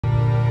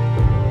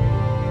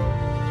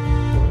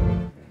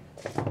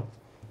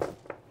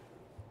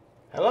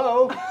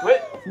Hello?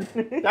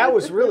 What? That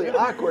was really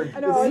awkward.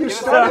 know, You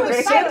started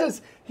the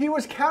sentence. He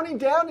was counting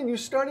down, and you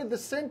started the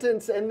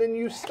sentence, and then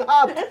you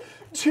stopped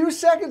 2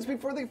 seconds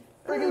before the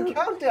friggin'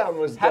 countdown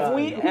was done. Have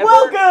we ever...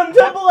 Welcome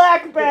to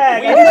Black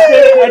Bag!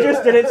 I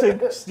just did it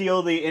to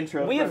steal the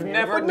intro. We have from you.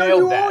 never But no, nailed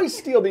you that. always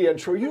steal the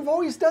intro. You've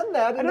always done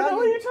that. I And don't now know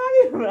what you-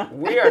 you're talking about.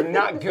 We are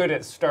not good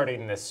at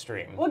starting this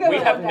stream. We'll get We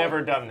it have one day.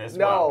 never done this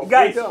No. well.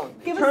 Guys, We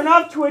don't. turn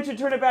off Twitch and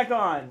turn it back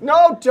on.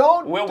 No,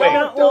 don't. We'll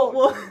don't, wait.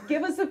 don't.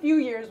 Give us a few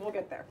years, we'll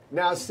get there.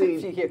 Now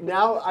see,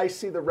 now I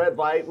see the red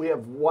light. We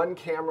have one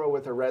camera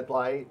with a red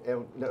light,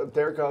 and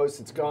there it goes.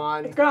 It's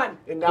gone. It's gone.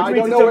 And now I Which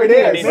don't means know where it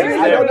it's is. over here.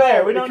 I don't It's over there.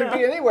 know. We It don't could know.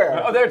 be anywhere.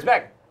 Oh, there it's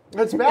back.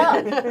 It's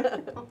back.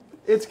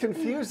 It's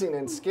confusing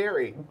and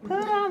scary.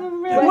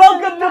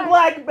 Welcome to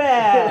Black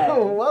Bag!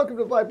 Welcome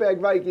to Black Bag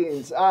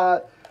Vikings.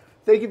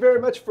 Thank you very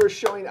much for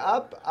showing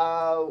up.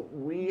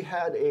 We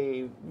had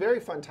a very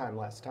fun time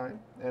last time,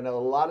 and a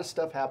lot of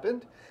stuff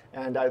happened.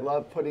 And I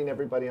love putting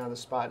everybody on the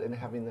spot and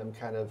having them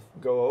kind of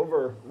go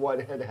over what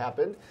had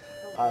happened.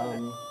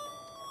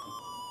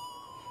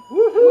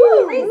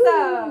 Woo,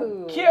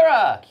 Risa!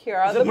 Kira!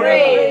 Kira the The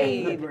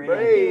Brave.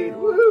 Brave.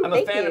 Woohoo. I'm a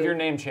Thank fan of you. your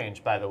name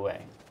change, by the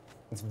way.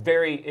 It's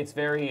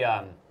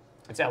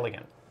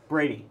elegant.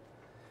 Brady.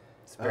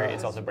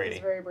 It's also Brady.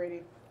 It's very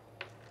Brady.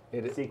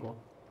 It is. Sequel.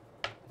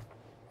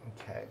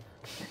 Okay.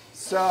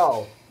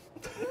 So,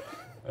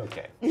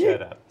 Okay,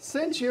 shut up.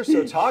 since you're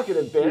so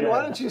talkative, Ben, Yeah.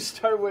 why don't you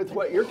start with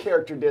what your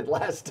character did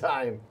last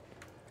time?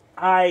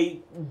 I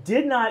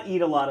did not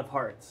eat a lot of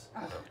hearts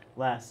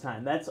last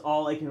time. That's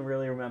all I can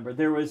really remember.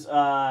 There was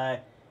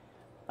a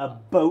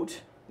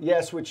boat.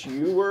 Yes, which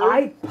you were.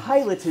 I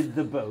piloted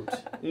the boat.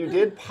 You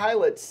did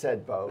pilot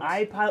said boat.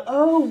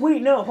 Oh,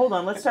 wait, no, hold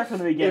on. Let's start from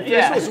the beginning.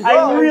 If this was I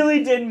wrong-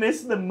 really did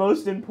miss the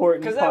most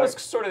important Because part. that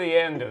was sort of the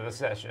end of the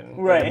session.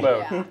 Right. The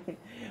boat.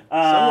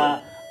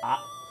 Yeah.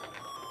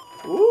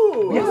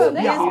 Ooh. Yes.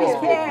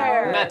 BSB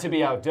care. Not to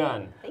be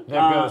outdone.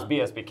 There goes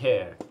BSB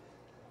care.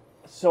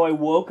 So I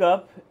woke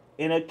up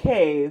in a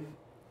cave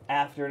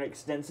after an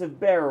extensive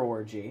bear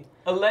orgy.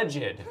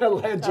 Alleged.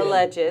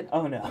 Alleged.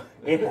 Oh no,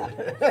 it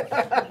happened.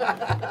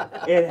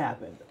 It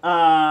happened.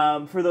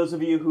 For those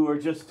of you who are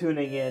just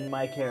tuning in,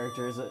 my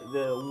character is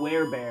the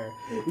werebear.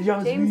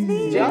 James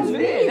V. James V.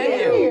 Thank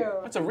Thank you. you.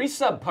 That's a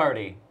resub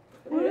party.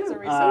 It is a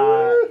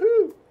Risa.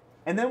 Woohoo.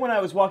 And then when I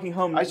was walking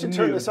home, I should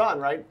turn nude, this on,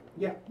 right?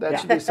 Yeah. That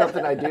should be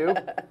something I do.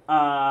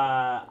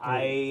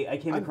 I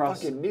came I'm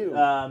across fucking new.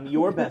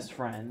 Your best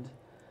friend.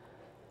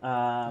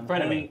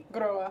 Frenemy.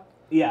 Groa.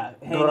 Yeah,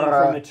 hanging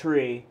Grr. from a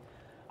tree.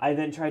 I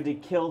then tried to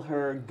kill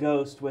her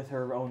ghost with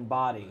her own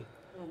body,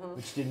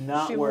 which did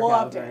not She work out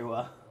loved very it.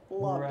 well.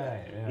 Loved it.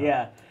 Right.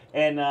 Yeah,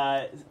 and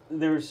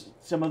there's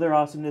some other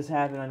awesomeness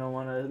happened. I don't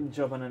want to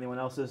jump on anyone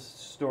else's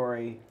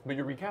story. But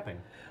you're recapping.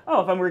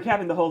 Oh, if I'm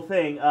recapping the whole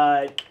thing,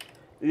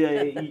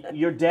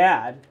 your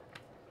dad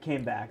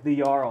came back. The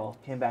Jarl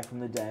came back from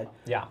the dead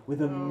Yeah.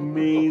 with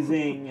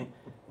amazing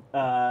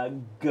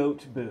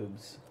goat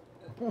boobs.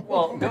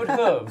 Well, goat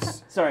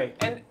hooves. Sorry.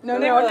 And No,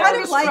 they no, were I not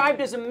would like-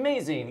 described as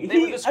amazing. They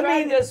He- were described I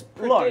mean, as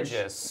large.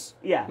 prodigious.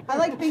 Yeah. I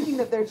like thinking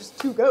that they're just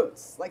two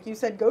goats. Like you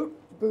said, goat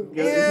boobs.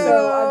 Goat-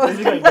 So I'm This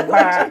is going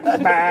bah,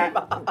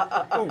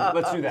 bah. Ooh,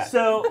 let's do that.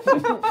 So,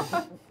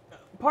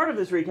 part of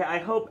this recap, I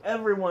hope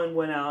everyone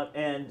went out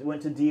and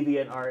went to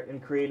DeviantArt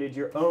and created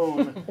your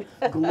own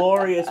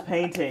glorious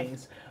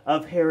paintings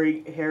of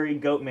hairy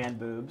Goatman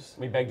boobs.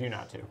 We begged you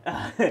not to.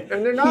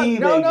 And they're not.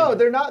 No,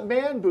 they're not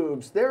man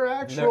boobs. They're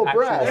actual They're actual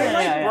breasts. They're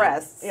like yeah.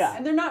 breasts. Yeah.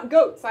 and they're not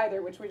goats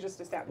either, which we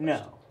just established.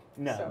 No.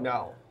 So-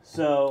 No.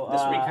 So,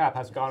 This recap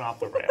has gone off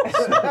the rails.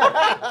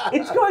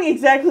 it's going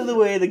exactly the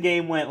way the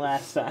game went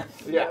last time.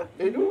 Yeah.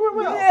 It went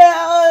well.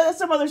 Yeah,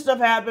 some other stuff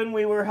happened.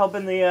 We were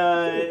helping the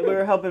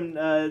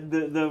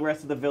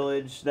rest of the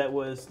village that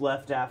was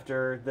left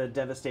after the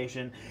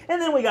devastation,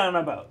 and then we got on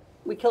a boat.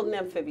 We killed an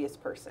amphibious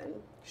person.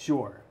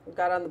 Sure. We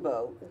got on the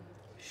boat.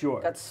 Sure.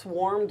 Got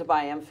swarmed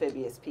by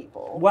amphibious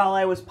people. While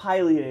I was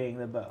piloting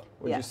the boat.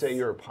 Would you Yes. say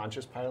you're a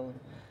Pontius Pilate?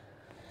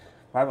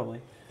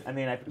 Probably. I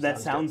mean, that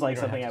sounds like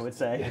You don't something have I would You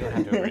say. don't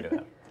have to agree to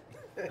that.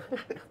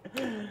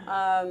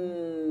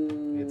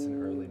 It's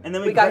an early. And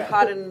then we got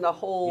caught in the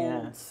whole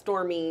Yeah.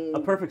 stormy A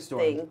perfect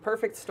storm. thing.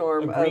 Perfect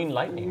storm A green of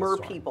lightning mer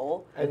storm.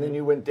 people. And then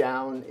you went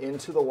down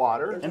into the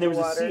water. And there was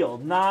a Water. seal,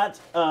 not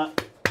a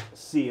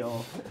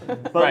seal,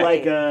 but Right.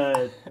 like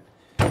a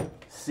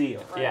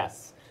seal.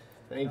 Yes.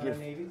 Thank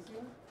you.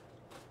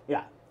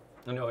 Yeah,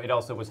 No, it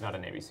also was not a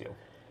Navy SEAL.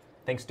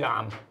 Thanks,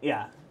 Dom.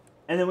 yeah.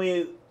 And then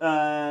we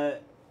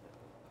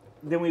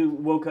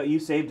woke up. You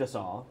saved us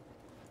all.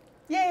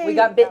 Yay! We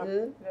got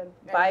bitten Yeah,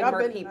 by we got mer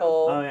bitten.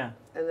 people. Oh yeah.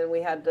 And then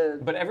we had to.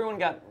 But everyone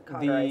got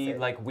Cauterize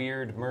the it.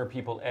 weird mer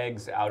people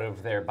eggs out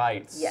of their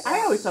bites. Yes. I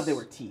always thought they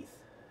were teeth.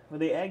 Were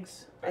they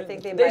eggs? I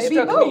think they They might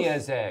struck have me been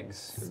as eggs.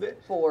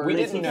 spores We of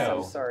didn't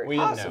know. some sort. We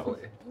didn't know.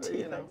 Possibly.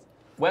 You know.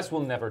 Wes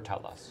will never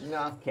tell us.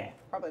 No. Okay.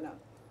 Probably not.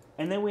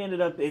 And then we ended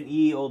up in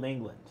ye old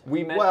England.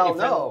 We met. Well, a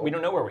friend- no. We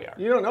don't know where we are.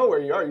 You don't know where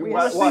you are. You We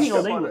wa- were speaking washed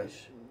old up on it.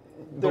 English.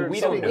 But They're we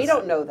don't sitting- know. We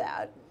don't know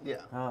that. Yeah.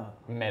 Oh.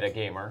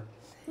 Metagamer.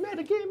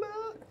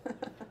 Metagamer.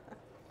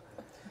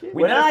 We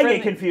When met a I friendly-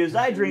 get confused,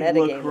 I drink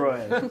Metagame.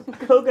 LaCroix.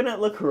 Coconut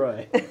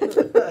LaCroix.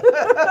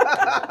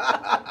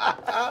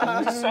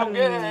 So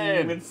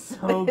good. It's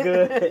so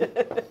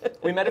good.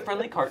 We met a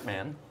friendly cart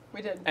man.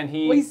 We did. And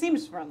he- Well, he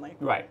seems friendly.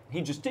 Right.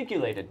 He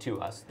gesticulated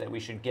to us that we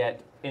should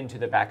get into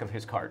the back of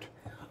his cart.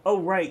 Oh,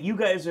 right. You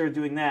guys are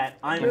doing that.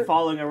 I'm You're-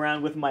 following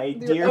around with my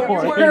deer Deer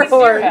horns.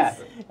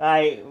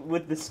 horns.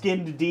 With the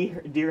skinned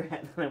deer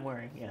hat that I'm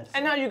wearing, yes.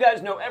 And now you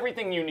guys know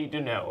everything you need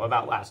to know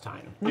about last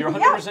time. You're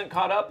 100%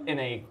 caught up in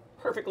a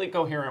perfectly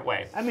coherent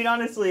way. I mean,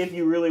 honestly, if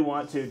you really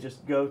want to,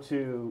 just go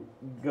to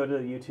the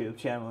YouTube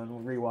channel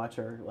and rewatch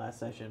our last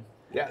session.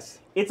 Yes,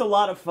 It's a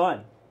lot of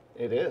fun.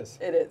 it is.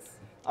 It is.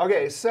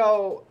 Okay,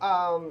 so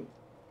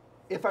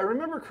if I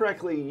remember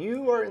correctly,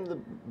 you are in the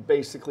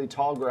basically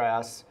tall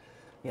grass,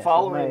 Yeah,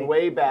 following my-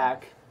 way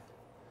back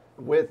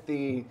with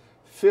the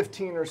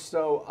 15 or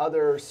so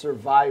other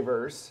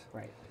survivors.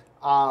 Right.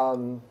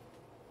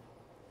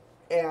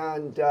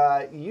 And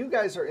you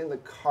guys are in the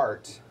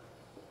cart,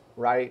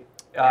 right?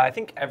 I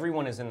think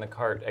everyone is in the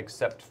cart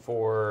except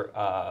for.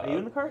 Are you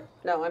in the cart?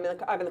 No, I'm in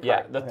the car.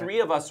 Yeah, the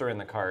three of us are in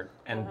the cart,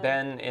 and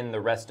Ben and the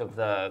rest of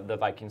the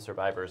Viking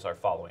survivors are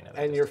following it.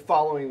 And you're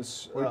following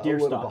We're a deer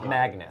little stalking.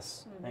 behind.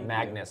 Magnus. Thank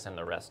Magnus and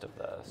the rest of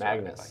the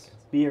Magnus.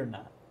 Vikings.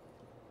 Birna.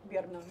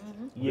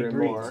 Grimoire.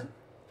 Grimoire.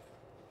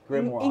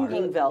 Grimoire.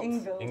 Ingveld.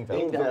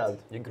 Ingveld. Ingveld.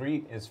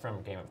 Ygritte is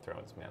from Game of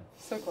Thrones, man.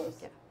 So close.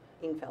 Yeah.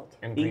 Ingveld.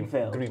 And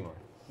Ingveld. Grimor.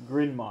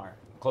 Grinmar.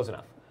 Close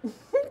enough.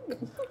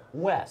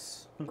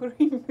 Wes.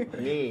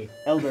 Me.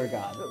 Elder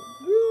God.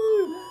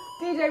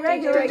 DJ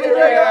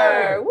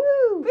Regular.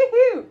 Woo!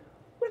 Woohoo!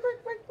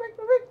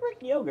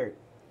 Yogurt.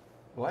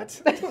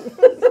 What?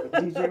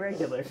 DJ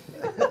Regular.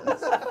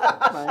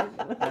 Fine.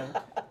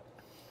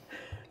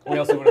 We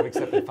also would have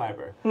accepted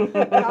fiber.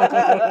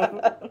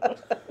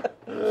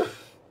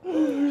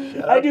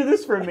 I do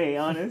this for me,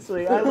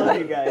 honestly. I love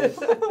you guys.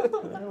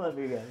 I love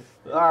you guys.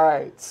 All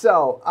right,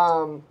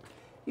 so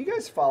you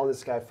guys follow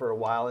this guy for a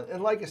while,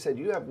 and like I said,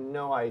 you have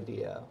no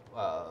idea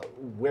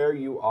where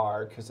you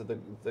are because of the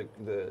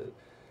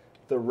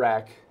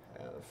wreck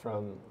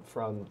from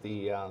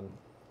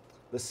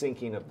the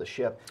sinking of the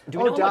ship. Do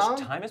we know how much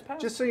Dom, time has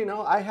passed? Just so you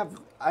know, I have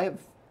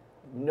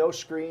no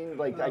screen.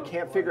 Like I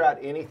can't figure out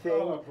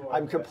anything.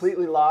 I'm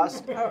completely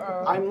lost.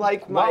 I'm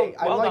like my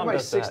Dom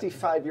does that.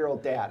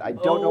 65-year-old dad. I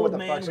don't know what the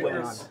Old fuck's man going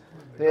on.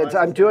 Wes.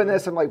 I'm doing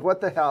this. I'm like, what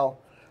the hell?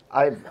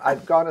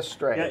 I've gone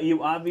astray. Yeah,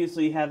 you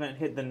obviously haven't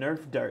hit the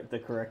Nerf dart the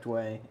correct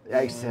way.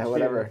 Yeah,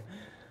 whatever.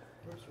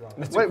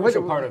 That's Wait, a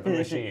crucial wait, part of the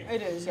machine.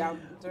 It is, yeah.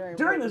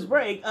 During this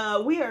break,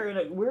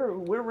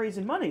 we're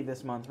raising money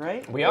this month,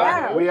 right? We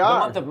are. We The are.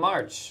 month of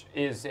March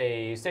is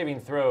a saving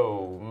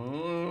throw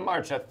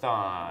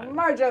Marchathon.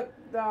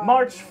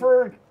 March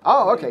for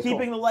Oh, okay.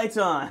 keeping the lights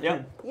on.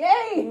 Yep.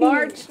 Yay!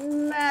 March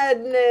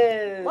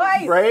Madness.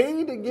 Nice.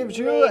 Braid gives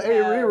you a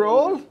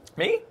reroll.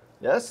 Me?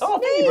 Yes. Oh,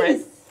 thank you,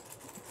 Brad.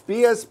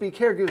 BSB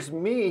Care gives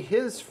me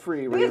his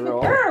free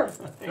reroll.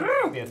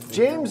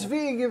 James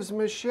V gives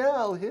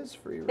Michelle his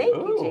free Thank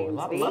reroll. you, Ooh, a James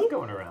lot V. of love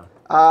going around.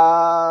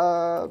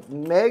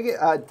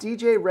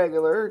 DJ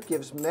Regular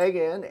gives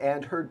Megan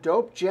and her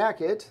dope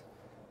jacket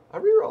a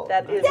reroll.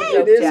 That is It a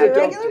dope is a jacket.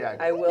 dope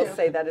jacket. I will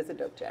say that is a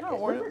dope jacket. Oh,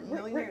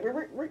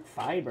 we're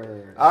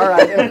Fiber. All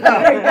right. There you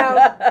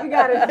go. You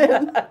got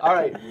it. All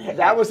right.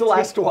 That was the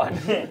last one.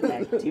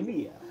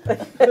 Activia.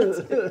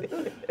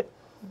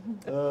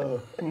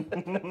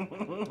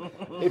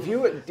 If you,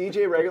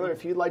 DJ Regular,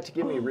 if you'd like to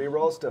give me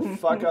rerolls to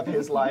fuck up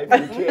his life,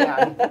 you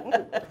can.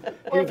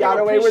 He got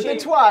away with it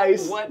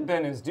twice. What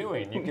Ben is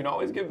doing, you can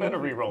always give Ben a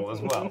reroll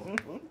as well.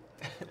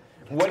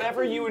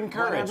 Whatever you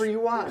encourage. Whatever you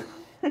want.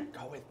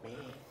 Go with me.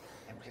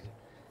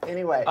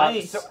 Anyway.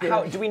 So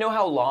do we know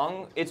how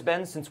long it's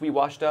been since we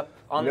washed up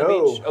on the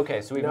No. beach?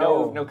 Okay, so we have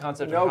no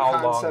concept of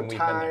how long we've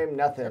time, been there.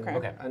 nothing.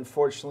 Okay.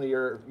 Unfortunately,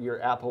 your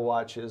Apple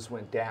Watches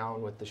went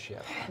down with the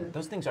ship.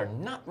 Those things are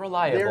not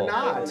reliable. They're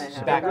not.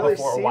 Back They're really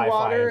before Wi-Fi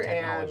seawater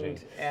and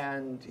technology.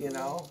 and you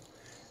know.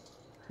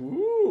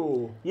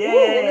 Ooh.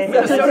 Yay!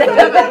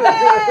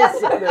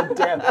 Minnesota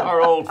Devil.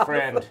 Our old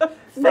friend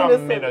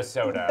from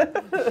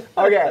Minnesota.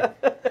 Okay,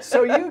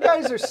 so you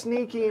guys are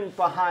sneaking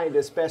behind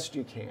as best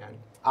you can.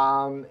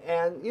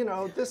 And you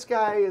know, this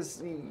guy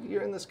is,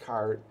 you're in this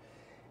cart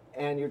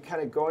and you're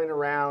kind of going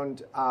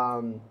around,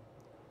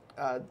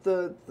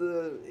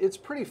 it's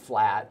pretty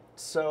flat.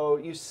 So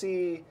you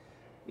see,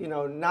 you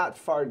know, not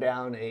far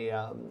down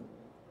a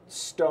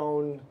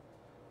stone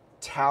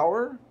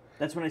tower.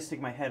 That's when I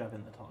stick my head up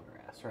in the tall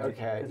grass, right?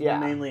 Okay, 'Cause yeah.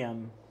 Mainly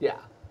I'm... Yeah.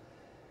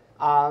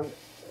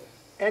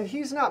 And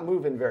he's not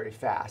moving very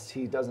fast.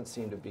 He doesn't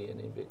seem to be in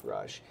a big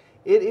rush.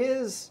 It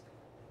is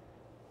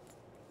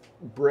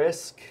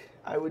brisk,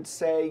 I would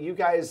say. You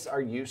guys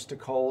are used to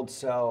cold,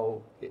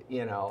 so,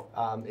 you know,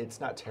 it's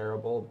not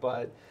terrible.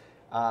 But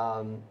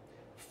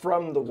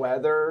from the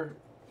weather,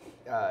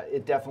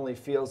 it definitely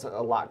feels a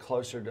lot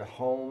closer to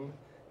home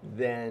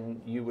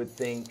than you would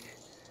think.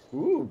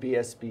 Ooh,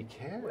 BSB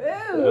Care.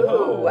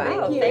 Ooh, wow.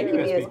 Thank you. Thank you,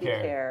 BSB BSB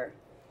Care. Care.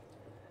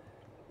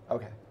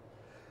 Okay.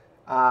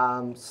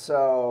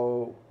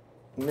 So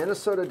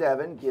Minnesota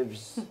Devin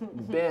gives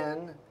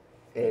Ben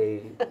a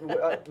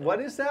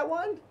what is that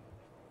one?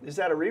 Is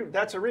that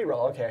that's a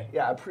reroll? Okay,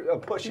 yeah, a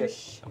push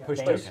it. A push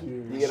Thank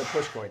token. You get a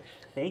push coin.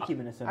 Thank you,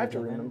 Minnesota. I have to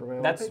Devin. remember my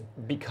own That's thing.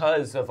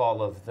 because of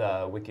all of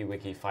the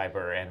wiki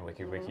fiber and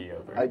wiki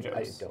over I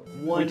jokes.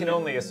 don't. We can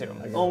only assume.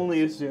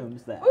 Only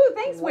assumes that. Ooh,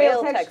 thanks,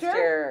 whale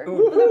texture.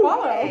 For the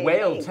bottom. Hey,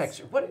 Whale thanks.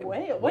 texture. What?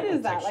 Whale. What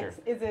is that? texture?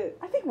 Like, is it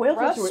I think whale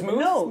Rough? texture. Smooth?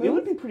 No, it Smooth?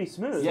 would be pretty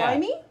smooth. Yeah.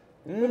 slimy?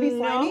 Would it be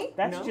slimy?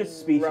 That's No. just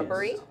species.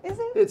 Rubbery? Is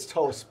it? It's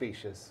total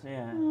species.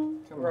 Yeah.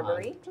 Come on.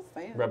 Rubbery? Just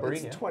saying. Rubbery.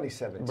 It's yeah.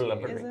 2017.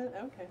 Rubbery. Is it?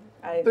 Okay.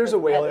 I've There's a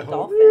had whale a at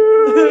home. dolphin.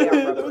 They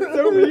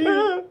are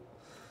rubbery.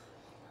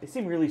 They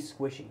seem really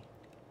squishy.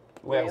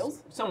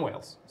 Whales. Some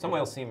whales. Some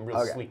whales seem real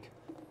Okay. sleek.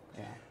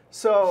 Yeah.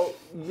 So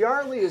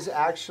Yarly is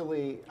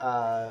actually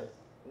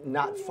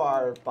not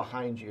far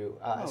behind you.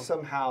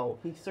 Somehow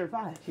He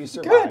survived. he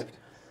survived.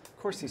 Of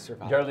course he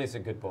survived. Yarly's a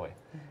good boy.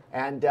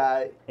 And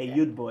A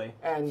yud boy.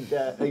 a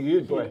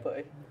Yud boy.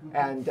 Boy.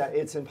 And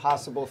it's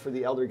impossible for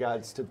the Elder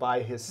Gods to buy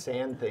his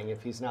sand thing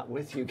if he's not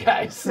with you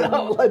guys.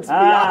 So let's be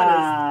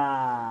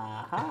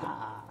honest.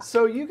 Ah.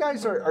 So you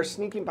guys are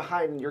sneaking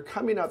behind, and you're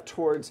coming up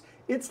towards.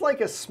 It's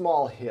like a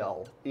small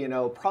hill,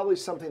 probably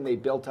something they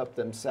built up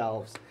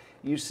themselves.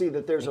 You see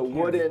that there's a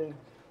wooden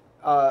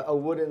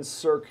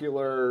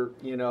circular,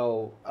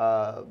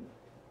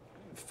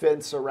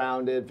 fence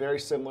around it, very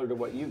similar to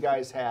what you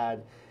guys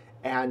had,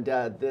 and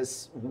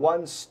this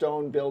one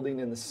stone building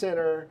in the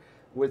center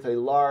with a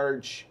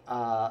large.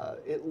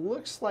 It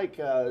looks like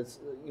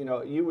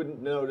you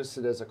wouldn't notice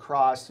it as a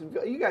cross.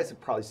 You guys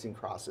have probably seen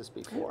crosses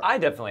before. I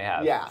definitely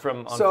have. Yeah.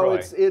 From on so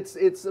Troy.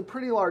 it's a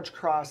pretty large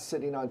cross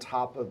sitting on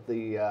top of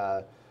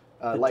the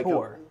like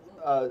tor.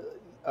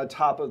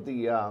 atop of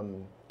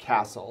the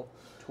castle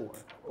Tor.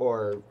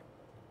 or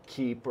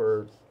keep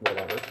or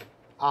whatever.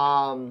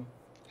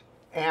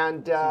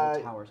 And The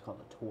tower's called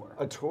a tor.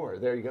 a tour.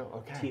 There you go.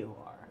 Okay.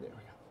 T-O-R. There we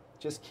go.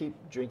 Just keep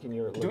drinking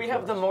your. Do we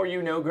have the more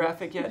you know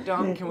graphic yet,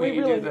 Dom? Can We we,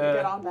 really do need to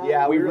get on the? that.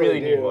 Yeah, We really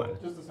do. need one.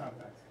 Just the sound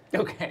effects.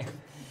 Okay.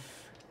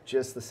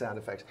 Just the sound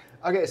effects.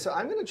 Okay, so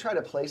I'm going to try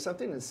to play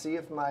something and see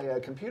if my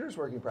computer's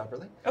working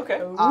properly. Okay.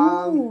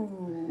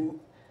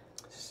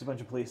 Just a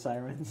bunch of police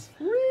sirens.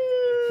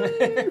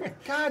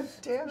 God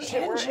damn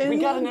it. We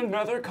got in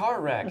another car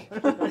wreck.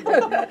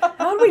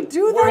 How do we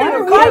do that?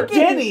 in a We're car. Vikings.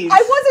 Denny's.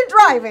 I wasn't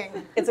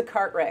driving. It's a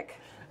cart wreck.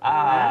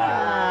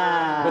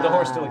 But the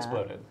horse still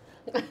exploded.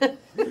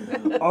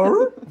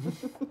 Arr?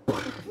 I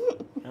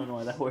don't know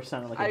why that horse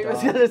sounded like a I dog.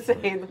 was gonna say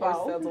the horse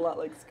Wow. sounds a lot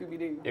like Scooby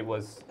Doo. It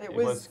was. It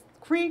was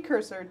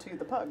precursor to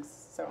the pugs,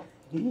 so.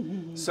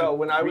 So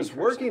when I was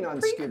Precursor. working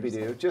on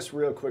Scooby-Doo, just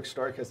real quick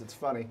story because it's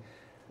funny.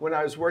 When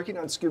I was working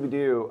on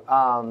Scooby-Doo,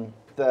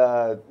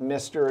 the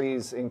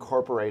Mysteries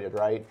Incorporated,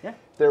 right? Yeah.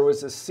 There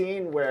was a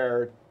scene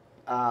where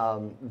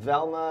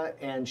Velma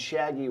and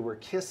Shaggy were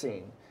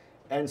kissing,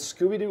 and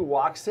Scooby-Doo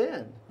walks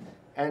in,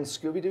 and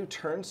Scooby-Doo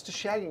turns to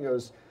Shaggy and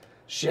goes,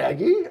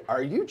 "Shaggy,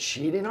 are you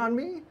cheating on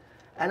me?"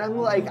 And I'm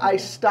like, I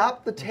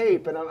stopped the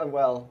tape, and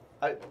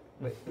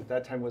wait, at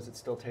that time, was it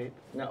still tape?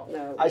 No.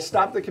 No. I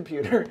stopped the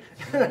computer,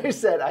 and I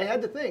said, I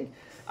had to think.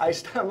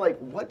 I'm like,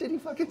 what did he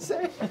fucking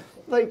say?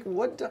 Like,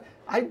 what?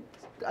 I'd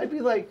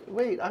be like,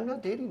 wait, I'm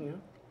not dating you.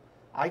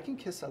 I can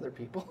kiss other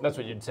people. That's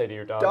what you'd say to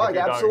your dog. Dog, if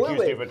your absolutely. dog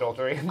accused you of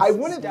adultery. I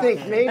wouldn't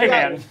think maybe Hey,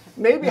 man.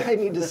 maybe I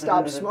need to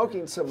stop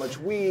smoking so much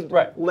weed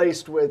Right.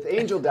 laced with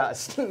angel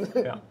dust.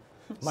 Yeah.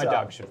 My So-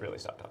 dog should really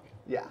stop talking.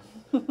 Yeah.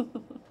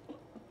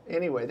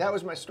 Anyway, that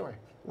was my story.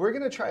 We're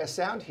gonna try a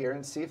sound here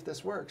and see if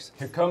this works.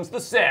 Here comes the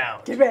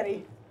sound. Get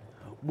ready.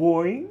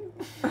 Boing.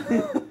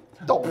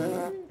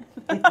 Don't.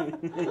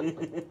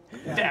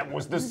 That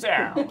was the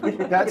sound.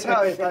 That's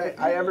how if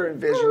I ever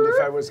envisioned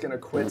if I was gonna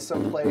quit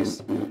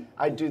someplace,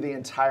 I'd do the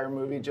entire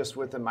movie just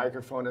with the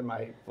microphone in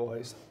my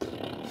voice.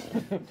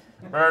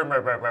 Door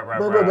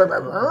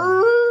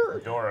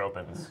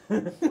opens.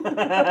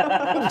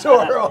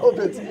 Door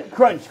opens.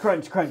 Crunch,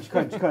 crunch, crunch,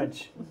 crunch,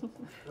 crunch.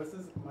 What's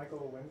this,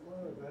 Michael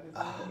Winslow? Is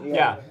that his name?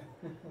 Yeah.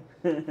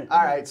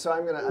 All right, so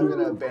I'm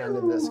gonna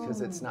abandon this because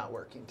it's not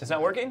working. It's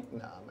not working?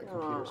 No, my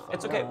computer's fine.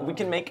 It's okay. We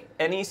can make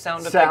any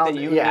sound effect Sound, that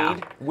you yeah.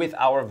 need with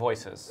our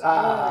voices.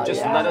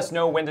 Just yeah. let us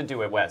know when to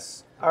do it,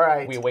 Wes. All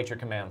right. We await your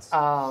commands.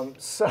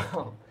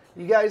 So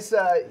you guys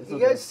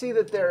see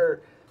that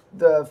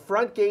the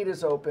front gate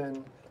is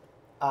open.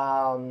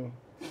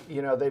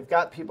 They've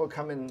got people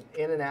coming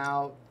in and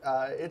out.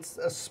 It's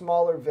a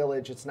smaller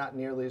village. It's not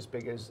nearly as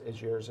big as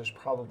yours. There's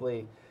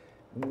probably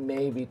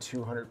maybe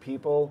 200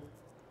 people.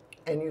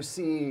 And you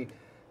see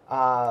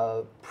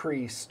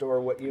priest or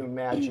what you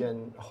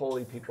imagine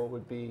holy people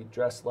would be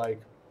dressed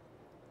like.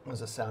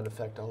 There's a sound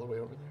effect all the way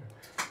over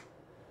there.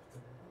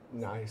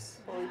 Nice.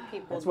 Holy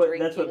people That's what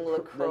drinking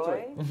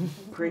LaCroix.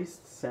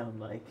 priests sound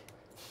like.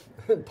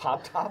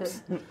 Pop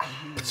tops.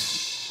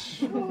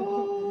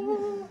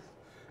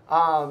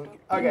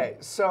 Okay,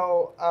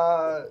 so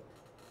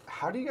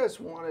how do you guys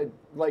want to,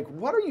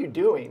 what are you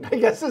doing? I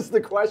guess is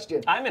the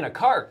question. I'm in a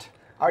cart.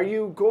 Are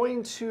you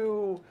going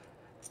to,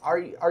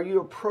 are you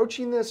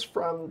approaching this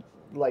from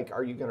like,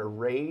 are you going to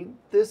raid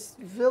this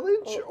village,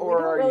 Well, or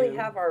we don't are really you?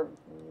 have our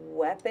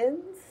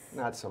weapons.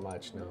 Not so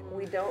much, no.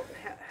 We don't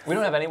have. We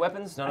don't have any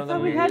weapons. None I of thought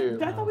them. we had. do.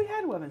 I thought we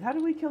had weapons. How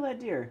did we kill that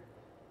deer?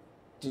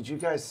 Did you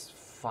guys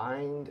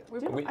find? I I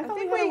thought we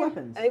think had we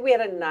weapons. I think we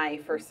had a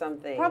knife or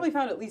something. probably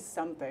found at least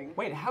something.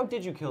 Wait, how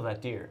did you kill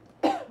that deer?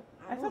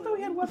 I thought that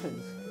we had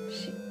weapons.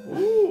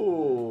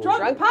 Ooh.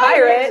 Drunk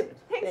pirate.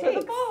 Thanks for the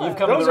Thanks. ball. You've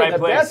come Those to the right are the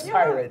place. best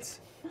pirates.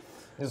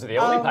 Those are the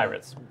only Um,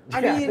 pirates. I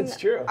Yeah, mean, it's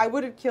true. I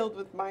would have killed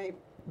with my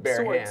Bare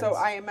sword, so hands.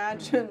 I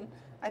imagine.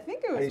 I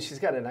think it I was. mean, she's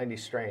got a 90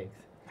 strength.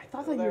 I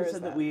thought Well, that there you is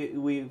said that that.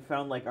 we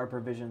found like our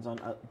provisions on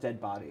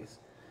dead bodies.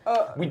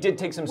 We did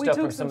take some we stuff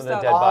took from some of some the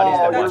stuff. dead bodies Oh,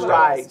 that that's you're were what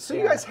it right. was. So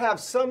you guys have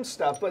some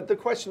stuff, but the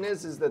question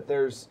is that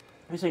there's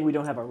You're saying we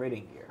don't have our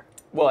raiding gear.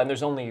 Well, and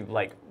there's only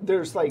like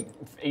like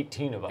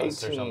 18 of us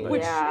or 18. something.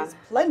 Which Yeah. is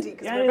plenty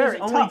because Yeah, we're it is very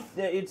only tough.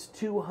 it's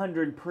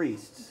 200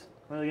 priests.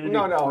 What are they gonna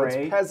no, do? no,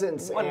 pray? it's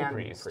peasants One and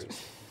priest.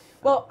 priests.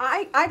 Well,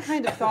 I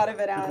kind of thought of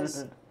it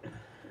as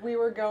we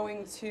were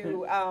going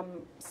to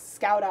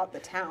scout out the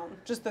town,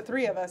 just the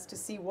three of us, to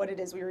see what it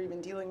is we were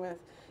even dealing with,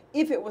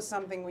 if it was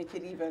something we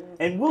could even.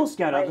 And we'll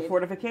scout out the Raid.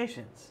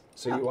 fortifications.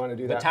 So you want to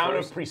do The that town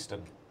first? of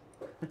Prieston.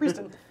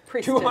 Prieston.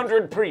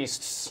 200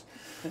 priests.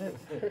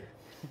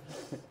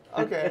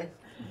 Okay.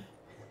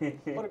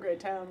 What a great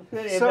town.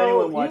 If So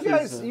anyone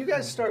watches, you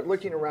guys start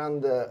looking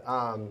around the.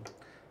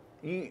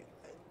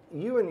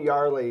 You and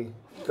Yarley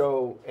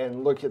go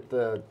and look at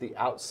the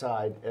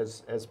outside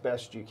as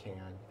best you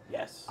can.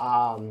 yes.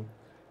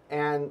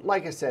 And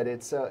like I said,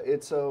 it's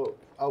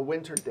a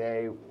winter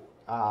day,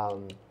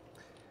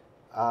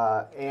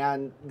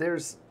 and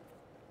there's,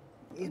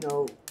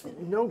 no,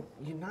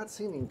 you're not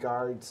seeing any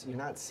guards. You're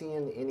not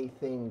seeing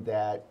anything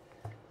that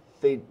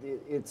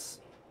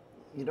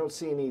you don't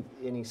see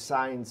any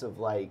signs of,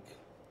 like,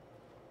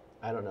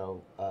 I don't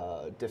know,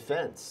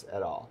 defense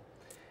at all.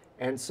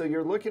 And so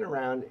you're looking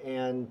around,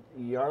 and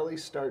Yarley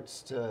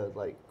starts to,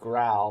 like,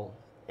 growl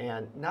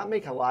and not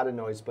make a lot of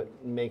noise, but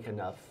make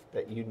enough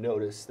that you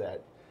notice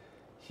that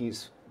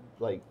he's,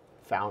 like,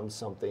 found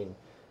something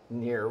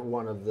near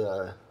one of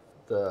the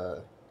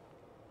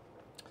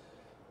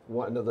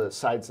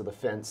sides of the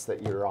fence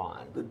that you're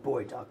on. Good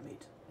boy, dog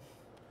meat.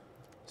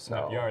 So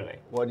Not Yarley.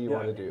 what do you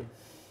want to Yarley. do?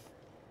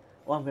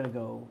 Well, I'm gonna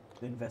go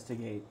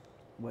investigate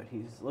what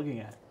he's looking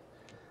at.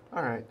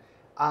 All right.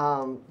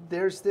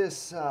 There's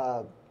this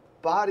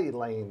body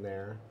laying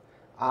there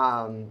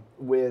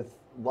with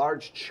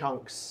large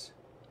chunks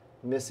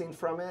missing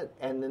from it,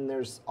 and then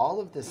there's all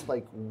of this,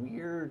 like,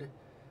 weird.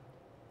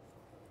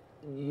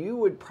 You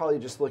would probably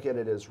just look at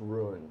it as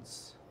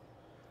runes,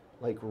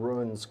 like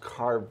runes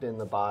carved in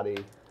the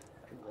body.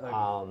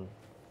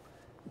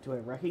 Do I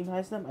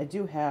recognize them? I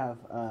do have.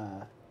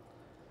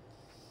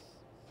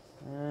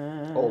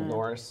 Old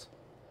Norse.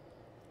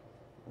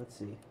 Let's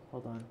see.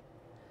 Hold on.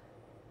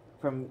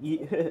 From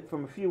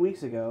from a few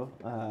weeks ago,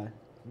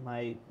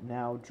 my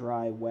now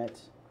dry, wet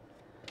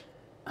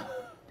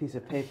piece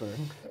of paper.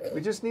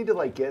 We just need to,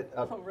 like, get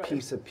a right.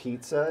 piece of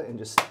pizza and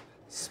just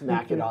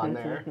smack it on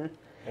there,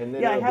 and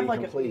then Yeah, I it'll have be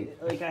like complete.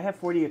 I have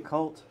 40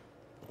 occult.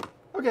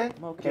 Okay,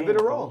 I'm okay give it a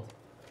in roll.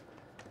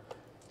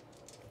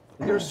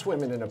 You're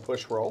swimming in a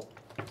push roll.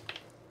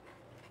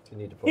 You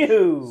need to push.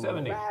 Ew.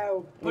 70.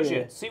 Wow. Push Yeah.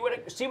 it. See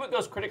what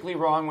goes critically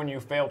wrong when you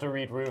fail to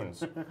read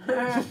runes. No,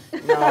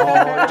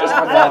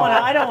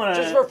 I don't want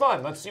to. Just for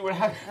fun. Let's see what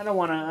happens. I don't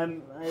want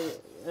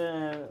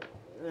to.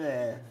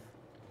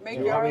 Make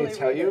Do you want me Yarley to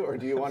tell read you, it. or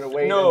do you want to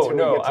wait No, until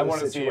no, we get to I the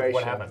wanna see situation?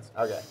 what happens.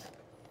 Okay.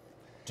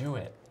 Do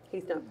it.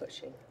 He's not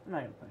pushing. I'm not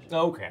gonna push it.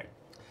 Okay.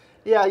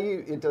 Yeah,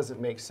 it doesn't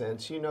make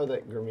sense. You know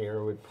that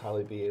Grimir would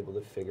probably be able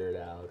to figure it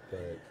out,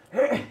 but.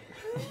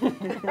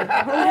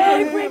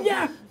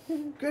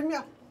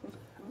 Grimir.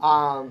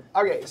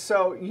 Okay,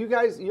 so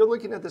you're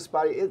looking at this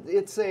body.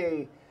 It's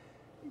a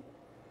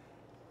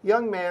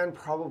young man,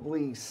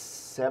 probably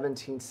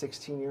 17,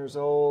 16 years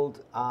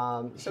old.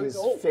 So his he's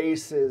old.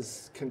 face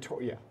is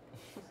contorted. Yeah.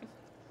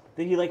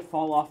 Did he like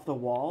fall off the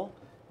wall?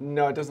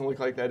 No, it doesn't look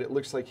like that. It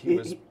looks like he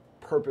was He-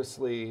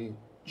 purposely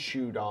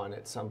chewed on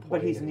at some point.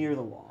 But he's and near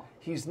the wall,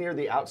 He's near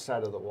the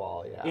outside of the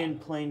wall. Yeah. in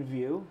plain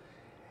view.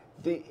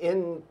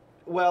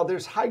 Well,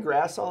 there's high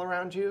grass all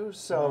around you,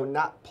 so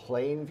not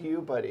plain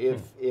view. But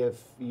if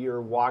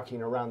you're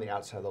walking around the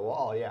outside of the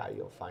wall, yeah,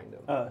 you'll find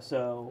him.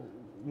 So,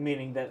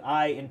 meaning that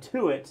I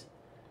intuit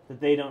that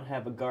they don't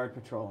have a guard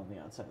patrol on the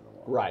outside of the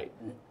wall. Right.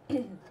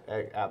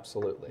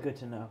 Absolutely. Good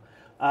to know.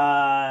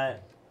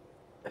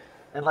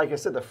 And like I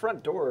said, the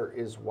front door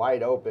is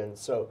wide open,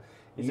 so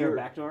Is there a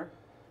back door?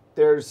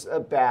 There's a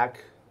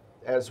back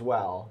as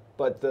well,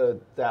 but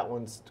that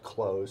one's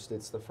closed.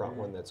 It's the front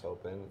one that's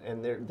open,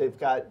 and they've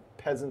got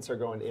peasants are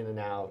going in and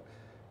out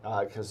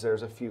because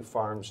there's a few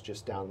farms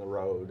just down the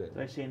road. And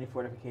Do I see any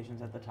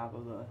fortifications at the top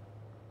of the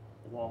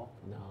wall?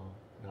 no,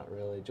 not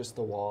really. Just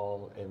the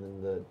wall, and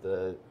then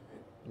the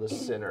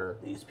center.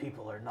 These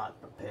people are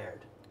not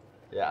prepared.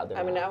 Yeah, they're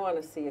I mean, I not. want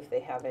to see if they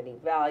have any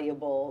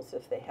valuables,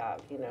 if they have,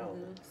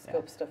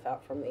 scope Yeah. stuff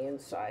out from the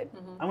inside.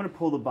 I'm gonna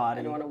pull the body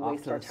I don't wanna off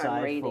waste to our the time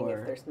side raiding for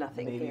if there's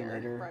nothing maybe here.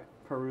 later Right.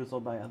 perusal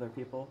by other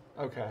people,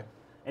 Okay.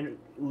 and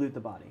loot the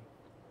body.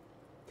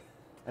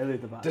 I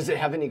loot the body. Does it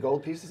have any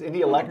gold pieces?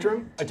 Any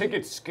electrum? I take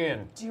its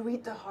skin. Do you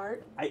eat the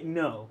heart?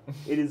 No,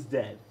 it is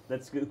dead.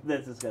 That's good.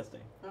 That's disgusting.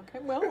 Okay,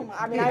 well,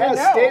 I He mean, I don't has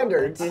know.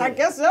 standards. I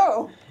guess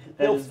so.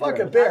 That He'll is fuck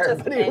a gross. bear, Not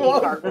just but he any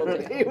won't. heart will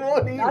do. He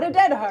won't eat. Not a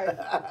dead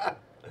heart.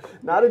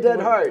 Not a dead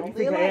heart. You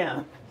think I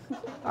am?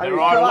 I mean, There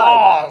are God.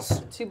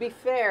 laws. To be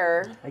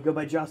fair, I go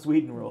by Joss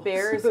Whedon rules.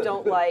 bears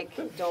don't like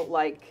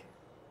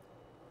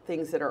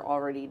things that are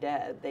already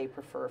dead. They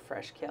prefer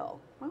fresh kill.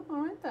 Well,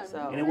 all right then.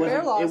 So- And it Bear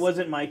wasn't. laws. It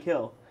wasn't my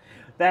kill.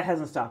 That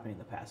hasn't stopped me in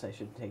the past. I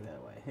should take that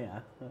away. Yeah.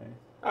 All right.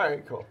 All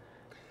right, cool.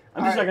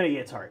 I'm just All not gonna eat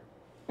its heart.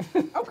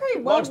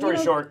 Okay, well, Long story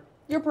short,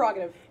 your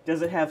prerogative.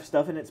 Does it have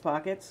stuff in its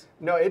pockets?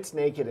 No, it's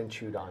naked and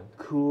chewed on.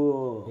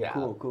 Cool. Yeah.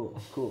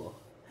 Cool.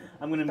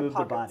 I'm gonna move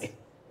pockets. the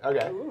body.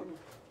 Okay. Ooh.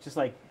 Just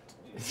like.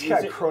 It's use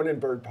got it-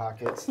 Cronenberg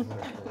pockets.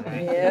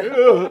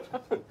 Yeah.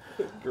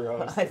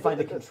 Gross. I find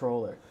a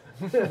controller.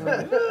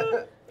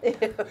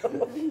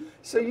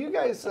 So you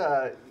guys,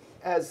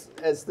 as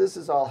this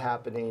is all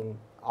happening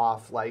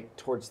off like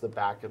towards the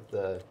back of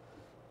the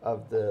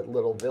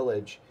little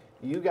village,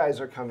 you guys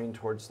are coming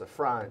towards the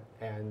front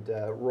and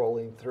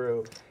rolling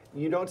through.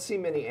 You don't see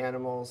many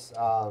animals,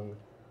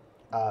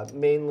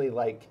 mainly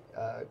like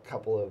a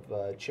couple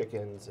of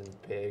chickens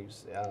and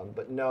pigs,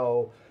 but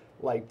no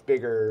like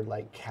bigger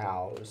like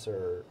cows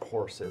or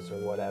horses or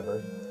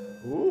whatever.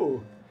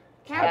 Ooh.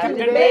 Captain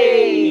Captain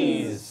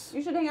Bays.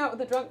 You should hang out with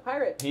the drunk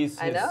pirate. He's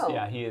I his, know.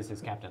 Yeah, he is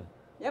his captain.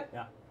 Yep.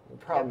 Yeah. The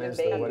problem Captain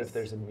is though, what Bays. if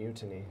there's a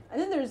mutiny? And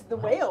then there's the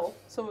whale,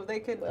 so they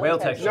could. Whale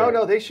texture. texture.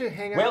 No, they should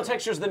hang out. Whale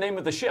texture's the name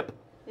of the ship.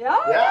 Yeah.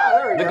 Yeah,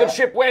 there we The go. good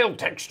ship whale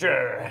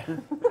texture.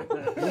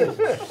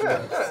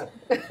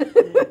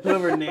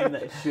 Whoever named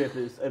that ship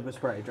it was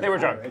probably drunk. They were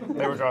drunk. right?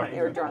 They were drunk.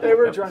 They were drunk. They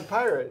were a drunk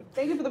pirate.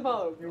 Thank you for the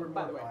follow, You were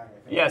by the way. lying, I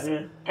think. Yes.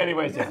 Yeah.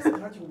 Anyways, yes.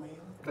 Aren't you whale?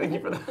 Thank you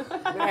for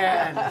that.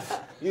 Man,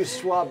 you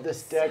swab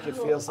this deck, it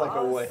feels like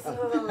a whale.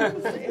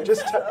 Awesome.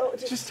 Just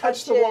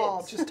touch the touch wall.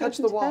 it. Just touch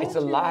the wall. It's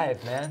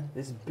alive, man.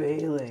 This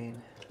baleen.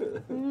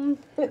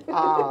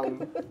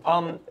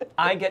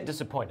 I get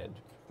disappointed.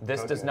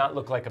 This does Okay. not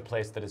look like a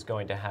place that is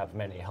going to have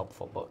many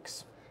helpful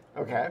books.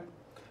 Okay.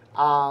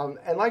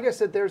 And like I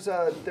said, there's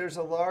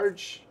a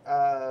large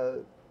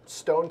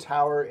stone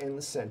tower in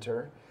the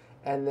center,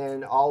 and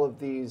then all of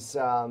these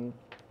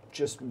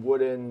just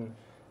wooden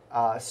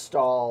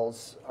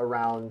stalls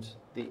around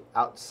the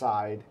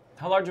outside.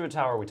 How large of a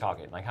tower are we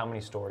talking? Like, how many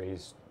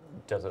stories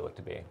does it look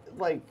to be?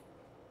 Like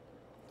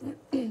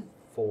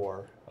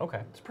 4. Okay.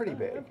 It's pretty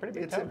big. pretty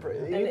big It's tower.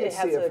 you And can it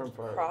has see it a from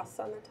far. cross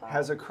on the top.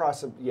 Has a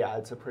cross. Yeah,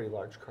 it's a pretty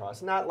large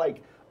cross. Not like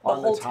the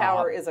on whole the top.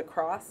 tower is a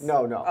cross.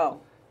 No, no.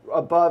 Oh,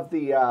 Above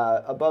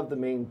the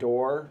main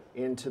door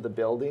into the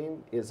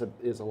building is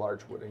a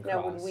large wooden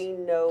now cross. would we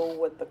know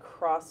what the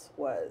cross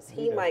was?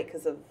 He Yeah. might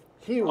because of.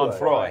 He On would.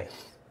 Froy.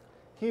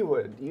 He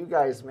would. You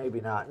guys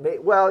maybe not.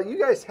 Well, you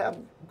guys have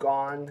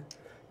gone.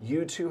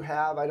 You two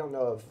have. I don't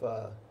know if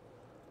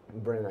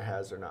Brenna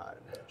has or not.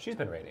 She's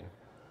been raiding.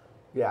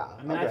 Yeah.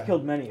 I mean, okay. I've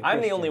killed many. I'm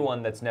the Christian. only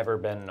one that's never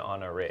been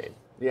on a raid.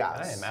 I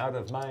Yes. am out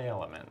of my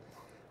element.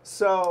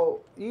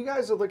 So you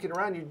guys are looking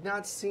around. You're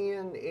not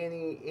seeing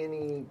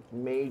any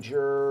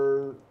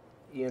major,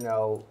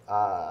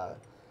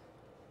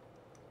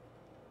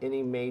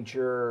 any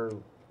major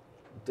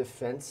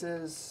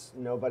defenses.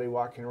 Nobody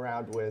walking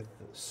around with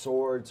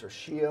swords or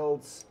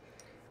shields.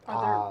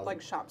 Are there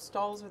like shop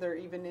stalls? Are there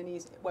even any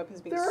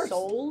weapons being There's-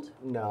 sold?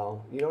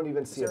 No, you don't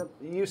even see there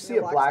you see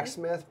no a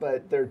blacksmith,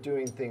 but they're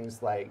doing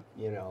things like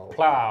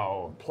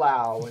Plow.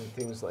 plow and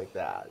things like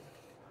that.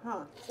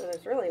 Huh. So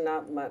there's really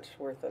not much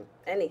worth of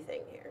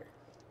anything here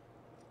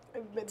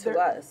But to there-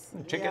 us.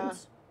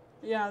 Chickens?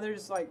 Yeah,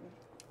 there's like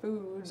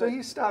food. So but-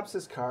 he stops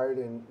his cart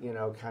and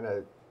kind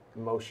of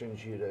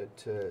motions you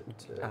to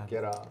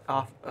get off.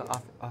 Off.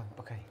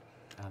 Okay.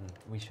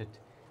 We should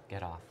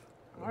get off.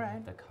 All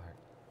right. The cart.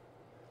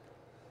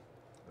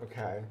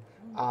 Okay.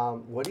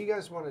 What do you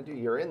guys want to do?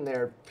 You're in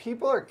there.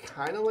 People are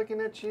kind of looking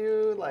at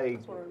you like,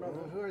 That's what I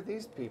remember. who are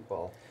these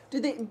people? Do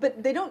they?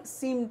 But they don't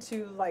seem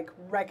to like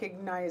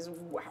recognize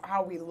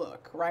how we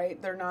look,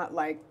 right? They're not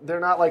like. They're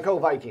not like, oh,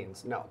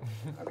 Vikings. No.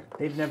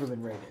 They've never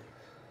been raided.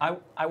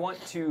 I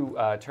want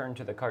to turn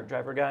to the cart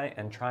driver guy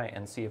and try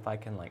and see if I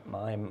can like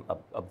mime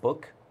a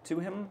book to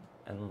him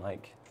and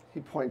like. He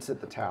points at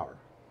the tower.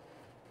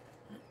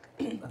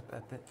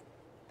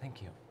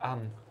 Thank you.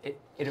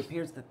 It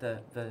appears that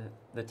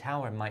the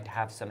tower might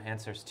have some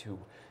answers to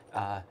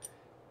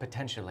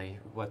potentially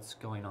what's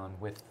going on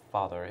with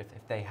Father. If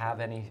they have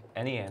any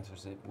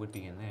answers, it would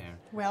be in there.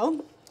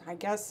 Well, I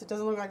guess it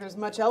doesn't look like there's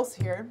much else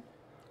here.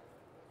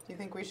 Do you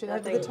think we should head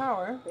to the Nothing.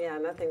 tower? Yeah,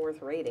 nothing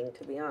worth raiding,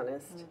 to be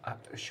honest.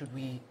 Should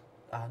we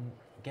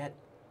get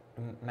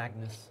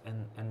Magnus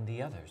and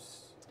the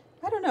others?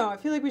 I don't know. I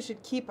feel like we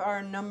should keep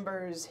our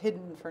numbers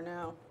hidden for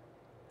now.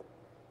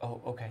 Oh,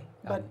 okay.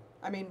 But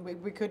I mean,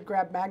 we could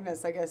grab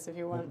Magnus, I guess, if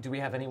you want. Do we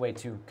have any way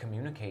to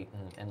communicate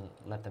and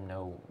let them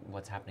know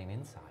what's happening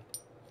inside?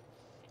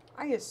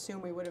 I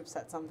assume we would have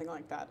set something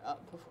like that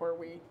up before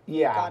we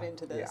Yeah, got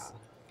into this.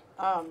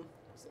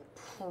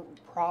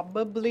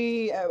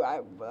 Probably.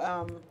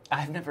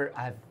 I've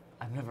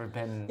never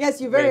been. Yes,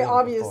 you very raven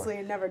obviously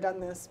had never done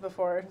this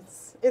before.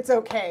 It's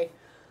okay.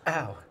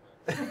 Before. Ow.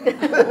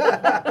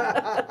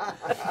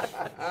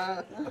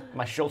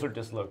 My shoulder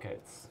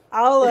dislocates.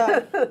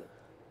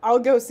 I'll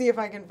go see if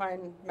I can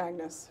find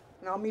Magnus,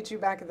 and I'll meet you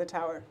back at the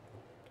tower.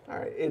 All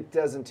right. It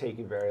doesn't take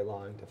you very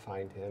long to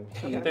find him.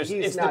 It's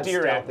He's the not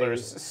deer stealthy.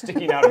 antlers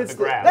sticking out of the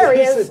grass. There he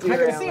It's is. the I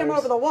deer can see him antlers.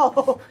 over the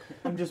wall.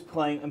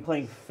 I'm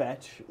playing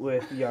fetch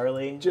with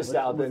Yarly. Just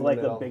out with in the like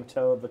the middle. big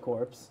toe of the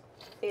corpse.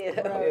 Yeah.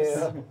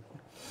 Yeah.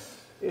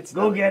 It's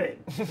Go not- get it.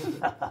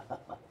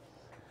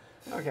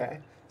 Okay.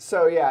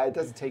 So yeah, it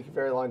doesn't take you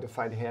very long to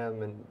find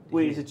him, and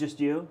Wait, he- is it just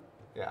you?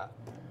 Yeah.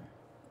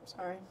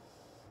 Sorry.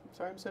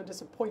 I'm so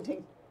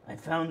disappointing. I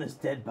found this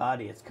dead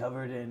body. It's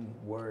covered in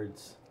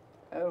words.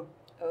 Oh,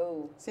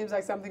 Oh. seems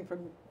like something for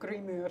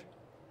Grimur.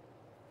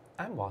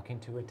 I'm walking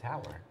to a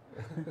tower.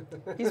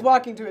 He's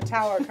walking to a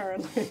tower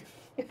currently.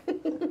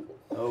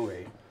 Oh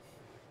wait.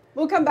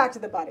 We'll come back to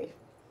the body,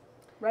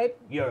 right?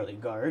 Yarly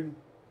guard.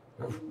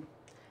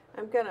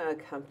 I'm gonna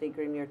accompany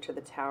Grimir to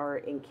the tower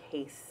in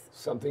case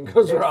Something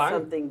goes there's wrong.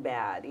 something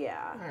bad.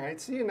 Yeah, All right.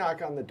 So you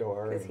knock on the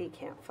door. because and- he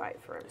can't fight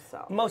for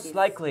himself. Most He's-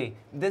 likely,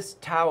 this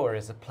tower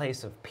is a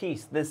place of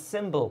peace. This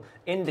symbol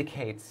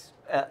indicates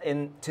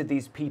to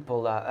these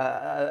people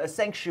a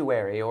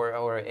sanctuary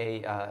or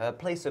a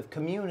place of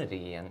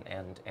community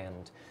and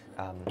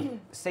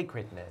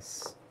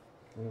sacredness.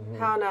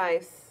 How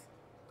nice.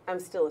 I'm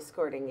still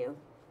escorting you.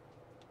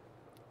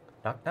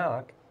 Knock,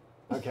 knock.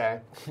 Okay.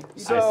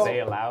 So- I say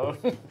aloud.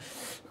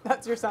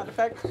 That's your sound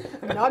effect.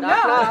 Knock, Knock,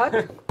 knock.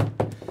 knock.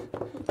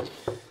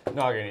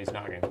 Noggin, he's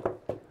knocking.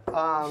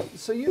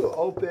 So you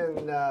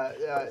open,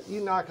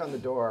 you knock on the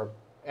door,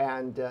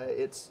 and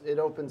it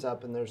opens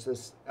up, and there's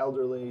this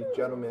elderly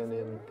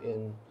gentleman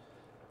in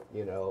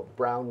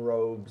brown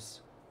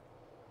robes,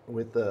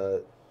 with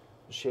the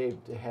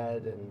shaved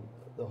head and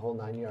the whole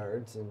 9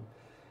 yards, and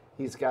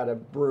he's got a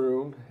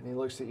broom, and he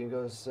looks at you and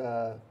goes,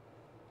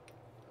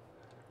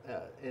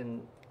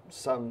 in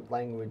some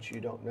language you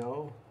don't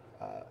know.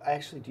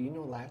 Actually, do you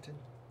know Latin?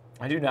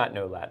 I do not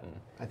know Latin.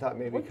 I thought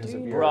maybe What because do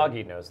of you your...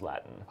 Broggy knows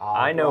Latin. Ah,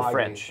 I know Broggy.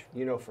 French.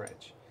 You know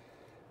French.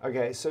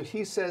 Okay, so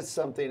he says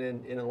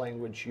something in a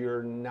language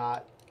you're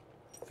not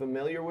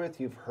familiar with.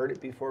 You've heard it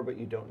before, but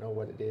you don't know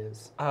what it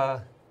is.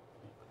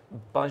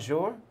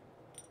 Bonjour?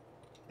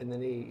 And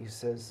then he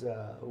says,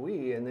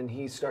 oui, and then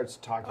he starts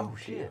talking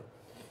to you.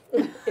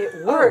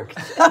 It worked.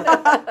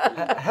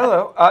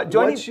 Hello.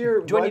 Do I need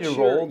to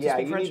roll to Yeah,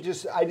 speak you French?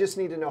 need I just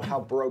need to know how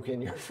broken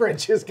your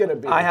French is going to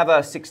be. I have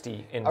a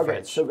 60 in Okay,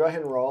 French. so go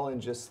ahead and roll and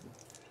just...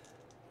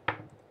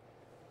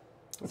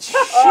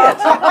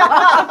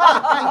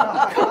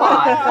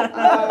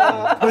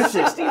 Push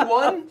it.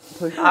 61?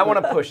 Push I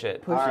want to push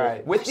it. All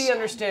right. With the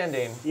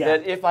understanding Yeah.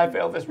 that if I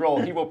fail this roll,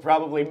 he will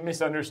probably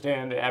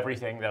misunderstand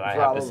everything that I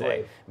have to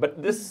say. Probably.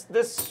 But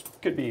this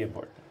could be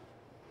important.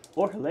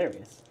 Or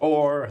hilarious.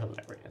 Or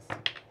hilarious.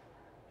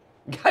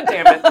 God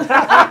damn it.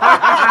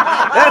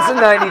 That's a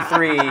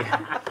 93.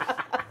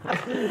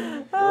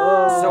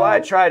 So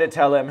I try to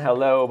tell him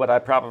hello, but I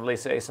probably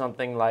say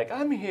something like,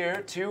 I'm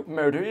here to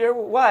murder your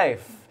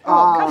wife.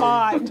 Oh, come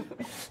on.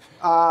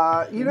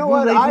 You know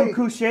what? Voulez-vous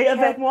coucher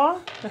avec moi?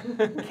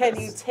 Can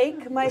you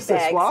take my C'est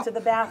bags soir? to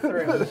the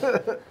bathroom?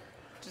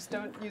 Just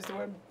don't use the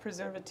word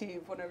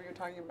preservative whenever you're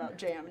talking about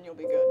jam, and you'll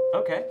be good.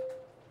 Okay.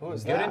 What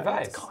was Good that?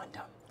 advice.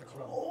 Condom.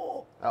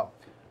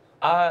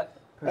 Oh.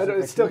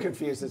 It still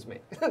confuses me.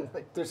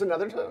 Like, there's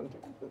another tone.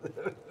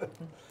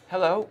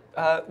 Hello.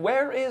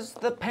 Where is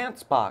the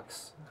pants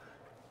box?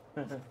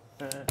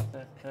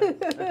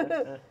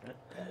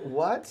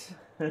 What?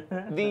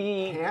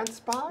 The Pants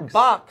box?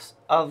 box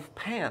of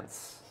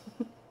pants.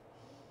 God,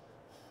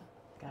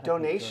 I hate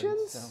Donations?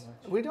 Jordan so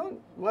much. We don't.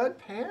 What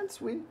pants?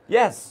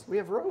 Yes. We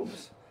have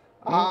robes.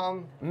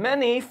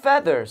 Many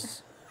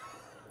feathers.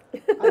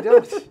 I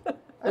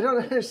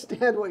don't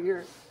understand what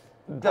you're.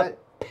 The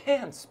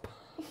pants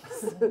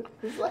box.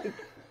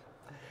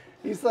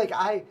 He's like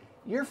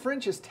your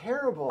French is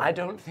terrible. I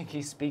don't think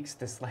he speaks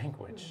this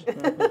language.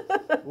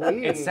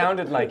 We- It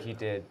sounded like he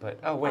did, but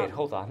oh wait,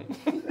 hold on.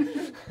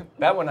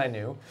 That one I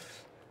knew.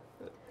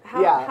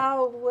 Yeah.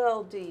 How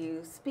well do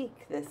you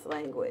speak this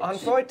language?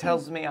 Enfoy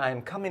tells me I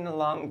am coming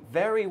along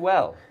very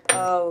well.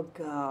 Oh,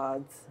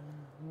 gods.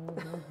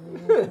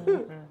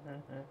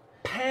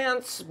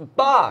 Pants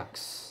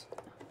box.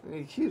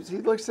 He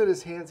looks at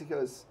his hands. He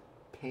goes,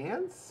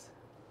 pants.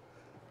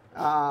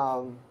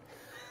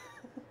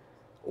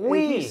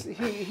 We.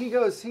 He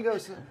goes.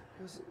 It's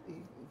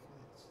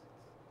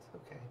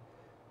okay.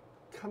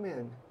 Come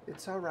in.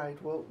 It's all right.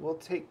 We'll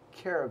take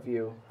care of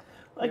you.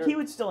 Like he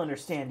would still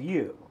understand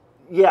you.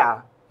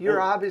 Yeah. You're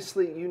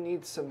obviously you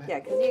need some Yeah,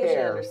 because you usually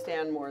care.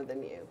 understand more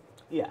than you.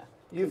 Yeah.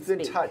 You've can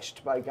been speak.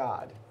 touched by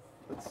God.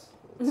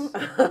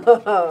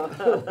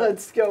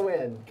 Let's go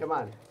in. Come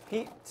on.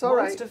 He all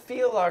wants right. to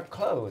feel our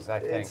clothes, I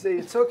think.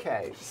 It's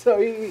okay.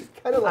 So he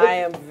kind of like. I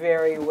am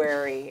very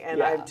wary, and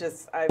Yeah. I'm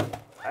just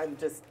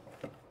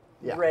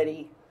Yeah.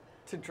 ready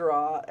to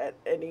draw at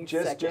any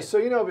second. Just so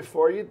you know,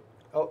 before you.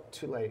 Oh,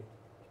 too late.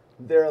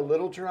 They're a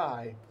little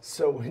dry,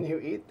 so when you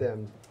eat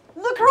them.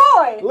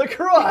 LaCroix!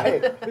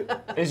 LaCroix!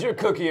 Is your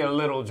cookie a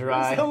little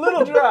dry? It's a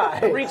little dry.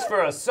 Reach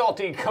for a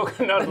salty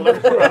coconut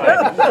LaCroix.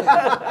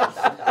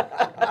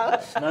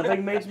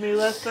 Nothing makes me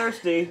less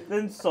thirsty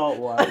than salt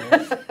water.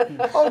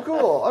 Oh,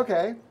 cool.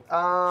 Okay.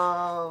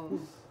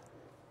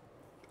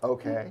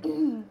 Okay.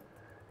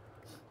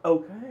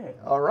 Okay.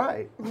 All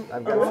right.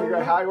 I've got to figure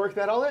out how I work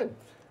that all in.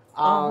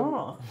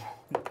 Uh-huh.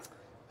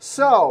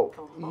 So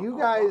you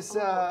guys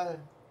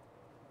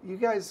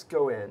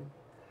go in,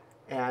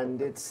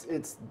 and it's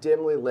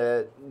dimly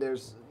lit.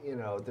 There's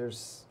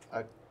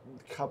a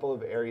couple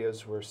of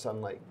areas where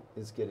sunlight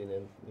is getting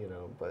in,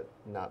 but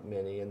not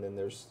many. And then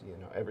there's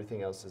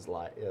everything else is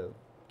light,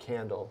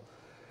 candle.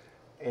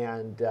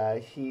 And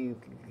he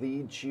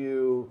leads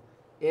you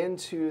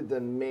into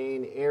the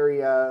main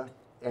area,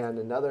 and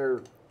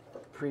another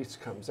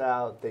priest comes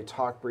out. They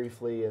talk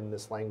briefly in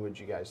this language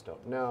you guys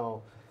don't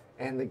know.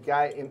 And the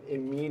guy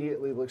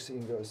immediately looks at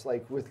you and goes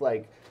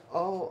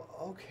oh,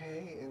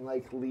 okay, and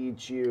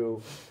leads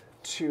you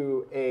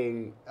to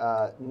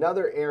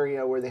another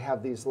area where they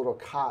have these little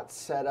cots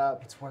set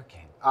up. It's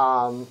working.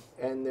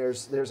 And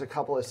there's a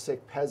couple of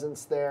sick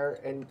peasants there,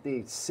 and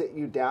they sit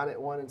you down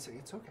at one and say,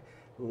 it's okay,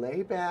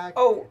 lay back.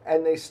 Oh.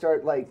 And they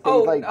start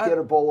get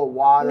a bowl of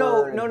water.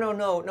 No.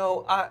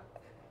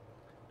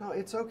 No,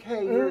 it's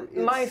okay.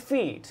 My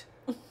feet.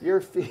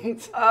 Your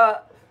feet.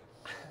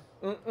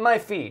 My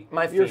feet.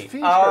 Your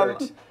feet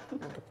hurt.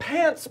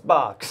 Pants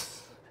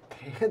box.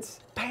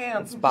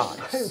 Pants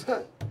box.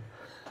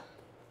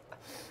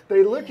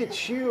 They look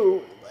at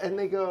you and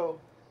they go,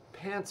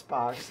 pants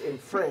box in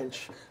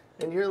French,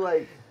 and you're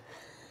like.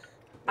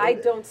 I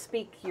don't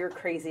speak your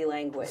crazy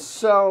language.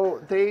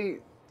 So they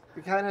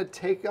kind of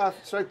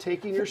start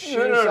taking your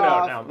shoes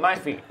off. No. My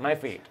feet.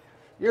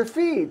 Your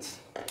feet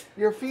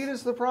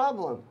is the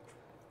problem.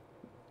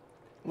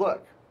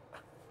 Look,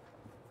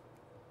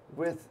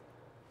 with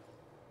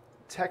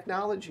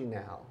technology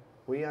now,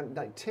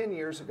 10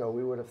 years ago,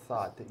 we would have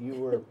thought that you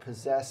were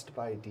possessed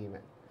by a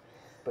demon.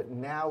 But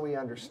now we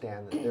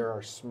understand that there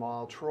are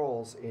small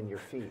trolls in your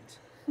feet,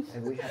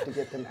 and we have to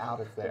get them out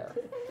of there.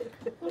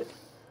 I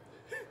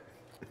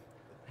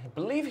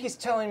believe he's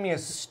telling me a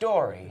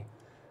story.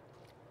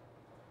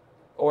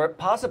 Or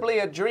possibly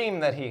a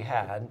dream that he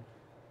had.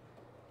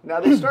 Now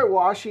they start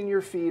washing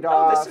your feet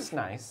off. Oh, this is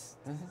nice.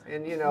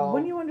 And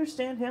When you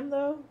understand him,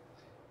 though?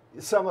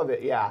 some of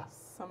it, yeah.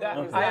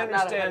 I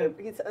understand.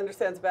 He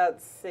understands about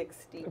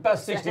 60%. About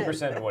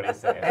 60% of what he's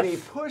saying. And he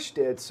pushed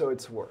it, so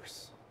it's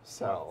worse.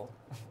 So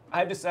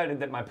I've decided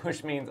that my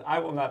push means I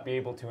will not be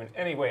able to in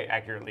any way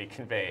accurately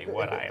convey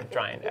what I am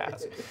trying to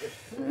ask.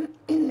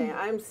 Okay,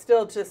 I'm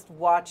still just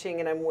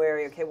watching, and I'm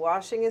wary. Okay,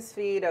 washing his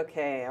feet.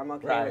 Okay, I'm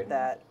okay Right. with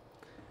that.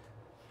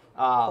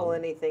 Pull um,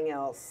 anything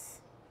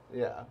else.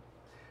 yeah.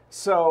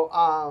 So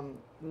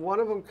one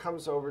of them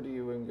comes over to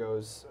you and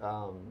goes,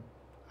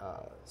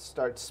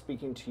 starts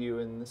speaking to you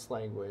in this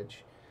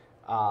language,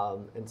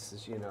 and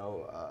says,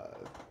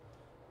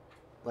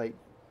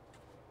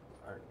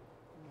 are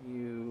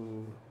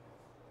you?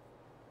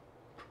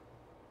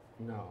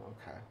 No,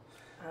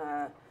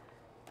 okay.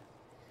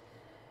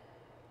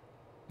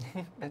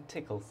 That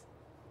tickles.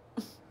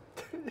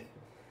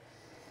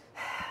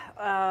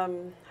 How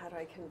do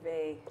I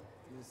convey?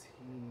 Is he?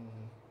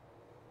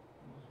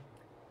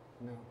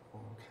 No,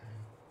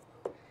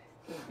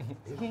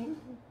 okay.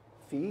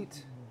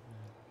 Feet?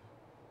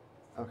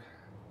 Okay.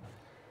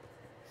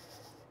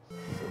 So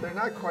they're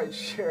not quite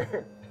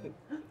sure.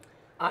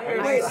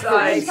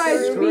 Ironside,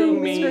 screw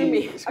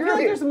me. I feel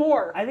like there's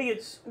more. I think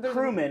it's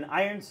crewman.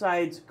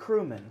 Ironside's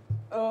crewman.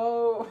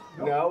 Oh.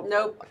 No.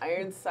 Nope.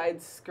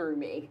 Ironside, screw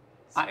me.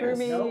 Screw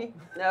me.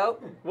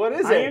 Nope. What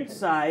is it?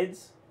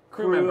 Ironside's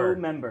Crew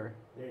member.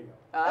 There you go.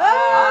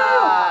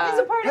 Ah. He's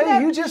a part of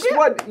that. Hey,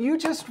 you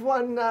just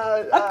won.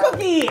 A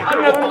cookie!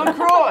 Another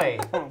LaCroix.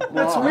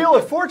 That's Wheel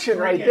of Fortune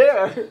right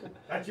there.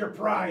 That's your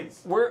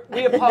prize.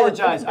 We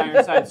apologize,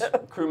 Ironside's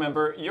crew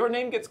member. Your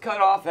name gets cut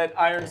off at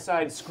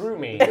Ironside Screw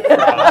Me for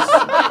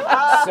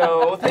us.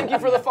 So thank you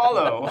for the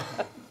follow.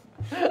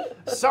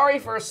 Sorry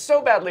for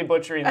so badly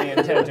butchering the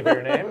intent of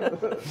your name.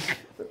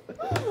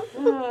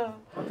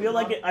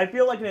 I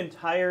feel like an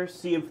entire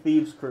Sea of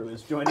Thieves crew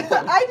is joining.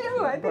 I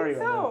do. I Party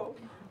think right so.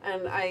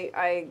 And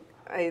I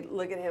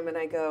look at him and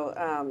I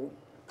go,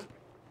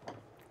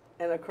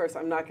 and of course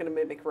I'm not going to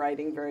mimic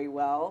writing very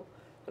well,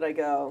 but I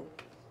go,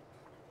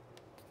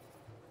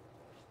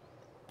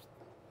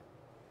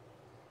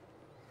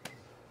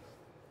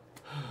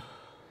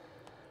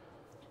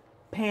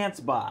 Pants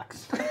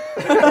box.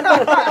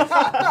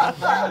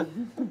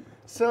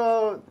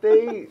 So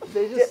they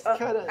just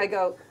kind of. I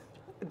go,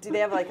 do they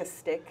have like a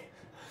stick?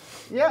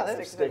 Yeah, they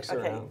have sticks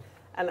Okay. around.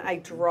 And I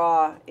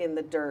draw in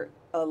the dirt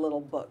a little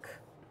book.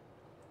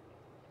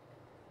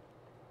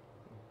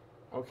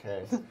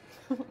 Okay.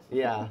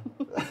 Yeah.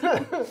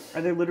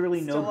 Are there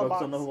literally Still no a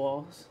books on the box.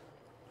 walls?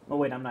 Oh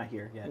wait, I'm not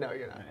here yet. No,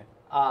 you're not.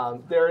 All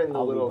right. They're in the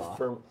I'll little leave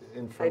off.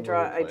 infirmary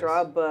I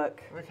draw a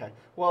book. Okay.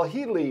 Well,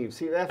 he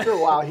leaves. After a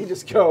while, he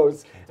just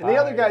goes, and the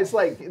other guy's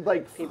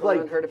People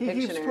haven't heard of he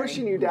keeps Pictionary.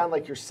 pushing you down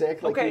like you're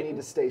sick, like Okay. you need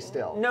to stay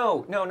still.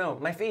 No,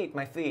 my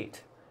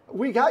feet.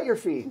 We got your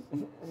feet.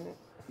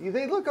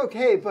 They look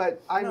okay,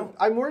 but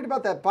I'm worried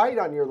about that bite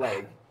on your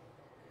leg.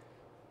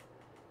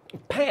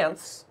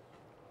 Pants,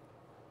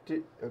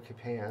 Okay,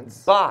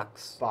 pants.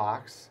 box,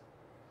 Box.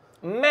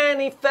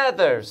 many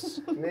feathers.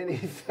 Many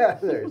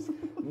feathers.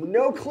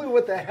 No clue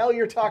what the hell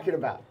you're talking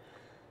about.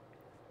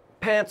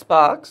 Pants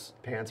box,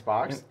 Pants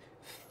box.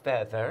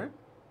 feather,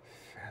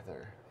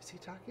 Feather. Is he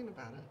talking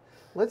about it?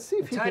 Let's see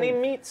if he tiny can.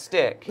 meat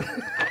stick. That's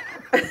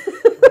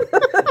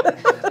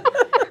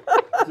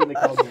what they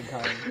call me in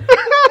college.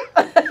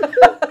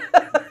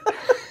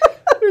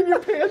 In your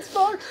pants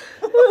box?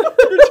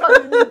 You're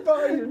trying to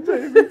buy your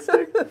David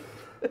stick.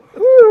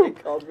 Woo.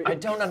 I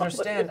don't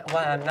understand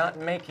why I'm not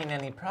making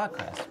any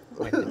progress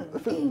with it.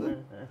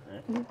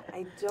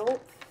 I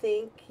don't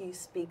think you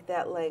speak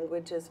that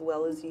language as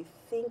well as you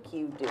think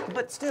you do.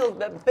 But still,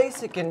 the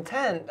basic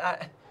intent.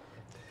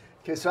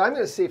 Okay, so I'm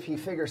going to see if he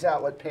figures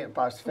out what pant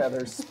box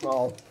feathers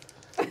small.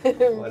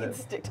 Meat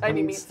stick,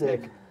 tiny meat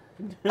stick.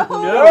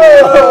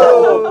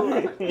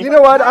 No! You know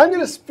what? I'm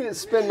going to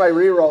spin my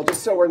reroll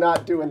just so we're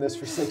not doing this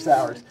for 6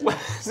 hours.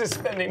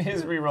 Suspending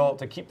his reroll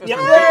to keep this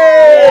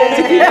Yay!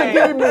 To keep the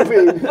game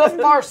moving. The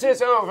farce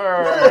is over.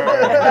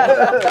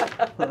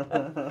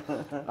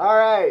 All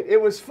right.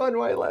 It was fun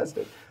while it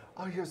lasted.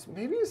 Oh, he goes,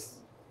 maybe it's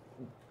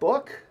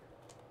book?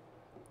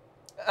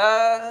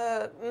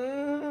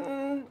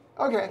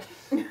 Okay.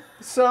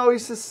 So he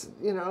says,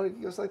 he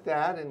goes like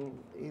that, and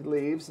he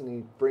leaves, and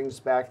he brings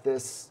back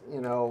this,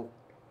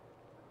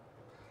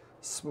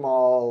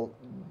 small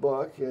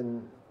book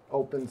and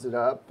opens it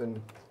up,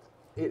 and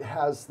it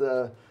has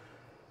the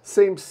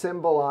same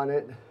symbol on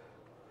it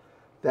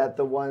that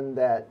the one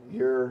that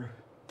your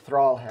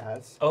thrall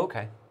has.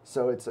 Okay.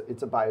 So it's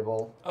a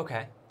Bible,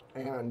 Okay.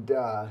 and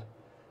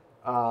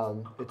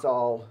it's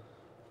all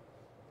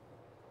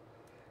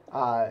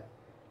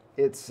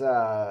it's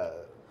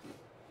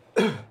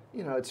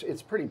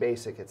it's pretty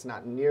basic. It's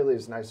not nearly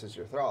as nice as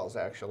your thrall's,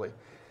 actually.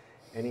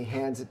 And he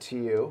hands it to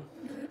you,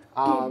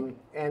 and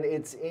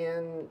it's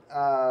in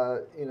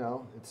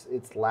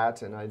it's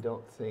Latin. I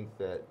don't think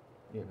that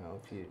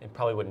if you It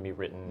probably wouldn't be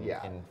written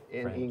in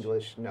French.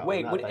 English. No.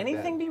 Wait, not would like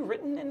anything that. be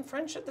written in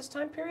French at this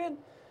time period?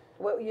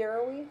 What year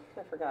are we?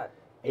 I forgot.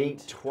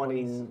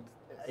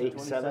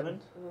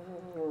 827.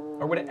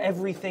 Or would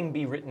everything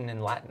be written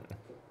in Latin?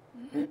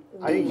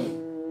 I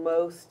think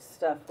Most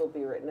stuff will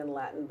be written in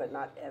Latin, but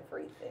not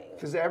everything.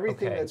 because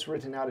everything Okay. that's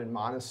written out in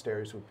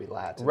monasteries would be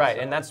Latin. Right,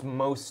 so- and that's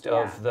most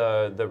Yeah. of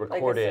the Like I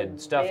recorded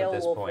said, stuff at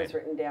this Beowulf point. was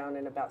written down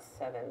in about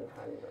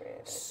 700. I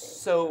think.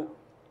 So,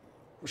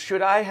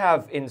 should I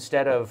have,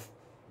 instead of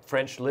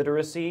French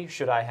literacy,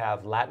 should I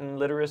have Latin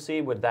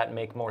literacy? Would that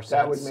make more sense?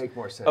 That would make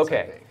more sense. I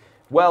Okay. think.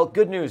 Well,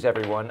 good news,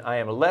 everyone. I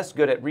am less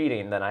good at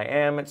reading than I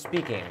am at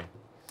speaking.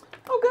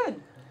 Oh,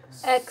 good.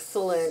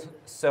 Excellent.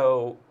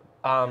 So,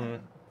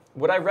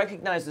 would I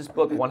recognize this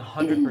book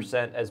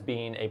 100% as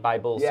being a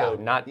Bible, so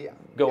Yeah, not yeah,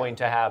 going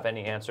to have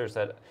any answers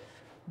that...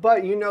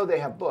 But they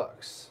have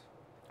books.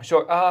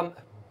 Sure.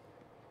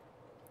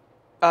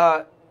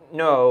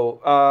 No.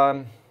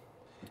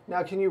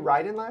 Now, can you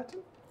write in Latin?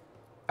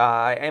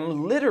 I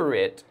am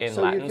literate in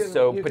So you Latin, can-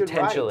 so you could write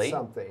potentially.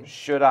 something.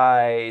 Should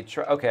I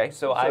try? Okay,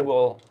 so I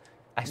will.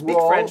 I speak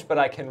roll. French, but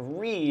I can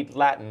read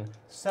Latin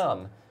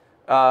some.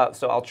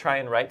 So I'll try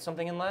and write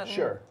something in Latin.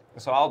 Sure.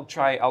 So I'll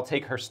try. I'll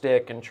take her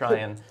stick and try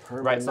and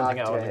write something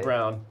out on the Permanente.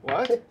 ground.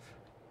 What?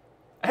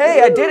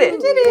 Hey, I did it!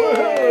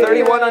 it!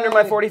 31 under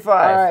my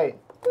 45. All right.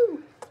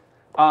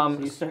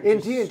 You start In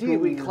just D&D, we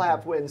screaming.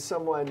 clap when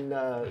someone,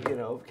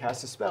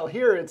 casts a spell.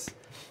 Here, it's,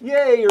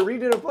 yay, you're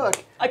reading a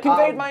book. I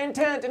conveyed my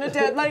intent in a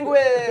dead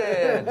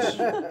language.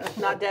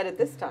 Not dead at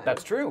this time.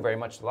 That's true. Very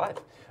much alive.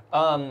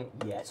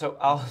 Yet. So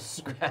I'll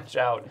scratch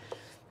out.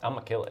 I'm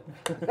gonna kill it.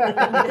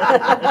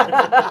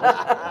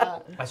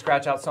 I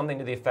scratch out something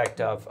to the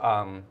effect of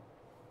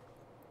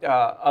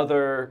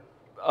other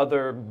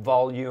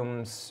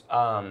volumes.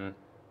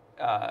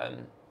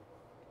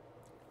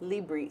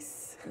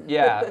 Libris.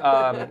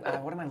 Yeah.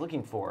 What am I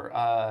looking for?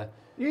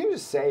 You can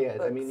just say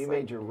it. I mean, you Books,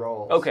 made your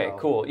roll. Okay. so.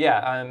 Cool. Yeah.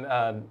 I'm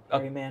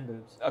Hairy man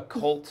boobs. Hairy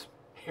occult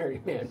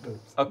man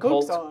boobs.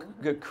 song.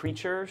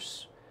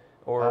 creatures,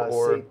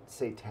 or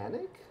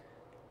Satanic?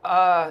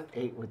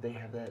 8. Would they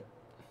have that?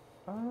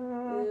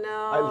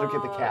 No. I look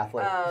at the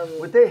Catholic.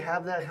 Would they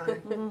have that, honey?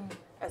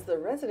 As the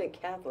resident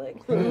Catholic,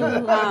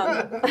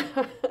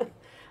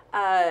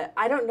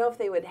 I don't know if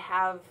they would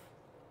have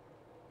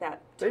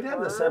that. They'd have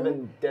the term.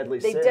 7 deadly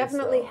They sins.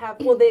 definitely though. have.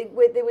 Well, they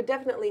would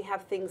definitely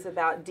have things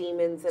about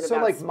demons and So,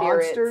 about like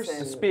spirits monsters?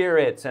 and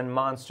spirits and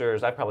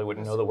monsters. I probably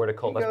wouldn't know the word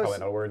occult. He That's goes- probably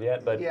not a word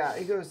yet. But Yeah,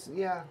 he goes,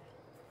 yeah.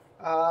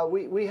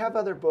 We have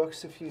other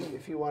books if you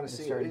want to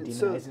They see started it.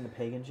 demonizing the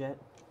pagans yet?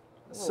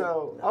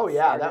 So, that oh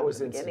yeah, started that at was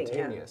the beginning, yeah.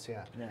 instantaneous.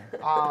 Yeah.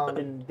 Yeah.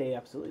 And they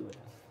absolutely would.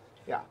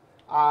 Yeah.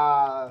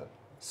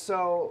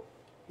 So,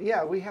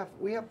 yeah, we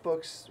have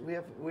books. We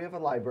have a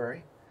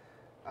library.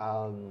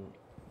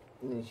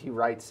 He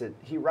writes it.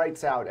 He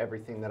writes out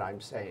everything that I'm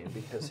saying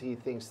because he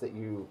thinks that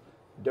you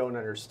don't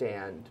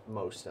understand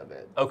most of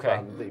it. Okay.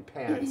 From the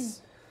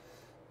pants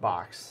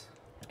box.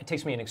 It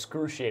takes me an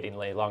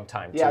excruciatingly long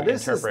time Yeah, to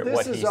this interpret is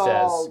what this he is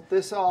all says.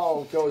 this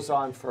all goes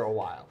on for a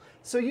while.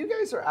 So you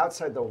guys are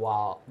outside the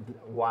wall.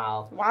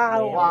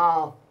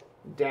 Wow.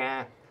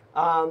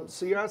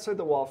 So you're outside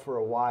the wall for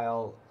a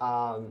while,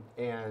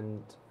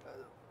 and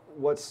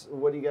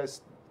what do you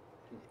guys?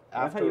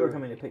 I thought you were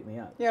coming to pick me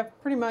up. Yeah,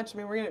 pretty much. I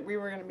mean, we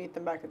were gonna meet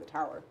them back at the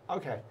tower.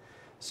 Okay.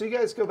 So you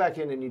guys go back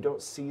in and you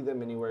don't see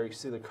them anywhere. You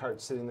see the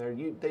cart sitting there.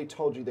 They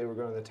told you they were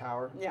going to the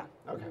tower? Yeah.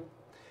 Okay.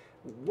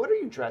 What are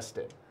you dressed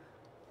in?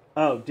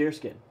 Oh,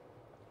 deerskin.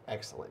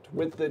 Excellent.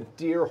 With the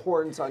deer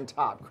horns on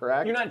top,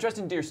 correct? You're not dressed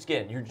in deer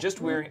skin. You're just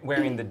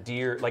wearing the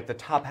deer, like the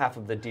top half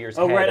of the deer's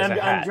Oh, head right. as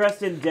a hat. I'm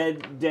dressed in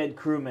dead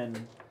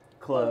crewman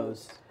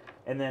clothes,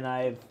 and then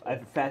I've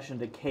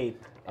fashioned a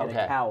cape and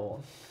Okay. a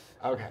cowl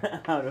Okay.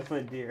 out of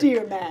a deer.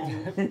 Dear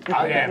man.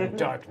 I am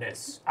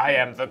darkness. I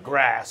am the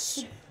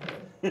grass.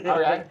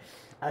 Okay.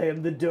 I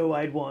am the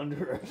doe-eyed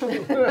wanderer.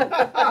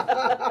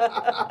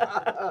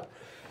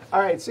 All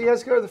right, so you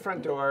guys go to the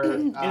front door.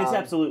 And it's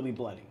absolutely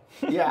bloody.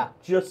 Yeah.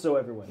 Just so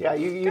everyone knows. Yeah,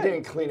 you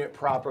didn't clean it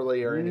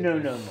properly or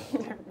anything. No.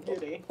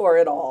 Beauty. Or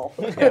at all.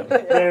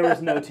 There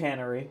was no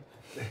tannery.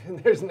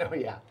 There's no,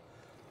 yeah.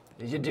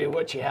 You do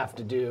what you have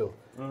to do.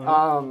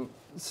 Mm-hmm.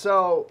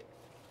 So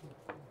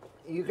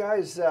you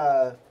guys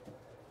go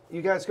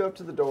up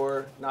to the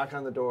door, knock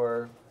on the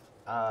door,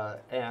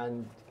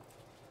 and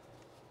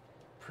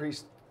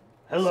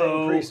Hello.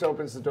 same priest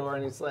opens the door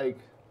and he's like,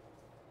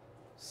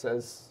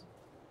 says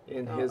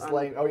in his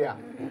language,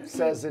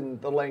 says in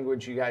the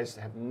language you guys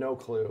have no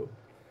clue,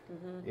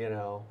 you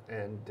know,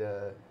 and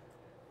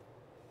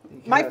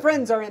My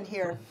friends are in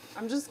here.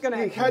 I'm just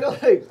gonna. he kind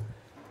of like,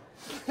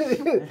 because he's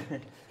a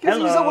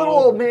Hello. little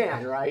old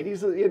man, right?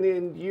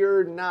 And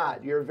you're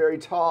not. You're very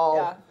tall,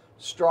 Yeah.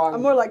 strong.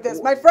 I'm more like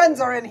this. My friends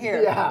are in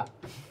here. Yeah,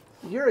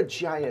 you're a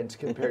giant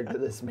compared to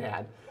this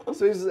man.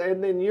 So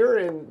and then you're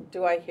in,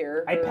 Do I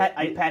hear? I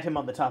her? pat him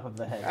on the top of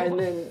the head. and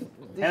then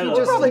Hello.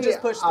 he Probably just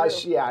push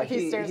through yeah, if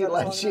he stares he at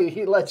us lets long you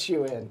he lets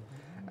you in,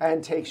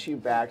 and takes you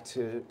back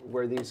to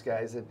where these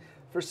guys. And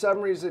for some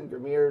reason,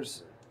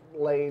 Gramir's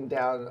laying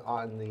down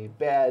on the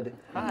bed.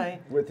 Hi.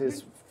 With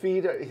his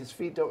feet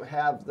don't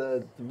have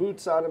the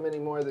boots on them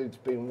anymore.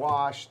 They've been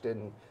washed,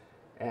 and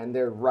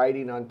they're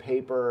writing on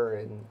paper,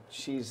 and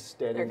she's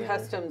standing Their there.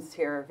 customs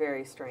here are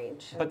very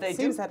strange. But they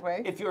Seems do. that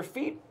way. If your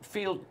feet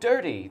feel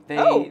dirty,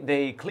 Oh.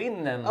 they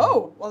clean them.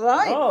 Oh, well, then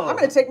Oh. I'm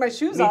going to take my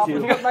shoes Me off too.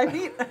 and put my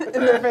feet in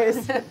their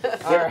face.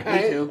 All right.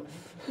 Me too.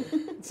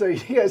 So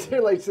you guys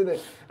are like sitting there,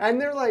 and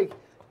they're like,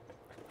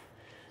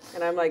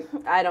 And I'm like,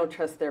 I don't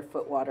trust their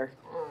foot water.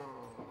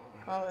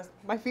 Oh,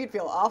 my feet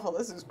feel awful.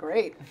 This is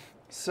great.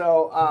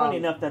 so. Funny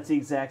enough, that's the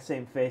exact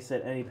same face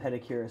that any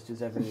pedicurist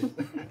who's ever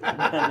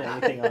done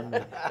anything on me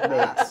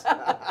makes.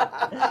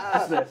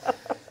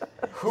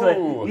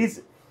 Who?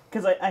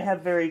 Because I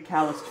have very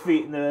calloused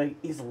feet, and they're like,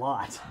 he's a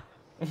lot.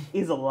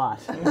 He's a lot.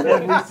 Every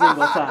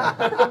single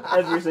time.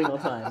 Every single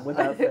time,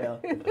 without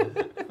fail.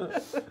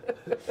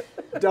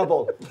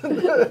 Double.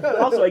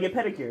 Also, I get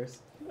pedicures.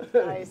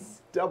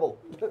 Nice. Double.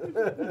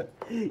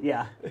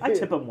 Yeah, I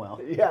tip them well.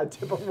 Yeah,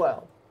 tip them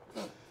well.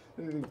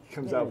 He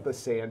comes out with a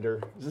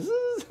sander.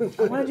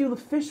 I want to do the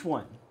fish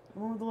one. The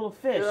one with the little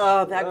fish.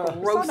 Oh, that Saw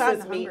that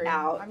grosses in me Hungary.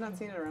 out. I've not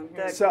seen it around here.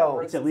 That So-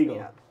 grosses It's illegal.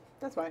 me out.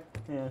 That's why.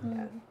 Yeah.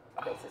 Yeah,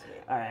 grosses me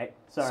out. All right.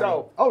 Sorry.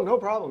 So, oh, no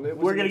problem. It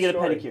was we're gonna good get a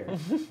story.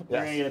 pedicure. We're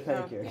gonna get a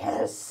pedicure.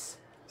 Yes.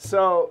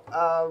 So,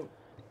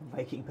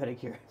 Viking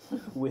pedicure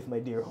with my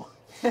deer horn.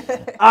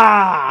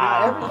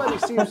 everybody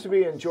seems to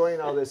be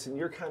enjoying all this, and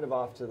you're kind of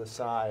off to the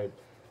side.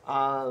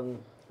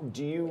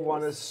 Do you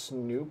want to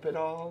snoop at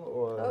all,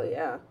 or? Oh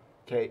yeah.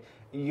 Okay,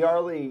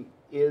 Yarly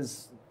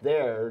is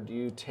there. Do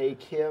you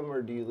take him,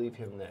 or do you leave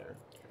him there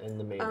in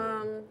the main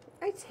room?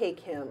 I take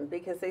him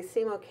because they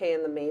seem okay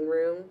in the main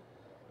room,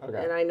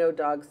 Okay. and I know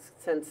dogs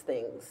sense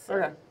things. So.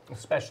 Okay.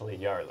 Especially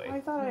Yarly.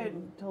 I thought I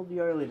had told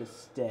Yarly to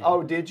stay.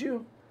 Oh, did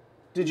you?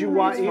 Did you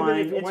want it's even fine.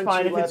 if It's once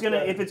fine you if it's left gonna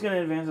the- if it's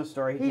gonna advance the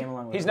story. He came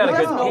along with He's it. not a He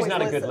good. doesn't He's always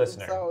not a good listen,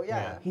 listener. So,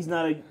 yeah. He's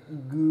not a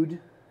good.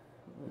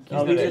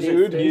 not he's, a a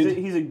good.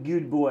 he's a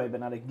good boy, but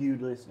not a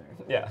good listener.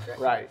 Yeah.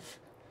 Right.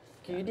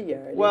 Cutie.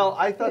 Well,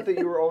 I thought that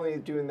you were only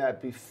doing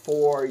that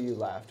before you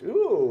left.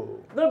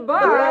 Ooh. The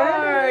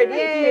Bard! Thank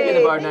Yay! you.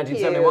 The Bard, Thank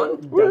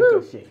 1971. you.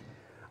 Woo! Dankeschön.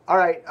 All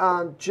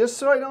right. Just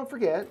so I don't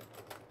forget,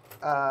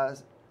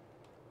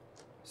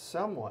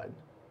 someone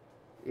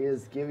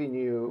is giving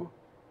you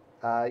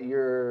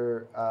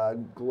your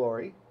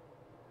glory.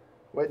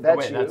 Wait, that's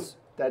wait, you. that's-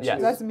 That's yes.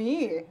 you. That's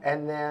me.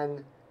 And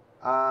then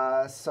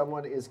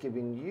someone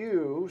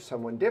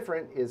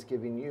different is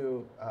giving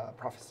you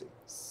prophecy.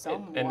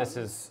 Someone. And this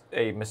is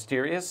a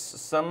mysterious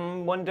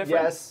someone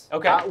different? Yes.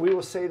 Okay. We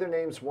will say their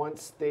names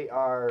once they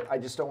are, I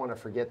just don't want to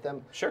forget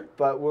them. Sure.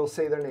 But we'll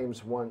say their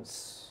names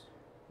once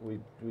we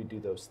do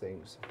those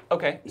things.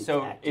 Okay,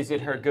 so is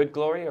it her good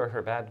glory or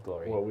her bad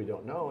glory? Well, we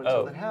don't know until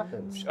Oh. it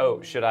happens.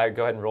 Oh, should I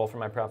go ahead and roll for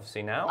my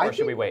prophecy now, or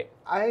should we wait?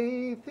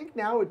 I think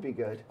now would be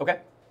good.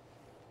 Okay.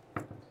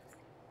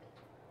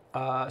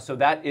 So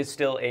that is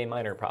still a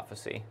minor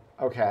prophecy.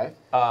 Okay.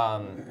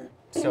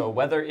 So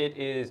whether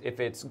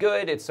if it's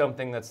good, it's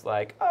something that's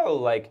like, oh,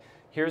 like,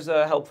 here's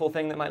a helpful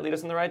thing that might lead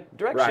us in the right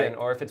direction. Right.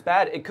 Or if it's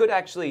bad, it could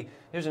actually,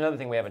 here's another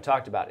thing we haven't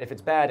talked about. If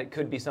it's bad, it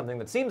could be something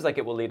that seems like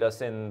it will lead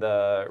us in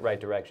the right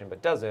direction,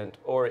 but doesn't.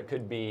 Or it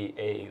could be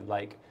a,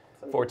 like,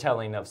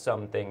 foretelling of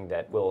something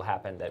that will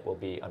happen that will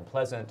be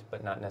unpleasant,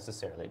 but not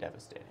necessarily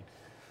devastating.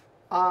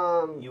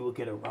 You will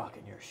get a rock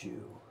in your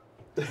shoe.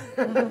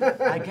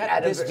 I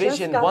get this Just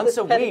vision got once this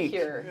a week.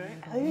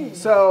 pedicure.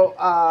 So,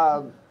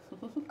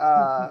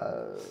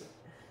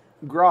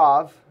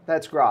 Grov,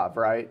 that's Grov,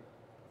 right?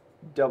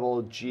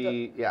 Double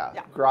G, yeah.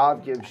 Yeah.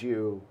 Grov gives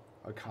you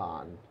a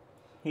con.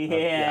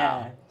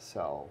 Yeah.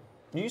 So,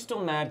 Are you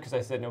still mad because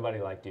I said nobody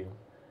liked you?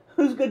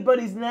 Who's good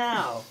buddies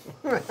now?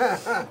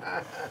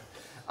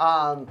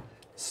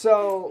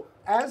 so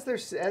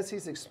as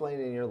he's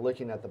explaining, you're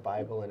looking at the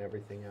Bible and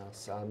everything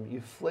else.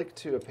 You flick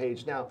to a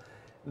page. Now,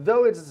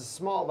 though it's a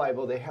small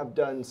Bible, they have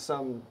done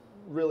some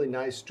really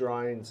nice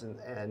drawings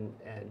and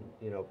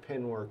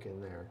pin work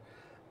in there.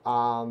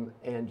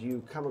 And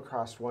you come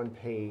across one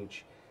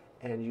page,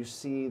 and you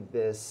see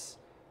this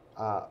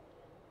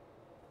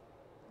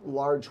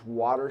large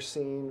water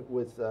scene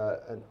with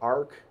an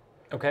ark.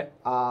 Okay.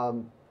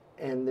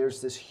 And there's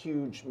this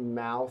huge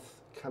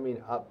mouth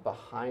coming up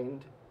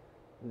behind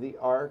the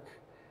ark.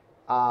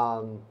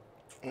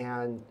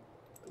 And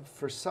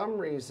for some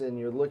reason,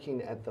 you're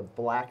looking at the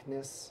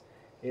blackness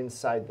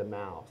inside the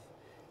mouth.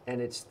 And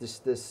it's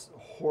this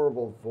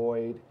horrible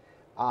void.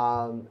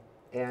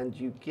 And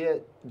you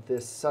get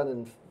this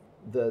sudden,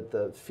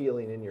 the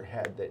feeling in your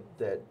head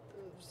that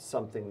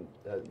something,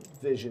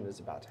 vision is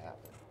about to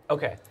happen.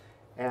 Okay.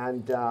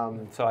 And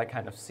So I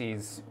kind of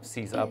seize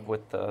up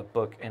with the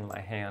book in my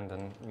hand,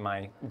 and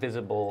my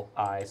visible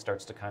eye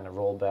starts to kind of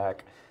roll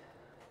back.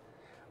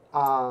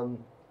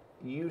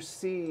 you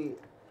see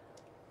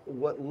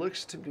what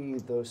looks to be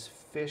those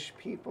fish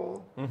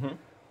people,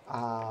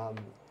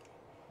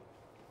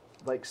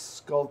 like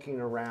skulking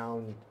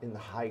around in the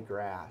high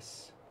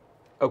grass,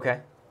 Okay.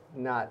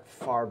 not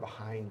far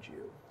behind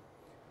you,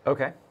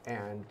 Okay.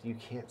 and you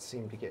can't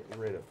seem to get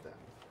rid of them,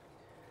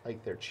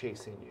 like they're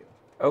chasing you,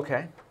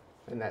 Okay.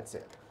 and that's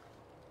it.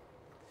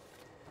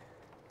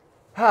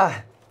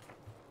 Ah.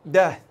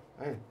 Duh.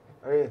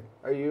 Hey,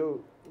 are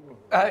you?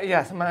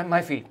 Yes,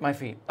 my feet. What's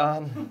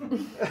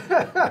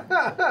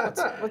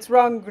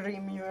wrong,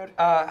 Grimur?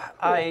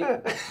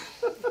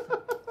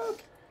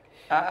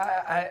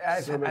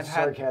 So much I've had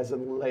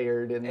sarcasm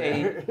layered in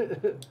there.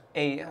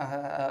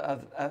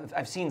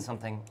 I've seen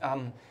something.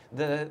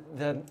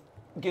 The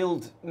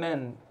guild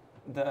men,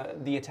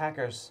 the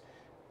attackers,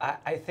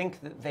 I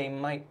think that they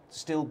might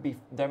still be,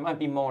 there might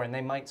be more, and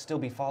they might still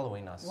be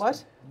following us.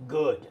 What?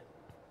 Good.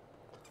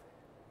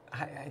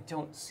 I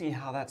don't see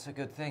how that's a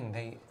good thing.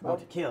 They, More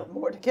to kill.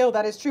 More to kill,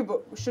 that is true,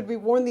 but should we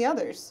warn the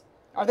others?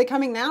 Are they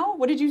coming now?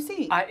 What did you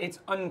see? it's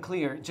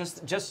unclear.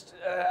 Just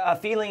a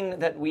feeling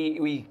that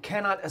we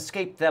cannot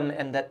escape them,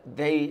 and that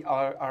they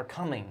are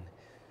coming.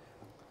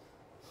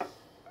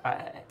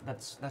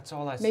 That's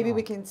all I saw. Maybe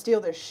we can steal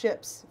their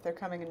ships if they're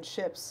coming in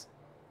ships.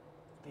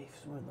 They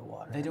swim in the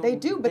water. They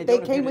do, but they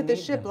don't appear came to with the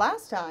need ship them.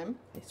 last time.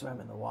 They swam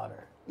in the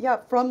water. Yeah,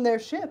 from their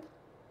ship.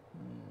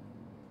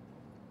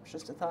 It's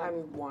just a thought.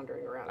 I'm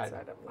wandering around, so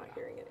I'm not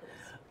hearing it.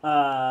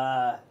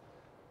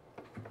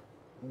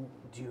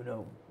 Do you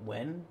know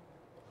when?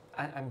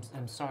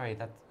 I'm sorry.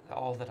 That's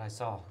all that I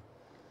saw.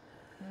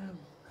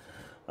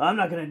 I'm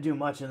not going to do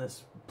much in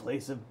this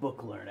place of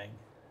book learning.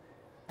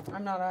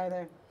 I'm not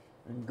either.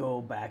 And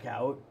go back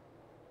out.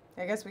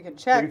 I guess we could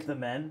check. Brief the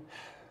men.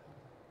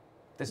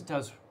 This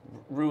does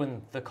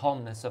ruin the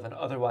calmness of an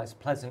otherwise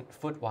pleasant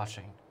foot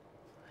washing.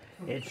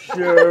 It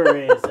sure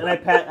is. And I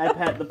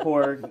pat the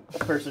poor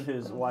person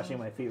who's washing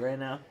my feet right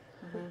now.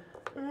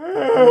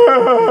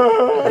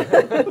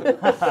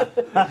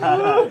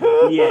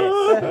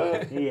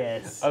 Yes.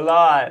 Yes. A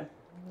lot.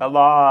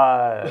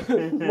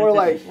 More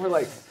like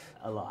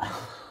A lot.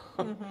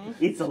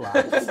 It's a lot.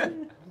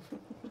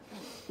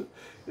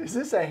 is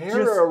this a hair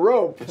Just- or a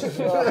rope?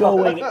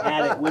 Going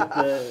at it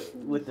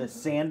with the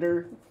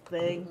sander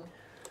thing.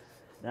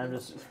 And I'm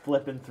just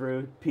flipping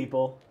through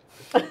people.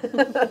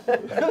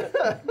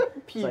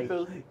 It's like,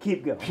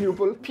 keep going.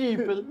 People.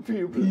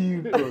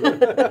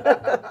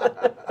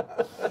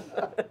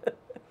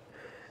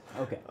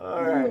 Okay.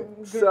 All right.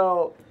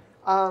 So,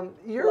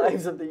 you're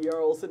Lives of the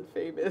Jarls and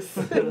Famous.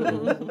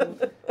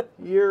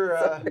 you're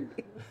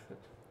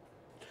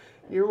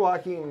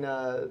walking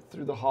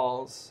through the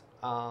halls,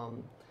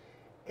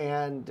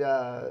 and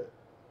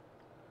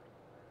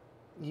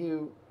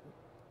you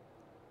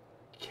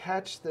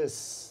catch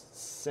this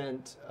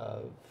scent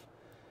of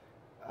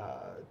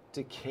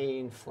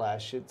decaying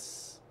flesh.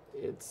 It's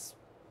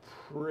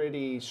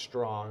pretty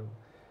strong,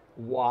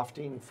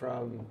 wafting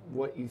from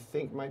what you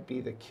think might be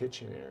the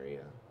kitchen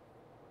area.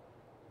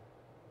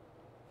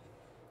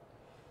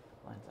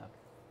 Lines up.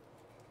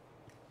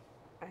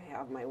 I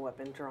have my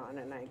weapon drawn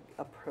and I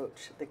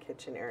approach the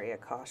kitchen area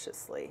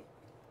cautiously.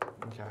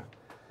 Okay.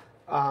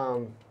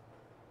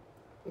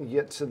 You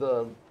get to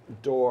the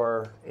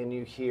door and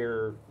you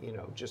hear,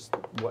 just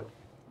what,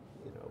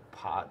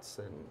 pots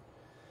and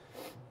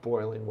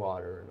boiling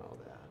water and all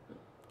that.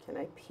 Can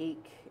I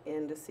peek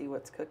in to see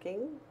what's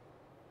cooking?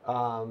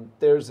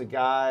 There's a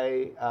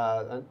guy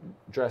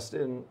dressed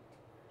in,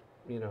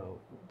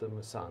 the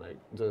Masonic,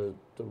 the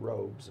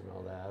robes and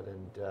all that,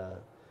 and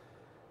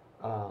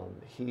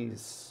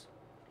he's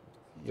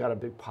got a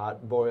big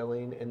pot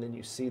boiling, and then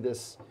you see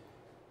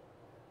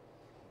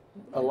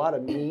a lot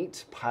of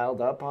meat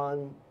piled up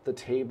on the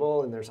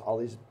table, and there's all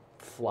these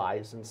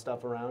flies and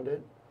stuff around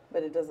it.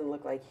 But it doesn't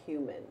look like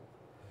human.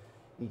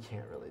 You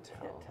can't really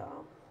tell. Can't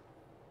tell.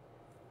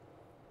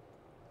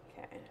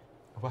 Okay.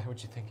 Why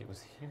would you think it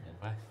was human?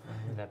 Why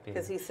would that be?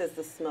 Because he says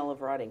the smell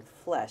of rotting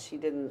flesh. He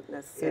didn't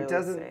necessarily It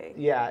doesn't. say.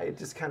 Yeah, it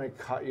just kind of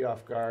caught you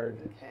off guard.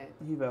 Okay.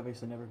 You've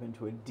obviously never been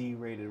to a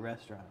D-rated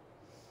restaurant.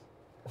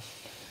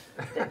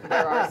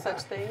 There are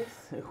such things.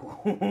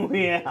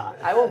 Yeah.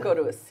 I won't go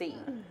to a C.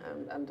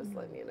 I'm just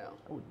letting you know.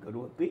 I would go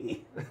to a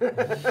B.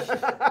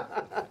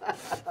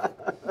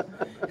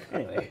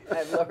 Anyway. I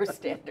have lower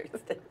standards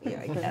than you,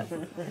 I guess.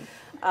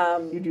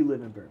 You do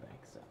live in Burbank,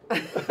 so.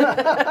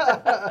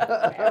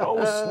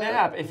 Oh,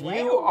 snap. If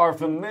you are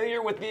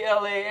familiar with the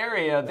LA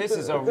area, this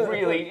is a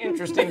really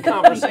interesting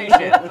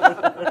conversation.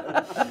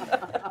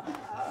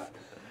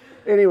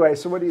 Anyway,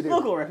 so what do you do?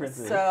 Local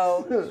references.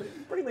 So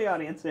Bring the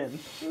audience in.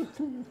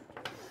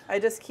 I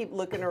just keep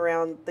looking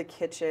around the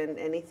kitchen.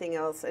 Anything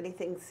else?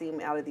 Anything seem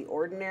out of the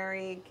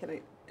ordinary?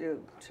 Should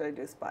I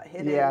do spot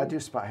hidden? Yeah, do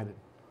spot hidden.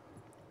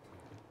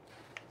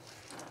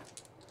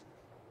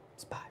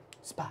 Spy.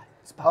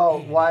 Oh,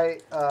 why?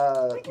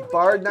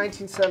 Bard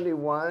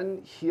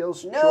 1971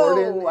 heals No,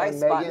 Jordan I and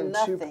spot Megan 2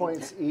 nothing.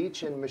 points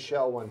each, and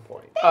Michelle 1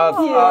 point. Of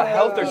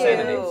health or you.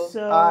 sanity?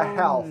 So,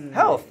 Health.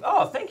 Health.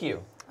 Oh, thank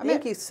you.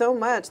 Thank you so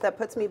much. That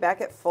puts me back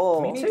at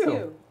full. Me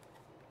too.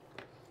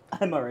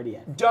 I'm already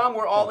in. Dom,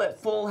 we're all at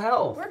full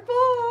health. We're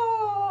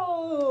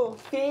full.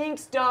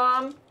 Thanks,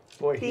 Dom.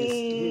 Boy,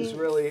 he's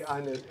really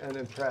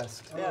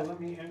unimpressed. Oh, let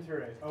me enter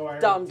it. Oh, I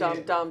Dum already dum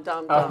did. dum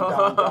dum Dum,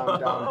 dum. dum,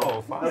 dum.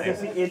 Oh, fine.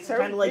 It's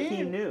kind of like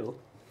he knew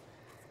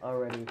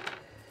already.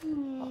 He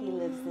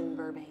lives in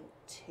Burbank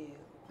too.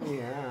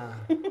 Yeah.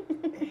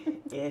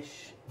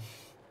 Ish.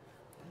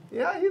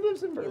 Yeah, he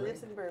lives in He Burbank.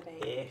 lives in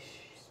Burbank. Ish.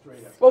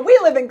 Straight up. Well, we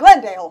live in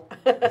Glendale.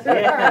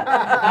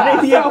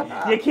 Yeah.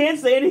 You can't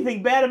say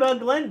anything bad about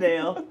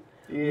Glendale.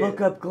 Yeah.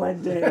 Look up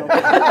Glendale.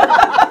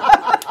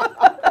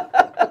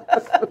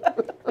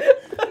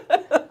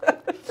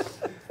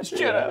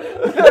 Shut up.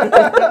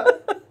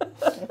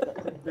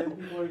 Then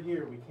people are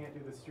here. We can't do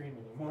the stream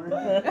anymore.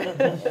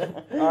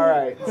 All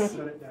right.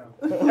 Shut it down.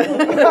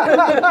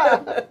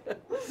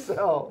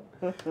 So,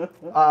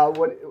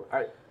 what'd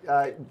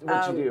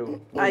you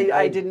do?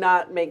 I did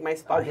not make my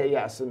spot. Okay,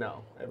 yeah. So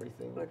no,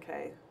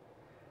 Okay.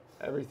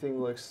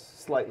 everything looks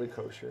slightly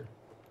kosher.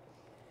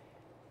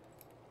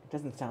 It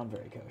doesn't sound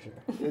very kosher.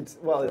 It's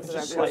Doesn't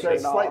just have kosher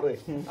at all. slightly.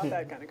 Not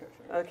that kind of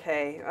kosher.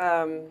 Okay.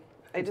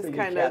 I just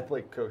Thinking kind of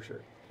Catholic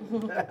kosher.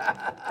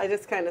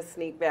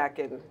 sneak back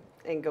and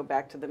go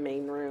back to the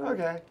main room.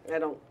 Okay. I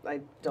don't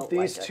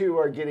These like two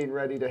are getting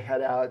ready to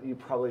head out. You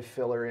probably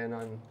fill her in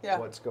on Yeah.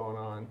 what's going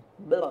on. it.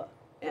 Blah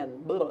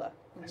and blah.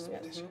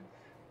 Exposition.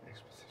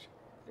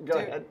 Go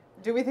ahead.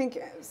 Do we think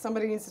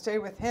somebody needs to stay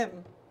with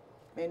him?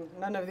 I mean,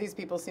 none of these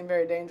people seem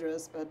very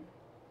dangerous, but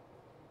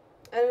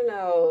I don't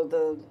know.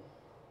 The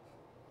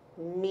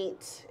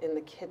meat in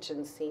the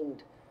kitchen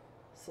seemed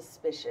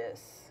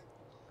suspicious.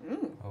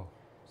 Oh,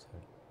 so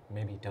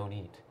maybe don't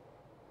eat.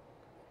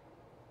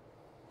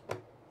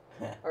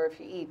 Or if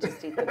you eat,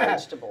 just eat the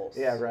vegetables.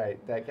 Yeah, right.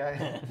 That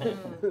guy.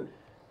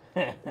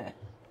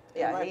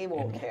 Yeah, he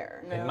won't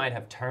care. It might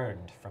have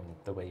turned from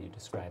the way you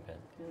describe it.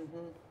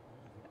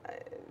 I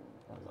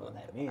don't know what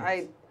that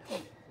means.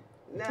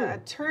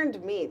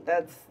 Turned meat.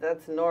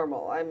 That's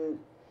normal.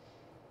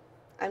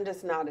 I'm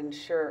just not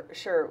sure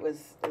it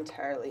was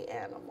entirely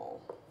animal.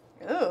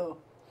 ew,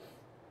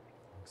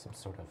 Some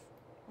sort of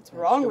what's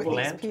wrong with these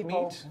plant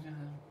people? meat.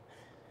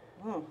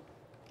 Oh.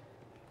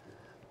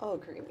 Oh,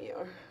 Grim,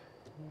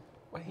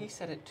 Well, he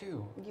said it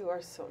too. you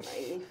are so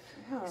naive.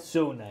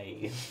 So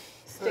naive.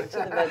 Stick to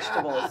the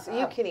vegetables.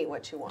 You can eat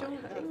what you want,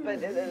 honey, but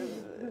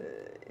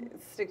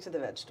stick to the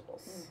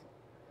vegetables.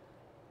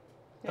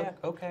 Yeah.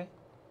 Okay.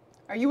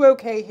 Are you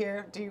okay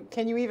here?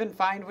 Can you even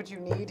find what you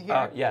need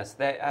here? Yes,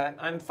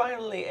 I'm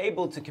finally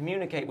able to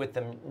communicate with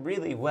them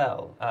really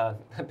well.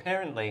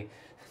 Apparently,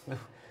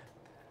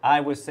 I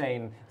was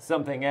saying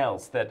something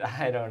else that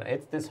I don't know.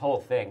 It's this whole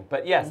thing.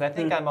 But yes, I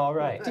think I'm all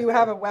right. Do you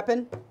have a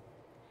weapon?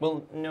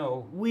 Well,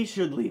 no. We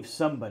should leave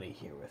somebody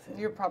here with him.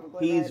 You're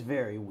probably He's right.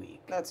 very weak.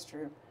 That's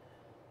true.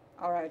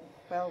 All right.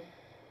 Well,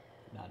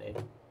 Not it.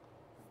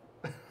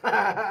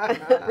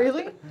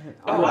 really?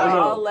 Oh,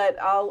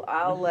 Wow.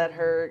 I'll let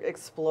her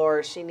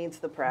explore. She needs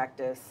the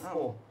practice.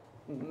 Cool.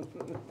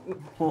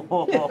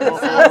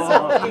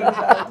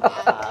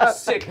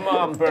 Sick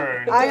mom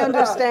burn. I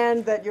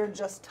understand that you're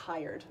just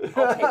tired.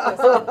 I'll take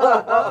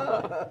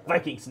this.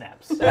 Viking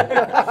snaps. Don't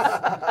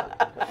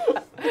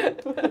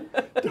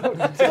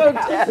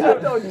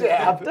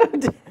dab.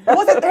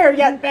 Wasn't there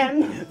yet,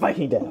 Ben.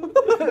 Viking dab.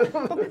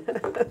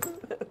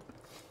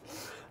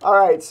 All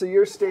right, so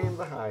you're staying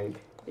behind.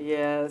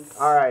 Yes.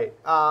 All right.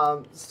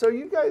 So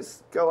you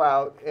guys go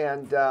out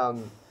and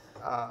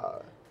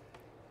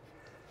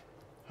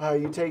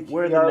you take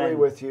Where are the Yarley men?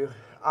 with you.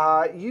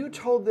 You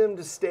told them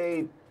to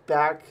stay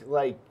back,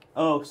 like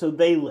Oh, so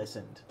they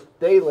listened.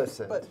 they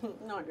listened. But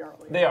not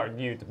Yarley. They are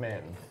youth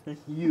men.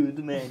 You,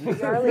 the men.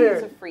 Charlie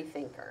is a free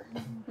thinker.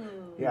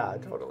 Yeah,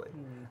 totally.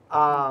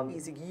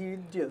 He's a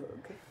good dog.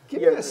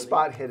 Give me a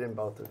spot hidden,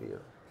 both of you.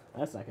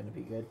 That's not going to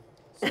be good.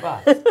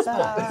 Spot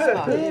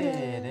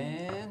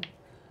hidden.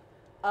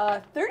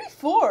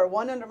 34.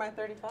 One under my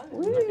 35.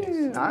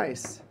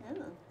 Nice.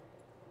 Yeah.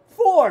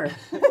 4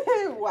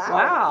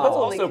 Wow. That's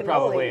Holy also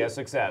probably cannoli. a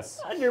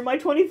success. under my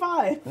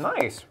 25.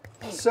 Nice.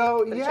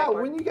 So yeah, check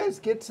when you guys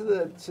get to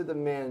the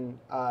men,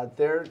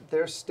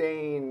 they're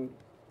staying,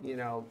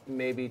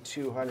 maybe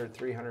 200,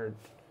 300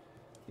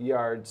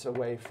 yards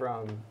away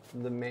from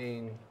the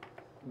main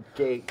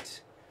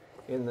gate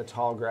in the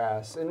tall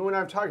grass. And when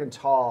I'm talking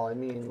tall, I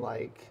mean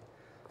like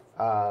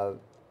 4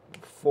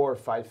 or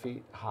 5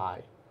 feet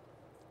high,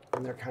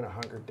 and they're kind of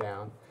hunkered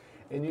down.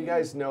 And you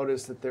guys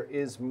notice that there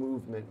is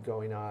movement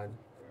going on,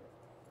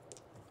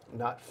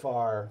 not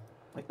far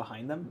Like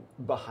behind them?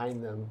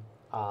 behind them,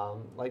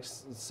 like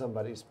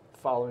somebody's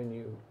following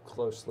you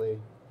closely.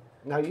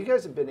 Now, you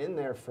guys have been in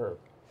there for,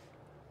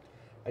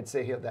 I'd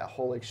say that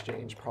whole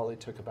exchange probably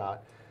took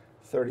about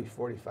 30,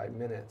 45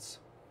 minutes.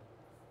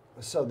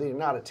 So they're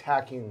not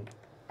attacking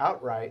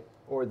outright,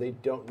 or they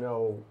don't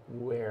know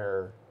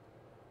where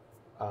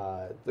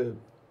the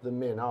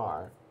men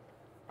are.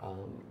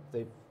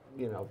 They've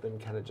been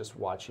kind of just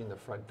watching the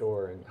front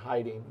door and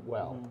hiding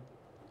well.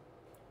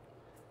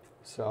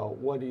 So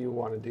what do you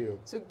want to do?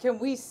 So can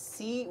we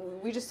see?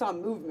 We just saw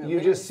movement. You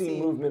We just didn't see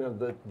movement of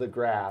the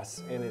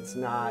grass, and it's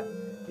not,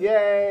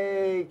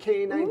 yay,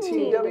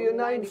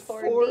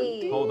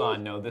 K19W940. Hold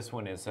on, no, this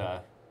one is ooh.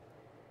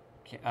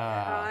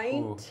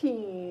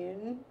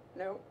 19.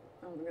 Nope.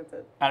 I don't think that's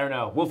it. I don't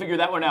know. We'll figure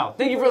that one out.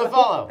 Thank you for the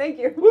follow. Thank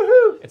you.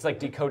 Woohoo! It's like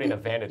decoding a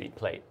vanity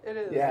plate. It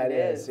is. Yeah, it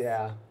is,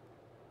 yeah.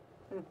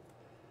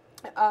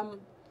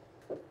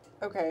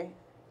 Okay.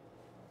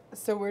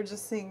 So we're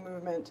just seeing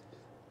movement.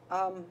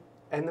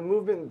 And the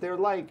movement, they're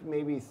like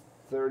maybe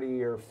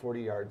 30 or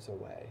 40 yards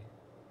away.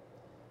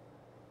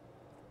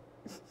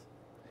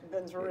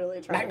 Ben's really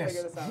trying Magnus.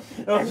 to figure this out.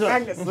 Oh,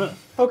 sorry. Magnus,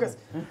 focus.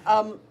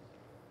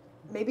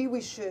 Maybe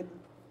we should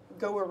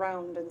go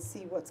around and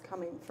see what's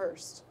coming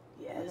first.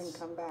 And then Yes.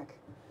 come back.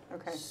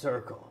 Okay.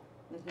 Circle.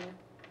 Mm-hmm.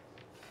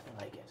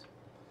 I like it.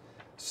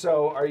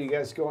 So are you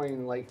guys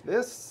going like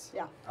this?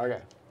 Yeah.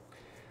 Okay.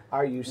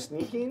 Are you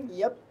sneaking?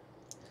 Yep.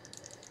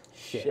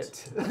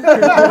 Shit.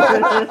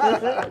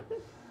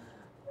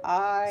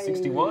 I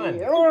 61.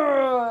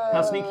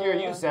 How sneaky are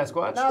you,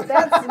 Sasquatch? Not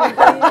that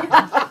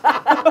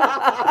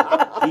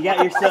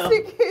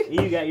sneaky.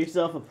 You got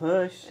yourself a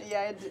push.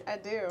 Yeah, I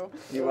do.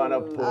 You want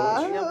to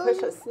push? You know,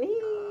 push a sneak.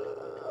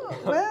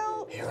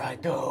 Well, Here I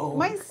go.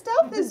 my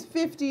stealth is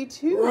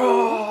 52.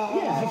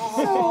 Yeah.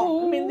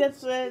 So I mean,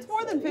 that's it's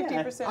more than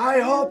 50%.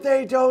 I hope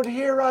they don't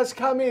hear us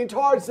coming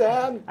towards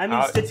them. I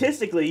mean,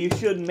 statistically, you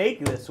should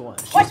make this one.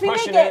 Watch me make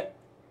pushing it.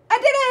 I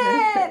did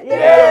it!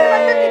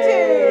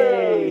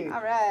 Yay! 52!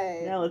 All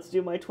right. Now let's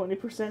do my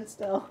 20%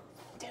 stealth.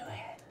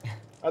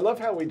 I love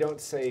how we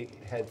don't say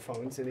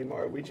headphones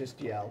anymore. We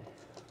just yell.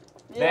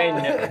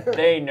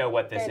 They know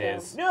what this They know.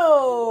 is.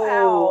 No!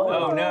 Wow.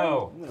 Oh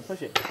no. I'm gonna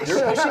push it. You're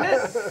pushing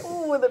it?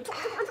 Ooh, with a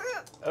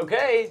 20%.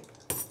 Okay.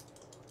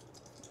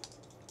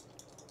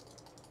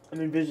 I'm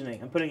envisioning.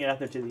 I'm putting it out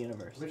there to the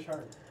universe. Which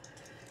heart?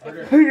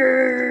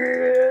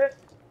 Okay.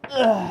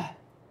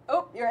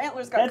 Oh, your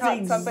antlers got That's caught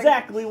in something.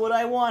 exactly what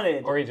I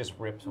wanted. Or he just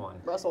rips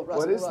one. Russell.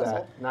 What is Russell.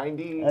 that?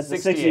 90? That's a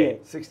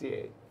 68.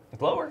 68.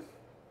 Lower.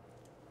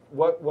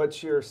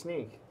 What's your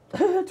sneak?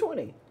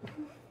 20.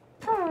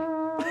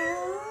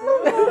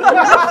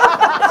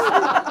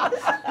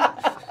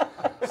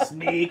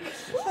 Sneak,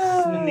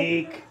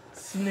 sneak,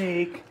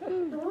 sneak.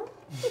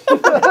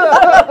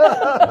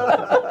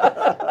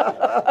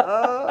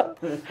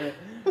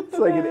 It's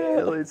like an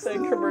alien. That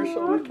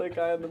commercial with the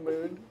guy on the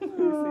moon.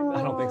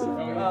 I don't think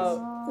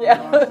so.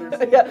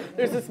 Yeah. Yeah.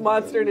 There's this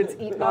monster and it's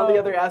eating all the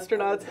other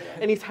astronauts,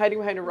 and he's hiding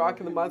behind a rock,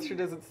 and the monster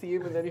doesn't see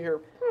him, and then you hear.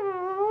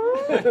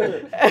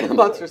 And the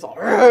monster's all.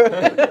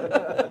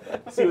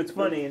 See what's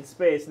funny, in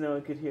space, no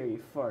one could hear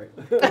you fart.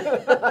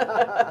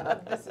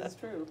 This is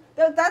true.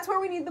 That's where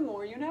we need the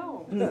more you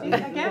know. See,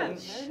 again.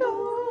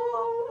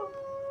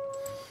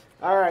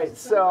 All right,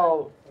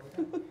 so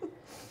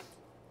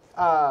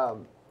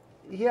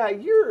Yeah,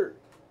 you're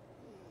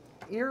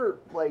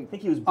like I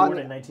think he was born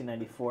in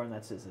 1994, and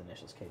that's his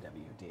initials,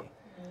 KWD.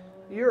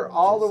 You're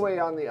all the way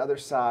on the other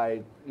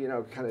side, you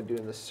know, kind of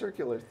doing the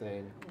circular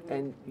thing,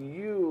 and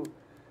you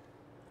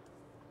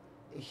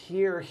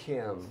hear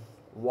him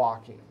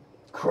walking.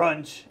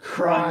 Crunch,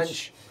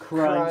 Crunch,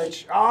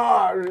 crunch. crunch.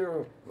 Ah,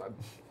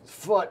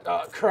 foot,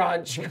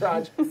 crunch,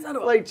 crunch.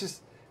 Like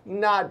just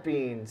not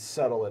being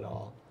subtle at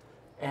all.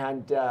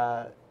 And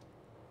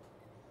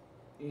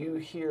you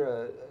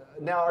hear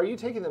now, are you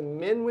taking the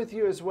men with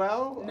you as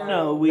well?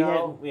 No, we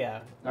had, yeah.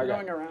 We're Okay.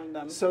 going around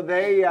them. So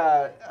they,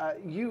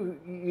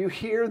 you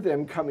hear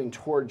them coming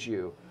towards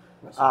you.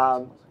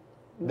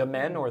 The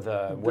men or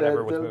the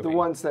whatever was the moving?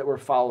 ones that were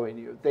following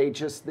you. They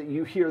just that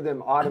you hear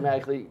them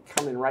automatically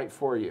coming right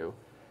for you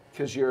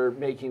because you're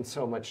making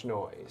so much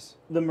noise.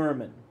 The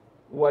merman.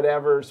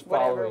 Whatever's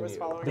Whatever following was you.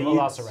 following The me.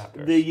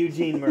 velociraptors. The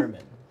Eugene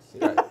merman.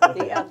 Right.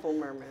 The Ethel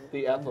Merman.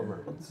 The Ethel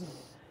Mermans.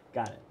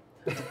 Got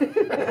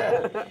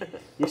it.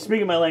 You're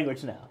speaking my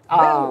language now.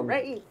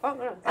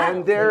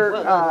 And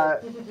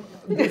they're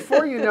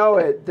before you know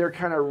it, they're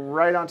kind of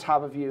right on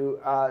top of you.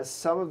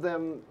 Some of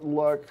them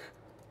look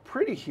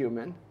pretty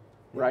human,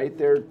 right?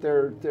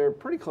 They're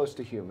pretty close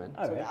to human.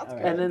 All right, that's all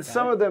right, And then got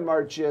some it. of them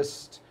are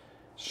just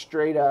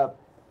straight up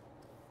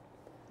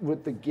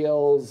with the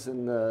gills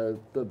and the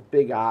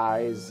big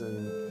eyes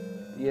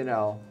and you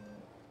know.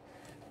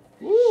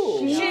 Woo.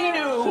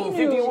 Shino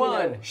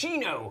 51.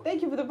 Shino.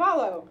 Thank you for the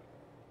follow.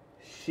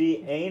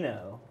 She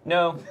Ano.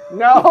 No,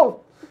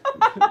 No.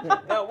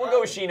 no, we'll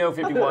go with Shino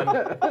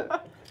 51.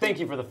 Thank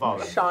you for the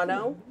follow.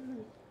 Shano.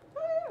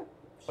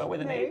 But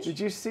with an H. Did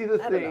you see the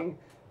don't thing?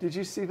 Did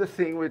you see the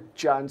thing with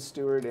Jon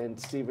Stewart and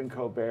Stephen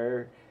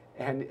Colbert?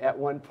 And at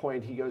one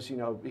point he goes, you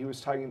know, he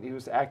was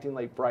acting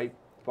like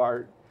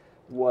Breitbart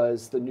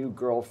was the new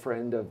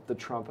girlfriend of the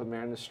Trump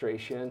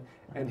administration.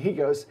 And he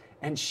goes,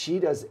 and she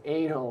does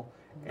anal.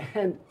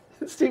 And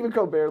Stephen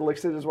Colbert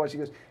looks at his watch. He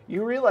goes,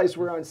 "You realize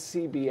we're on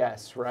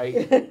CBS, right?"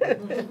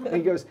 And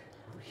he goes,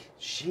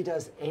 "She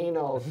does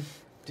anal.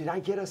 Did I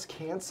get us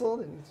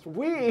canceled?" And he's,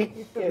 "We."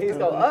 Yeah, he's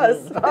going,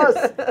 us.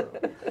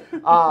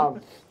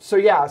 Us. So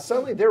yeah,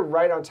 suddenly they're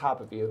right on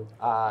top of you,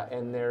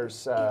 and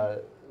there's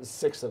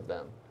 6 of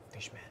them.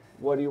 Fishman.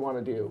 What do you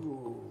want to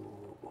do?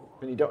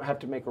 And you don't have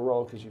to make a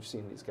roll because you've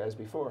seen these guys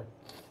before.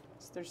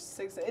 So there's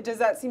 6. Does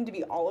that seem to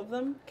be all of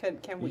them? Can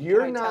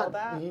You're I tell not.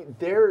 that?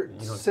 They're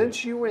don't since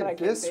see you But I went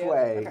can't this see it?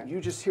 way. Okay. You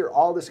just hear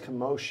all this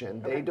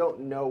commotion. Okay. They don't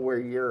know where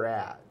you're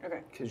at.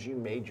 Okay. Because you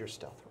made your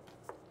stealth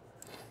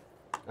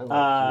roll.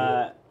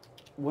 Unlike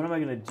What am I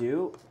going to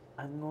do?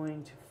 I'm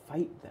going to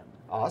fight them.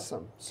 you.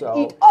 Awesome. So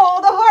Eat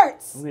all the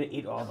hearts. I'm going to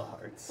eat all the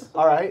hearts.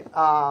 all right.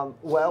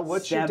 Well,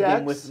 what's Stab your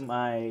them dex? with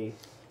my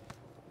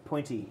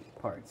pointy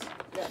parts.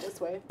 Yeah, this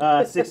way.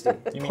 60. You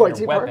mean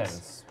Pointy your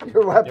parts? weapons?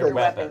 Your weapons. Your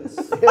weapons.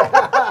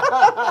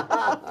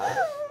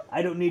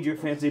 I don't need your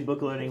fancy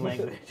book learning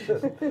language.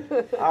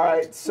 All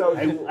right. So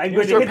I'm going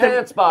Use to your hit them.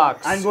 pants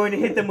box. I'm going to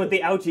hit them with the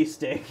ouchie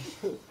stick.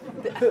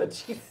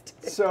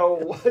 so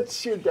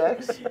what's your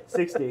dex?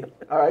 60.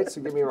 All right.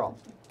 So give me a roll.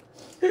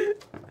 This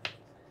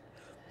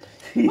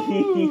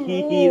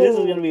is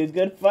going to be a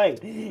good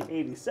fight.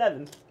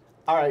 87.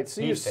 All right.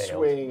 So He you failed.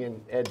 swing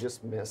and Ed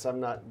just miss. I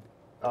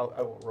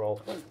won't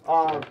roll.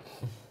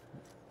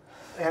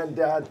 And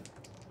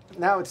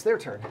now it's their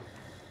turn.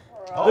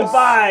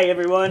 Goodbye,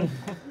 everyone.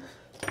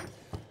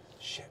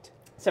 Shit.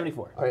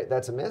 74. All right.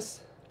 That's a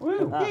miss.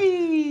 Woo! Ah.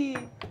 Yay!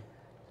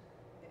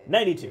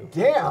 92.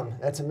 Damn.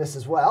 That's a miss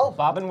as well.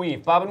 Bob and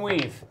weave. Bob and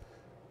weave.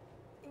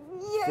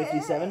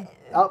 57.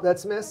 Oh,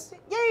 that's a miss.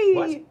 Yay!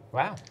 What?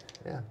 Wow.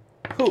 Yeah.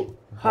 Hoo.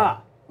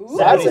 Ha.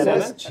 That's a 77?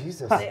 miss.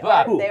 Jesus.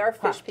 They are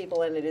fish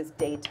people, and it is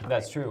daytime.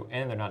 That's true.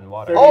 And they're not in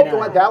water. Oh,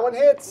 39. that one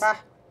hits.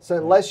 Ah. So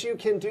unless you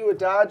can do a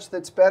dodge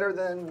that's better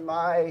than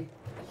my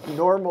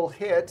normal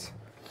hit,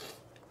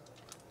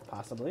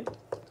 Possibly.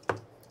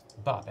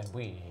 Bob and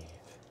weave.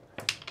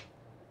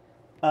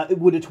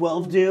 Would a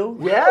 12 do?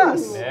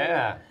 yes.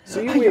 Yeah.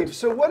 So you weave.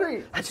 So what are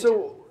you?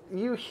 So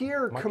you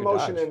hear Mark your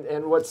commotion dodge.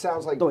 and what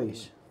sounds like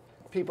Dois.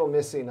 people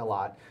missing a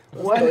lot.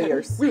 What?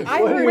 Doyers. Whiff.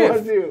 I What do you heard-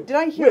 want to do? Did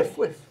I hear Whiff,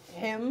 whiff.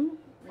 him?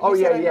 Oh,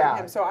 You yeah, said I heard yeah.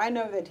 Him, so I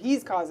know that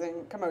he's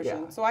causing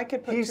commotion. Yeah. So I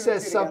could put He two and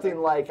says two something together.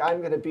 like, "I'm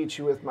going to beat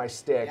you with my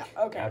stick."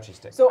 Yeah. Okay. Ouchie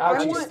stick. So I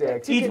Ouchie want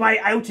stick. to Eat my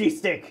ouchie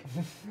stick.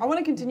 I want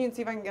to continue and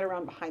see if I can get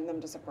around behind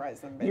them to surprise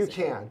them. You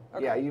Basically. can.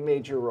 Okay. Yeah, you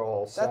made your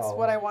roll. So. That's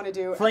what I want to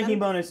do. And Flanking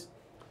then bonus.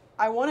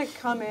 I want to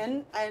come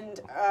in and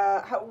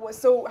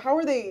how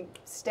are they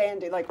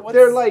standing? Like what's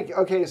They're like,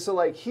 okay, so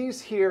like he's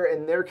here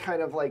and they're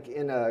kind of like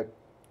in a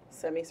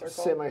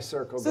Semicircle.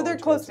 semicircle. so they're going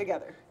close towards-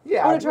 together.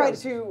 Yeah, I want to try yeah.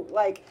 to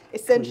like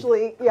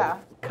essentially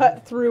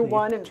cut through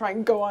one and try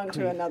and go on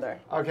to another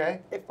Okay.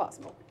 if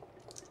possible.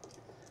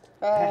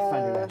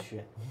 Pathfinder that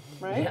shit.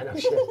 Right? Yeah, no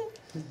shit.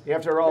 You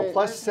have to roll Wait,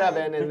 plus where's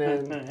 7 and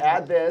then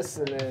add this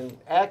and then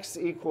X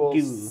equals.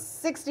 Goo.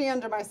 60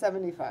 under my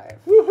 75.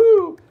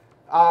 Woohoo!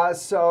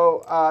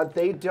 So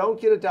they don't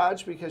get a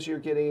dodge because you're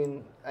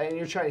getting, and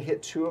you're trying to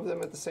hit two of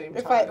them at the same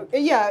time.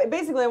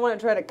 Basically I want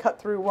to try to cut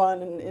through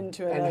one and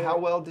into another. And how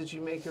well did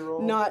you make your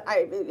roll?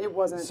 It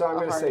wasn't. So I'm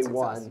going to say success.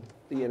 1.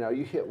 You know,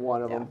 you hit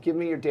one of them. Give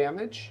me your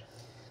damage.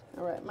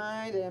 All right,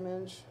 my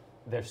damage.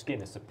 Their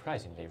skin is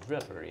surprisingly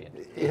rubbery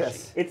and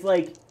Yes. It's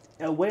like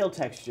a whale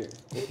texture.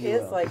 It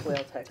is like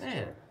whale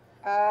texture.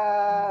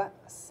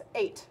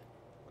 8.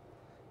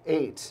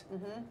 8.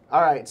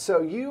 All right,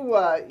 so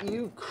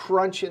you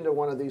crunch into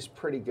one of these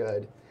pretty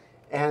good,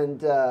 and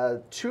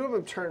two of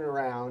them turn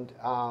around,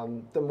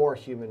 the more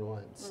human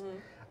ones.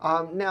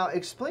 Now,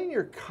 explain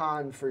your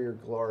con for your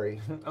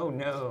glory. Oh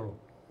no.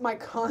 My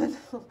con,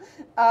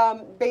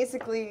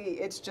 basically,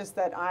 it's just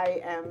that I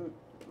am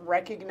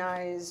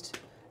recognized,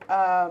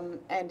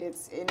 and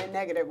it's in a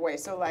negative way.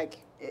 So, like,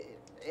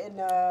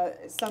 in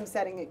some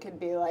setting, it could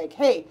be like,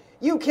 "Hey,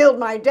 you killed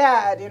my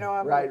dad," you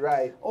know.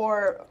 Right.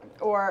 Or,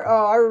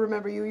 oh, I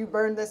remember you. You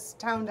burned this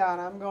town down.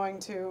 I'm going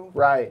to.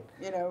 Right.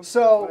 You know.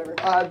 So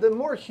whatever. the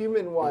more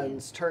human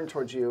ones turn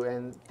towards you,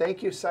 and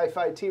thank you,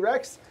 Sci-Fi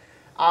T-Rex.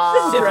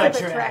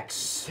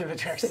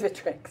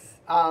 Civitrix.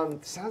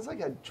 Sounds like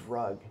a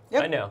drug.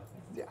 Yep. I know.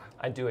 Yeah.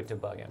 I do it to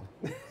bug him.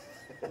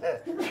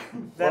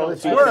 Well,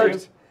 it's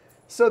worked.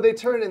 So they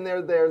turn and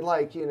they're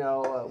like, you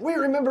know, we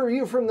remember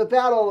you from the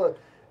battle.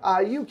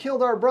 You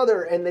killed our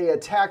brother, and they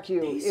attack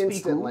you They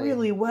instantly. speak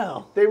really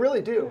well. They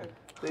really do.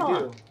 They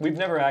do. We've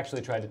never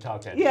actually tried to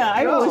talk to him. Yeah,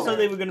 I No. always thought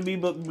they were going to be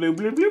blue, blue,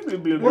 blue, blue,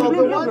 blue, Well,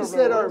 blue. the ones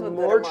that are Ones that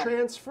more are more-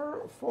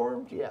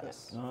 transformed,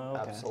 yes, Oh,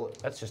 okay. absolutely.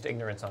 That's just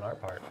ignorance on our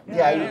part.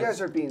 Yeah, you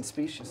guys are being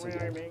specious We are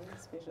again. being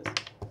suspicious.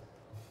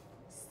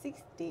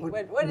 60.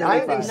 What is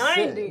 90. it?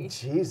 90.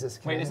 Jesus.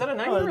 Wait, Ken. is that a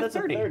 90 Oh, or a that's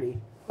 30? a 30.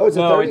 Oh, it's a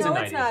No, 30? it's a No,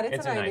 90. it's not.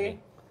 It's a 90.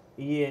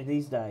 Yeah,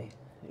 these die.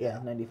 Yeah.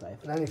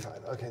 95.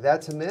 95. Okay,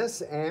 that's a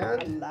miss. I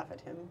And laugh at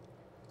him.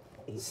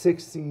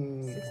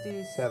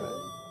 67.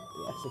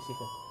 Yeah,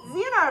 65.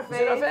 Xenar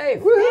face.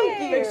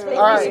 Thank you.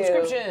 All right.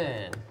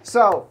 Subscription.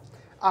 So,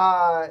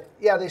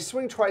 yeah, they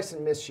swing twice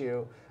and miss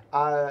you.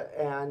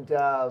 And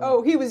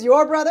Oh, he was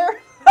your brother?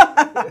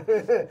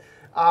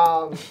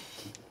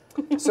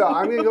 so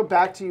I'm going to go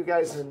back to you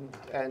guys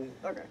and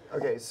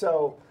Okay.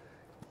 So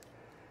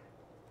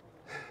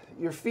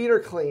your feet are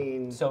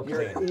clean. So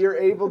clean. You're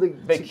able to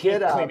They get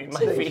keep up. cleaning my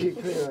They feet.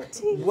 keep cleaning up.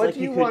 What like do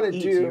you you could want to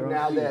eat do your own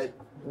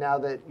now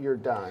that you're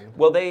done?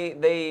 Well,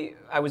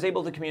 I was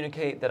able to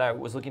communicate that I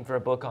was looking for a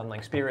book on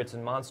like spirits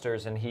and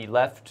monsters, and he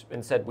left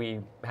and said we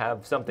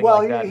have something Well,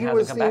 like that. he and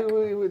was hasn't come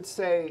back. he would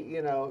say,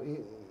 you know,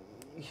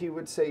 he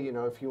would say, you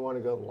know, if you want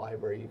to go to the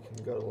library, you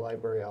can go to the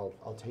library. I'll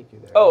take you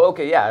there. Oh,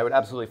 okay, yeah, I would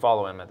absolutely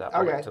follow him at that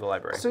point Okay. to the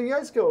library. So you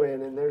guys go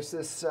in, and there's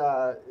this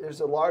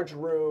there's a large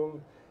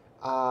room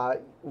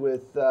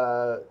with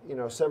you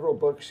know, several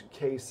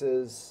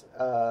bookcases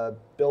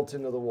built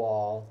into the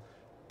wall,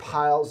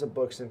 piles of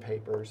books and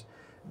papers.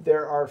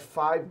 There are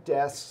 5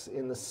 desks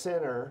in the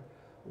center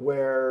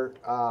where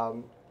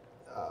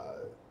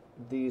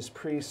these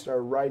priests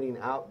are writing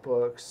out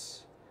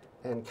books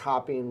and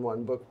copying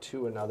one book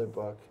to another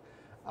book.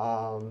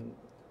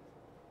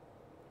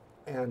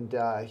 And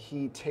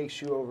he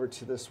takes you over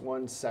to this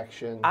one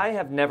section. I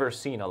have never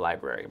seen a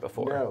library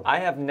before. No. I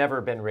have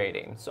never been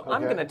raiding, so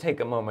I'm Okay. going to take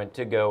a moment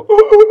to go.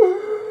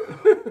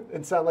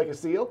 And sound like a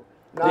seal?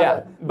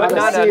 Yeah, but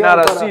not not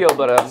a a seal,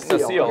 but a seal.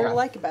 seal. You're Okay.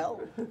 like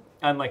Belle.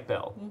 I'm like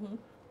Bill.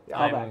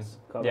 Callbacks.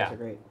 Callbacks yeah. are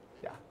great.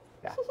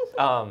 Yeah.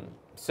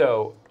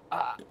 So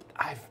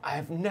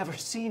I've never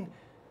seen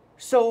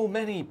so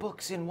many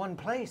books in one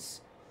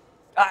place.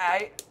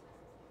 I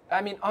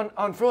mean,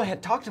 on Freud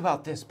had talked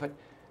about this, but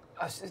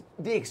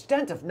the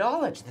extent of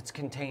knowledge that's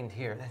contained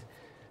here.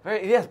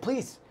 Right? Yes,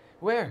 please.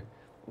 Where?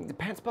 The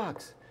pants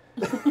box.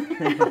 Does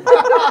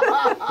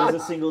a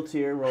single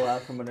tear roll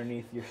out from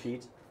underneath your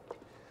sheet?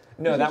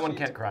 No, that one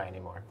can't cry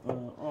anymore.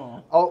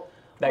 Oh,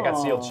 That got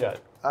sealed Aw.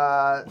 shut.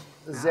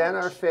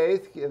 Xenar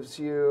Faith gives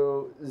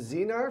you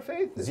Xenar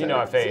Faith. Is that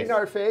Xenar it? Faith.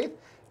 Xenar Faith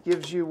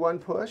gives you 1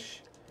 push.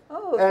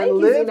 Oh, And thank you,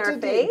 live Xenar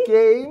to face.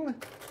 game.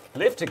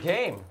 Live to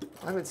game.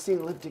 I haven't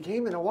seen live to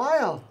game in a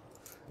while.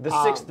 The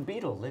 6th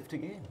Beatle. Live to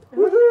game.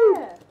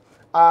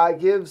 Woohoo!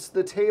 Gives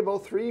the table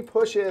 3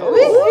 pushes. Oh,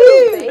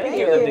 Thank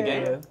you, Live to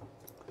game.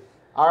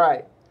 All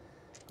right.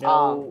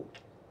 No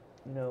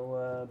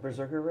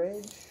berserker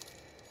rage?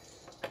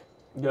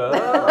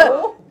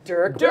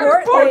 Dirk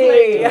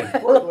Portly.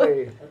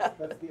 Portly. That's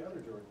the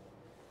other Jordan.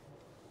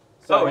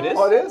 Oh, it is?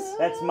 Oh, it is?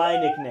 That's my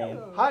nickname.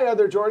 Hi,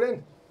 other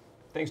Jordan.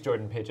 Thanks,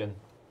 Jordan Pigeon.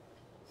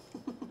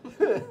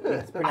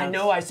 It's I pronounced,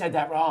 know I said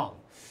that wrong.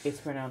 It's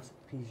pronounced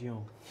pigeon.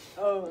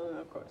 Oh,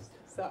 of course.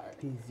 Sorry.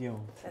 Pigeon.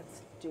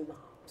 That's Dumas.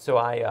 So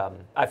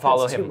I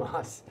follow That's him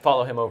Dumas.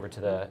 follow him over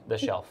to the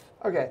shelf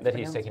Okay. that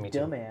he's taking me to.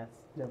 Dumbass.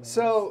 Dumbass.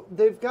 So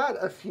they've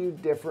got a few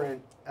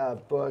different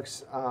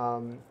books,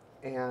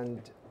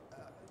 and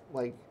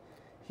like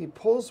he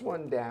pulls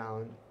one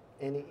down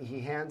and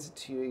he hands it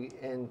to you,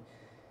 and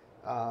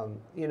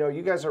you know,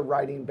 you guys are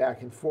writing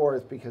back and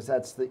forth because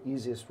that's the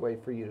easiest way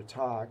for you to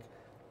talk.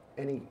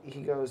 And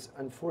he goes,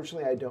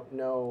 unfortunately, I don't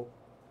know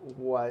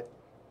what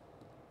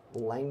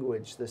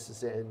language this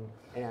is in,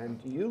 and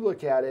you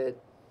look at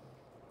it,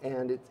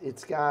 and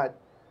it's got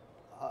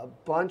a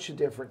bunch of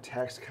different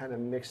texts kind of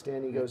mixed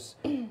in. He goes,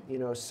 you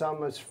know,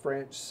 some is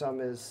French, some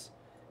is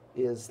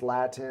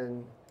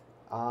Latin.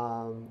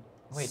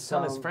 Wait,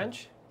 some is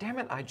French? Damn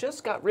it, I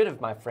just got rid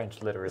of my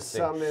French literacy.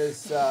 Some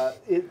is,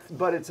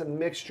 but it's a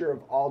mixture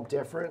of all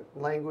different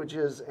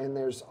languages, and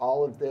there's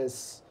all of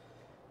this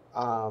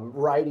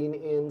writing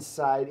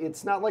inside.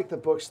 It's not like the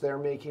books they're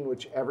making,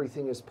 which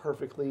everything is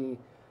perfectly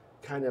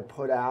kind of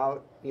put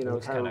out, you know,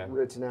 kind of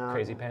written out.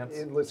 Crazy pants?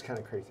 It looks kind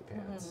of crazy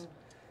pants.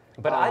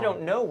 But I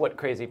don't know what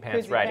Crazy Pants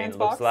Crazy writing Pants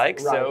looks box? like,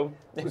 Right. so...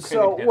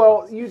 So,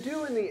 well, you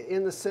do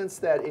in the sense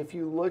that if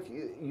you look,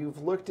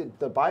 you've looked at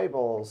the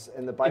Bibles,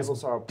 and the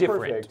Bibles are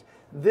different. perfect.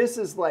 This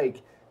is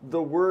like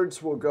the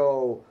words will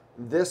go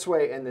this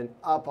way and then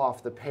up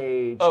off the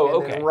page, Oh,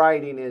 and then okay.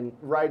 writing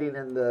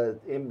in the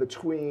in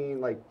between,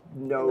 like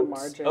notes.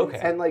 margins. Okay.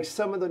 And like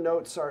some of the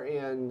notes are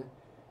in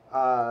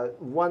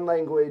one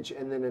language,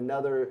 and then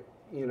another,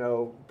 you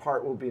know,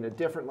 part will be in a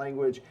different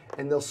language,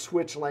 and they'll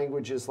switch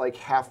languages like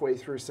halfway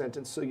through a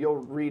sentence. So you'll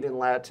read in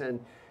Latin,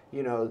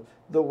 you know,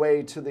 the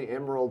way to the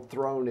Emerald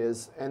Throne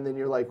is, and then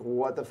you're like,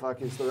 what the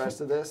fuck is the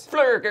rest of this?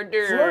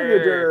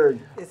 Flurgadur.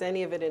 Is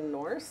any of it in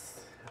Norse?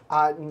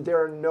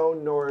 There are no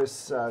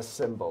Norse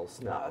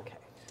symbols. No.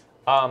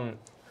 Oh, okay.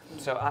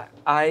 So I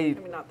I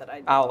mean, not that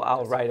I.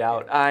 I'll write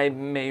out. I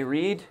may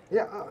read.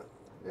 Yeah,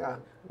 yeah.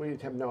 We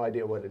have no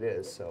idea what it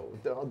is. So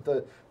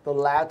the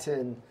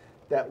Latin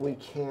that we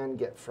can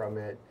get from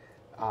it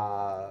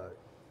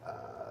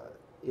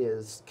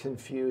is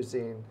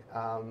confusing.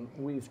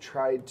 We've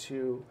tried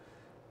to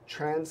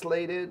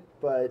translate it,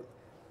 but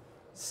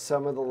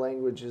some of the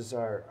languages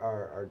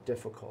are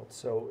difficult.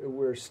 So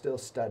we're still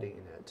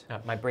studying it.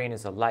 My brain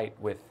is alight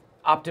with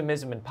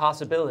optimism and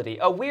possibility.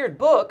 A weird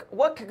book.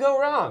 What could go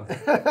wrong?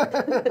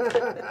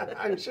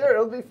 I'm sure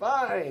it'll be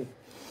fine.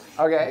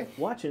 Okay.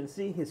 Watch and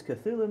see his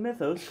Cthulhu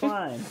mythos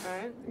climb. All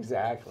right.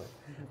 Exactly.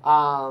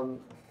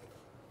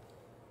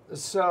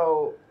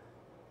 So,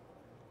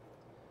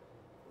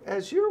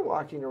 as you're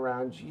walking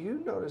around,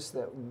 you notice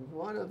that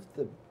one of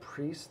the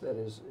priests that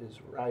is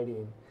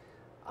writing,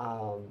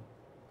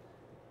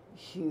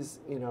 he's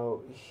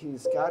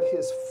got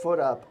his foot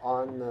up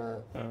on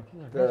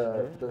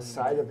the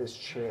side of his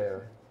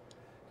chair,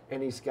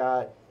 and he's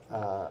got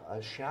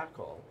a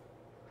shackle.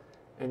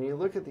 And you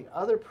look at the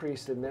other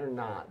priest, and they're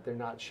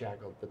not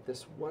shackled, but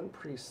this one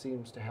priest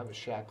seems to have a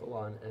shackle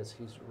on as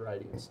he's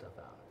writing stuff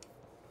out.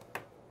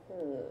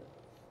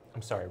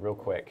 I'm sorry, real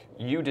quick.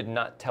 You did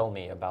not tell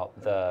me about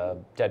the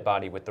dead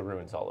body with the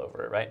runes all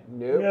over it, right?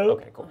 Nope.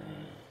 Okay, cool.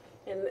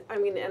 And I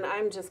mean, and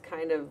I'm just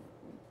kind of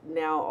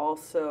now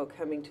also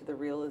coming to the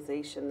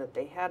realization that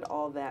they had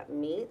all that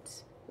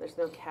meat. There's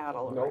no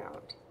cattle Nope.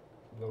 around.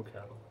 No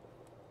cattle.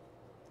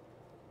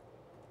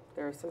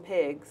 There are some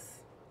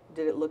pigs.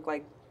 Did it look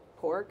like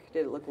pork?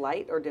 Did it look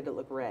light or did it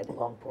look red? It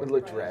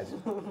looked red.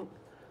 Okay.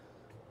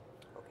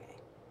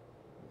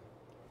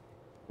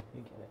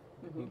 You get it.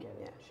 You get it.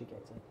 Yeah. She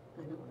gets it.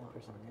 100%.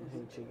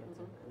 She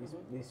gets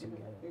it. These two get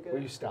it. You're good.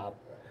 Will you stop?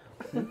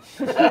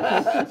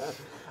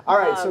 All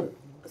right, so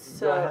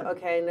So, Go ahead.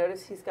 okay,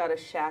 notice he's got a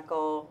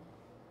shackle.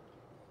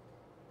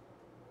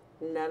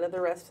 None of the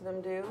rest of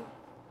them do.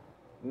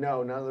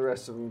 no, none of the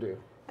rest of them do.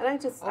 And I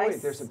just, Oh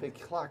wait, there's a big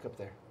clock up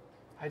there.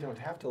 I don't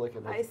have to look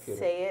at my I computer.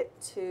 say it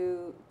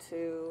to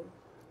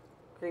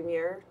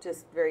Grimier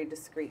just very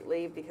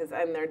discreetly because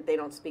I'm there. They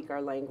don't speak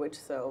our language,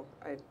 so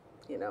I,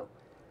 you know,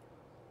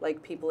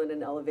 like people in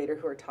an elevator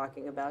who are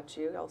talking about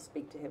you, I'll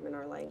speak to him in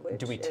our language.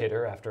 Do we and-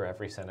 titter after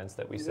every sentence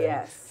that we say?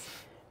 Yes.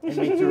 And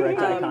make direct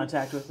eye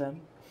contact with them.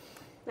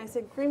 And I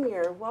said,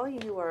 Grimier, while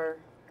you are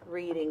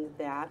reading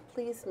that,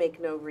 please make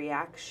no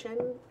reaction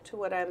to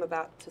what I'm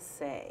about to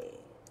say.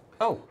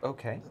 Oh,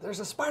 okay. There's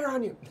a spider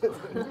on you.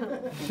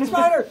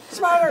 Spider!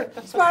 Spider!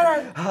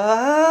 Spider!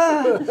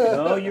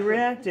 Oh, you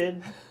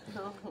reacted.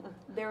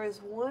 There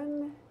is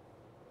one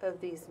of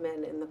these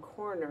men in the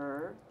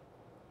corner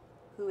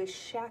who is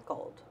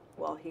shackled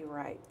while he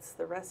writes.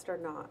 The rest are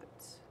not.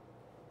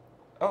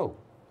 Oh,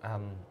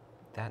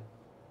 that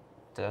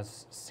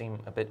does seem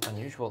a bit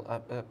unusual.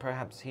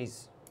 Perhaps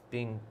he's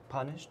being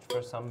punished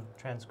for some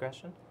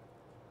transgression?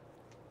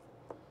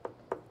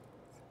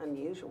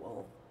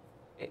 Unusual.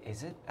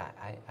 Is it?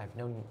 I've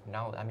known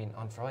now. I mean,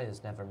 Onfroy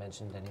has never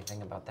mentioned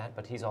anything about that,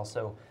 but he's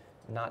also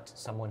not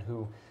someone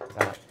who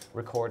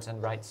records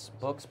and writes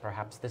books.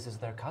 Perhaps this is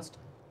their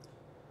custom.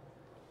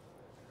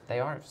 They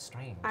are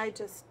strange. I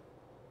just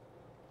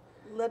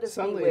let us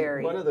Suddenly, be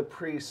wary. one of the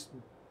priests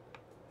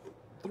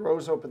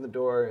throws open the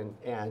door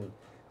and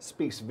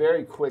speaks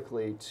very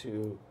quickly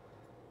to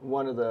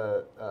one of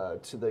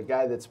to the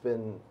guy that's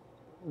been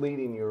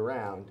leading you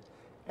around,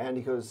 and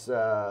he goes,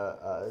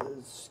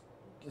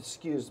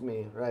 "Excuse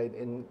me," right,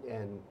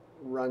 and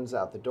runs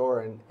out the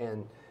door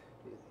and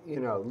you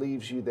know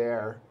leaves you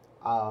there,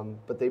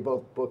 but they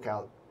both book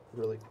out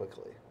really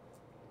quickly.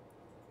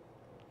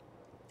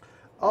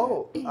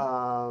 Oh,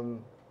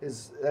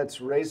 that's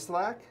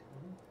Rayslack?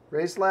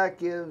 Rayslack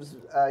gives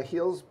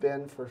heals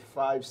Ben for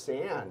 5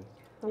 sand.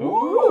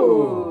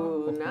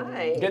 Ooh,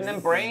 nice. Getting them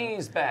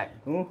brains back.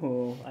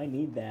 Ooh, I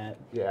need that.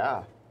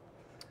 Yeah.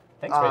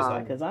 Thanks, Razor.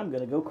 Because I'm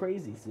going to go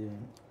crazy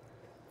soon.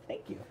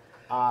 Thank you.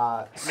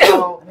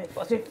 So I'm at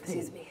 50.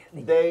 Excuse me.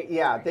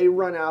 they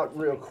run out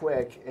real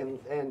quick, and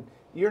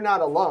you're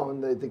not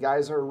alone. The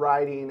guys are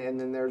riding, and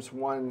then there's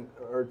one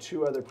or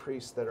two other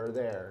priests that are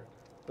there.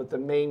 But the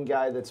main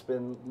guy that's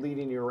been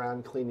leading you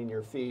around cleaning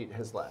your feet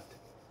has left.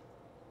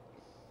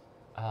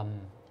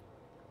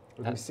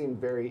 He seemed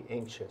very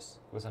anxious.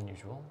 Was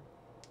unusual.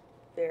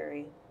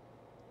 Very.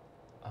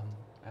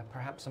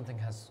 Perhaps something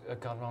has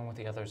gone wrong with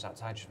the others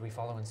outside. Should we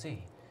follow and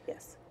see?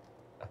 Yes.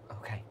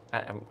 Okay.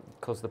 I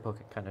close the book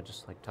and kind of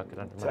just like tuck it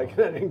under my Tuck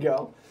it in and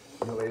go.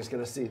 Nobody's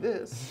going to see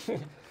this.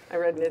 I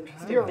read an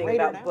interesting You're a thing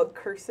raider about now. book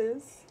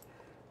curses.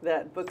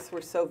 That books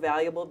were so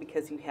valuable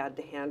because you had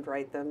to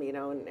handwrite them,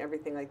 and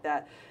everything like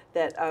that.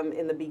 That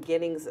in the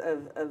beginnings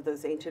of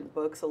those ancient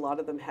books, a lot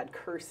of them had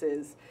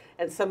curses,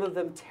 and some of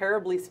them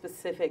terribly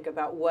specific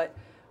about what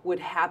would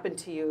happen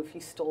to you if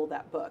you stole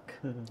that book.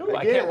 Ooh,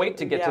 I can't wait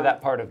to get to Yeah.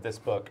 that part of this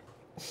book.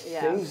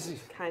 Yeah, Things-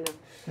 kind of.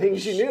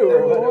 Things you knew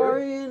or whatever.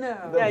 you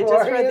know. Yeah, I more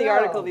just read you the know.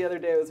 article the other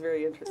day. It was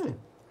very interesting.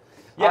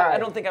 Yeah, All right. I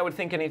don't think I would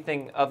think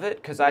anything of it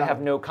because I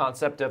have no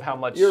concept of how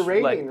much. You're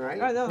rating, like,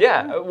 right? I know.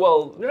 Yeah.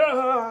 Well. give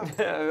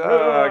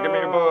me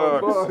a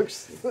book.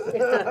 Books.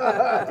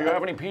 If you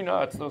have any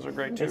peanuts, those are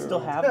great too. They still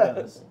have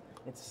those.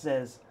 It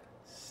says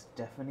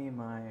Stephanie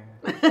Meyer.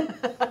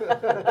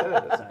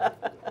 Sorry.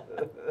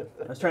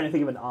 I was trying to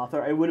think of an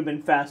author. It would have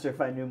been faster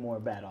if I knew more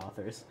bad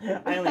authors.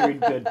 I only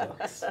read good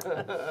books,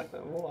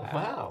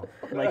 Wow.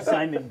 like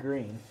Simon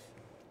Green.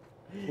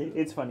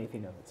 It's funny if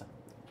you know that Simon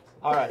Green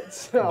All right,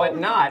 so But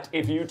not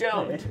if you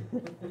don't. is.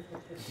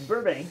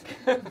 Burbank.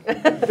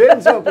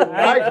 Ben's open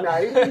mic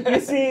night. You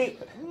see,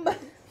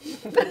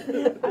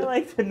 I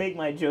like to make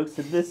my jokes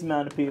to this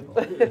amount of people.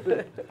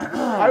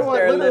 I want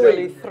There are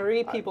literally literally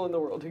 3 people in the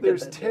world who get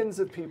there's that. tens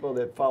of people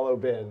that follow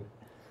Ben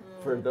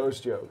for those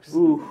jokes.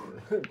 Ooh,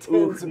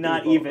 Tens of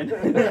not people. even.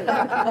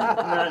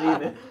 Not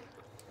even.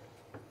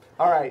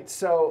 All right,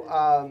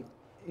 so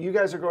you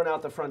guys are going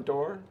out the front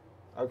door.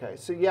 Okay,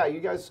 so yeah, you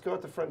guys go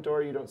out the front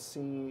door. You don't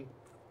see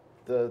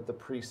the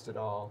priest at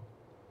all.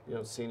 You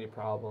don't see any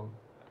problem.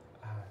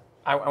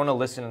 I want to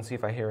listen and see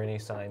if I hear any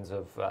signs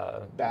of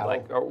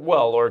Battle.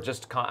 or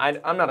just.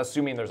 I'm not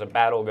assuming there's a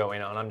battle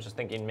going on. I'm just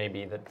thinking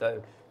maybe that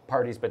the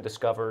party's been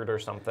discovered or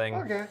something.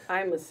 Okay.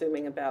 I'm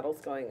assuming a battle's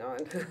going on.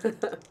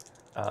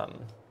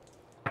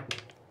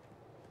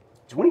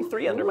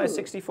 23 under my Ooh.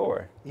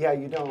 64. Yeah,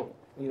 you don't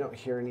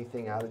hear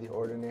anything out of the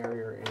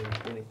ordinary or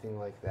anything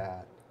like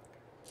that.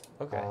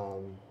 Okay.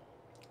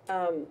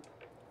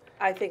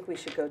 I think we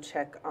should go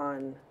check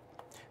on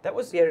That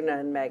was Birna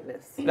and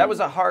Magnus. that was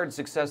a hard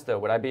success though.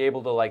 Would I be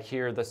able to like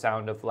hear the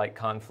sound of like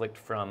conflict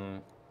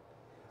from?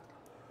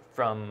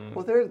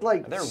 Well, they're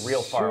like They're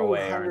real far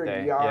away, aren't 200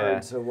 they?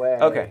 yards Yeah. away.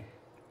 Okay.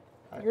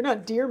 You're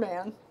not Deer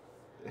Man.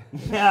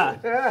 Yeah.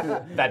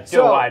 That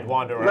So, doe-eyed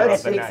wanderer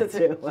let's- of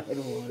the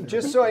night.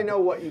 Just so I know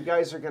what you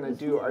guys are going to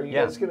do, are you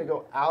Yeah. guys going to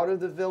go out of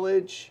the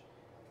village?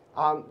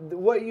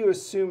 What you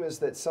assume is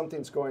that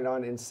something's going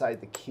on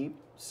inside the keep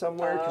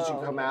somewhere because you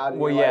come out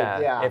and Well, you're yeah.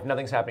 like, yeah. If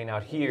nothing's happening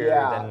out here,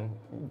 Yeah.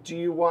 then Do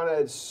you want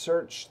to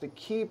search the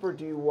keep or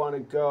do you want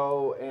to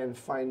go and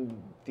find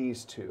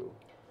these two?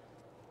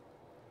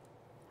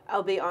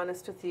 I'll be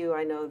honest with you,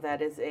 I know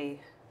that is a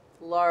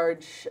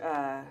large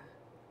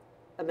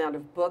amount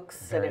of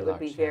books, Very and it would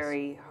be large, yes.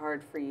 very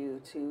hard for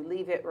you to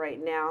leave it right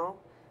now,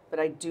 but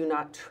I do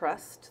not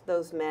trust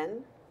those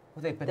men.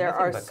 well, they've been There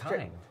nothing are but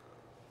kind.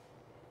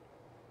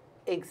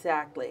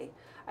 Exactly.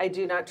 I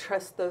do not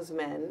trust those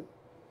men.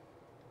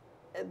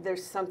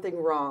 There's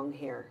something wrong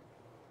here.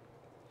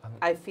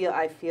 I feel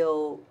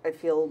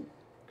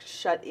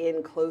shut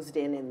in, closed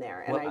in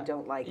there, and Well, I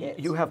don't like it.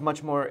 You have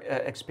much more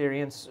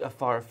experience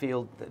far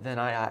afield than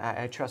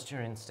I trust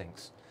your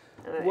instincts.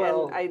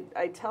 Well- and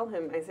I tell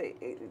him, I say,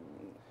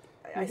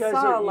 I guys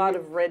saw are- a lot you-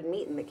 of red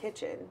meat in the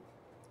kitchen.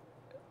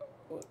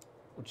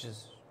 Which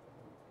is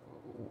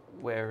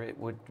where it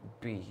would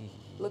be.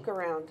 Look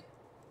around.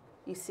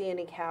 You see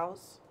any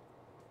cows?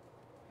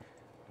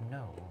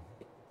 No.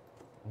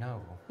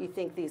 No. You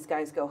think these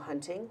guys go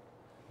hunting?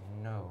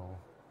 No.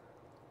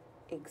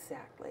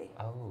 Exactly.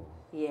 Oh.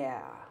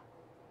 Yeah.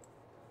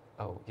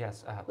 Oh,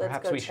 yes. Let's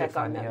Perhaps go we should check on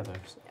find the them.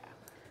 others. Yeah.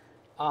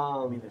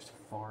 I mean, there's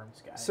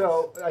farms, guys.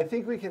 So I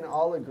think we can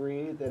all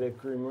agree that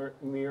if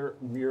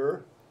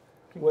Muir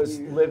was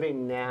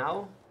living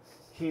now,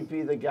 he'd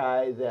be the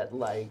guy that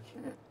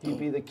he'd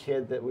be the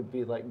kid that would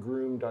be like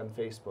groomed on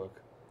Facebook.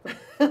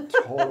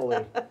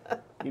 Totally.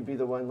 You'd be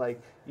the one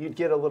you'd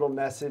get a little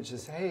message that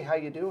says, "Hey, how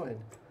you doing?"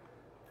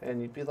 And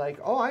you'd be like,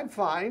 "Oh, I'm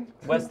fine."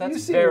 Wes, You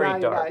that's seem very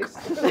nice." dark.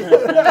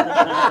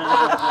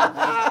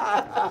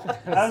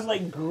 I was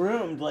like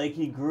groomed, like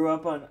he grew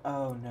up on.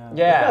 Oh no.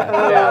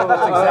 Yeah, yeah,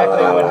 that's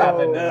exactly what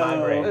happened in my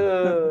brain.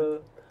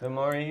 Ugh. The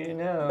more you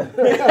know.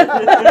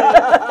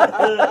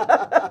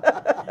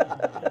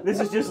 This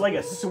is just like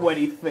a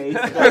sweaty face.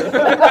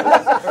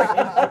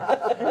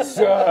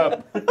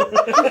 Sup?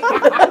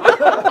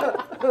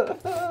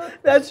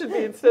 That's that should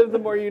be instead of the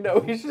more you know.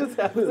 We should just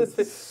have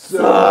this.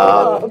 Get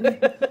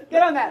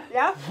on that,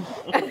 yeah?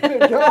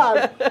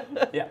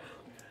 God. Yeah.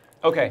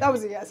 Okay. That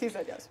was a yes. He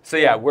said yes. So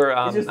yeah, we're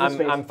It's just the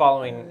space. I'm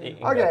following.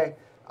 Inga. Okay.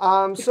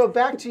 So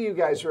back to you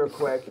guys real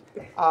quick.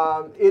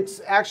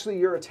 It's actually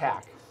your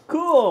attack.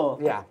 Cool.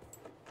 Yeah.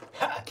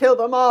 Kill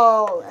them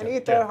all and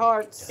eat their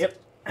hearts. Yep.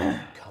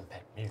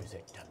 Combat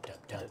music. Dun, dun,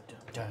 dun, dun,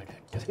 dun,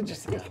 dun, Did you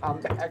say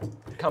combat?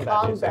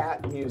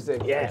 Combat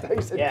music. Yeah, I thought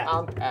you said yeah.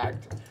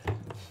 compact.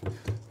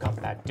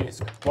 Compact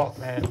disc.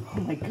 Walkman. Oh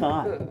my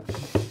god.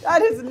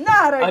 That is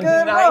not a A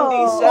good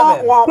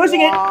 97. roll.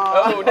 Pushing it.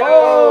 Oh no!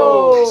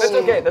 Oh. That's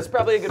okay. That's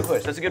probably a good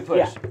push. That's a good push.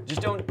 Yeah.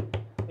 Just don't.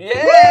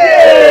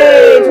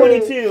 Yay!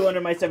 22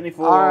 under my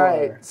 74. All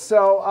right.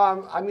 So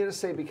I'm going to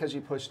say because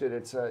you pushed it,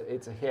 it's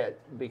a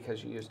hit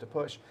because you used a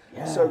push.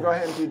 So go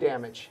ahead and do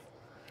damage.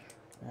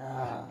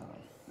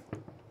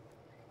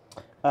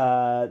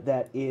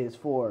 That is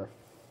 4,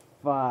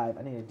 5.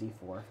 I need a D4.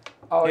 Oh, Here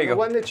and you the go.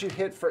 one that you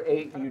hit for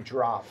 8, you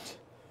dropped.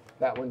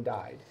 That one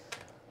died.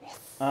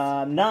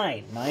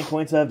 9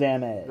 points of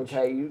damage.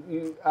 Okay.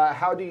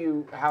 How do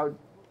you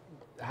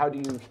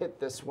hit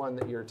this one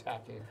that you're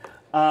attacking?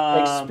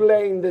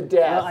 Explain the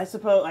death.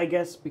 Well, I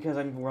guess because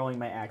I'm rolling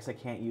my axe, I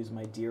can't use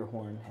my deer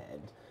horn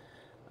head.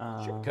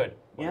 Sure, good.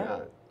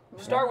 Yeah.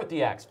 Start with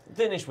the axe.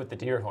 Finish with the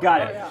deer horn.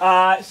 Got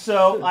it.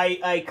 So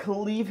I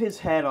cleave his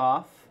head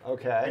off,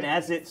 Okay. and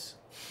as it's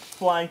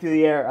flying through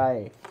the air,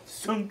 I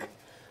sunk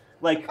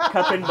like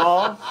cup and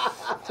ball.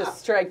 To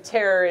strike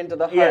terror into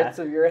the Yeah. hearts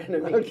of your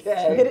enemies. Hit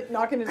Okay. it,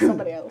 knock it into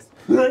somebody else.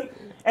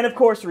 And of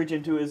course, reach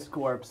into his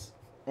corpse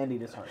and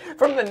eat his heart.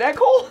 From the neck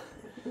hole?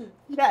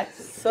 Yes.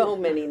 So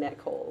many neck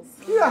holes.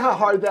 You know how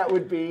hard that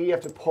would be? You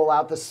have to pull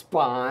out the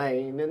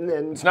spine and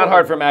then... It's not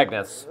hard for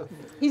Magnus.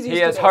 He's used He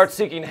to has this.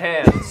 heart-seeking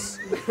hands.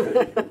 I mean,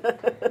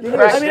 I'm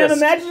Practice.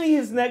 imagining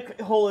his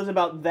neck hole is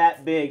about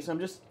that big, so I'm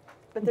just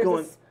But there's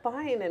going. a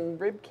spine and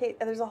rib cage,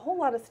 and there's a whole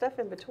lot of stuff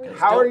in between.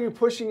 How are you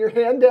pushing your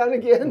hand down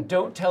again?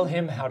 Don't tell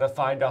him how to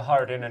find a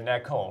heart in a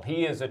neck hole.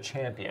 He is a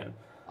champion.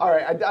 All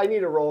right, I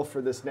need a roll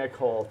for this neck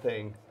hole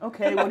thing.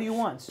 Okay, what do you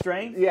want?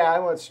 Strength? Yeah, I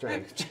want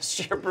strength. Just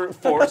sheer brute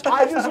force.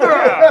 I just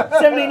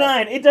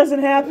 79. It doesn't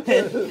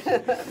happen.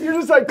 You're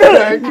just like,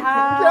 dang.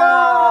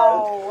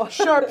 Ow!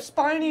 Sharp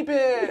spiny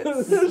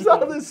bits. There's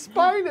all this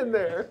spine in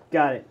there.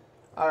 Got it.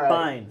 All right.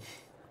 Fine.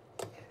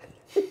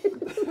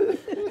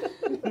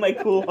 My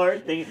cool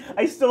heart thing.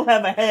 I still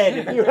have a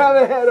head You have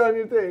a head on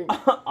your thing.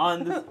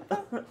 on the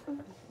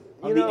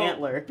on You the know,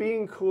 antler.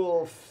 Being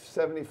cool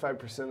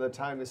 75% of the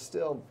time is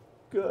still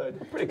good.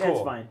 Pretty Yeah, cool.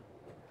 it's fine.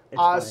 It's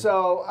fine.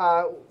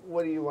 So,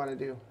 what do you want to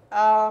do?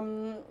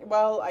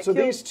 Well, I So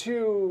killed... these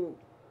two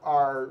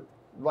are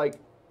like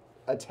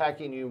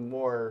attacking you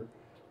more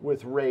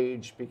with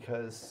rage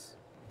because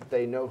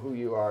they know who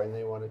you are and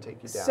they want to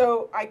take you down.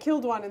 So I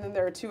killed one, and then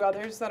there are 2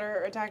 others that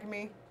are attacking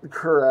me.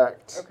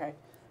 Correct. Okay.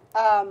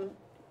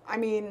 I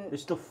mean,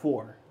 There's still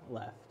 4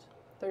 left.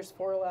 there's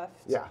 4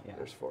 left. Yeah, Yeah.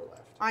 there's 4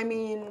 left. I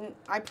mean,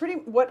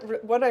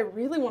 what I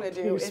really want to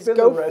do You is spend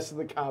go. the rest of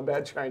the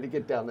combat trying to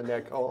get down the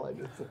neck hole.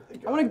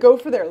 I want to go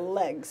for their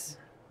legs.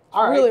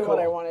 All right, Really, cool. what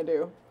I want to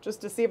do, just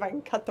to see if I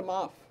can cut them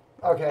off.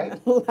 Okay.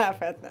 And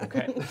laugh at them.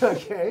 Okay.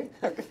 Okay.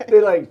 Okay.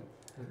 They like.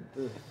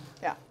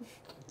 Yeah.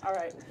 All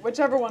right.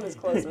 Whichever one is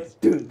closest.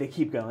 Dude, they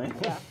keep going.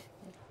 Yeah.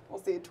 We'll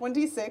see.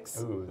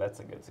 26. Ooh, that's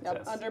a good success.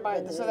 Yep. Under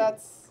my. So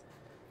that's.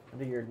 I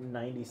think you're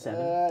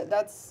 97.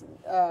 That's.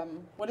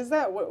 What is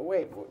that?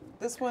 Wait.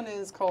 This one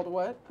is called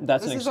what?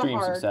 That's This an is a extreme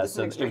hard- success, this is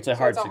an so extreme. it's a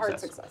hard So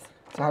it's success. success.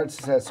 It's a hard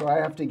success, so I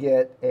have to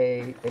get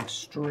a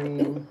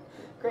extreme.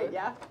 Great.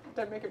 Yeah.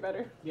 Did I make it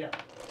better? Yeah.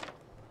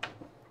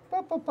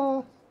 Ba, ba,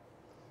 ba.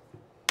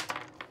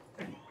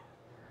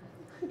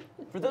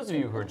 For those of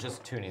you who are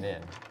just tuning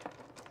in,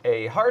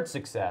 a hard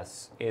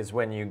success is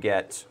when you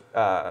get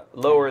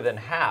lower than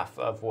half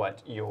of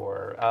what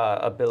your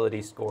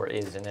ability score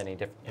is in any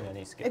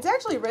skill. It's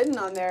actually written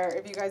on there.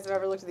 If you guys have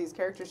ever looked at these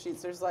character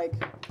sheets, there's like.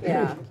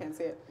 Yeah. You can't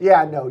see it.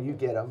 Yeah, no, you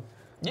get them.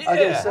 Yeah.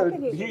 Okay, so How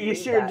can You read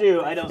sure that?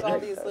 do. I There's all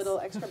don't. these little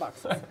extra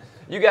boxes.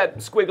 You got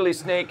squiggly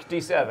snake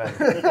D7.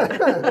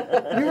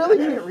 you really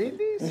can't read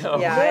these? No.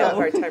 Yeah, I have a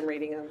hard time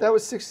reading them. That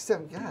was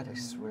 67. God, I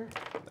swear.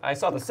 I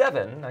saw the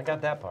 7. I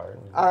got that part.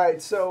 All right,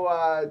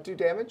 so do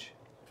damage.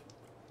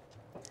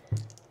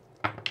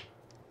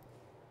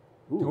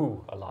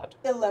 Ooh, a lot.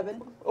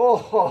 11.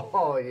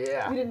 Oh, You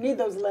yeah. didn't need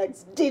those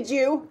legs, did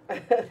you?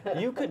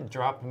 You could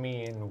drop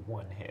me in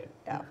one hit.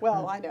 Yeah.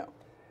 Well, I know.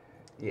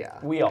 Yeah.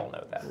 We all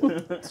know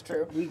that. It's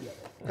true. We get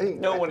it. I think-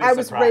 No one is I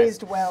was surprised.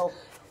 raised well,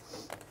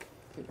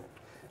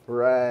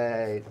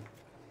 Right.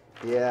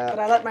 but Yeah.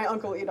 I let my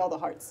uncle eat all the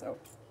hearts, so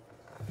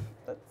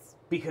that's.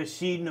 Because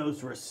she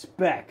knows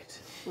respect.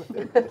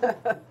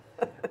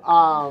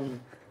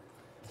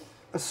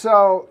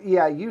 So,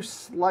 yeah, you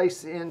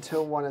slice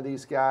into one of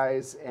these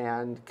guys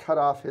and cut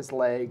off his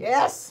leg.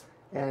 Yes.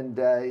 And,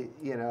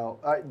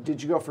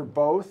 did you go for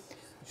both?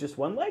 Just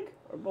one leg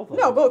or both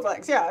legs? No, both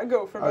legs. Yeah, I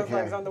go for both Okay.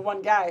 legs on the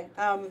one guy.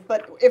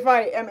 But if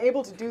I am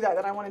able to do that,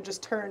 then I want to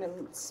just turn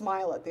and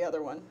smile at the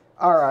other one.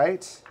 All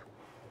right.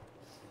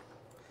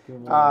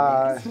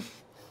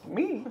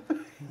 Me.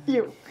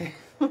 You.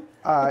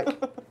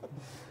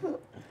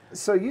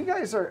 So you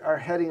guys are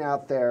heading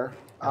out there.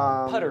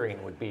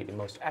 Puttering would be the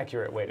most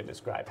accurate way to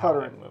describe how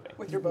I'm moving.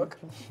 With your book.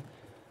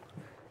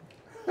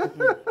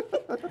 You're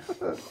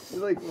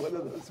like one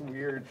of those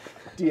weird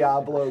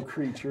Diablo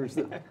creatures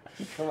that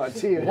come out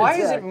to you. and Why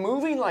is it attack.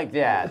 moving like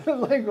that?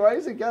 Like, why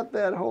has it got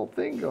that whole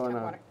thing going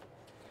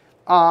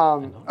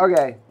on?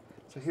 Okay,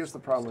 so here's the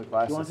problem with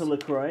glasses. You want some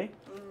LaCroix?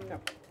 No.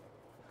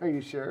 Are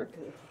you sure?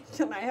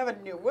 Can I have a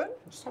new one?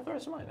 Just have the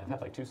rest of mine. I've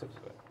had like 2 sips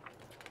of it.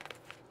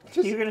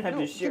 You're gonna have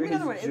to Give share me his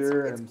another one.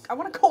 germs. I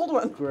want a cold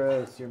one.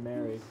 Gross, you're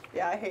married.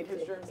 Yeah, I hate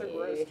his germs. They're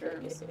gross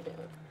germs.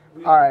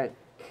 All right.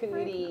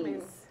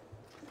 Cooties.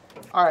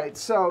 All right,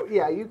 so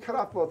yeah, you cut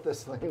off both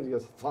this leg and he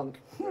goes thunk,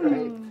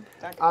 right?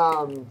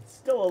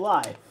 Still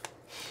alive.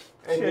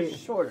 And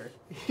Just shorter.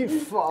 he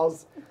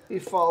falls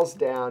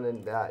down,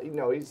 and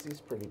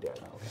he's pretty dead.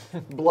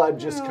 Blood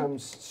just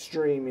comes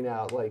streaming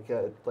out like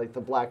the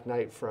Black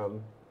Knight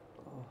from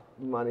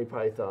Monty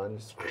Python.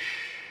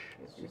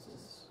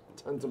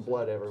 Tons of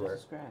blood everywhere.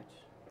 Just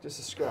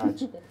a scratch.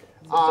 Just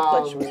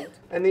a scratch.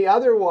 And the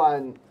other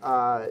one,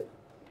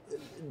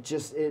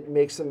 it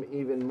makes him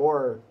even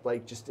more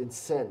like just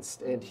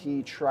incensed, and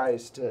he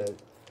tries to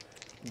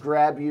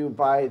grab you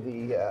by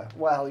the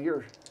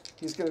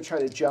he's going to try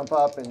to jump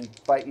up and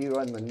bite you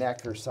on the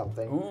neck or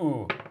something.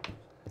 Ooh,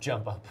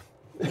 jump up.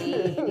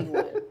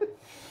 81.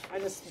 I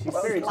just She's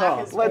very slap tall.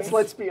 his face.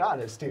 Let's be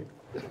honest here.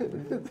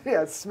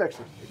 Yeah, it's smacks.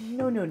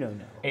 No.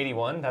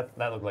 81. That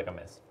looked like a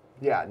miss.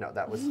 Yeah, no,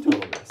 that was a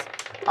total miss.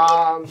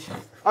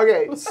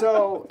 Okay,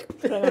 so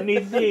I don't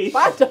need these.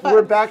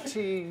 we're back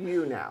to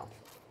you now.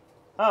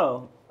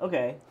 Oh,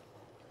 okay.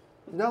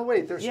 No,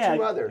 wait, there's Yeah.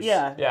 2 others.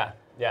 Yeah.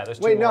 Yeah. There's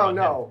 2 Wait, more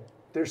no. on him.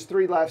 There's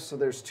 3 left, so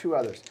there's 2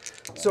 others.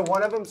 So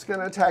one of them's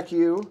gonna attack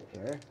you.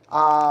 Sure.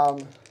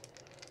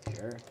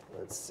 Sure.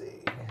 Let's see.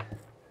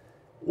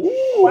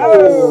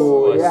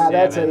 Ooh, Yeah,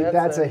 that's seven.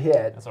 a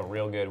hit. That's a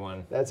real good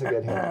one. That's a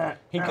good hit.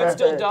 He could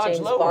still dodge James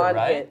lower, Bond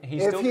right? hit. He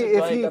If still he could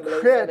if he like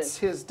crits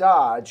his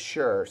dodge,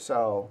 sure.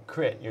 So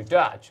crit your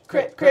dodge.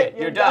 Crit, Crit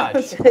your your dodge.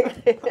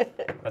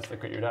 That's the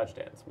crit your dodge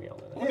dance. We all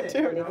know that.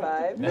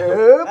 25.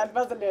 nope, That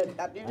wasn't it.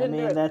 That, you I didn't do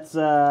mean, it. that's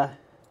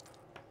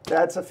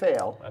a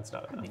fail. That's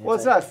not enough. Well,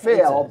 it's not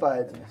fail,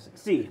 but It's a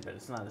succeed, but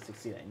it's not a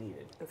succeed I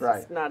needed. It's Right.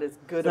 just not as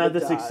good It's of not a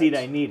the succeed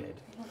I dodge. needed.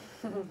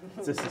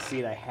 It's the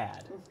succeed I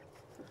had.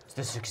 It's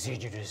the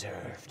succeed you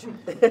deserved.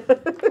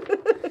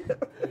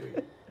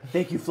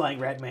 Thank you, Flying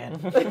Rat Man.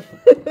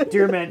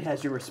 Dear man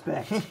has your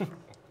respect.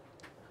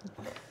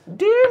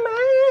 Dear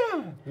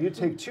man. you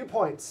take 2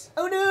 points.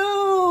 Oh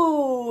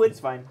no!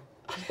 It's fine.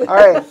 All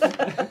right.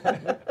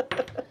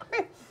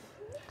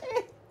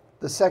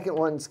 The second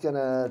one's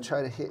gonna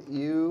try to hit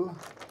you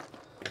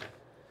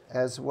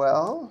as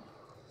well.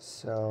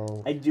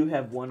 So I do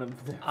have one of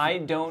I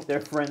don't.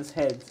 their friends'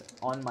 heads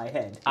on my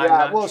head. I'm yeah,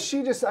 not well,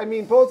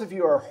 tr- both of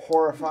you are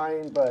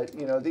horrifying, but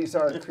these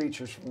are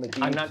creatures from the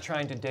deep. I'm not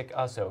trying to dick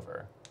us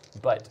over,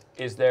 but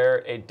is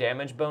there a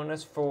damage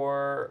bonus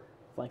for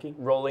Flanking?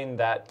 rolling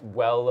that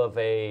well of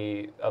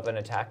an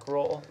attack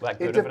roll? That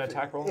good of an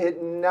attack roll?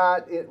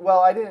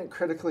 Well, I didn't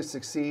critically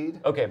succeed.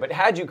 Okay, but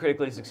had you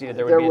critically succeeded,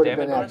 there There would be a would've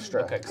damage been bonus?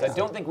 extra. Okay, because I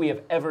don't think we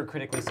have ever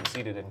critically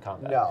succeeded in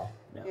combat. No.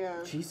 No. Yeah.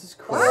 Jesus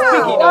Christ.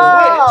 Speaking of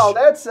Wow,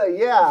 which, that's a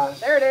yeah.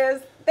 There it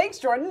is. Thanks,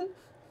 Jordan.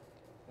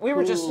 we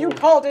were just. You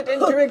called it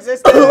into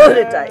existence.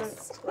 Loaded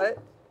dice. What?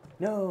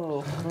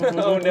 No.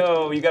 Oh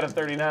no, you got a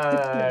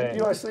 39.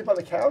 You want to sleep on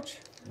the couch?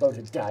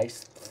 Loaded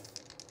dice.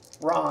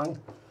 Wrong.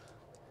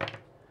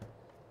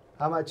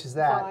 How much is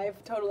that?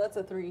 5 total. That's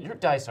a 3. Your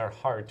dice are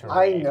hard to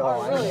I read. know.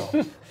 Oh,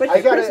 really? But I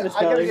gotta- Christmas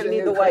I gotta colors. get You a need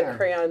new the white crayon.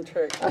 crayon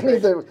trick. I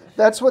need the.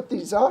 That's what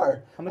these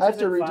are. How much I have is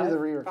to it, redo 5? the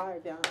rework.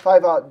 5, yeah.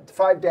 5 out,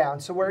 5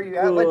 down. So where are you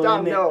at? Let Cool,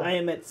 Dom know. I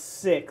am at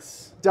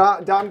 6.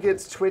 Dom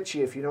gets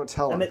twitchy if you don't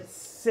tell I'm him. at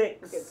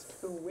 6. It's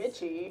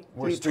twitchy.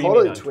 We're He's streaming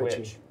totally on twitchy.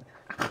 Twitch.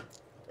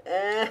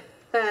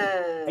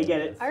 I get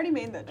it. I already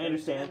made that. I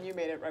understand. And you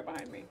made it right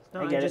behind me.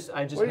 No, I I get just What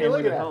are you hammered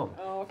looking it at? home.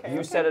 Oh, okay. You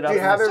okay. set it up. Do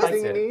you have and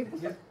everything you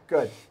sliced it. need?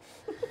 Good.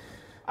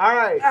 All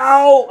right.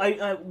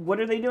 Ow! What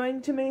are they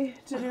doing to me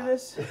to do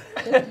this?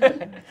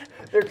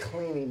 They're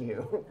cleaning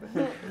you.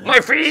 My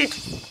feet.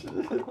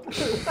 Num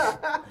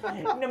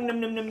num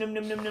num num num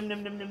num num num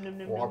num num num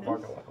num Walk,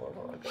 num. walk, walk,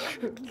 walk.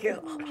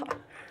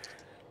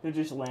 They're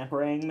just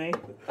lampraying me.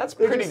 That's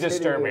They're pretty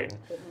just hitting you.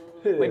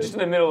 disturbing. Like just in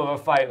the middle of a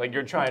fight, like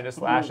you're trying to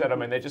slash at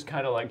them, and they just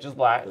kind of like just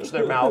lash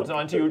their mouths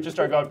onto you, just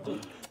start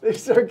going. They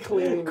start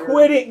cleaning you.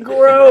 Quit it,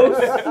 gross!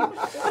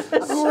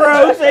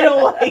 Gross, I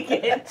don't like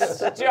it!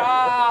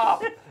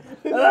 Stop!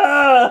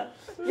 Ah!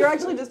 You're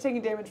actually just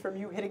taking damage from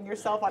you hitting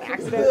yourself on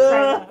accident,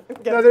 trying to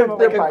get No, some they're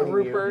away. Like a biting you.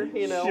 grouper,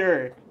 you know.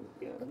 Sure.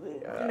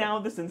 Now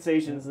the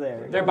sensation's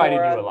there. They're biting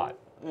you a lot.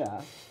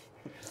 Yeah.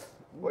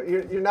 Well,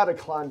 you're not a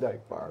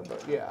Klondike bar,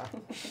 but yeah.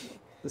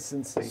 The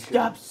sensation.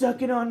 Stop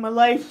sucking on my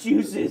life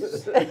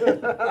juices.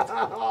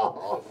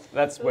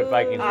 That's what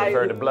Vikings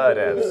refer to blood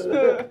as.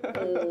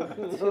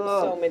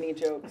 So many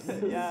jokes.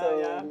 Yeah, so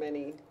yeah.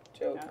 many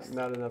jokes.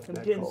 Not enough I'm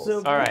neck getting holes.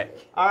 so All right.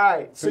 All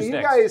right, so Who's you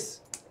next?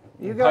 guys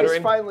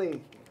Puttering?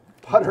 finally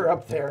putter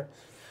up there,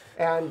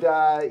 and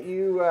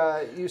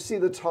you see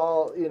the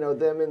tall,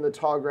 them in the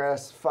tall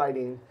grass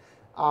fighting.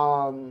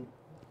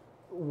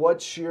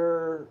 What's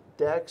your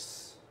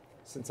dex?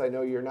 Since I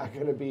know you're not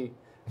going to be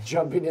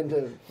jumping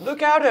into.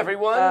 Look out,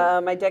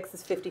 everyone! My dex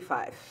is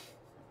 55.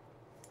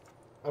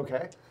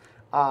 Okay,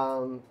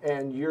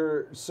 and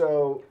you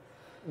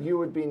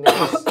would be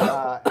next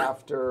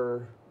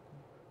after.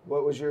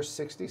 What was your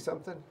 60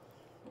 something?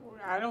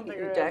 I don't think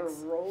Your I dex?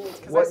 ever rolled.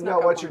 'cause I What? snuck No,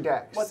 up what's on your it.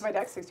 dex? What's my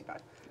dex?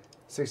 65.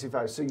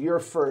 65. So you're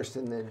first,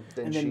 and then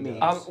And she then me.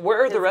 goes.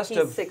 Where are the rest He's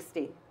of...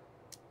 60.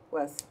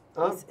 Wes.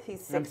 Huh?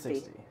 He's I'm 60.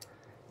 60.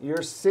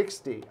 You're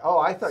 60. Oh,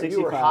 I thought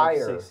you were 65,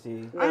 higher. 60.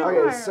 I'm Okay,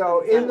 higher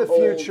so than in the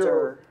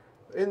older.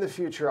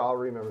 future, I'll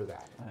remember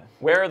that.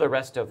 Where are the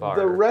rest of our...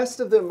 The rest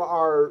of them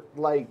are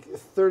like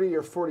 30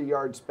 or 40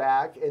 yards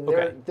back, and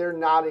Okay. they're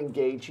not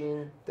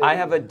engaging. I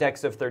have a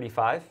dex of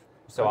 35,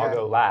 so Okay. I'll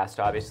go last,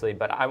 obviously,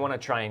 but I want to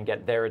try and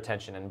get their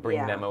attention and bring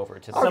Yeah. them over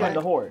to the Okay. Summon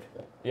the horde.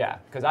 Yeah,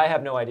 because I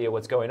have no idea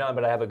what's going on,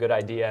 but I have a good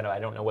idea, and I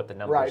don't know what the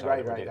numbers Right, are. right,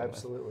 that we're right. dealing with.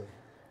 Absolutely.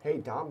 Hey,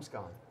 Dom's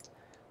gone.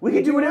 We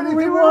can do whatever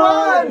we anything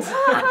want!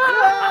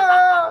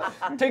 Yeah!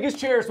 Take his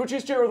chair. Switch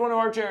his chair with one of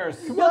our chairs.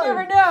 You'll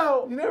never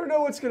know. You never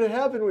know what's going to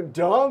happen when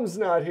Dom's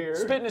not here.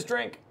 Spit in his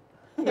drink.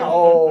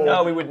 No.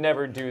 No, we would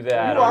never do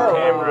that You are on a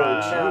camera.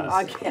 roach.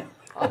 On camera.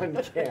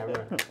 On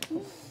camera.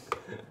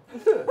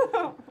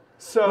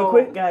 So Real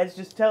quick, guys,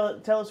 just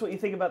tell us what you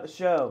think about the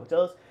show.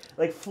 Tell us,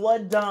 like,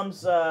 flood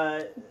Dom's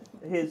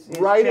his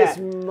write chat as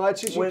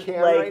much as you with,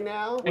 can like, right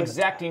now.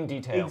 Exacting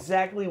detail.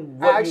 exactly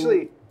what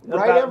Actually, you,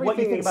 write about what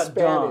you everything think in about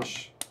Dom.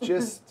 Spanish.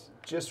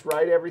 Just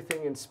write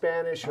everything in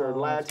Spanish or Oh,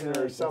 that's Latin good,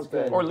 or that's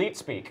something. good. Or leet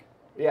speak.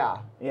 Yeah.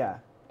 Yeah,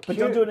 but Cuni-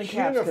 don't do it in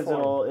caps because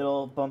cuneiform.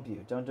 it'll bump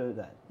you. Don't do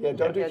that. Yeah,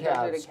 don't do Yeah, don't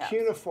do it in caps. caps.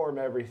 Cuneiform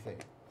everything.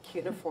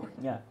 Uniform.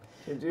 Yeah.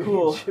 You do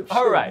Cool. Egyptian.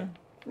 All right.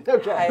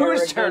 Okay.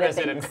 Whose turn is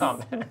it in Hieroglyphics.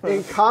 combat?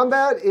 In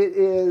combat, it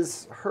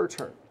is her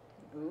turn.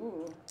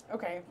 Ooh.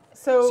 Okay.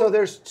 So. So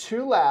there's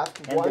two left.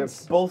 And they're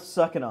One's both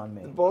sucking on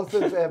me. both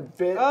of them have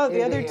bit. oh, the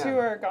into other two hand.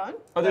 are gone.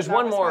 Oh, there's That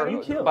one was more fighting?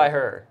 You killed. by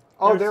her.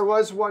 Oh, There's- there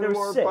was one there's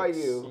more 6. by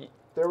you.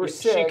 There were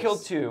She 6.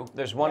 killed 2.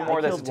 There's one Yeah, more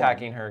I that's killed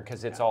attacking her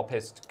because it's all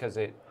pissed because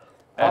it.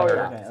 At Oh, her.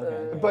 yeah.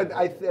 Okay. But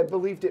I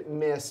believed it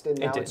missed, and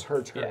It now did, it's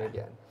her turn yeah.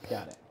 again.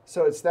 Got it.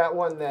 So it's that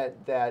one that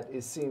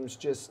seems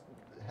just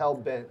hell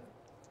bent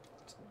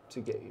to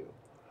get you.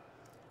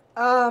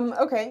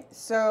 Okay.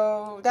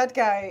 So that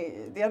guy,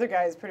 the other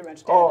guy, is pretty much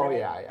dead. Oh right?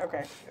 yeah.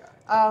 Okay.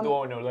 Yeah.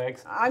 No, no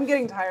legs. I'm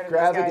getting tired of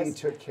Gravity these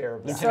guys. took care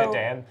of that. Lieutenant So-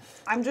 Dan.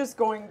 I'm just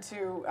going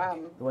to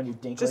The one you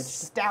dinklage. just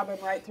stab him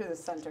right through the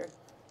center.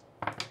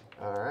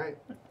 All right.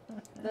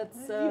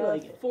 That's You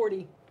like it.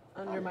 40.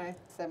 Under my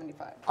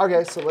 75.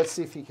 Okay, so let's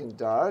see if he can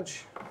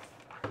dodge.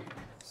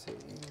 Let's see.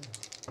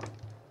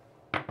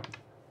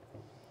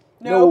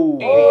 No.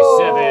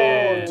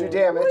 87. Do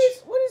damage.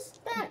 What is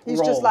that? He's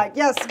Roll. just like,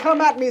 yes,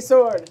 come at me,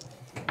 sword.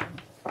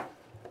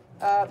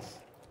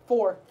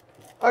 4.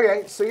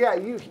 Okay, so yeah,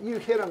 you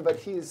hit him, but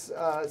he's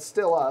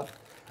still up.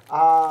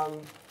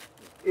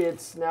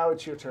 It's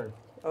your turn.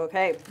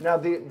 Okay. Now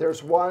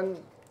there's one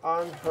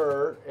on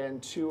her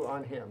and 2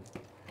 on him.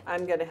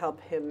 I'm going to help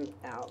him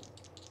out.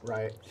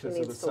 Right, She because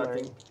of the needs to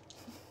learn.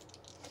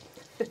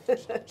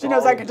 sucking. She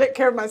knows I can take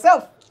care of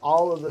myself.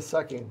 All of the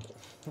sucking.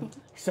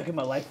 Sucking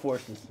my life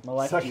forces. My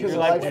life Sucking juices.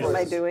 your life What am I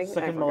forces. doing?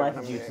 Sucking I my forgot life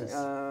what I'm juices.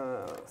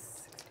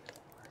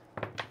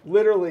 doing.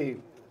 Literally,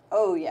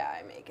 Oh, yeah,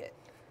 I make it.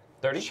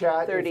 30?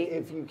 chat, 30.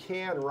 if you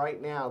can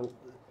right now,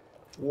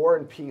 War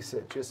and Peace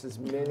it, just as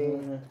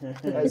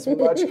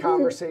much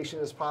conversation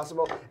as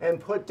possible, and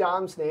put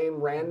Dom's name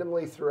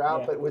randomly throughout,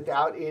 Yeah. but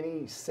without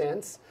any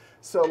sense.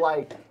 So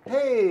like,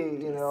 hey,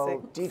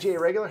 DJ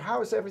Regular,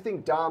 how is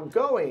everything Dom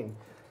going?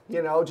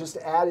 Just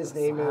add his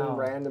name in Wow. He's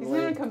randomly.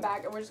 gonna come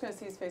back, and we're just gonna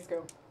see his face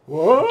go.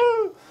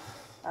 What?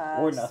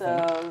 Or nothing.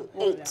 So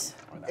 8.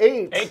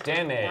 8. 8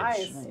 damage.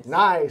 Nice.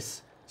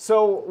 Nice.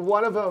 So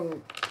one of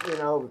them,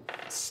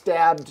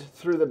 stabbed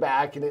through the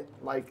back, and it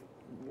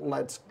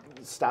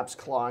stops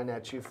clawing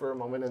at you for a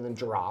moment, and then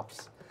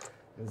drops.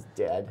 It's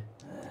dead.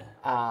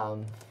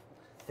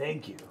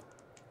 Thank you.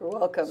 You're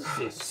welcome.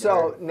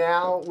 So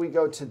now we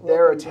go to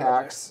their Welcome, brother.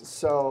 attacks.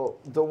 So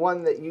the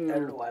one that I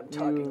don't know why I'm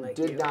talking you like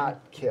did you. not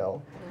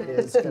kill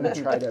is going to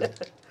try to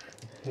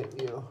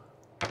hit you.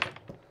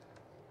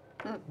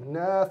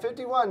 No,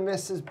 51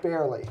 misses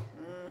barely.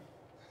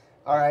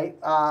 All right.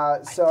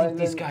 So I think and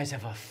these then, guys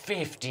have a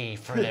 50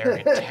 for their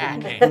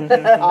attacking.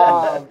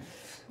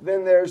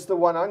 then there's the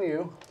one on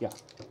you. Yeah.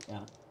 Yeah.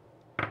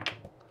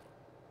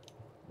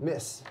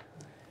 Miss.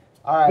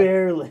 All right.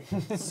 Barely.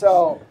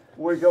 So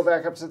we go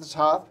back up to the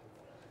top.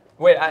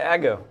 Wait, I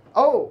go.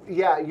 Oh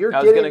yeah, you're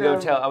I was getting gonna go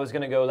them- I was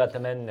gonna go let the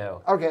men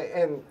know. Okay,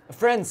 and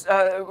Friends,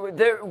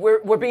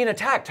 we're being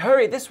attacked.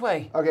 Hurry this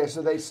way. okay,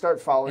 so they start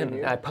following And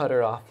you. I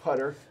putter off.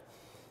 Putter.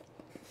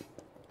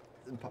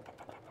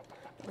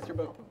 With your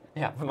bow.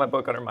 Yeah, with my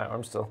book under my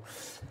arm still.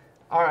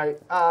 All right.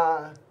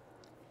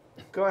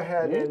 Go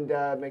ahead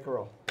and make a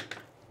roll.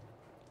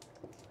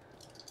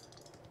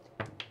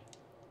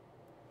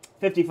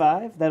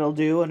 55. That'll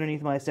do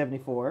underneath my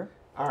 74.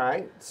 All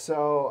right.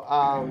 So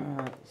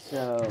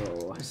So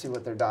let's see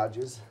what their dodge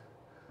is.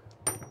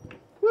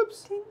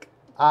 Whoops.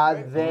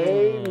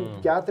 They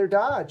got their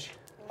dodge.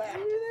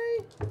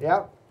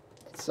 Yep.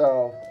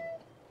 So.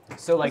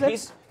 So like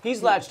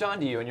he's latched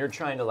onto you, and you're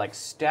trying to like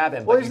stab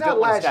him, Well, but he's you not don't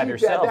want to latched. stab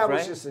yourself, That right?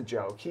 was just a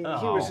joke. He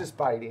Oh. was just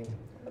biting.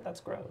 But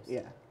that's gross.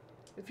 yeah.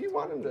 If you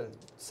want him to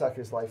suck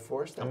his life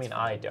force, I that's mean, fine.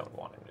 I don't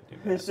want him to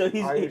do that. So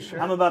Are you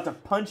sure? I'm about to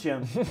punch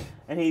him,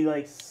 and he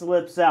like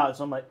slips out.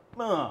 So I'm like,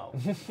 oh.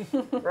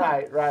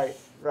 Right.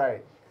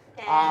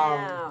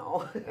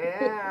 Ow.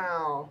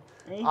 Ow.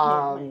 I hit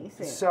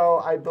myself. So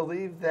I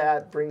believe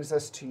that brings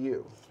us to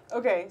you.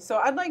 Okay, so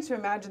I'd like to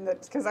imagine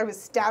that because I was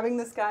stabbing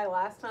this guy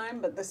last time,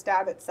 but the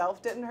stab itself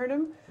didn't hurt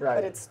him, Right.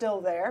 but it's still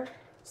there.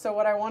 So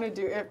what I want to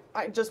do,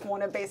 I just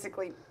want to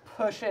basically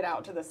push it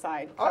out to the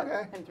side, cut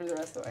Okay. him through the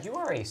rest of the way. You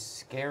are a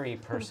scary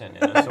person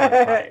in a sword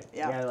fight.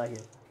 Yeah. Yeah, I like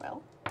it.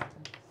 Well,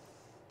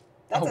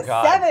 that's Oh, a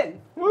God.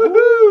 7.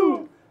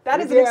 Woohoo! That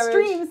is Good an damage.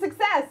 extreme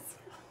success.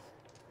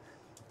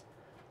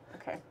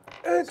 Okay.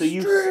 So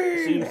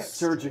you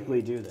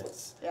surgically do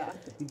this. Yeah.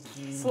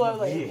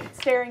 Slowly, Yeah.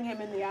 staring him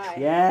in the eye.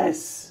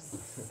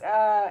 Yes.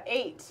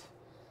 8.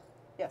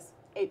 Yes,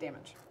 8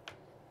 damage.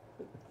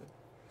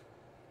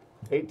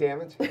 8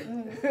 damage.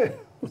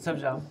 What's up,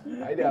 John?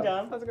 I know.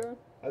 John. How's it going?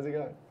 How's it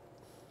going?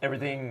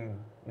 Everything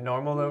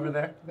normal over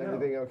there?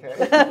 Everything okay?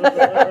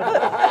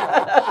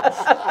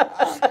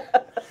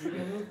 You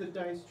can move the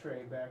dice tray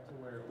back to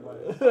where it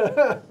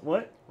was.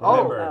 What?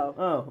 Remember,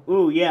 Oh. Oh,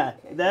 ooh, yeah.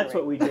 That's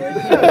what we did.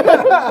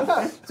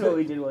 That's what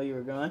we did while you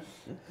were gone.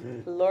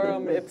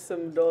 Lorem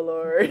ipsum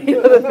dolor.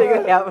 You know the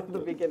thing they have at the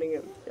beginning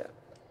of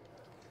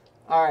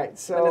All right. and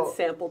So it's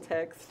sample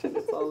text and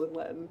it's all in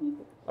Latin.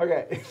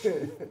 okay.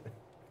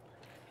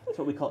 That's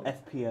what we call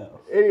FPO.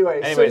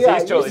 Anyways, Anyways, yeah,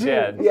 he's totally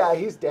dead. Yeah,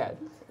 he's dead.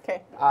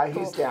 Okay. He's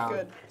Cool. down.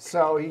 Good.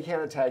 So he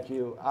can't attack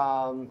you.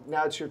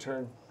 Now it's your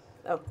turn.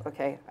 Oh,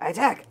 okay. I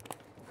attack.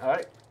 All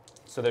right.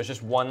 so there's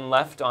just one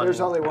left on.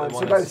 There's only the one. So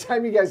by the that's-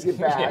 time you guys get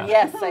back, Yeah.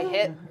 Yes, I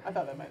hit. I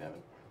thought that might happen.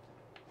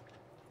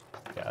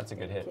 Yeah, that's a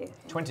good hit. Okay.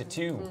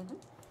 22.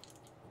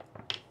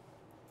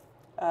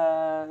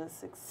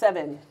 6,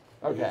 7.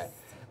 Okay.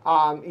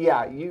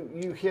 Yeah,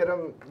 you hit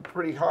him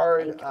pretty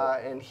hard,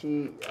 and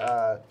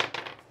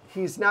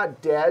he's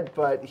not dead,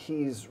 but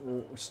he's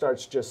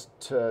starts just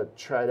to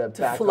try to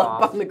back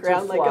Flop off, on the to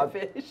ground like a flop,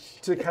 fish.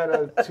 to kind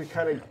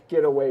of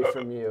get away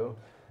from you.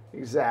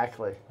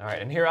 Exactly. All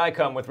right, and here I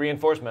come with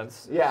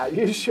reinforcements. Yeah,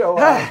 you show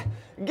up.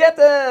 Get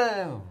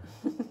them!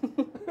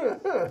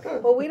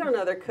 Well, we don't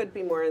know. There could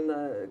be more in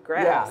the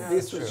grass. Yeah,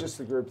 this was true. just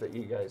the group that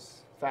you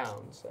guys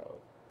found. So,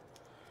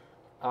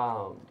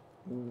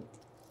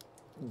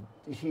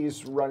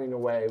 he's running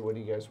away. What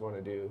do you guys want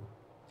to do?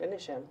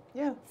 Finish him.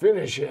 Yeah.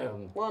 Finish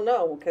him. Well,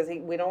 no, because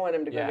we don't want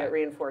him to go Yeah. get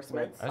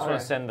reinforcements. I just want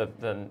to send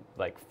the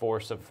like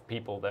force of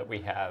people that we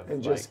have.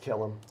 And just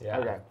kill him. yeah.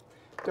 Okay.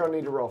 Don't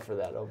need to roll for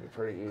that. It'll be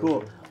pretty easy.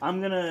 Cool.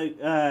 I'm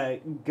gonna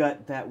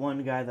gut that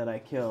one guy that I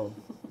killed.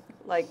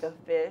 Like a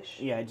fish.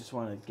 Yeah, I just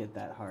want to get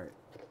that heart.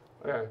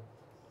 Okay.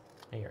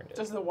 He earned it.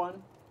 Just the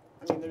one.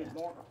 I mean, there's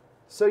more.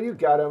 So you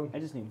got him, I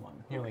just need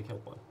one. He only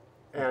killed one.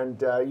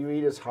 and you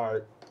eat his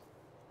heart,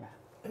 Yeah.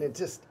 and it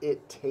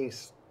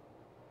tastes.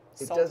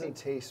 It Salty. doesn't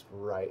taste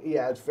right.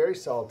 Yeah, it's very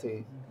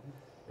salty,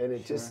 and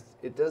it Sure.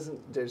 it doesn't.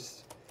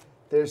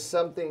 There's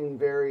something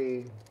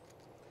very.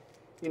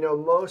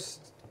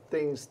 Most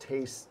things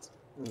taste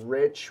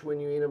rich when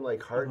you eat them,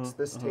 like hearts.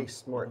 This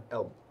tastes more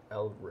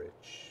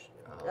rich.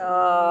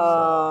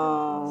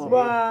 Oh.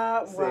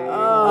 Wah, See? wah.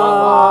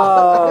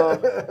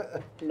 Oh.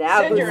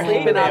 Now Send who's your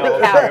sleeping on the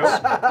hate mail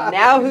couch?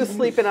 Now who's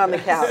sleeping on the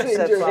couch? Send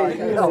That's your all I hate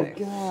can mail. say.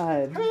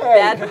 God. Hey,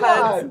 Bad come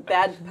puns. on.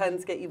 Bad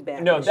puns get you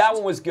banished. No, that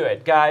one was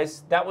good,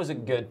 guys. That was a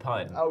good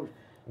pun. Oh,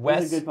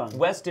 Wes, good pun.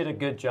 Wes did a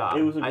good job.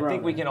 It was a I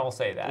think we groaner. can all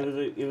say that.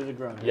 It was a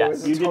groan. Yes. It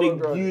was a You did total a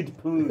groan. good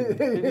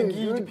poon.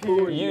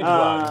 Huge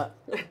one.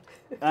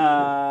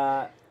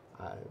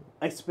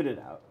 I spit it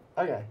out.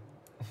 okay.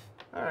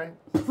 All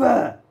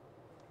right.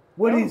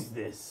 What is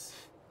this?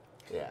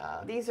 Yeah.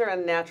 These are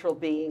unnatural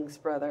beings,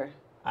 brother.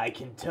 I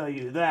can tell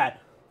you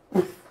that.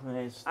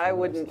 I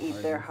wouldn't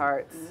eat their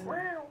hearts.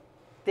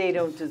 They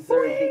don't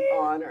deserve the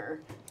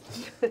honor.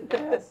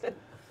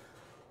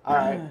 All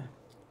right.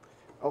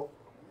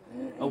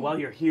 Oh, while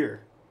you're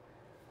here,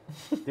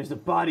 there's a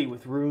body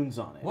with runes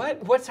on it.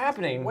 What? What's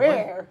happening?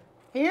 Where?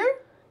 Here?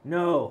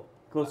 No,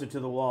 closer to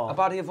the wall. A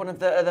body of one of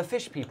the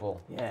fish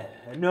people. Yeah,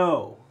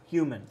 no,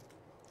 human.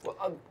 Well,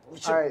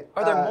 All right.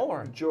 Are there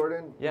more?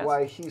 Jordan, Yes.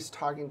 while he's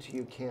talking to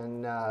you,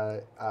 can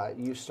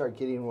you start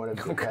getting one of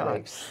your God.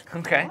 headaches?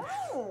 Okay.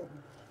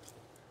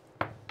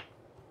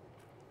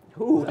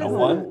 Ooh, A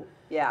one?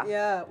 Yeah.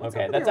 Yeah.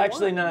 Okay, that's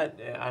actually not.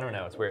 I don't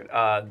know. It's weird.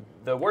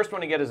 The worst one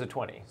to get is a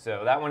 20.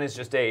 So that one is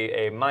just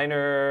a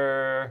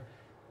minor.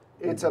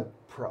 It's a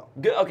pro.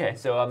 Good. Okay,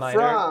 so a minor.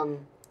 From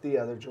the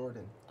other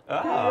Jordan.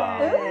 Oh.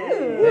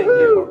 Thank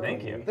you.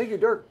 Thank you. Thank you,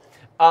 Dirk.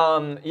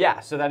 Yeah.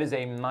 So that is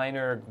a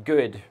minor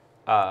good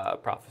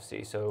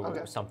prophecy. So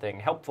Okay. something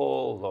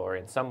helpful or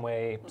in some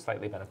way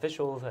slightly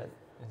beneficial that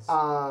is.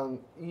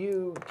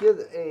 You get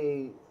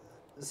a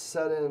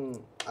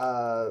sudden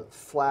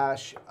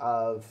flash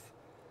of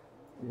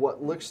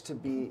what looks to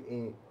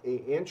be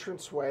a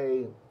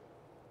entranceway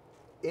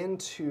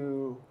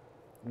into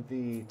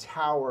the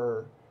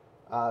tower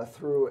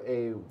through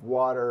a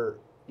water,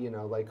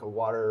 like a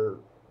water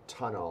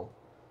tunnel.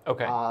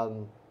 Okay.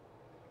 On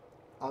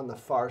the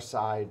far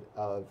side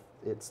of,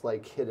 it's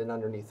like hidden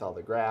underneath all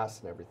the grass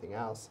and everything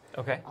else.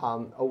 Okay.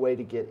 A way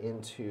to get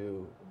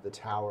into the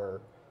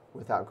tower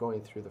without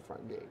going through the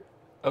front gate.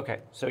 Okay,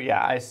 so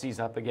yeah, I seize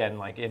up again,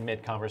 like in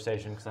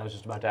mid-conversation, because I was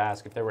just about to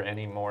ask if there were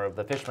any more of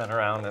the fishmen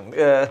around, and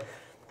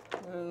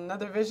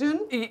Another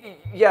vision?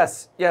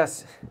 yes.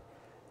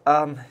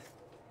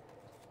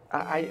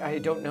 I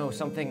don't know,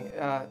 something,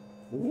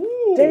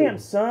 Damn,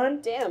 son.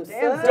 Damn,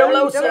 Damn,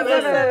 son.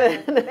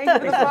 007. Thank you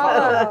for the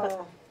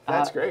follow.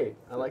 That's great.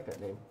 I like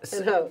that name.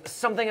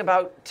 something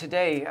about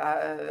today,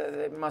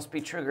 it must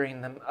be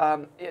triggering them.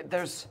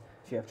 There's,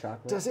 Do you have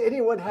chocolate? Does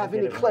anyone have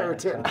any get it when I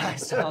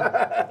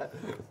Claritin?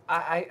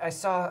 I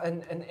saw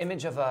an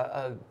image of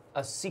a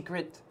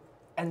secret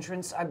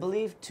entrance, I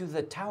believe, to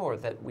the tower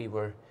that we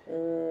were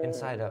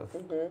inside of.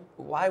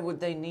 Why would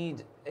they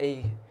need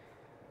a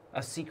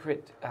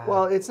secret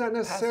Well, it's not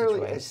necessarily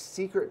passageway? a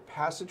secret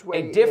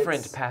passageway. A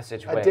different it's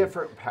passageway. A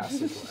different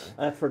passageway.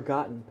 A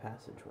forgotten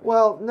passageway.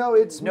 Well, no,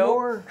 it's No.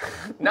 more.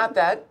 Not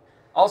that.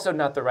 Also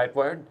not the right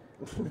word.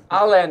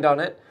 I'll land on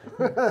it.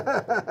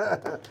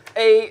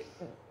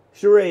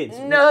 Charades.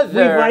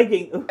 Another We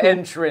Viking.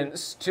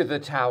 entrance to the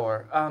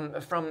tower.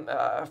 From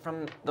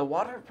the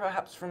water,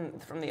 perhaps from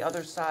the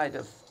other side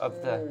of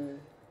the.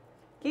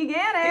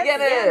 Keeganis.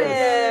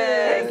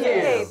 Thank you.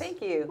 Yay,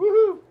 thank you.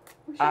 Woohoo!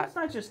 Sure it's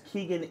not just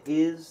Keegan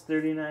is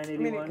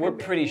 3981. We're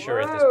pretty sure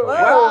at this Whoa. point.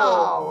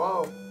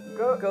 Wow!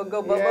 Whoa! Go,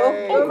 Bobo.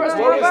 Yay. Old What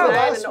crusty was the noob.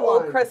 last An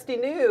old one? crusty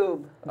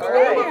noob. All Go,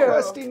 right. you.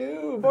 crusty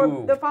noob. For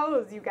Ooh. the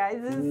follows, you guys.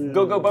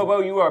 Go Bobo,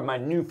 you are my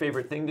new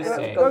favorite thing to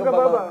say. Go Go,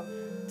 Bobo.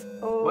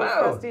 Oh,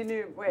 Wow. crusty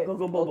noob. Wait. Go,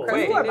 Bobo.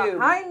 Crusty You are noob.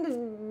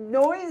 behind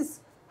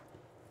noise.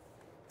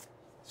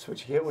 That's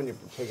what you get when you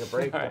take a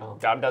break All now. right,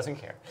 Dom doesn't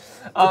care.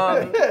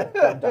 Dum,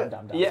 dum,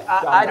 dum. Yeah,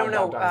 Dom, I dom, don't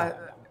know. dom, dom.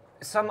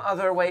 Some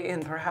other way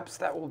in, perhaps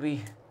that will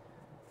be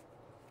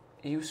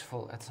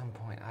useful at some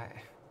point.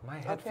 My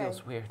head Okay.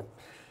 feels weird.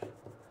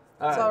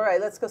 It's all right.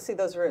 Let's go see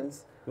those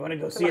runes. You want to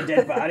go see a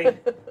dead body?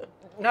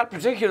 Not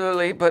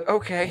particularly, but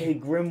okay. A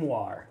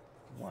grimoire.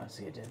 Want to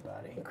see a dead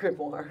body?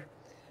 Grimoire.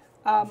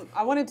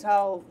 I want to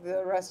tell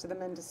the rest of the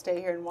men to stay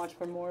here and watch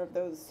for more of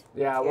those.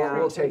 Yeah, Yeah.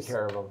 we'll take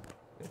care of them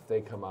if they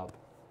come up.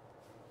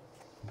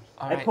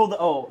 All I right. pulled the.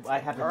 Oh, I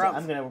have to. Grump.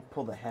 I'm gonna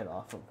pull the head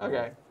off. Of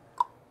Okay.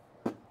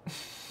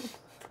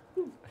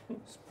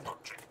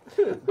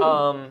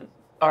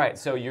 All right,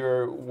 so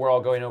we're all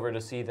going over to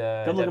see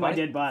the. Don't look at my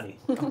body? dead body.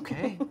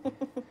 Okay.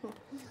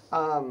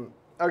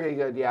 Okay,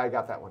 good. Yeah, I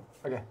got that one.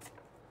 Okay.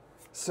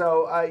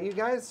 So you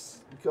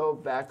guys go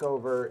back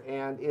over,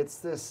 and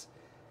it's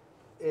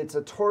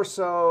a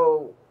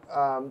torso.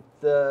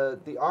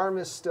 The arm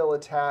is still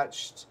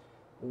attached.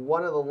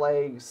 One of the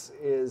legs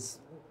is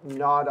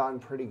gnawed on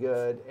pretty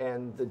good,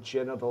 and the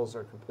genitals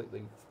are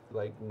completely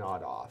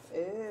gnawed off.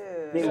 Ew.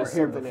 They were Just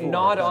here something before.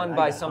 Gnawed but on I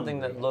by got something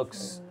hungry. that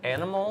looks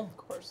animal.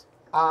 Of course.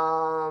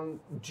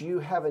 Do you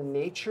have a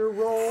nature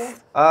roll?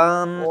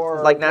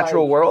 Or Like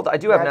natural like world. I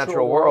do have natural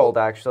natural world? world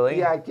actually.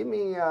 Yeah, give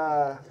me.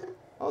 Oh,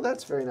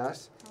 that's very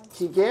nice.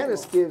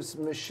 Keeganis gives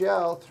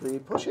Michelle 3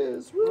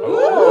 pushes. Woo!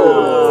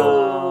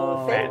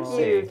 Ooh, thank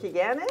Fancy. you,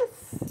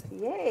 Keeganis.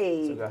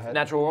 Yay. So go ahead.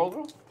 Natural world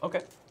roll.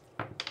 Okay.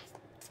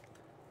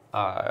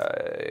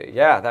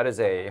 Yeah, that is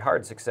a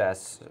hard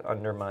success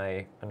under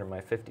my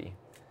 50.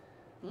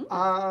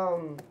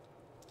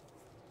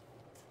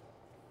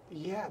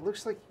 Yeah, it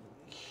looks like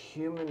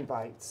human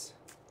bites.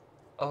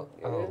 Oh.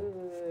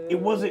 It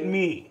wasn't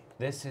me.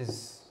 This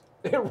is.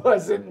 It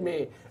wasn't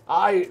me.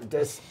 I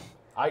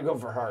go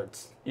for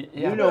hearts.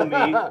 Yeah. You know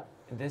me.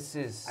 This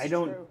is. I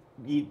don't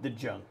eat the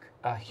junk.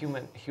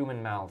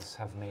 Human mouths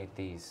have made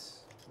these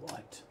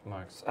What?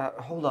 marks.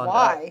 Hold on.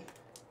 Why?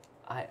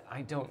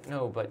 I don't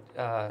know, but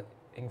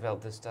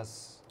Ingveld, this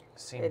does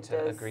seem It to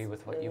does. agree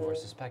with what you were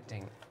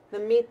suspecting. The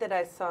meat that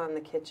I saw in the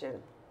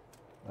kitchen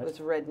What? was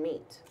red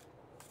meat.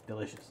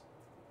 Delicious.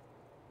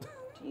 Do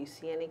you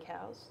see any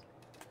cows?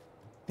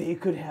 They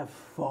could have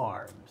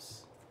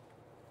farms.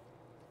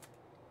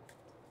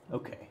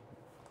 Okay.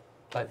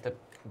 But the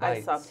I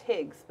bites. saw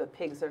pigs, but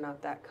pigs are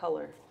not that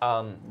color.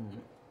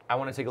 I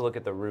want to take a look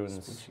at the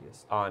runes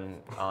Species. on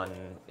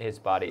his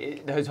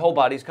body. His whole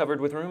body's covered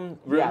with runes?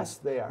 Yes,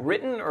 they are.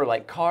 Written or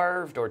like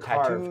carved or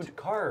Carved. tattooed?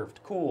 Carved.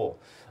 Cool.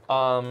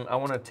 I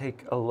want to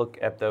take a look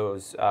at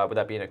those. Would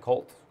that be an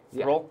occult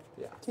Yeah. roll?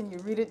 Yeah. Can you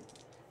read it?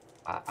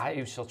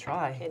 I shall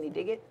try. Can you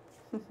dig it?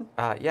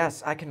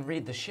 Yes, I can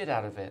read the shit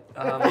out of it.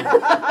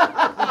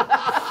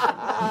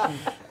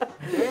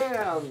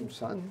 Damn,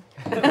 son.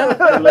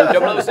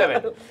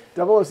 007.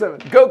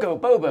 007. Go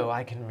Bobo,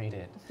 I can read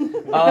it.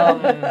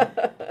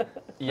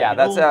 Yeah, an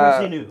that's old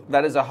crusty noob.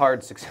 that is a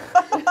hard success.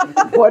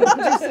 What did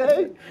you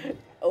say?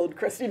 Old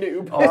crusty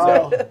noob.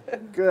 Oh,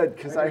 good,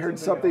 because I heard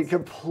something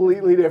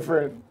completely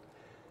different.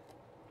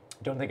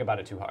 Don't think about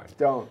it too hard.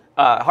 Don't.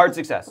 Hard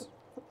success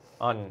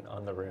on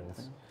the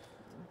runes.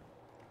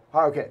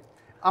 Okay.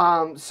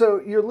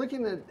 So you're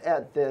looking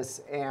at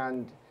this,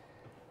 and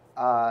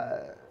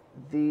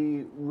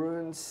the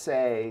runes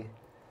say,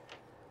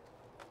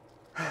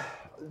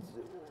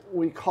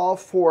 we call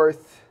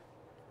forth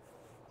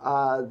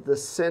the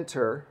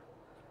center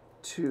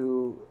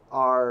to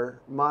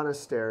our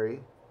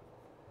monastery,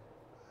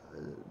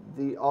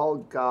 the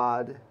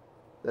all-god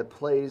that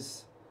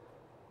plays,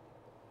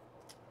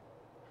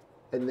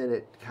 and then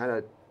it kind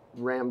of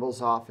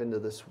rambles off into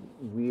this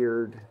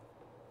weird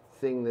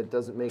thing that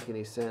doesn't make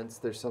any sense.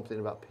 There's something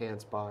about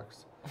pants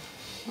box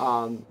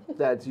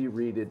that you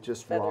read it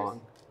just Feathers.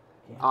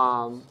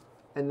 wrong.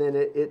 And then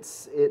it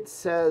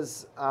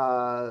says,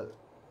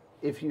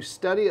 if you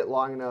study it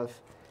long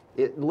enough,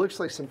 it looks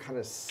like some kind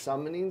of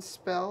summoning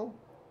spell,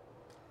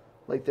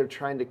 like they're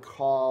trying to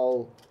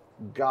call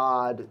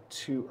God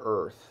to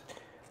Earth.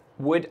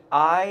 Would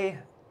I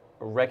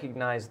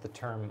recognize the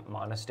term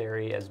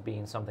monastery as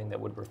being something that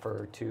would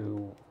refer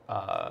to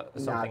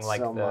something Not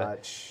like so the?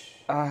 much.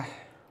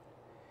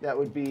 That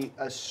would be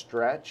a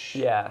stretch.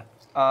 Yeah.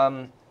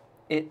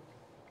 It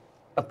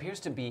appears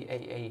to be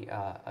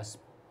a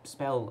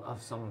spell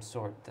of some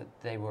sort that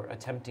they were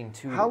attempting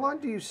to. How long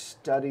do you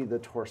study the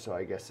torso,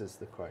 I guess is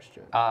the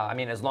question. I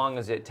mean, as long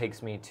as it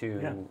takes me to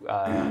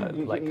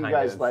You like kind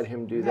guys of. let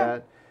him do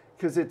that?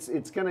 Because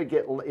it's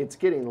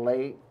getting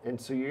late,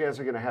 and so you guys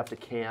are gonna have to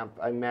camp.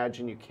 I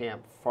imagine you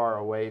camp far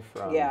away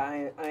from.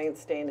 Yeah, I ain't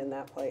staying in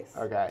that place.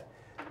 Okay.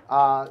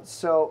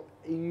 So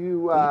you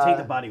We can take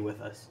the body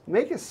with us.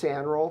 make a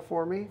sand roll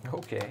for me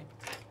Okay.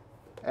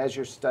 as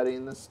you're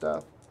studying this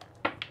stuff.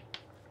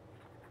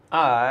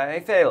 I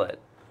fail it.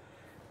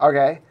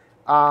 Okay.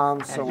 So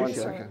you one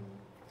should. second.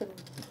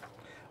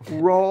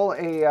 Roll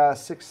a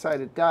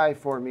six-sided die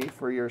for me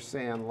for your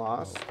sand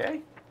loss.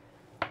 Okay.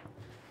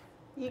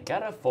 I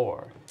got a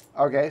 4.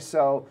 Okay,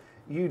 so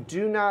you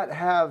do not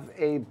have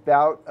a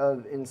bout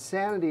of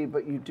insanity,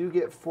 but you do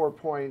get 4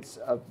 points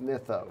of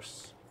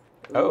mythos.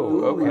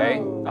 Oh, okay.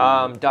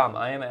 Dom,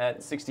 I am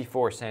at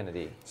 64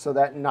 sanity. So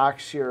that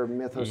knocks your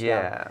mythos down.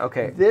 Yeah.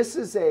 Okay. This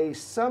is a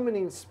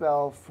summoning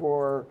spell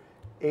for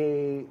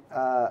a.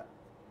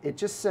 It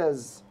just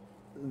says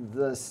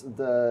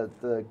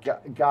the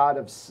god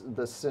of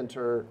the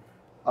center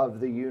of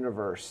the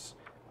universe,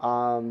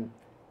 and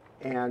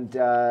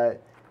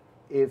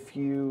if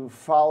you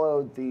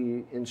followed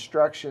the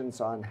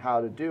instructions on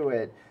how to do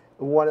it,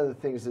 one of the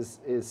things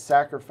is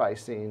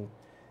sacrificing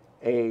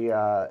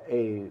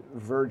a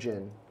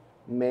virgin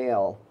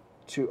male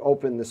to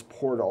open this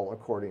portal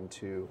according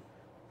to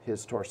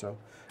his torso.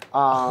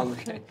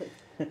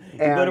 You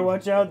better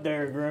watch out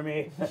there,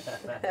 Grimmy.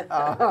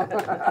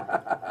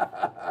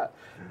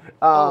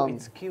 Oh,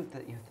 it's cute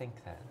that you think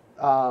that.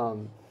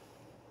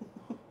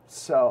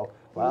 So,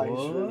 wow.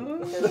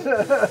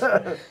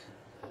 What?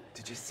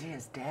 Did you see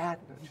his dad?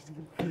 No, just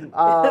kidding.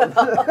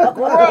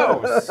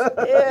 Gross.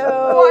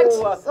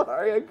 Ew.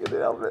 Sorry, I couldn't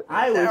help it.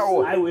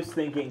 I was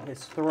thinking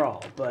his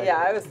thrall, but Yeah,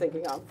 I was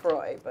thinking on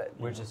Freud, but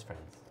We're just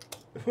friends.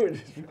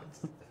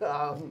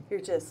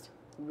 you're just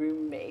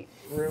roommates.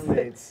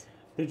 Roommates.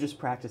 they're just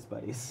practice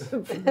buddies.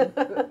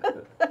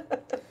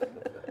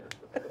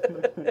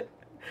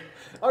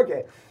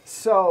 Okay,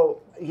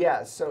 so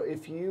yeah, so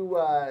if you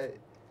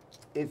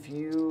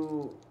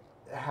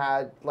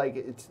had like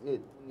it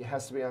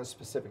has to be on a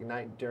specific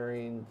night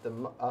during the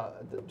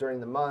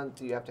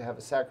month. You have to have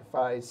a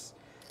sacrifice.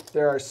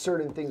 There are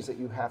certain things that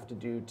you have to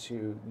do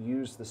to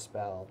use the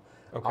spell.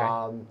 Okay.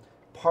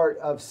 Part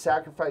of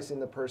sacrificing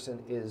the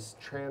person is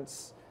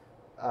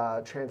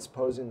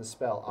transposing the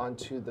spell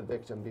onto the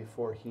victim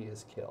before he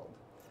is killed.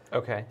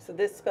 Okay. So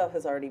this spell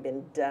has already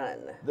been done.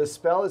 The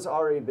spell has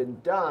already been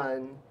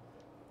done.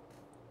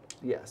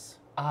 Yes.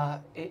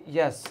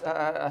 Yes,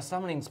 a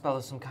summoning spell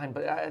of some kind,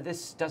 but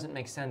this doesn't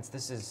make sense.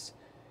 This is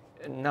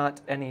not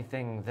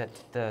anything that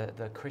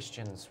the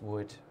Christians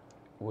would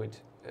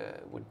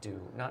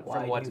do. Not Why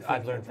from do what you think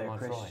I've learned they're from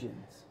Freud.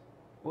 Christians?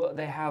 Well,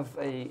 they have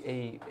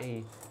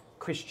a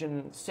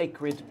Christian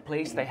sacred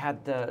place. They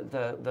had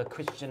the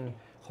Christian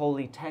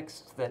holy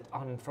text that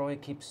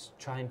Freud keeps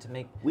trying to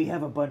make. We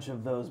have a bunch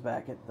of those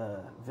back at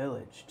the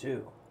village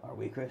too. Are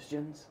we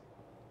Christians?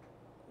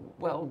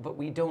 Well, but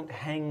we don't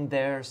hang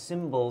their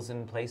symbols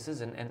in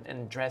places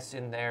and dress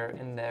in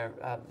their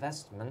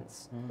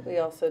vestments. We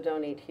also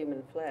don't eat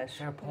human flesh.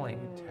 Fair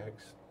point.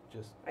 Text.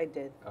 Just. I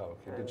did. Oh,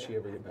 okay. Did she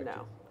ever get back to you?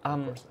 No.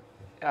 Of course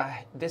not.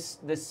 This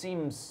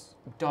seems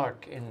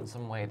dark in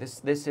some way.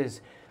 This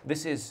is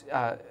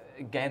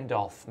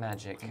Gandalf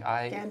magic.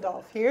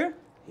 Gandalf here.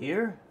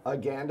 Here? A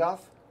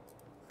Gandalf?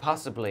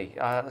 Possibly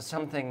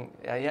something.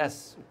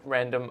 Yes,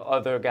 random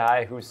other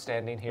guy who's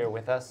standing here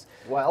with us.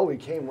 Well, we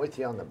came with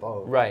you on the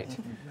boat. Right.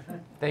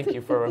 Thank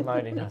you for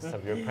reminding us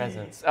of your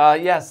presence.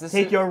 Yes, this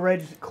Take is your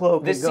red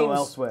cloak this and go seems-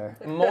 elsewhere.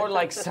 more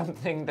like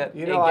something that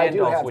You a know, I do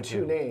Gandalf have would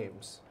two do.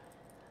 names.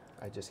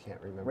 I just can't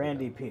remember.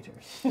 Randy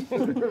Peters.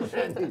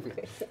 Randy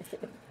Peters.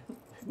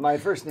 My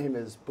first name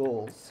is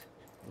Bulls.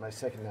 My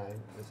second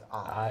name is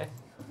I.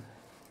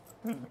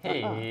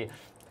 Hey.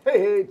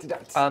 Hey,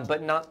 tonight.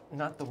 But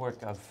not the work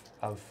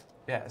of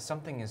yeah,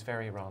 something is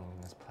very wrong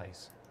in this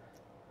place.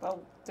 Well,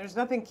 there's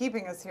nothing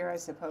keeping us here, I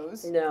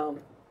suppose. No.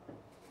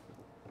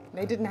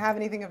 They didn't have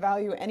anything of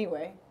value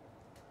anyway.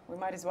 We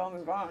might as well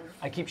move on.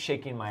 I keep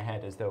shaking my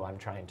head as though I'm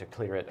trying to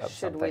clear it of Should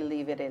something. we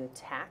leave it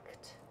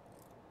intact?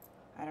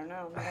 I don't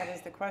know. That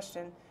is the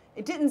question.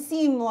 It didn't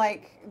seem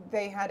like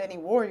they had any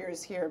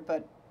warriors here,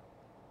 but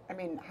I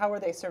mean, how are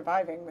they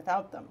surviving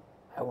without them?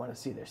 I want to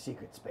see their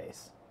secret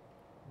space.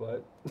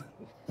 What?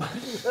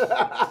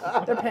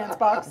 Their pants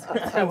box.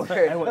 I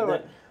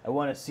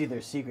want to see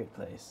their secret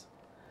place.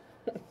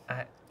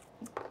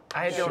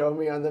 I don't. Show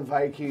me on the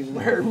Viking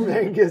where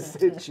Mangus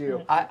hit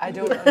you. I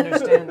don't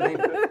understand.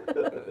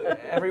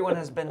 Everyone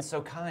has been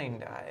so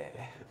kind.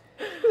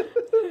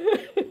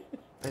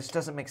 This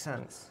doesn't make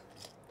sense.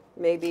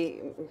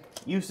 Maybe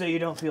You say you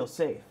don't feel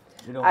safe.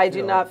 You don't I do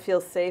feel- not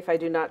feel safe. I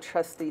do not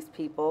trust these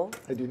people.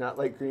 I do not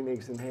like green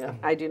eggs and ham.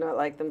 I do not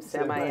like them,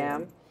 Sam. I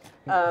am.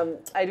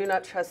 I do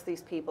not trust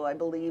these people. I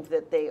believe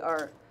that they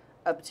are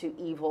up to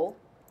evil,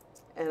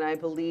 and I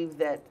believe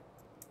that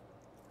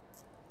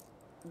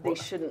they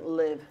shouldn't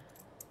live.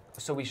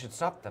 So we should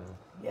stop them.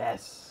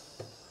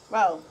 Yes.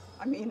 Well,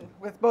 I mean,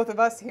 with both of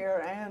us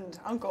here and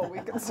Uncle, we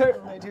can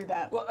certainly do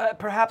that. Well,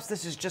 perhaps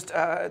this is just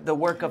the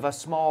work of a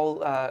small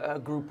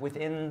group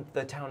within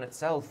the town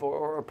itself,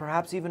 or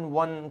perhaps even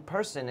one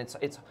person. It's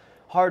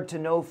hard to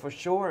know for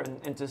sure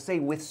and to say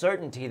with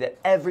certainty that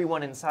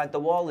everyone inside the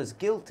wall is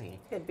guilty.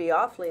 It'd be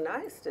awfully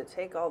nice to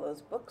take all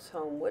those books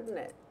home, wouldn't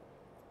it?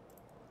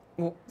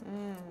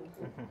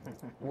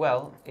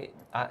 Well,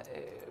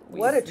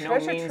 What a we've no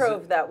treasure means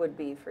trove that would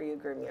be for you,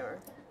 Grimure.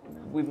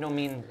 We've no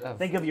means of.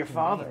 Think of your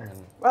father. conveying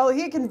them. Well,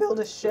 he can build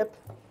a ship.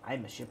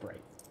 I'm a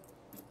shipwright.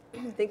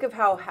 Think of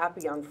how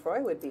happy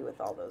Onfroy would be with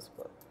all those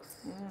books.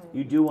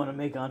 You do want to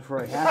make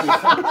Onfroy happy.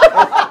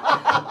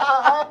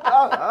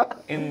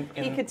 In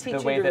He could teach the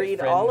you way to that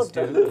read all friends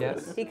of them. do,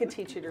 yes. He could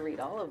teach you to read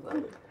all of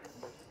them.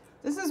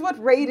 This is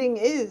what raiding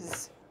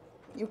is.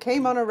 You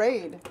came on a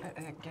raid.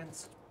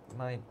 Against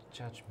my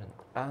judgment.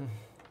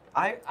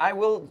 I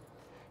will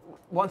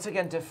once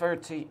again defer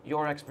to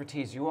your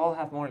expertise. You all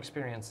have more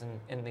experience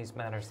in these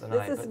matters than I.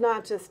 This is but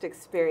not just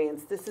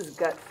experience. This is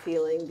gut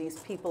feeling. These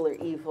people are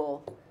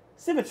evil.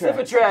 Civitrax.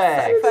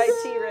 Civitrax! Sci-fi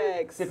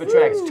T-Rex.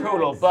 Civitrax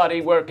total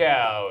body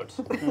workout.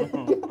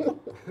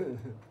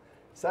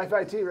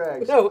 Sci-fi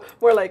T-Rex. No,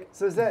 more like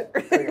So is that...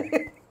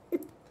 Okay.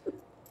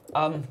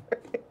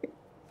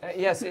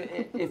 Yes,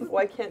 if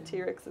why can't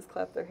T-Rexes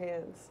clap their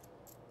hands?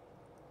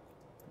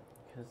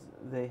 Because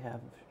they have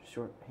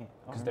short hands.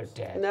 because they're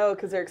dead. No,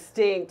 because they're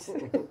extinct.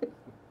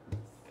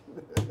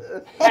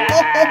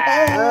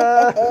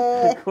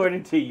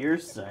 According to your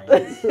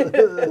science.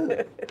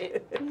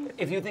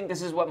 If you think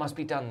this is what must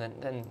be done,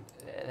 then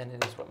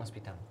it is what must be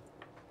done.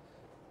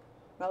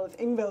 Well, if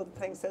Ingvild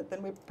thinks it,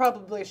 then we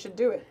probably should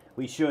do it.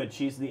 We should.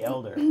 She's the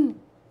elder.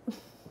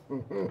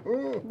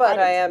 But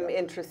I am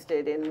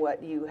interested in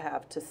what you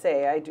have to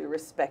say. I do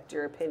respect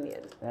your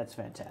opinion. That's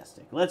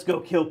fantastic. Let's go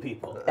kill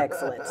people.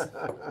 Excellent.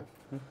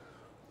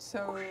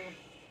 So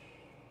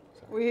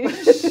we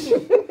Is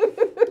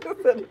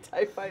that a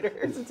TIE fighter?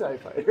 It's a TIE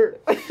fighter.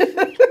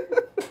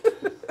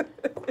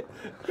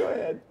 Go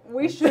ahead.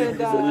 we should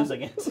Lose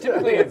against.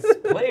 Typically, it's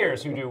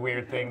players who do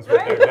weird things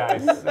with their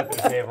dice at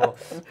the table.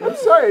 I'm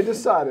sorry, I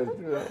just saw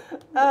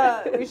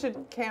it. we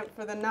should camp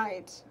for the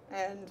night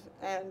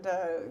and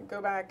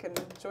go back and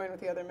join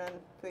with the other men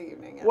for the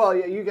evening. Yes. Well,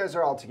 yeah, you guys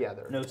are all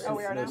together. No, Oh,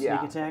 we are no now? sneak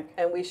Yeah. attack.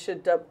 And we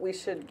should.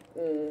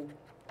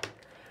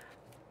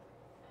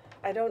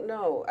 I don't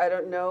know. I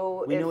don't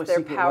know We know a if their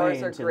secret powers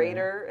way are into the-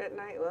 greater at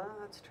night. Well,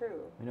 that's true.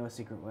 We know a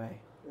secret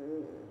way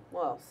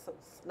Well,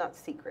 it's not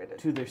secret.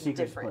 It's to their secret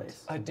different.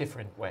 place. A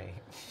different way.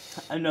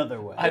 Another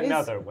way.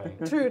 Another way.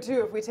 True,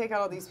 too. If we take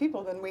out all these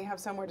people, then we have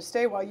somewhere to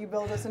stay while you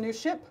build us a new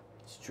ship.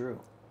 It's true.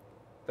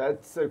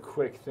 That's a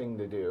quick thing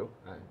to do.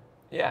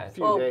 Yeah.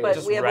 Few Well, days. but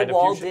Just we have ride a a few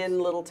walled-in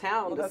little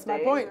town. Well, to that's my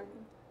stay. point.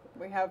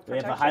 We have We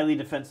have protection. a highly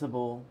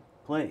defensible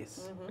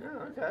place. Yeah,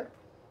 okay.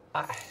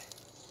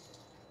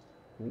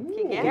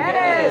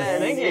 Yes.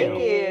 Thank you. Thank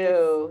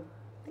you.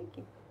 Thank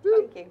you.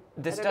 Thank you.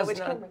 This I don't know does which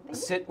not camera. Thank you.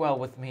 sit well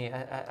with me,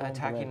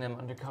 attacking them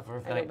under cover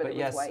of I know, night. but But it was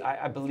yes, white,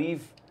 I so.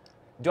 believe.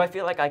 Do I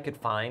feel like I could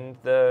find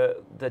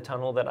the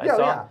tunnel that I Yeah,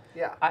 saw?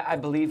 yeah. I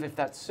believe if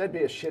that's That'd be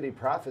a shitty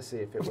prophecy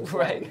if it was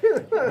right.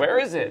 like- Where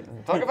is it?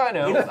 Fuck if I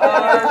know.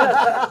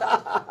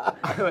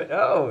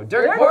 Oh,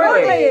 Dirk Portly,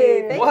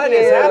 Portly. thank What you.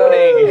 is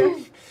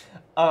happening?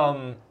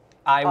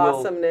 I will.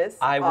 Awesomeness.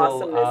 I will.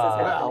 Awesomeness is Well,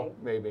 happening.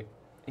 maybe.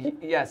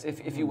 Yes,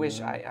 if you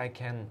wish, I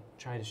can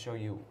try to show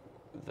you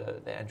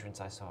the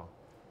entrance I saw.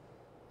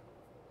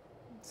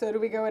 So do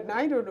we go at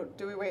night or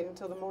do we wait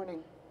until the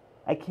morning?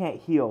 I can't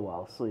heal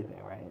while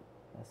sleeping, right?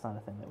 That's not a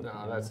thing that we can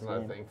No, do. that's in not a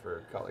this game. thing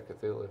for Call of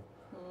Cthulhu.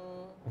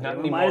 Not We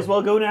anymore. might as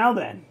well go now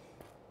then.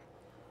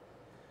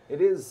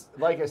 It is,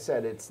 like I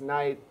said, it's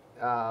night.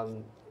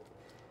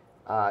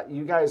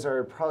 You guys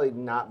are probably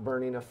not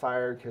burning a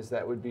fire because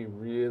that would be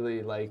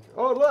really like,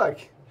 oh look,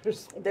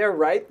 They're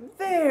right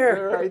there.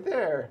 they're right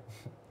there.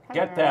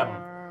 Get them.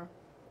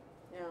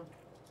 Yeah.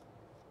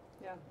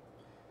 Yeah.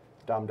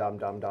 Dum dum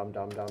dum dum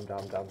dum dum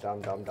dum dum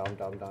dum dum dum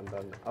dum dum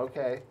dum.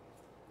 Okay.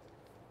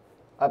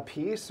 A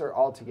piece or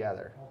all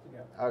together? All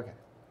together. Okay.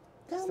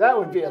 So that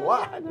would be a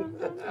lot.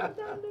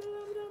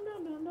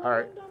 All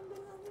right.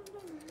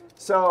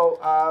 So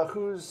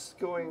who's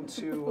going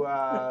to?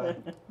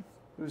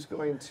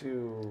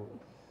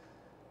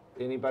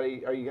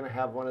 Anybody? Are you going to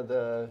have one of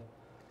the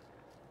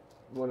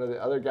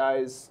other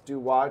guys do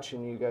watch,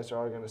 and you guys are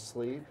all going to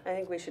sleep? I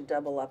think we should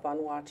double up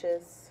on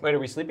watches. Wait, are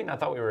we sleeping? I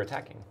thought we were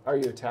attacking. Are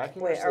you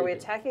attacking? Wait, or are we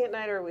sleeping? attacking at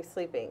night or are we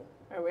sleeping?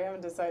 Oh, we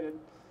haven't decided.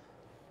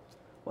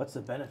 What's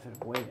the benefit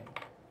of waiting?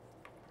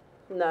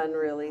 None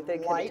really. They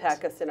can Light.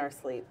 attack us in our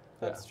sleep.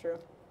 That's true.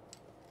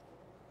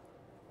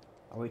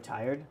 Are we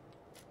tired?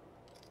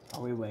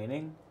 Are we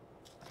waiting?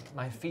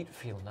 My feet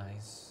feel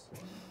nice.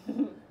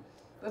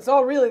 That's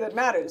all really that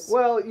matters.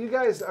 Well, you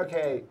guys,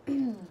 okay.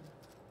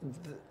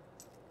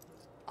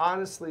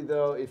 Honestly,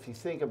 though, if you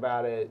think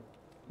about it,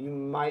 you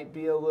might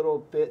be a little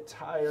bit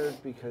tired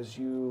because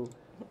you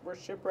We're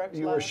shipwrecked.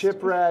 were last.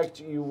 shipwrecked.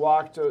 You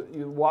walked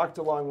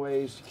a long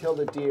ways. You killed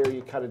a deer.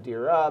 You cut a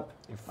deer up.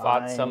 You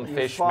fought Fine. some You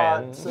fishmen.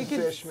 fought some We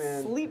could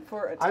fishmen. sleep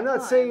for a time. I'm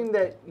not saying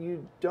that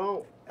you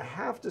don't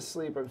have to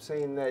sleep. I'm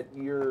saying that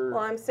you're.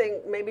 Well, I'm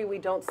saying maybe we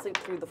don't sleep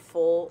through the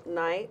full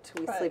night.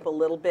 We Right. sleep a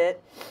little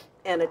bit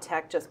and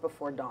attack just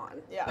before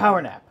dawn. Yeah.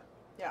 Power nap.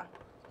 Yeah.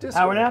 Disco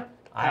Power nap?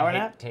 I Power hate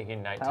nap?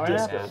 taking Power nighttime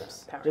nap?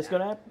 naps. Power Disco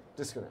nap. nap?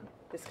 Disco nap.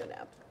 Disco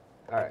nap.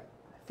 All right.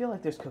 I feel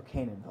like there's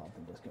cocaine involved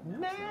in disco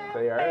naps.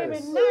 There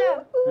is.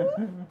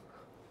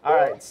 All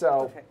right.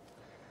 So, Okay.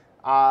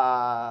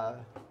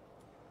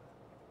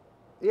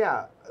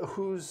 yeah.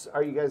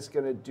 Are you guys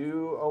gonna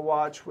do a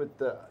watch with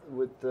the?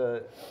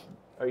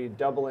 Are you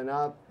doubling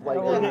up? Like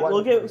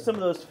We'll get some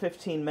of those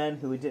 15 men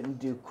who didn't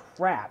do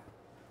crap.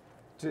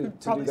 to do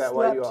Probably that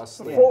while you slept all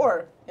sleep.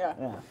 before. Yeah.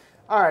 Yeah.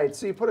 All right.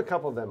 So you put a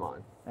couple of them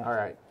on. Yeah. All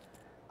right.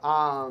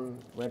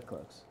 Red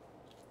cloaks.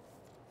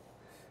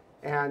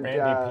 And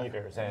Randy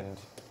Peters and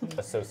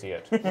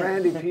associate.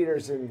 Randy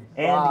Peters and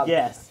And Bob.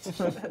 guest.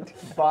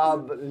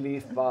 Bob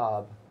Leaf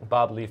Bob.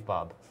 Bob Leaf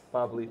Bob.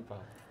 Bob Leaf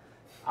Bob.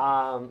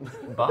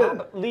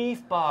 Bob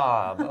Leaf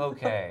Bob.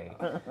 Okay.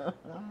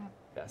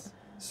 Yes.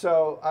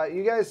 So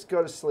you guys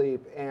go to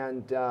sleep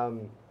and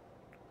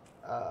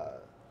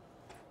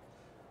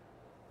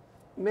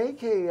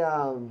make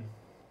a.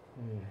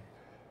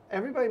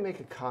 Everybody make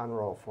a con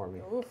roll for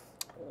me.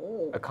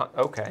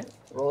 Okay.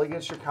 Roll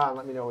against your con.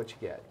 Let me know what you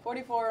get.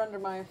 44 under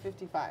my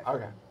 55.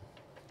 Okay.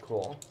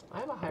 Cool.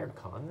 I have a higher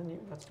con than you.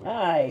 That's weird.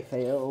 I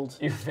failed.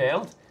 You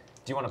failed?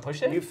 Do you want to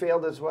push it? You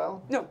failed as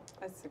well. No,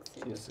 I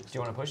succeeded. You Do you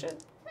want to push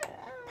it?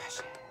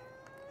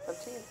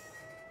 Up to you.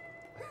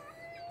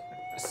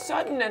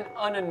 Sudden and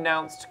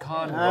unannounced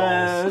con It's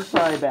rolls.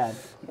 probably bad.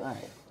 All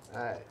right.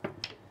 All right.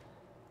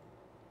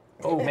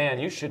 Oh man,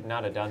 you should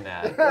not have done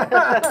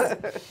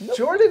that.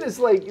 Jordan is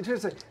like,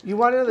 you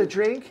want another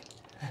drink?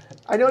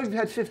 I know you've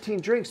had 15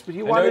 drinks, but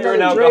you I want know you're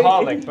another an drink?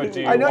 alcoholic, but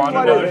do you I know you want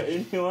want another?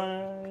 a- You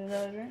want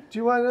another drink? Do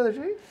you want another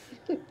drink?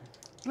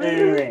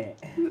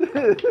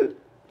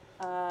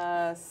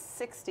 Alright.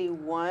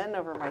 61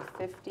 over my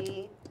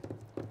 50.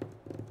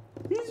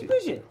 Just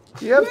push it.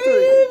 You have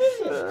three.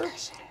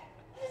 Just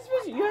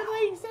push it. You have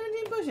like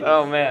 17 pushes.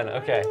 Oh man,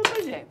 okay. Push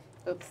Okay. it.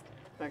 Oops.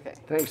 Okay.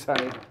 Thanks,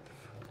 honey.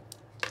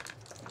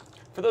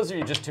 For those of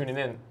you just tuning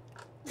in,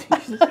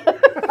 pushes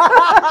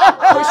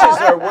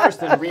are worse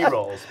than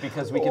rerolls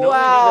because we can only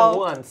do them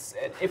once.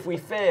 And if we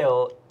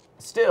fail,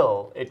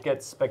 still, it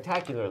gets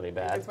spectacularly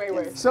bad. It's way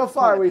worse. So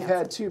far, we've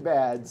had 2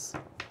 bads.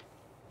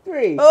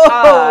 3.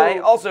 I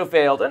also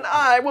failed, and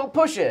I will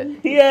push it.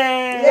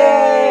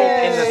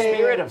 Yay! In the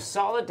spirit of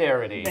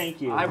solidarity,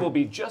 Thank you. I will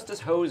be just as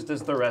hosed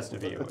as the rest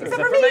of you, except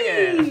for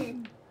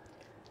Megan.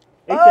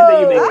 Except that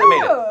you make I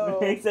made it. Oh.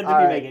 Except All if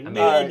you right. make it. All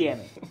Man, right. damn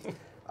it.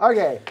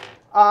 Okay.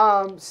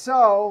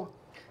 So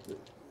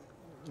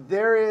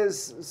there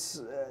is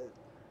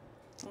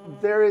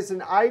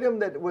an item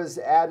that was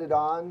added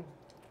on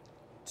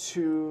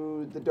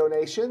to the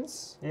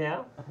donations.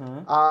 Yeah.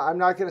 I'm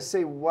not going to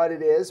say what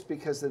it is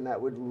because then that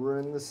would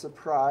ruin the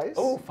surprise.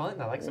 Oh, fun!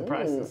 I like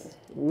surprises.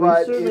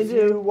 But certainly if do.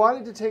 you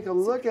wanted to take a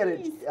look at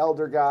it,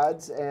 Elder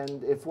Gods,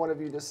 and if one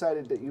of you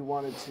decided that you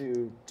wanted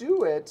to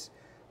do it,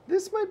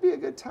 this might be a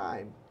good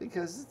time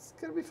because it's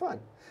going to be fun.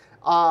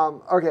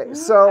 Okay,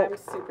 so I'm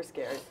super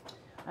scared.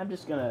 I'm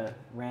just gonna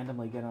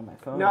randomly get on my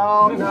phone.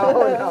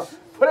 no,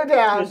 put it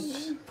down,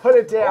 put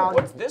it Oh, down.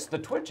 what's this? The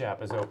Twitch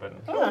app is open.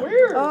 Oh,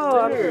 weird.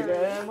 Oh, Weird.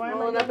 I'm Why am I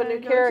rolling up a gonna new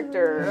go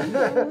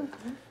character.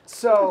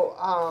 So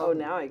Oh,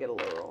 now I get a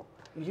little roll.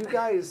 you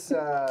guys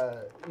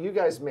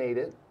made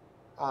it.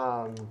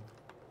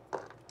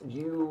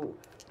 You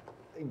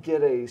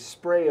get a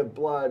spray of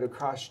blood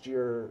across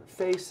your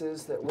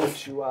faces that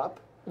wakes you up.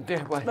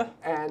 What?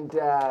 And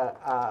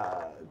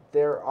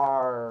there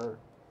are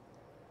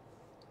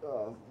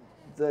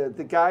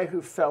the guy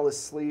who fell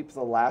asleep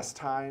the last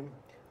time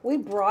We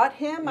brought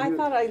him? I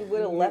thought I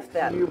would have left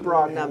that. You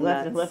brought him.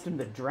 Left him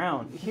to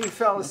drown. He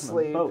fell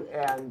asleep, boat.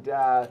 and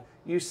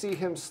you see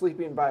him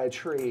sleeping by a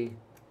tree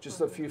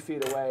just a few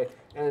feet away,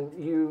 and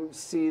you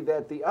see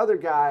that the other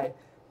guy,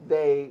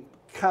 they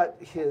cut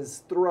his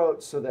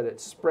throat so that it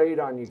sprayed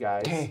on you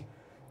guys,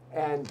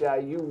 and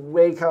you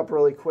wake up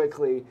really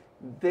quickly.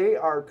 They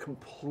are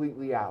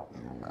completely out.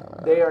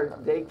 They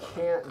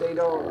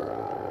don't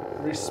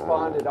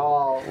respond at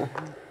all.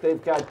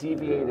 They've got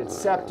deviated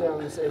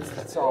septums.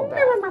 It's all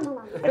bad.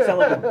 I sound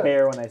like a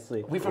bear when I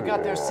sleep. We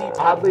forgot their CPAP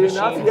Oddly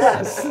enough,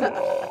 machines.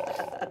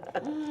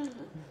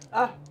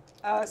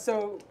 yes.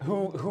 So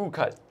Who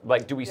cut?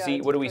 Like, do we Yeah,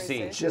 see? What do we that's see?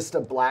 crazy. Just a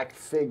black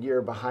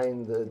figure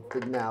behind the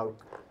now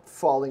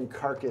falling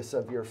carcass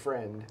of your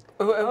friend.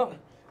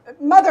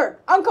 mother,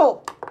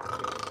 uncle,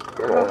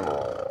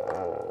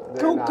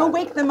 They're go not-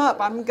 wake them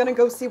up. I'm gonna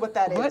go see what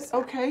that is. What?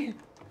 Okay.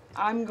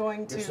 I'm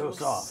going to You're so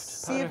soft.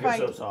 see if You're I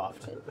so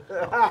soft.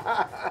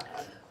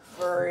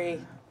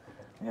 Furry.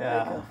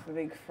 Yeah. Like a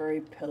big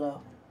furry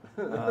pillow.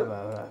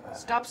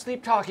 Stop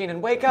sleep talking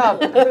and wake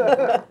up.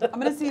 I'm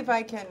gonna see if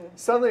I can.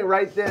 Suddenly,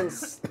 right then,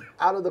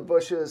 out of the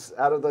bushes,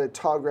 out of the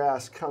tall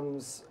grass,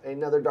 comes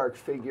another dark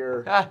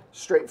figure Ah.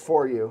 straight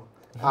for you.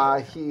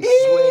 He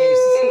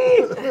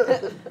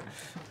swings.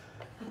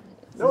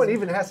 No one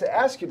even has to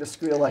ask you to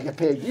squeal like a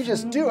pig. You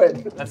just do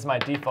it. That's my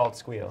default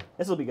squeal.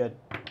 This will be good.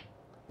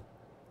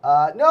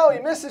 No, he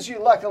misses you,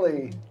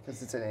 luckily,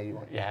 because it's an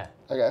 81. Yeah.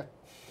 Okay.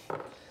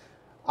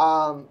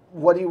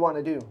 What do you want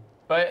to do?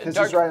 But Because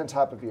dark, he's right on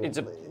top of you. It's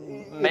a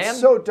It's man?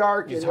 so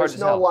dark, It's and hard there's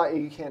to no tell. light.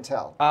 You can't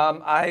tell.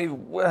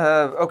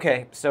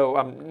 Okay,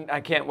 so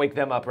I can't wake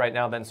them up right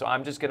now then, so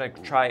I'm just gonna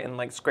try and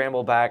like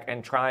scramble back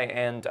and try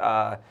and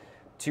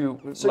to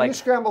So like you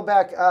scramble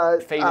back.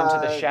 fade into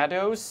the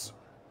shadows.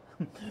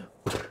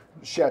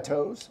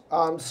 Chateaus.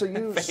 So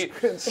you Fade.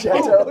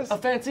 chateaus. A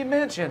fancy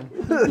mansion.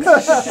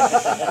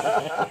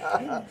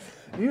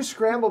 You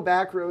scramble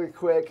back really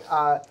quick,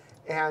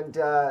 and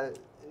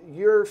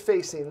you're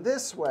facing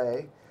this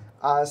way.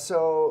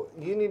 So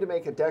you need to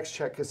make a dex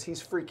check because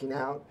he's freaking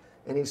out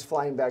and he's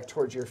flying back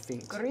towards your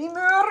feet. All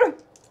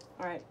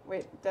right,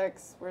 wait,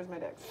 Dex. Where's my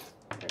Dex?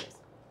 There it is.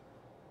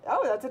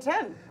 Oh, that's a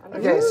 10.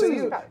 Okay, so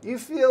you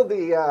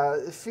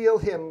feel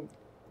him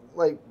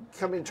like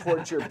coming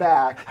towards your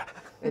back,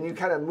 and you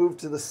kind of move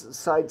to the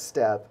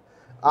sidestep.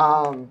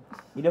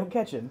 You don't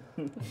catch him.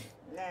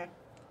 Nah.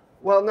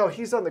 Well, no,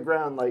 he's on the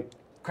ground like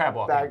Crab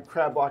walking.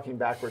 crab walking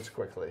backwards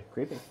quickly.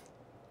 Creepy.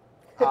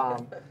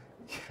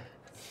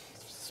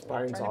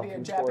 Spine's Trying all to be a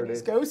contorted.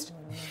 Japanese ghost.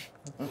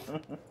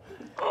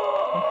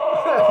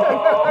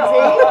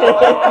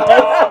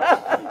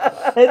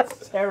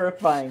 It's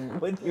terrifying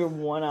with your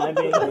one eye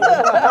being.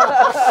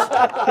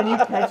 Can you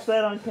catch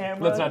that on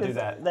camera? Let's not do 'Cause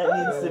that. That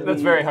needs to be.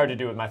 That's very hard to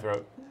do with my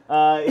throat.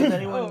 Is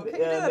anyone Oh, can you do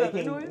that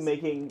other noise?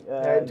 making do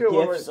it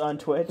one gifs on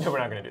Twitch? So we're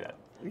not gonna do that.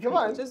 Come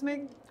on. Just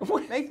make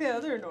the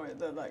other noise.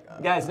 The like.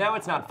 Guys, now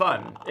it's not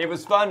fun. It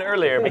was fun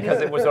earlier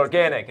because it was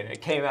organic and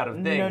it came out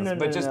of things. no,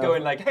 but just no.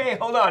 going like, hey,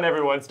 hold on,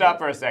 everyone, stop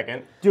for a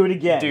second. Do it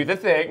again. Do the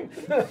thing.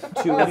 Do it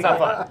That's again. not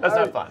fun. That's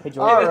not fun. Hey, If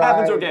Jordan. it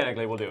happens Alright.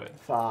 organically, we'll do it.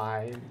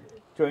 Fine.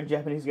 Join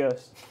Japanese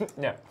Ghost.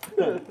 No.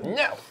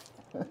 No.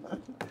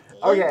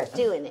 Okay.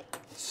 Doing it.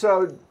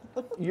 So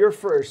you're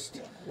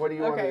first. What do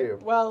you want to Okay. do?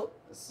 Well,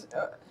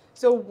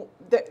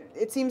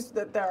 it seems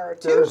that there are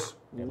two. There's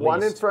one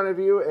in least. front of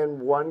you and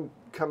one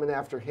coming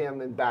after him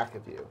in back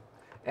of you.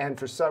 And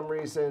for some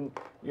reason,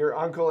 your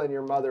uncle and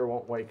your mother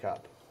won't wake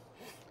up.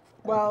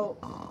 Well,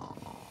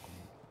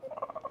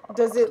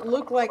 does it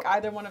look like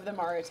either one of them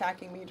are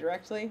attacking me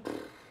directly?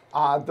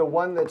 The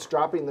one that's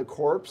dropping the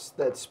corpse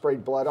that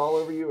sprayed blood all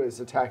over you is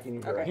attacking you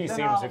Okay. directly. He Then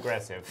seems I'll-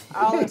 aggressive.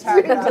 I'll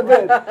attack Seems a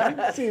that.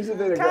 bit, seems a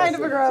bit Kind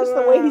of aggressive. aggressive.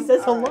 Just the way he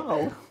says All right.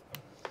 hello.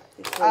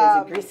 This one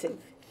is aggressive.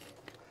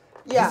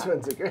 Yeah, This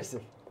one's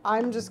aggressive.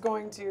 I'm just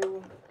going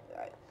to.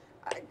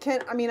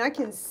 I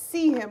can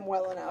see him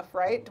well enough,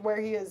 right? Where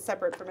he is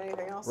separate from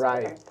anything else.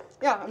 Right. Okay.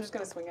 Yeah, I'm just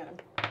gonna swing at him.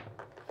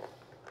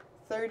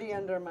 30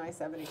 under my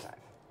 75.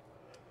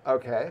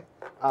 Okay.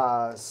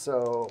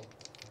 So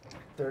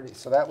 30.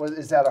 So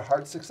is that a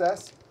hard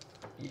success?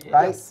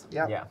 Right? Yes.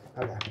 Yep. Yeah.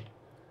 Okay.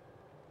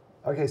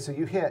 Okay, so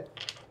you hit.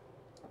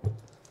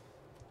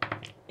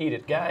 Eat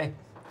it, guy.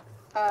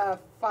 5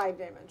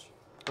 damage.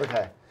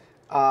 Okay.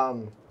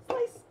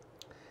 Nice.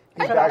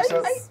 He backs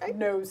up.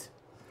 Nose.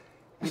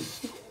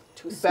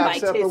 To Backs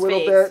smite up a his little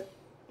face. bit,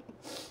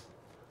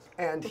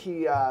 and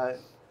he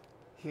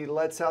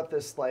lets out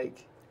this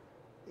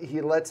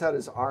he lets out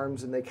his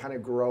arms and they kind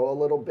of grow a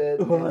little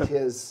bit, and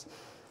his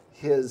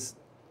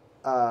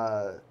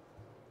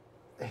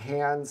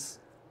hands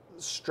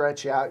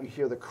stretch out. You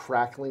hear the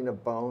crackling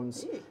of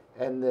bones,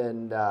 and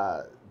then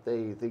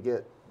they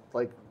get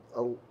like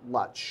a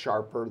lot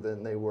sharper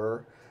than they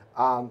were.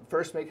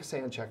 First, make a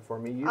sand check for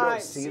me. You don't I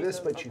see see this,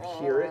 them. but you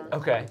hear it.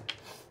 Okay.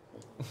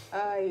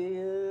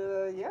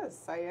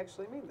 Yes, I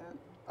actually made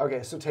that.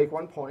 Okay, so take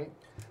 1 point.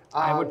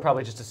 I would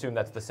probably just assume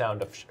that's the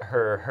sound of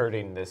her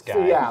hurting this guy.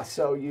 So yeah,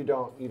 so you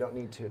don't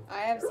need to. I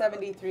have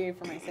 73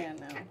 for my sand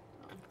now.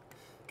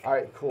 All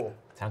right, cool.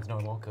 Sounds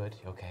normal. Good.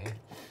 Okay.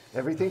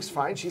 Everything's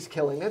fine. She's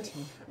killing it.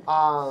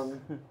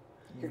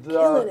 You're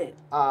killing it.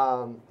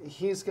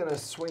 He's gonna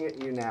swing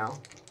at you now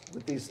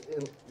with these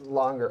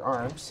longer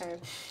arms Okay.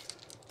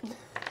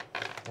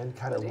 and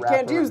kind of You wrap.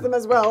 can't use around. them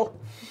as well.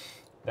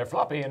 They're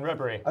floppy and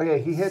rubbery.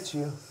 Okay, he hits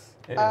you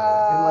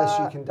unless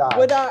you can dodge.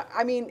 Would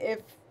I mean, if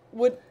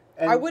would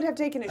I And- would have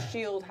taken a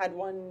shield had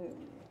one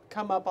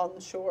come up on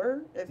the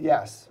shore? If,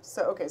 Yes.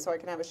 So okay, so I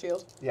can have a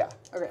shield. Yeah.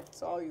 Okay,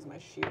 so I'll use my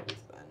shield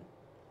then.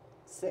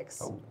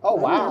 6. Oh,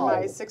 Under wow.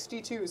 My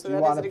 62. So Do you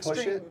that is wanna an push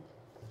extreme. it?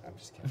 I'm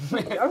just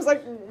kidding. I was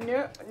like,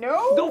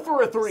 no. Go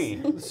for a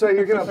 3. So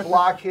you're gonna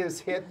block his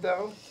hit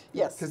though,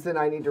 Yes. because then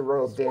I need to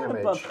roll One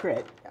above damage.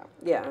 crit.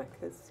 Yeah,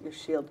 because your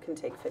shield can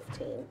take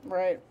 15.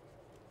 Right.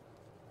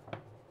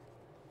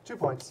 2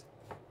 points.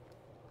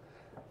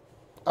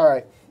 All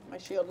right. My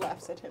shield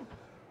laughs at him.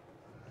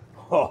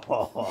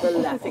 The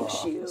laughing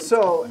shield.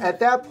 So at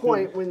that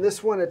point, when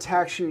this one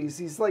attacks you,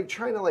 he's like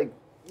trying to like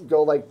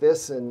go like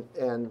this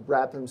and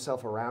wrap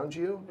himself around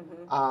you,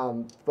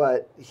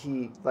 but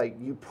he like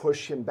you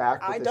push him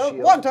back with I the don't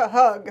shield. want a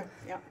hug.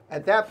 Yeah.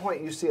 At that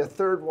point, you see a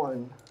third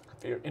one.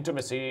 Fear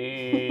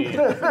intimacy.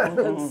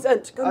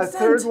 Consent. A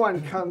third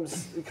one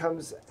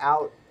comes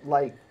out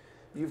like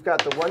you've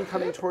got the one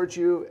coming towards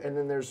you, and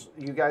then there's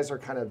you guys are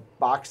kind of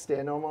boxed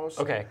in almost.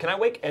 Okay. Can I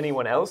wake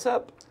anyone else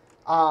up?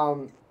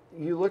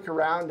 You look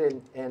around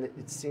and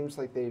it seems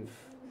like they've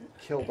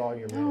killed all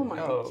your men. Oh my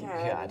Oh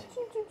god. God.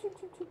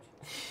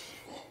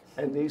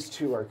 And these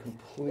two are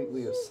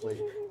completely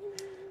asleep.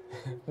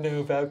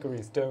 No,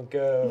 Valkyries, don't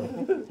go.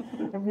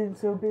 I've been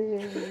so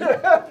big.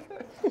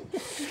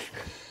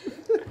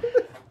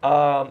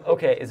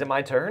 Okay, is it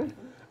my turn?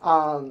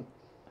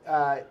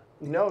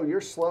 No, you're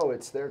slow.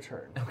 It's their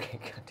turn. Okay,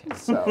 goddamn.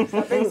 So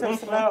Stop being so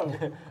slow.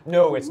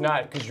 No, it's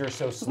not, because you're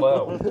so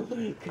slow.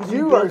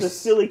 You are built a s-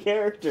 silly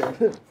character.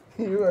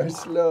 you are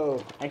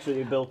slow. Actually,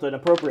 you built an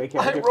appropriate I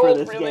character for rolled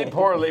this really game.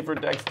 poorly for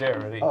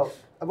dexterity. Oh,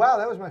 wow,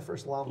 that was my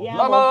first level. Yeah.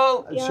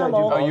 Level! Should I do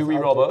Oh, both? you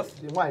re-roll I'll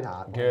both? Why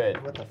not?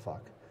 Good. What the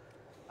fuck?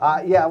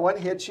 Yeah, one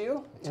hits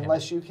you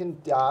unless you can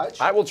dodge.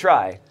 I will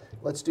try.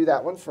 Let's do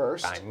that one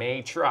first. I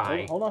may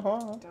try. Hold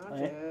on. Dodge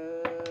Okay.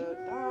 it.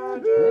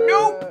 Dodge it.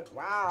 Nope.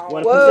 Wow.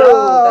 Wanna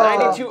Whoa!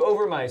 92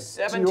 over my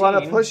 17.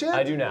 wanna push it?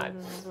 I do not.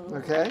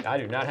 Okay. I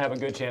do not have a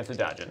good chance of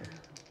dodging.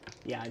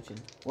 Yeah, I should.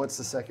 What's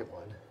the second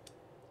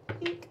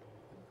one?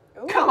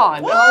 Ooh. Come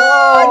on.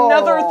 Oh!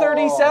 Another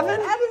 37?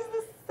 That is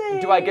the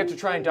same. Do I get to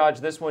try and dodge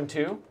this one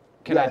too?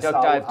 Can Yes, I duck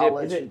I'll- dive I'll dip?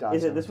 let Is you it, dodge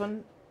is it them. this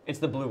one? It's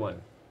the blue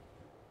one.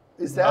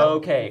 Is that?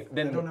 Okay,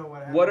 then I don't know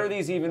what what are happened.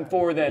 these even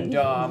for then,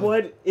 Dom?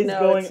 What is no,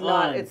 going it's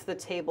not. on? It's the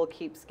table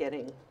keeps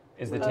getting.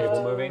 Is the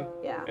table moving?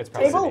 Yeah. It's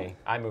probably Table? me.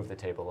 I move the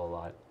table a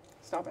lot.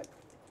 Stop it.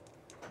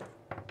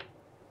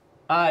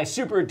 I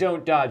super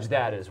don't dodge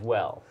that as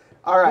well.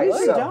 All right.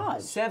 What? So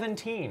Dodge.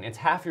 17. It's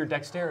half your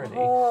dexterity.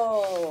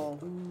 Oh.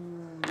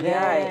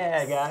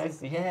 Yeah, Yikes.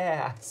 guys.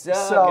 Yeah. so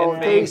Suck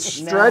at they me.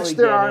 stretch we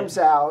their get arms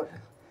it. out.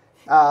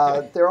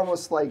 They're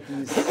almost like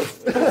these.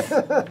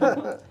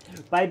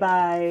 Bye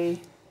bye.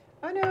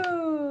 Oh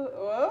no.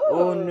 Whoa.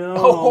 Oh no.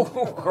 Oh,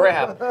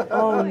 crap.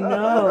 Oh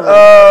no.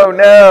 Oh,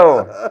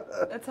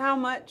 no. That's how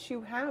much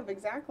you have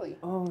exactly.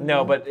 Oh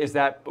No, but is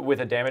that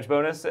with a damage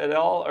bonus at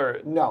all?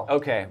 Or No.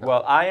 Okay,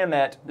 well, I am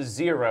at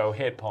 0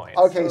 hit points.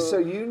 Okay, so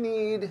you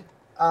need.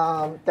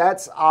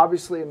 That's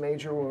obviously a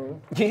major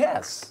wound.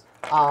 Yes.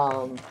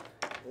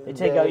 They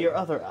take out your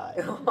other eye.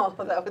 Oh,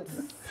 that would.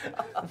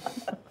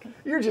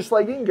 You're just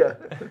like Inga.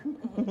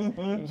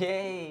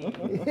 Yay.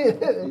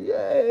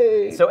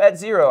 Yay! So at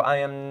 0, I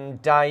am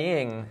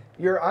dying.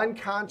 You're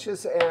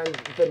unconscious, and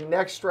the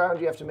next round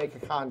you have to make a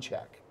con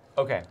check.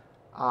 Okay.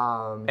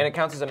 And it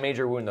counts as a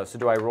major wound, though. So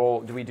do I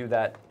roll? Do we do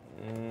that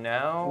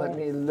now? Let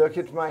me look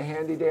at my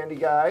handy dandy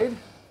guide.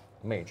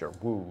 Major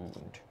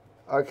wound.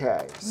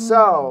 Okay,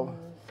 so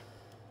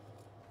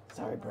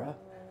Sorry, bro.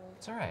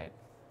 It's all right.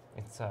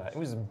 It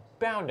was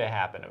bound to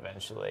happen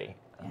eventually.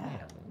 Yeah.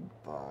 Man.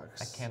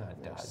 box. I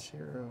cannot dodge.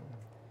 0.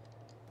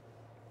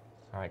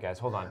 All right, guys,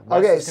 hold on.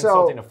 Okay, Wes is so-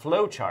 consulting a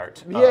flow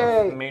chart.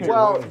 Yay! Of major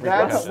Well, wound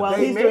that's- repercussions. Well,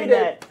 They he's made doing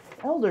it- that.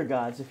 Elder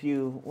gods, if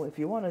you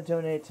want to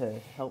donate to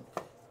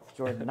help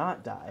Jordan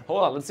not die.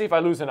 Hold on, let's see if I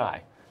lose an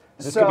eye.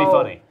 This could be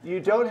funny. You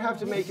don't have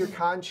to make your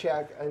con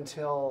check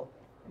until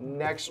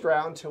next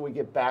round, till we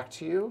get back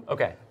to you.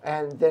 Okay.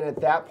 And then at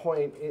that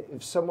point,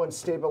 if someone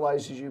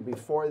stabilizes you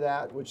before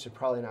that, which they're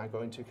probably not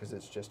going to because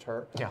it's just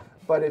her. Yeah.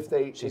 But if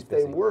they She's if they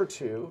busy. were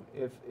to,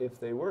 if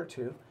they were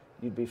to,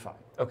 you'd be fine.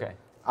 Okay.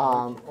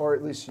 Or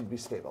at least you'd be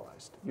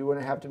stabilized. You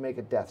wouldn't have to make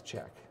a death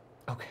check.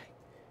 Okay.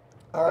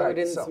 All right.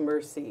 Odin's So,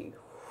 mercy.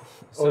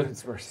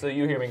 Odin's mercy. So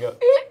you hear me go,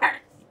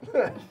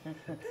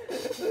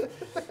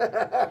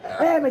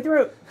 Hey, my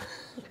throat.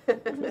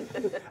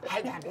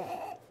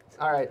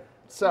 all right.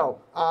 So,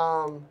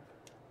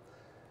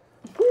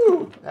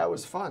 whew, that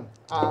was fun.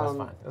 that was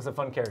fun. That was a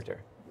fun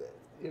character.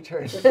 Your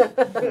turn.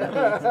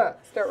 Start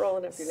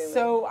rolling if you're doing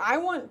So I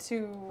want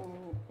to.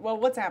 Well,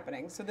 what's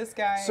happening? So this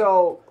guy.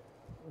 So,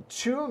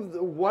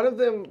 one of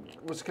them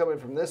was coming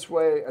from this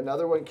way.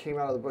 Another one came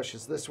out of the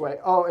bushes this way.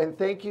 Oh, and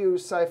thank you,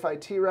 Sci-Fi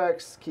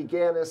T-Rex,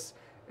 Keeganis,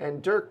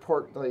 and Dirk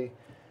Portley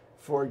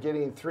for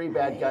getting 3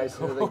 bad guys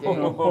into the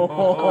game.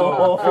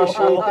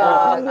 Appreciate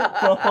that.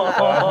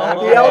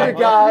 The Elder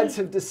Gods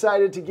have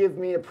decided to give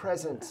me a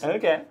present.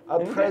 Okay. A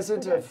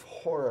present of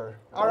horror.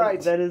 All right.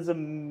 That is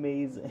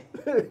amazing.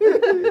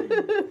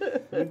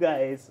 You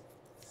guys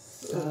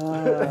suck.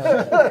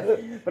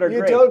 But are You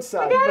great. don't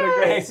suck. But are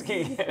great. Thanks,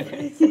 Keegan.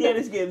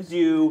 Keeganis gives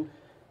you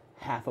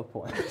half a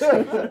point.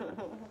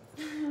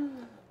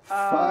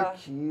 Fuck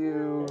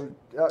you.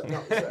 No,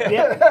 sorry.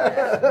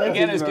 Yeah.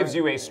 Guinness gives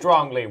you a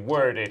strongly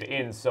worded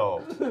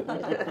insult.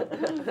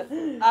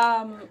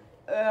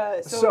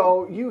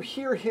 So you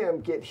hear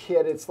him get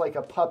hit. It's like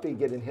a puppy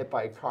getting hit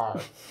by a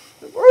car.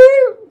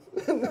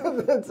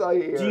 That's all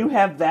you hear. Do you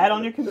have that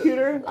on your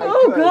computer?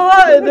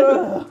 God!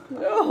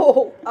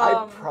 No.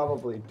 I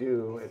probably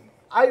do.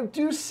 I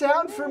do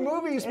sound for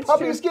movies. It's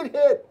Puppies true. get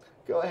hit.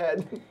 Go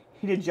ahead.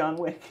 He did John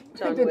Wick.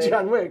 I did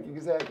John Wick,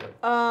 exactly.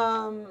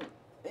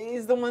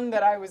 Is the one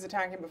that I was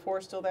attacking before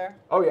still there?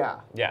 Oh, yeah.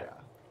 Yeah.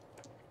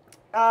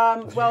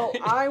 Well,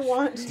 I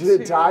want to...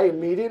 Did it die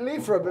immediately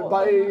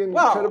by an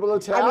incredible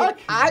attack? I mean,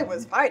 I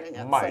was fighting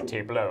it.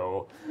 Mighty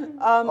blow.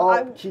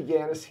 Oh,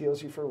 Keeganis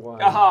heals you for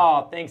 1.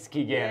 Oh, thanks,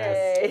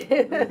 Keeganis.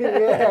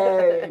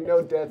 Yay!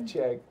 No death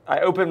check.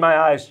 I opened my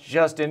eyes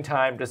just in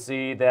time to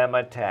see them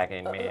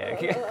attacking me.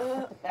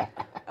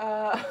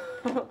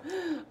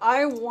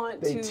 I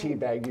want They to...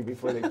 teabag you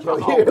before they kill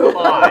Oh, you. come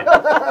on.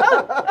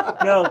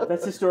 No,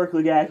 that's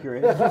historically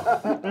accurate.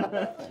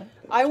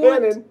 I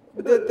want Cannon.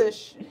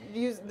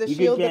 use the You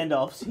shield get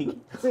Gandalf. See.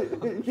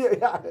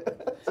 Yeah.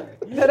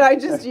 that I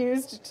just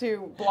used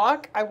to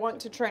block. I want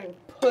to try and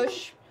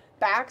push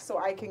back so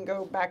I can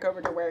go back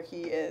over to where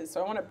he is.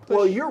 So I want to push.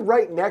 Well, you're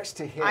right next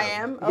to him. I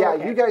am? Oh, Yeah,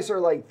 okay. you guys are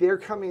like, they're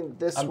coming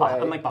this way.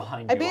 I'm like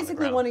behind you. I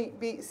basically want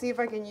to see if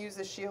I can use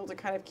the shield to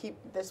kind of keep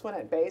this one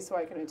at bay so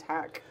I can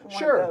attack one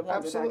Sure, of the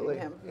ones absolutely.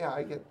 attacking him. Yeah,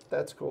 I get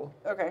that's cool.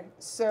 Okay,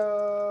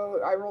 so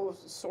I roll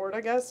sword,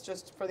 I guess,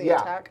 just for the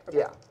Yeah, attack. Okay.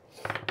 yeah.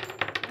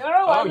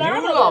 Oh,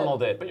 you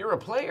lommeled it, but you're a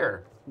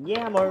player.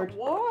 Yeah, Marge.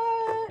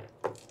 What?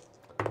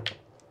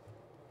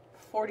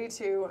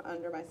 42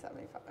 under my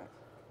 75.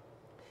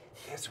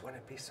 This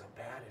wouldn't be so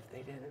bad if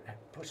they didn't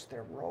push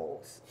their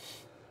rolls.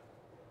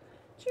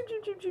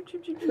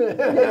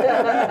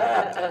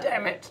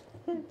 Damn it.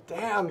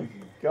 Damn.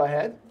 Go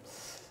ahead.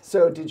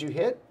 So, did you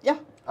hit? Yeah.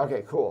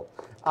 Okay, cool.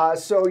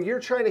 So you're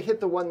trying to hit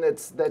the one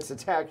that's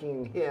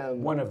attacking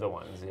him. One of the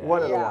ones, yeah.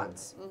 One of the Yeah.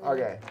 ones.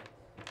 Okay.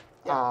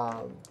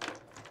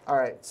 All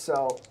right.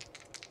 So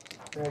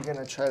they're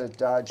gonna try to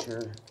dodge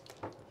your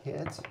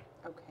hit,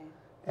 Okay.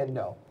 and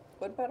no.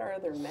 What about our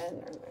other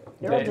men?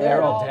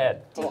 They're all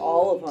dead. Oh,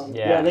 all of them.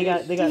 Yeah.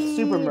 Yeah, they got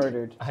super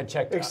murdered. I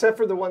checked. Except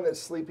for the one that's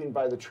sleeping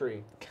by the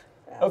tree.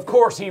 Of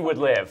course he would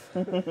live.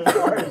 I'm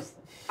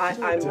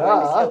going to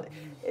Duh. kill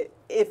him.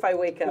 If I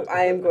wake up,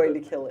 I am going to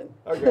kill him.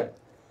 Okay.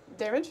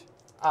 Damage?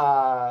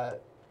 Yeah,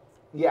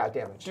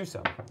 damage. Do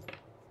so.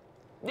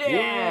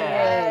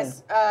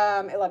 Yes.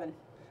 11.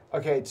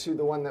 Okay, to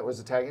the one that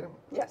was attacking him?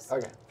 Yes.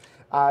 Okay.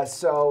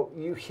 So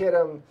you hit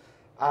him.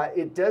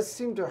 It does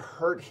seem to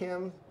hurt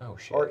him Oh,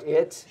 shit. or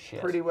it Shit.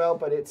 pretty well,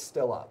 but it's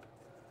still up.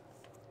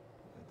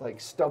 Like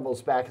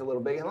stumbles back a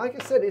little bit. And like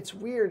I said, it's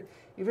weird.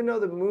 Even though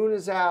the moon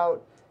is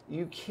out,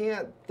 you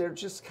can't, they're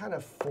just kind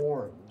of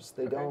forms.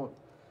 They don't,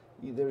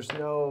 there's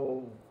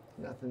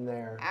nothing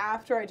there.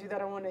 After I do that,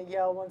 I want to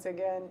yell once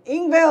again,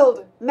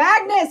 Ingvild!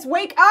 Magnus,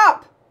 wake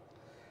up!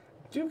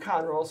 Do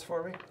con rolls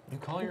for me. You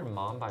call your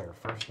mom by her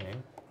first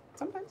name?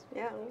 Sometimes.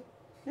 Yeah.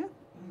 Yeah.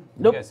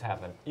 Nope.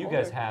 You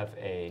guys have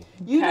a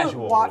You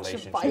casual don't watch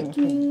relationship.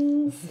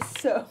 Vikings,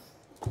 so.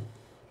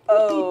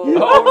 Oh,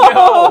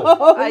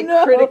 Oh I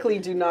critically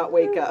do not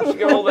wake up. no!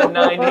 You rolled a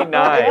 99.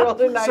 I rolled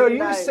a 99. So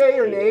you say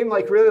her name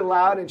like really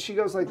loud, and she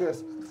goes like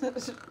this.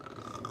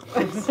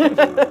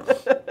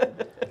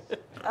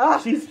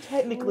 She's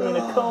technically in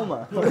a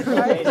coma.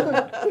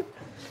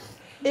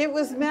 It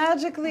was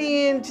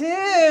magically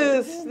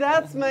induced.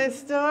 That's my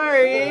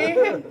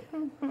story.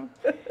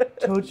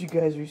 Told you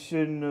guys we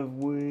shouldn't have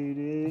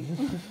waited.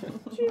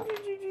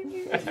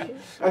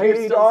 I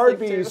ate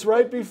Arby's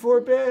right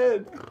before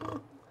bed.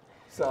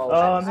 So.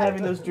 Oh, I'm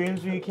having those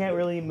dreams where you can't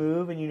really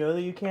move and you know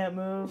that you can't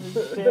move.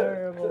 It's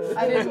terrible.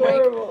 I didn't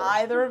wake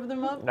either of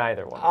them up.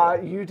 Neither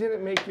one. You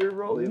didn't make your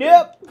roll either?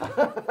 Yep.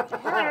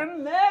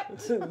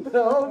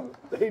 No,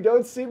 they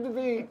don't seem to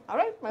be. All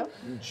right, well,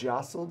 You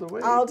jostled away.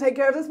 I'll take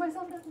care of this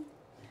myself then.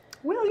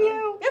 Will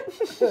you?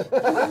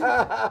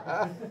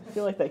 I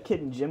feel like that kid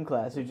in gym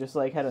class who just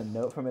like had a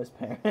note from his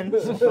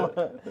parents.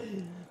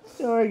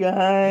 Sorry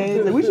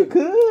guys, I wish you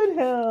could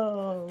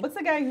help. What's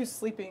the guy who's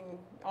sleeping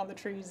on the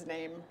tree's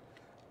name?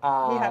 He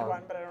had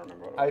one, but I don't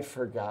remember what it was. I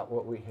forgot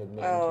what we had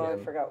named Oh, him.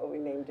 I forgot what we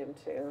named him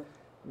too.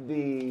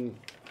 The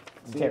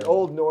terrible.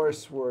 Old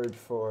Norse word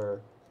for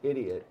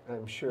idiot,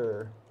 I'm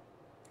sure.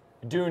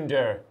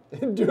 Dunder.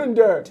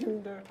 Dunder.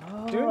 Dunder.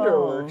 Dunder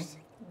works.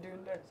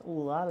 Dunder. A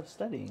lot of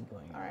studying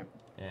going on. All right.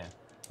 Yeah.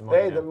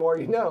 Hey, the more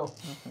you know.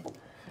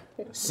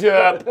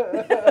 Sup? Go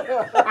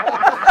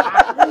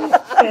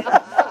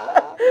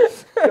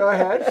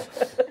ahead.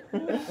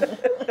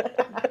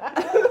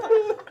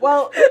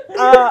 Well,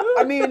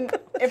 I mean,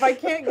 if I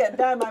can't get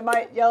them, I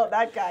might yell at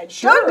that guy.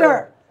 Sure.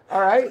 Thunder!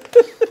 All right.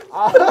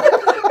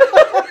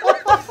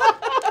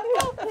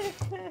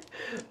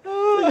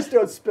 Please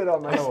don't spit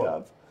on my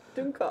stuff.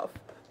 Dunkoff.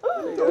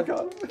 Don't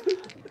go.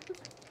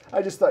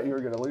 I just thought you were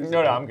going to lose.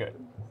 No, it. no, I'm good.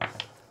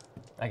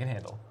 I can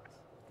handle.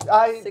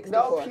 No,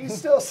 64. he's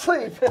still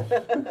asleep.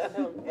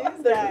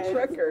 There's a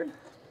trucker.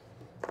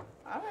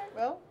 All right,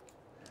 well.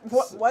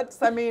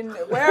 What's, I mean,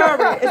 where are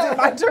we? Is it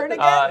my turn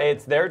again?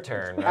 It's their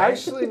turn, right?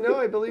 Actually, no,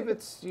 I believe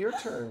it's your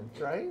turn,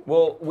 right?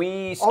 Well,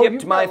 we Oh, skipped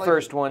you've my got, like-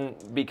 first one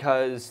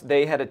because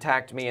they had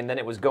attacked me, and then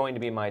it was going to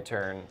be my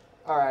turn.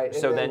 All right.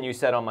 So then you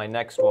said on my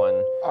next one.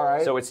 All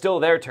right. So it's still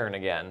their turn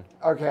again,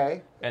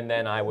 Okay. and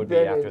then I would be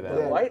Then after it- them.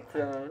 then- White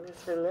zone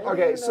is for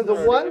Okay, so the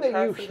one that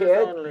you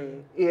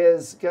hit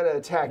is going to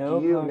attack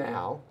No you parking.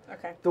 now.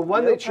 Okay. The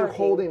one No that you're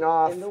parking holding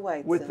off in the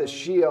white with the zone.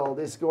 shield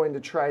is going to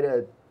try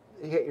to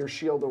hit your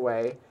shield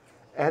away.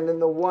 And then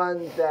the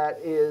one that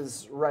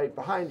is right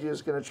behind you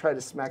is going to try to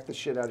smack the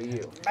shit out of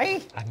you.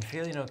 Me? I'm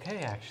feeling okay,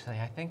 actually.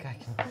 I think I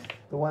can.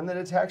 The one that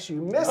attacks you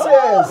misses.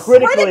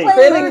 Critically.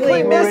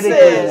 Critically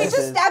misses. He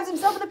just stabs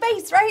himself in the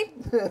face, right?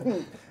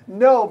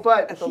 No,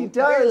 but he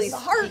Barely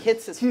does. he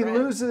hits his He friend.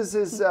 loses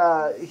his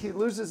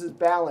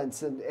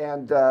balance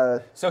and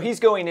So he's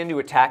going in to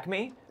attack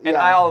me, and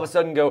Yeah. I all of a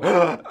sudden go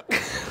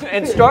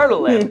and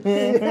startle him. And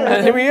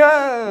then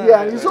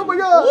yeah, and he's oh my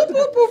god!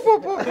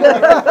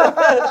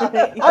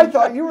 I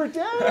thought you were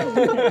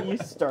dead. You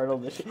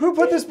startled the shit. Who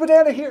put this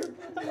banana here?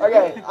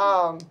 Okay.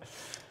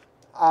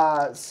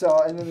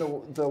 So and then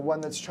the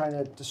one that's trying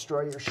to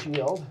destroy your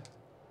shield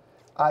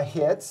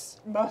hits.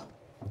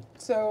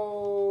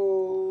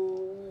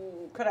 So,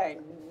 could I?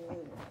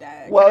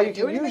 Well, I you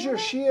do can anything use your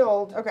with that?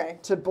 shield Okay.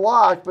 to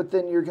block, but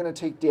then you're going to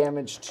take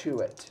damage to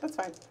it. That's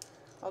fine.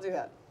 I'll do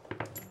that.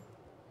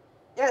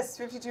 Yes,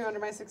 52 under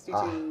my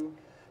 62.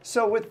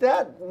 So with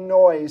that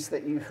noise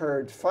that you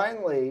heard,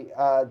 finally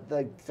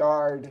the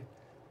guard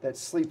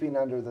that's sleeping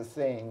under the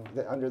thing,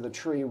 under the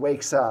tree,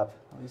 wakes up.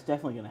 Well, he's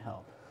definitely going to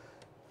help.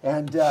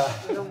 And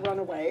I'm gonna run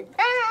away.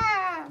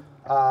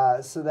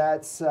 so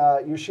that's,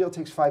 your shield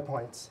takes 5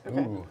 points.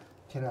 Okay.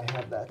 Can I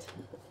have that?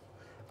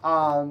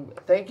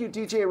 Thank you,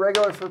 DJ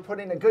Regular, for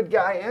putting a good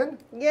guy in.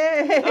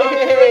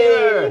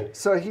 Yay!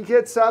 So he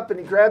gets up and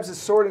he grabs his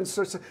sword and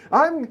starts.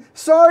 I'm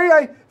sorry,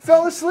 I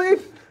fell asleep.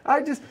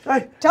 I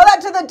Tell that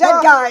to the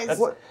dead guys.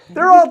 What?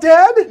 They're all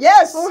dead?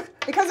 Yes, Oh,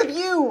 because of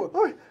you.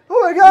 oh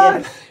my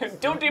God!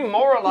 Don't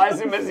demoralize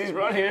him as he's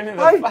running into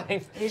the I-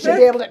 fight. You should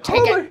be able to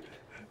take Oh it.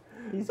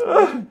 He's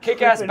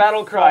Kick-ass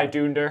battle cry,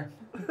 Dunder.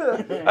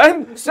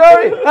 I'm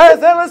sorry, I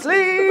fell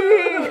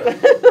asleep.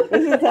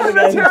 I'm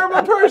a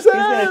terrible person.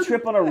 He's going to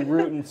trip on a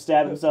root and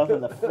stab himself in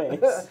the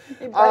face.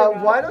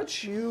 Why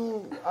don't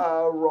you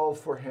roll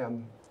for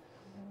him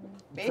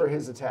Me? for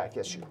his attack?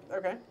 Yes, you.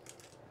 Okay.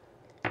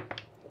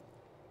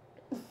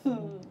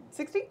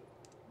 60?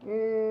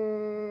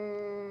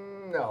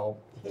 No.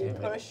 He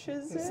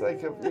pushes He's it.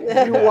 like, you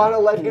want to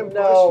let him push?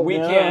 No. We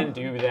No. can't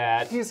do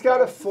that. He's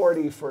got a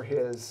 40 for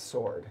his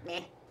sword. Meh.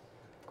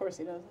 Of course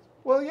he does.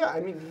 Well, yeah, I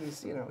mean,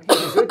 he's a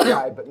good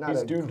guy, but not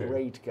He's a Dunder.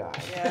 great guy.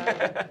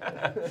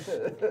 Yeah.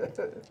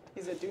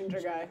 He's a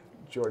Dundra guy.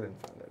 Jordan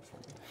found that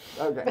funny.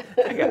 Okay.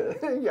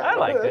 Yeah. I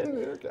liked it.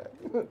 Okay.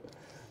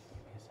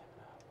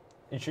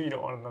 You sure you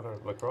don't want another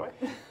LaCroix?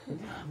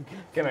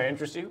 Can I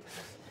interest you?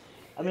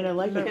 I mean, I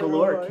like the Yeah.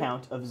 caloric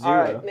count of 0. All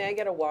right. May I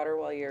get a water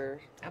while you're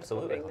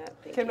Absolutely. hoping that?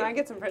 Thank Can you. I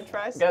get some french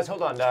fries? Guys,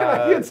 hold on. Can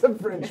I get some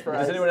French fries?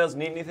 Does anyone else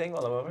need anything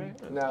while I'm over here?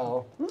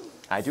 No.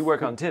 I do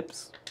work on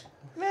tips.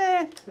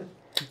 Meh.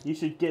 You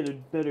should get a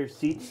better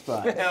seat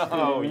spot.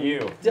 Oh,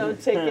 you. Don't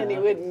take any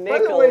with By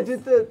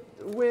nickels. the way,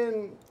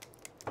 when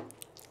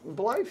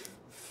Blythe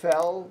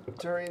fell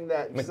during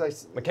that?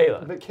 'Cause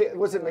Michaela.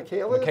 Was it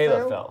Michaela? that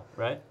Michaela fell,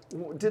 right?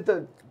 Did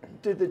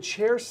the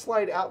chair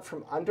slide out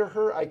from under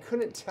her? I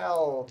couldn't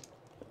tell.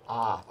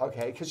 Ah,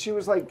 okay, because she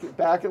was like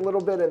back a little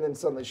bit, and then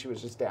suddenly she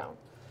was just down.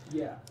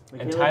 Yeah.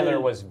 And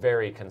Tyler was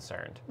very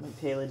concerned.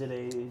 Michaela did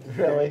a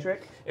Really?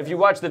 trick. If you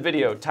watch the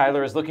video,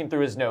 Tyler is looking through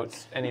his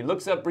notes, and he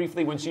looks up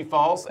briefly when she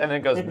falls, and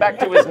then goes back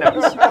to his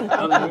notes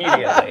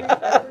immediately.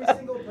 Every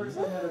single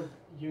person had a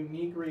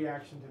unique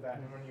reaction to that,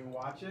 and when you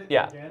watch it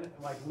Yeah. again,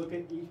 like look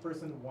at each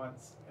person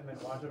once, and then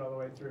watch it all the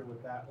way through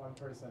with that one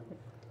person.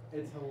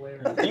 It's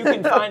hilarious. You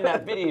can find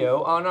that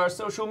video on our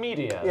social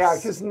media. Yeah,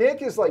 because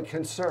Nick is like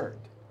concerned.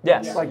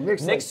 Yes. Yeah. Like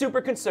Nick's like, super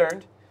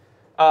concerned.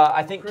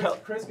 I think.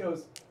 Chris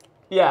goes,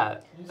 Yeah.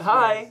 Jesus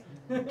Hi.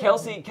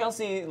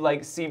 Kelsey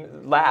like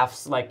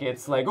laughs like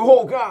it's like,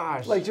 oh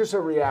gosh. like just a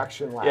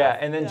reaction laugh. yeah,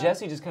 and then Yeah.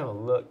 Jesse just kind of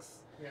looks.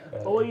 yeah.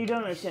 Well, what you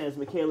don't understand is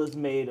Michaela's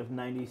made of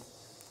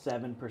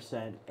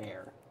 97%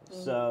 air.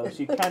 So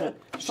she kind of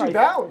She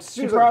bounced.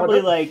 She was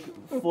probably like,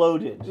 like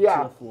floated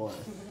Yeah. to the floor.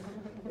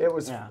 it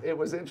was Yeah. it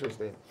was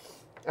interesting.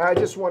 And I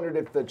just wondered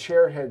if the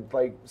chair had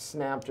like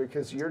snapped her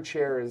because your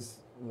chair is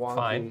wonky.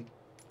 Fine.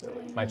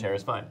 My chair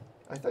is fine.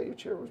 I thought your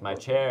chair was My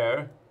broken.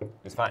 chair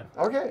is fine.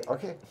 Okay.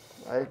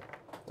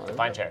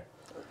 Fine chair.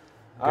 Good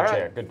All right.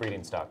 chair. Good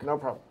breeding stock. No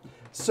problem.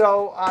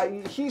 So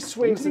he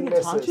swings and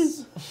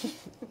misses.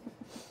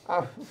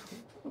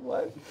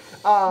 What?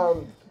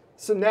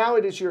 So now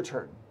it is your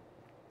turn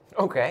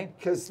Okay.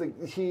 because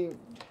he.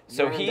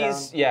 So ran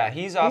he's down.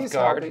 he's off He's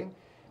guard. helping.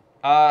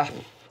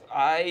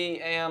 I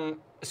am.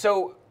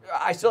 So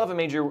I still have a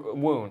major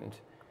wound.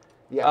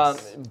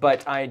 Yes.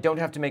 But I don't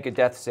have to make a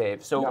death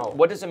save. So No.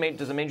 what does a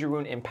major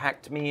wound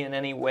impact me in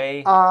any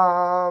way?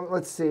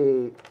 Let's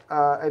see.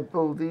 I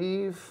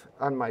believe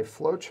on my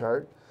flow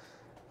chart.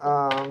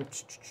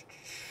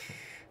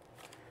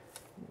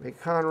 Make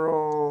con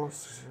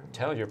rolls.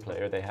 Tell your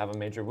player they have a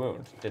major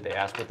wound. Did they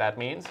ask what that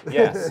means?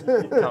 Yes.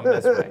 Come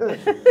this way.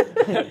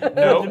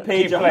 No, No,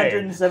 page keep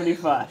playing.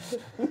 175.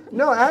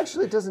 No,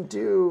 actually, it doesn't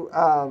do.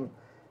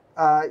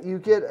 You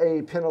get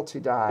a penalty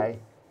die,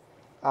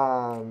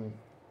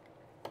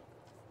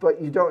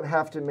 but you don't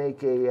have to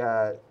make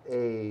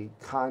a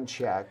con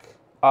check.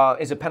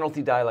 Is a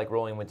penalty die like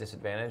rolling with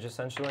disadvantage,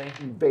 essentially?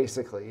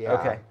 Basically, yeah.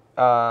 Okay.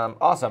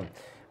 Awesome.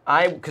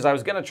 Because I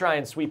was gonna try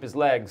and sweep his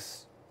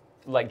legs,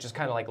 like just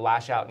kind of like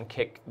lash out and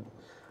kick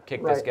this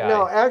Right. guy.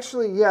 No,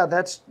 actually, yeah,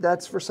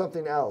 that's for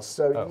something else.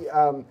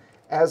 So,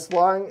 as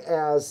long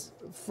as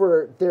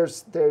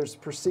there's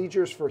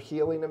procedures for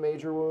healing a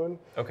major wound,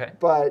 Okay.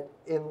 but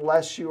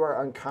unless you are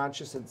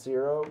unconscious at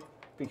 0,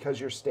 because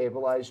you're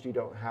stabilized, you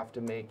don't have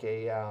to make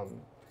a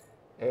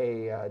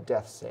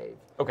death save.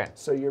 Okay.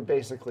 So you're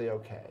basically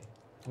okay.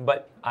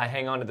 But I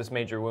hang on to this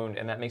major wound,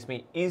 and that makes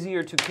me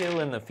easier to kill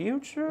in the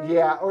future.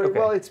 Yeah, or Okay.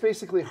 well, it's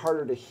basically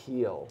harder to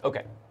heal.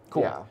 Okay.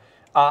 Cool. Yeah.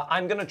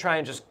 I'm gonna try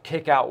and just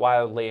kick out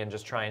wildly and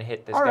just try and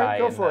hit this All guy. right,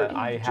 go and, for it.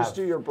 I have Just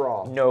do your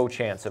brawl. no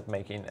chance of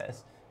making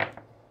this.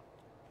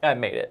 I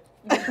made it.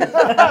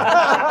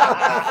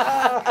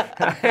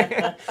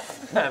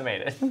 I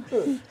made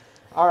it.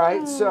 All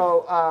right,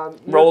 so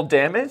Roll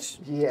damage?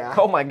 Yeah.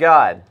 Oh my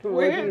god.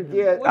 What do you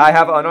get? I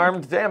have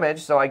unarmed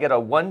damage, so I get a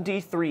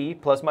 1d3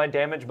 plus my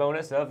damage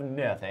bonus of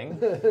nothing.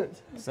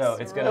 So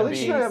it's At gonna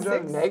least be. you don't have to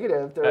have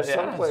negative. There are Yeah,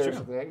 some that's players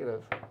true. with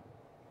negative.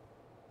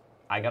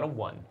 I got a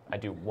 1. I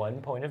do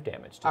 1 point of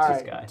damage to All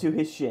this right. guy. To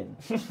his shin.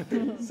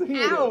 So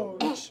you-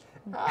 Ouch.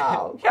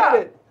 Ow! Yeah.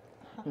 Get it.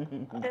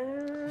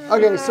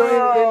 Okay,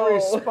 so in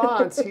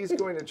response, he's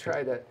going to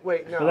try to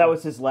wait. No, But that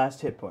was his last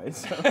hit point.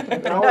 So.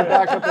 now we're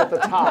back up at the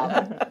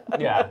top.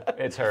 Yeah,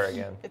 it's her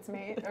again. It's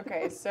me.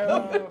 Okay,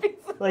 so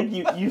Like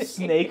you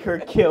snake her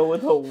kill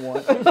with a 1.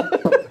 that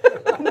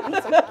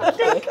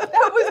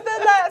was the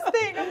last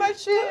thing on my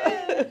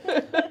shin.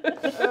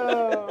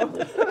 Oh,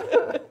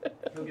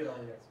 He'll get all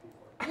the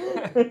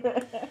XP for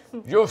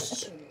it.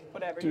 Yes,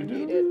 whatever you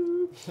needed.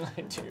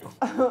 I do.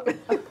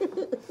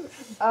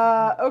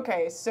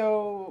 Okay,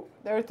 so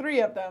there are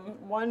 3 of them.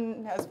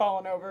 One has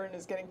fallen over and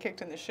is getting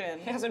kicked in the shin.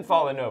 He hasn't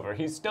fallen over.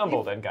 He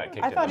stumbled and got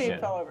kicked I in thought the he shin.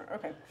 fell over.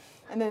 Okay,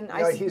 and then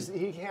No,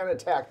 he can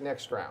attack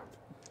next round.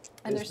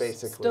 and is there's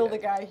basically still it. the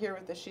guy here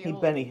with the He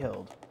shield. Benny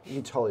Hilled.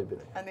 He totally been.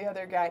 And the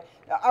other guy.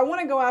 I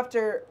want to go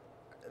after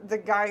the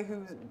guy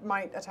who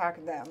might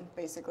attack them,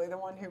 basically. The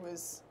one who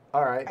was,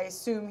 All I right.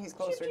 assume he's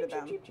closer to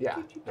them. Yeah.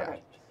 Yeah.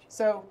 Okay.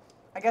 So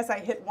I guess I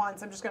hit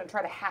once. I'm just going to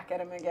try to hack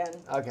at him again.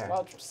 Okay.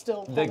 While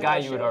still The holding guy my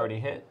you had shield. already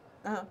hit?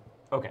 Uh-huh.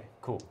 Okay,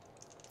 cool.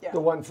 Yeah. The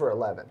one for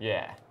 11.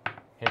 Yeah,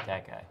 hit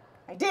that guy.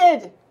 I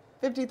did!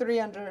 53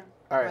 under.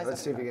 All right. my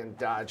Let's see if 75. you can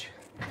dodge,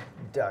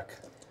 duck,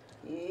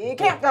 You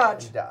can't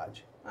dodge.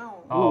 dodge.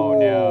 Oh. Oh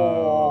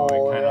no,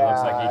 it kind of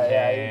looks like he can.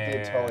 Yeah, you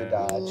did totally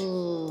dodge.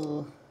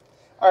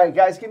 All right,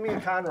 guys, give me a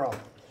con roll.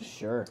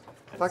 Sure.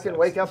 Fucking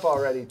wake up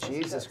already,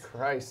 Jesus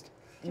Christ.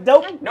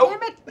 Nope. Nope.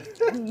 Damn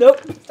it! Nope.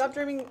 Stop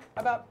dreaming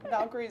about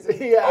Valkyries.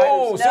 Yeah.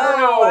 Oh, No,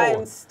 Cyrano!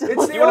 I'm still.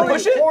 It's the You wanna only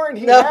push it? porn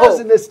he No. has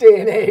in this day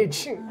and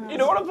age. You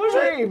don't want to push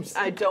it? James,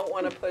 I don't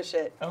want to push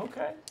it.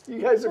 Okay. you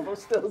guys are both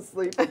still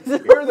asleep.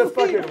 You're the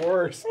fucking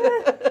worst.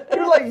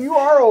 You're like, you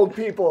are old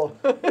people.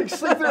 Like,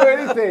 sleep through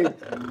anything.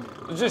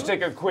 Let's just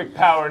take a quick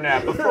power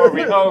nap before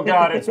we. Oh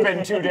God, it's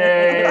been 2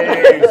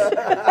 days.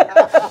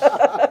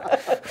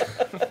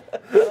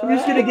 I'm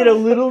just gonna get a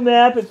little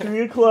nap at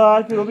 3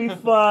 o'clock. It'll be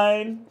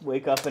fine.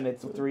 Wake up and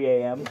it's 3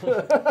 a.m.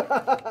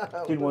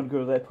 Didn't want to go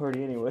to that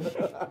party anyway.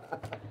 Fucking,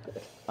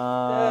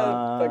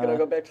 I'll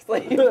go back to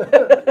sleep.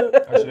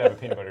 I should have a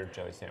peanut butter and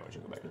jelly sandwich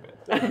and go back to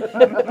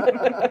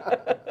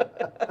bed.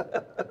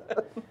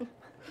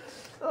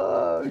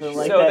 Oh, So shit.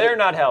 like So that- they're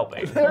not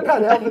helping. They're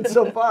not helping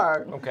so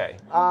far. Okay.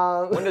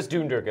 When does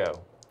Dunder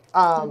go?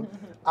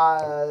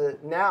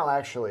 Now,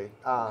 actually.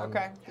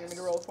 Okay, you want me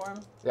to roll for him?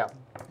 Yeah.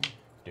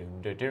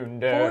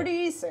 Dunder.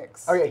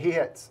 46. Okay, he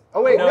hits.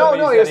 Oh, wait, No, no, but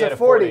no, he he has said he a had a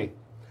 40.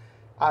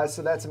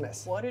 So that's a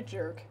miss. What a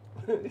jerk.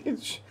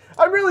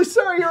 I'm really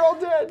sorry you're all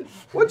dead.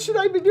 What should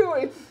I be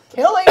doing?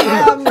 Killing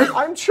him!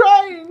 I'm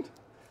trying.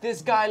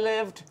 This guy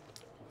lived.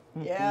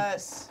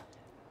 Yes.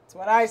 That's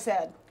what I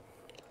said.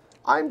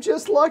 I'm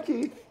just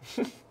lucky.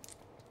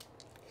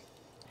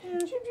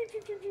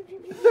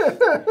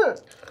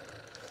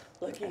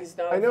 Lucky he's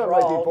not I know it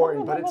might be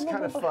boring, but it's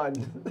kind of fun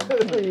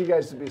for you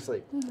guys to be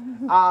asleep.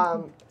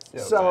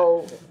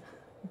 So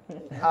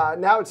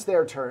now it's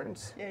their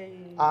turns.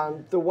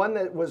 The one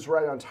that was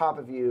right on top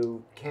of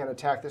you can't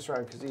attack this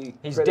round because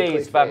He's critically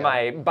dazed by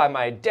failed.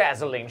 my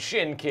dazzling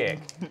shin kick.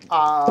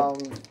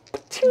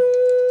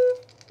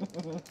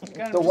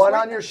 The one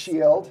on your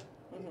shield.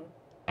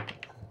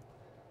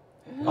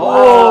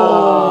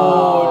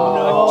 Oh,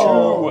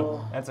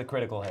 no! That's a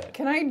critical hit.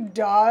 Can I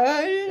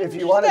dodge? If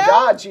you want to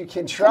dodge, you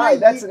can try.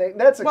 That's a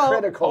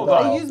critical. hold though.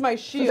 on. I use my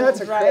shield,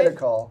 That's a right?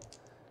 critical.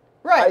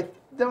 Right.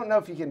 I don't know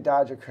if you can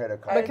dodge a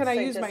critical. But can I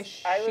use my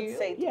I would shield?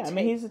 say Yeah, I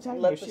mean, he's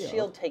attacking let your the shield.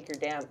 shield take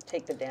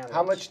the damage.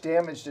 How much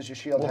damage does your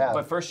shield have?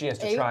 But first she has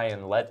to 8? try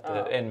and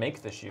and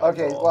make the shield.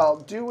 Okay, roll. well,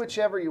 do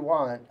whichever you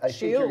want. I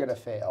think you're Shield? gonna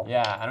fail.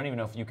 Yeah, I don't even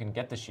know if you can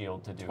get the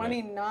shield to do it.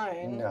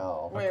 29.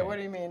 No. Wait, Okay. what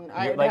do you mean?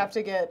 I would like- have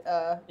to get.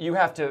 You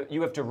have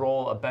to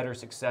roll a better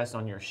success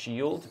on your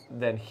shield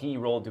than he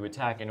rolled to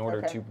attack in order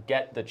Okay. to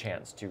get the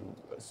chance to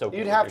soak.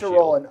 You'd in have with to your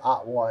roll shield. an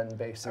ot one,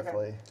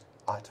 basically.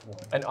 Ot one.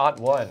 An ot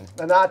one.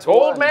 An ot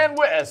Old one. Man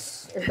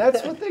West.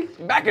 That's what they.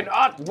 Back in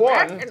ot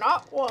one.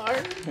 Not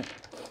one.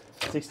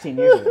 16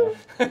 years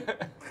ago.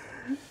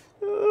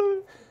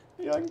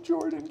 Young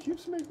Jordan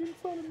keeps making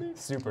fun of me.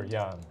 Super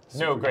young.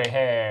 No gray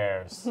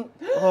hairs. That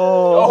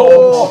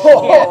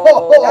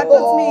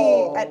puts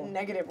me at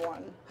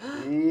 -1.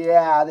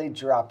 Yeah, they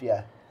drop you.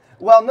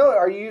 Well, no.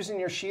 Are you using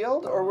your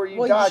shield or were you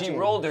Well, dodging? She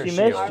rolled her She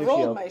shield. missed I your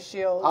rolled shield. my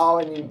shield. Oh,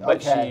 and you. But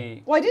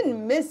Okay. Well, I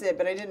didn't miss it,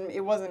 but I didn't.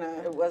 It wasn't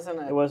a. It wasn't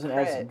a. It wasn't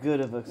as crit. good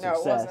of a No,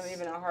 success. it wasn't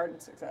even a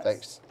hard success.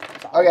 Thanks.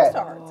 It's Okay. almost a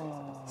hard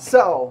success.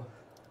 So,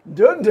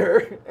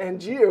 Dunder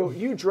and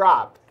you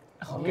drop.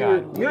 Oh,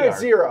 You're- God, you're we at are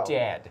 0.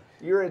 Dead.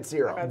 You're at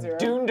 0. I'm at 0.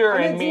 Dunder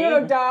I'm and at me.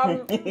 0,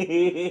 Dom.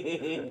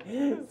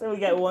 So we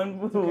got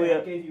one. Okay, I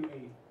gave you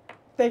 8.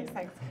 Thanks.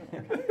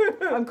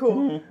 I'm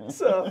cool.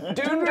 So,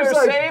 Dunder,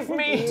 like- save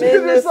me.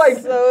 Dunder's like,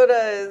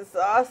 Minnesota is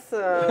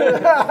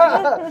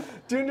awesome.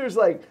 Dunder's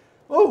like,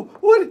 oh,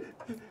 what?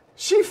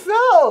 She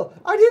fell.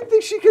 I didn't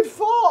think she could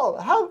fall.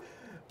 How?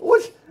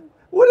 What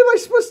am I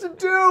supposed to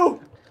do?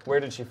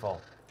 Where did she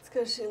fall? It's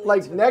 'cause she leans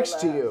Like with next her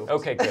to lap. you.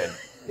 Okay, good.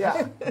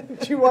 Yeah. Do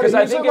you want to Because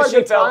I use think it if like she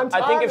a fell, I think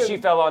tauntaun if she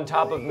and- fell on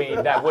top of me,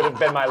 that would have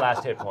been my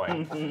last hit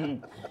point.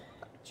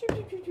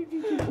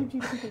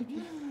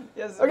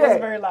 Yes, it Okay, was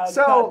very loud.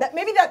 so-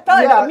 Maybe that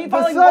thud Yeah, of me the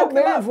falling thud woke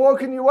may him have up.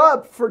 woken you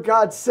up, for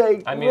God's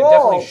sake. I mean, it Roll.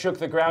 definitely shook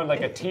the ground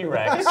like a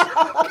T-Rex.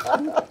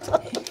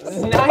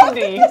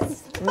 90.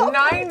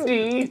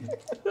 90.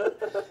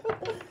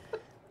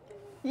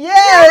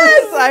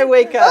 Yes, I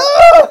wake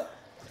up.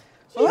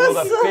 She rolled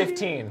a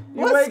 15.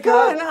 You What's wake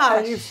going up on?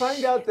 and you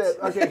find out that,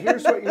 okay,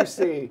 here's what you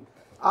see.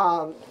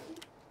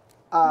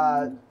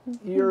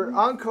 Your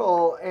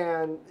uncle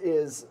and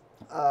is,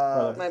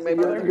 My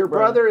brother. your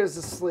brother is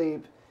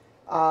asleep.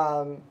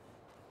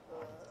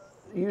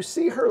 You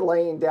see her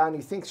laying down.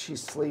 You think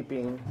she's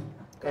sleeping.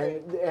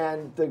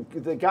 And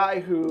the guy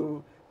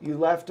who you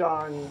left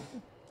on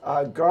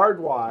guard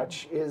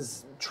watch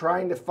is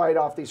trying to fight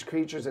off these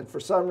creatures. And for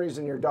some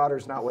reason, your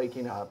daughter's not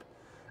waking up.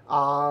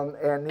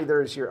 And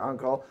neither is your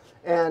uncle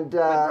and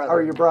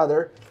or your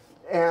brother.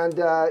 And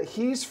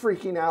he's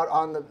freaking out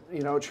on the,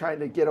 trying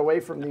to get away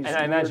from these And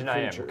I imagine I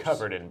am creatures.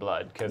 covered in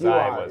blood because You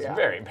I are, was yeah.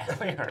 very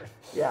badly hurt.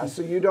 Yeah,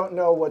 so you don't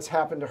know what's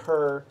happened to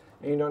her,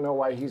 and you don't know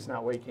why he's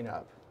not waking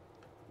up.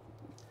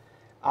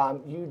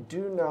 You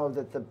do know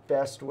that the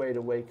best way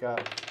to wake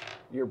up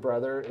your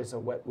brother is a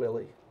wet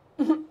willy.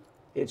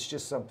 It's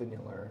just something you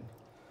learn.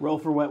 Roll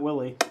for Wet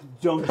Willy.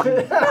 Don't do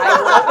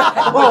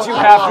that. But you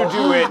have to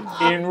do it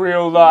in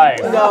real life.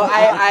 No,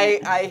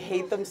 I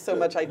hate them so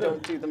much I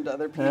don't do them to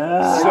other people.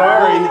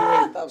 Sorry.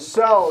 I hate them.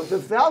 So the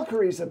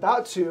Valkyrie's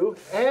about to,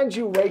 and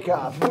you wake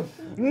up.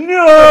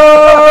 No!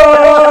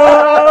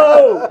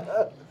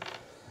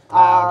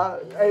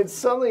 And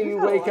suddenly you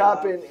wake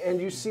up and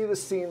you see the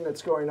scene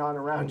that's going on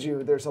around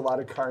you. There's a lot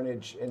of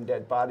carnage and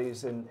dead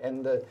bodies, and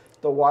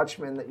the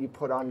watchman that you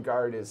put on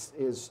guard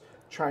is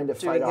trying to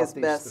fight Doing off his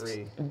these best.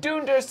 three.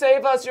 Dunder,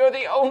 save us! You're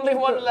the only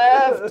one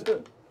left.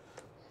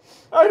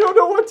 I don't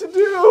know what to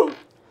do.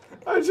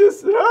 I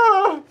just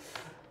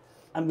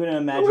I'm gonna I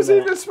imagine wasn't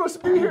that even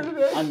supposed to be here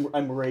today.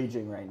 I'm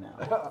raging right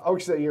now. Oh,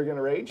 so you're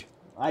gonna rage?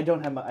 I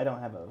don't have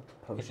a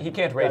potion. He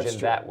can't rage That's in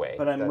true. that way.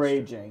 But I'm That's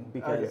raging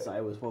because Okay.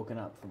 I was woken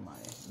up from my.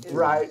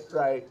 Right.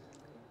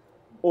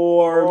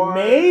 Or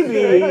maybe.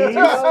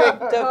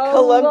 District of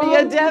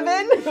Columbia,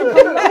 Devon? Is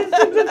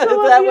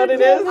that what it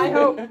is? I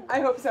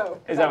hope so.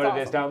 Is that what That's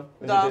it is, Tom?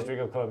 Is Dom? it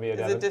District of Columbia, Is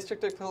Devon? it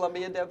District of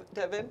Columbia,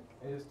 Devon?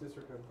 It is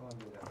District of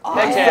Columbia.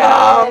 Heck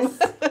yeah.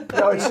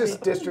 No, it's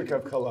just District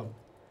of Columbia.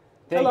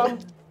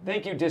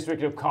 Thank you,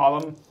 District of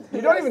Column. You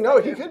don't even know.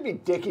 He could be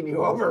dicking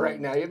you over right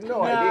now. You have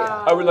no idea.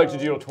 I would like to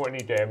deal 20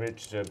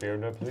 damage to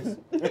Birna, please.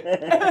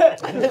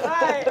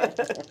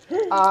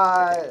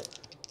 Hi.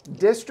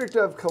 District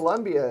of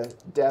Columbia,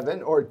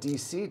 Devon, or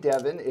DC,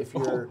 Devon, if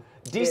you're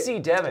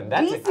DC Devon.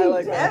 That's DC I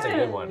like that. That's a good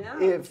Devon, one.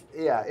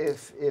 yeah.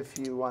 If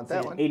you want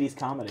that one. 80s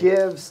comedy.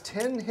 Gives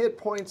 10 hit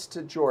points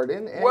to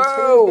Jordan and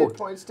Whoa. 10 hit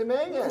points to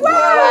Megan.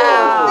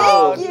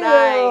 Wow, Thank you.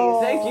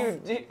 nice.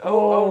 Thank you.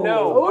 Oh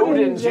no,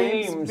 Odin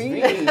James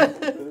V.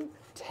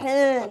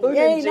 10. Odin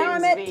Yay, James now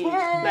I'm at V, 10.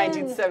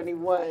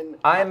 1971.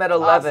 I am at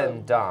 11,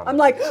 Awesome. Dom. I'm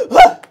like,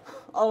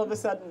 all of a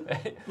sudden.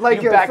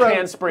 Like you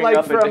backhand spring like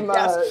up from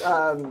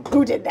into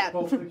Who did that?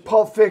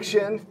 Pulp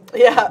Fiction.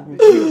 Yeah.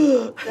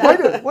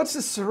 What's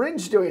the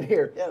syringe doing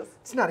here? Yes.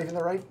 It's not even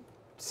the right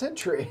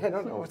century. I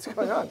don't know what's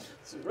going on.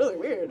 It's really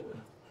weird.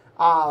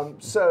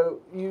 So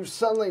you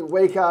suddenly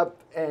wake up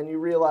and you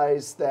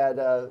realize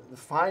that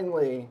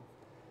finally,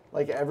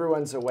 like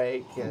everyone's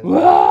awake. And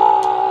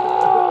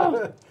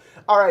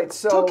all right,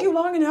 so Took you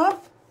long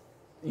enough?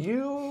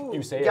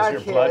 You say got as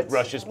your hit. blood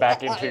rushes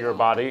back into your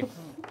body.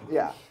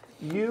 Yeah,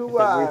 you.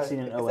 We've seen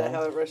an Is that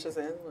how it rushes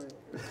in?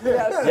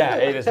 Yes. Yeah,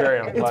 it is very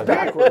It's unpleasant.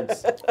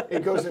 backwards.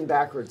 It goes in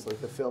backwards, like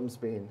the film's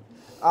being.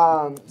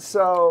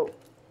 So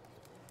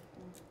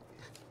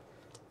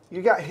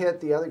you got hit.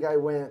 The other guy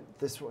went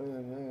this way.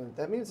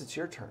 That means it's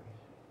your turn.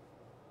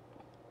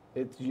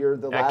 You're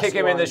the Now last kick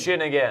him one. in the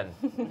shin again.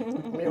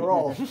 Let me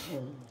roll.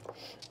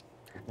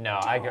 No,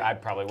 I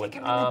probably would.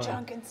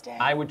 instead.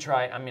 I would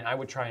try. I mean, I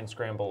would try and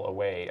scramble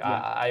away.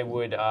 I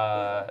would.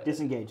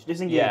 Disengage.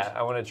 Yeah,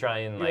 I want to try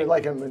and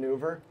Like a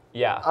maneuver.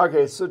 Yeah.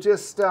 Okay, so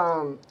just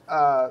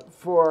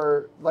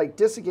for like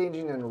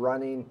disengaging and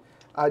running,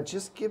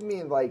 just give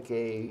me like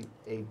a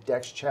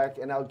dex check,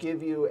 and I'll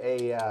give you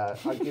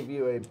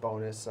a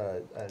bonus,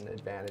 an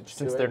advantage.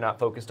 Since to they're it. not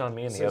focused on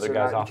me and the Since other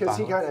they're guy's not- off because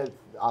he balance. kind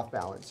of off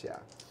balance, yeah.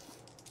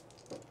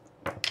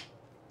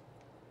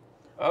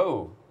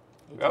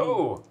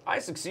 Oh, I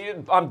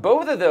succeeded on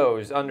both of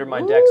those under my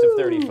dex of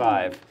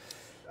 35.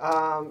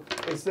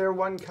 Is there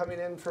one coming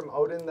in from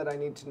Odin that I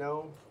need to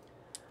know?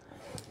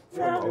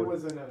 Yeah, it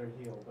was another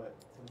heal, but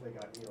since they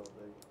got healed,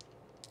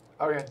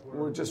 they Okay,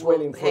 we're just We'll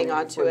waiting for, hang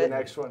on for to the it.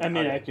 next one. I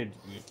mean, Okay. I could,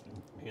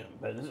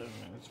 but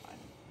it's fine.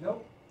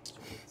 nope.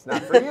 It's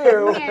not for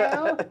you.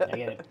 I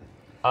get it.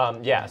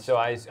 Yeah, so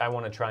I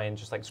want to try and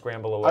just like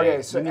scramble away.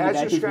 Okay, so You mean the as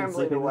guy you're who's been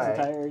scrambling sleeping this away,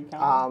 entire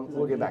encounter? Is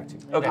we'll that get what back to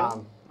you you.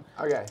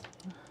 Okay.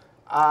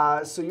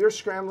 Okay. So you're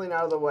scrambling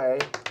out of the way.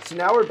 So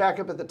now we're back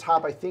up at the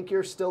top. I think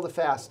you're still the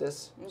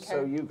fastest. So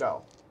Okay. you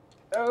go.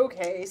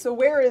 Okay, so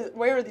where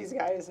are these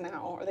guys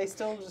now? Are they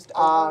still just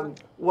over?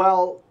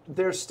 Well,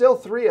 there's still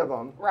 3 of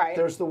them. Right.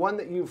 There's the one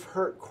that you've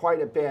hurt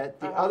quite a bit.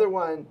 The other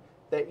one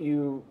that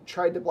you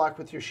tried to block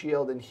with your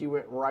shield, and he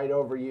went right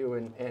over you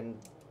and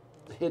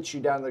hit you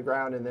down to the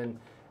ground. And then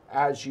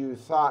as you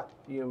thought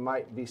you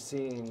might be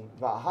seeing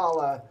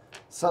Valhalla,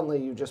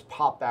 suddenly you just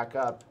pop back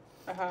up.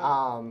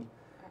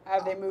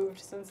 Have they moved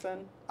since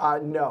then?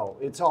 No,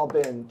 it's all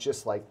been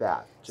just like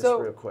that, just So-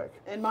 real quick.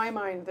 In my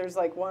mind, there's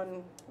like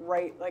one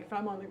right, like if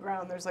I'm on the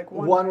ground, there's like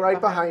one. One right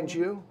behind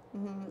me. you.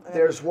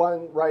 There's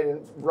one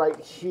right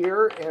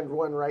here and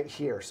one right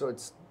here. So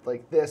it's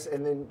like this,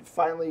 and then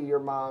finally your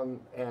mom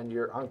and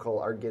your uncle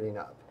are getting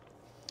up,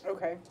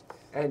 Okay.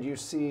 and you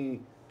see,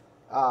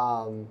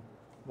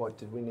 what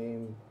did we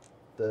name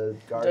the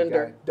guard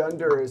Dunder. guy?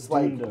 Dunder is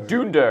like Dunder.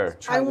 Dunder.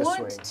 I trying to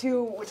want swing.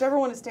 to, whichever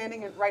one is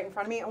standing right in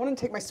front of me, I want to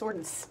take my sword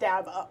and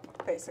stab up,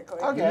 basically.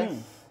 Okay,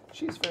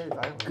 she's very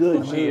violent.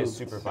 Good She move. is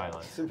super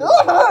violent.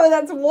 Oh,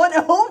 that's 1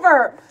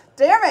 over.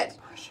 Damn it.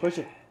 Push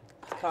it.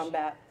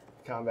 Combat.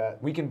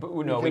 Combat. We can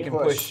we can can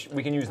push. push.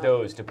 We can use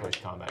those to push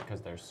combat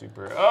because they're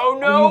super. Oh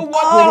no!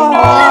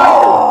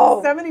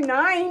 What?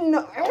 79.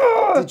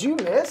 Did you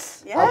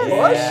miss? Yes. A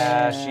push?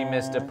 Yeah, she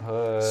missed a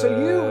push. So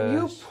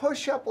you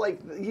push up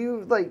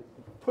you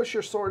push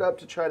your sword up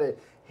to try to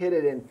hit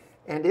it,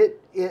 and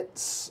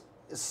its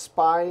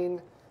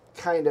spine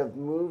kind of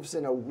moves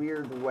in a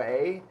weird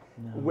way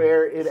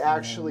where it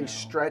actually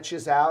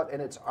stretches out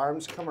and its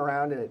arms come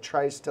around and it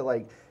tries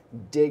to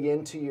dig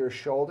into your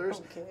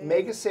shoulders. Okay.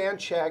 Make a sand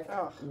check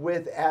Oh.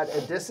 at a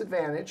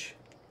disadvantage.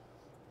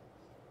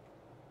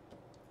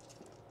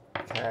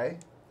 Okay.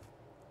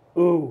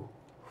 Ooh.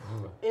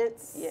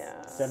 It's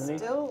Yeah. 70?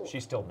 still She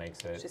still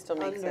makes it. She still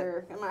makes it.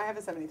 under. I have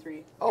a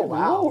 73. Oh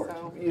wow! Lord.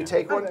 So- You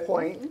take one Okay.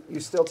 point. You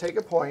still take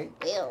a point.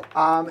 Ew.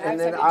 And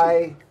then 72.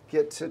 I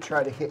get to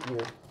try to hit you.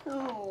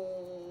 Oh.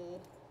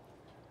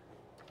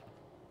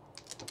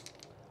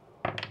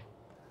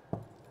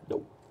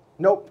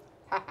 Nope.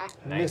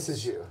 Nice.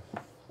 Misses you.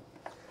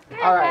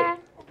 All right.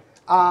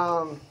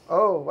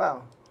 Oh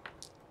wow.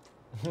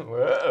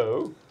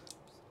 Whoa.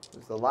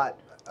 There's a lot.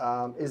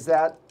 Is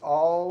that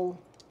all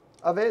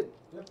of it?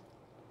 Yep.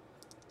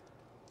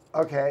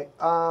 Okay.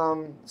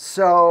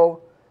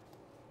 So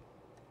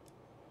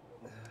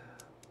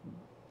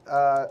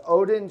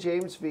Odin,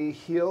 James V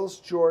heals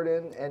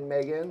Jordan and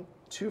Megan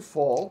to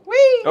full.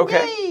 Whee!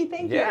 Okay. Yay,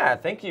 thank you. Yeah,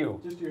 thank you.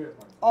 Just your hit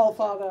points. All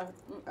Father.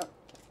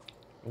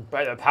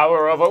 By the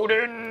power of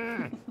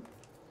Odin.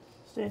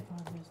 Stefan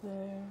is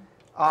there.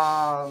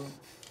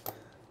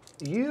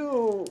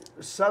 You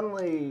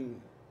suddenly.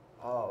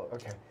 Oh,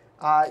 okay.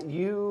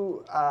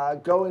 you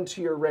go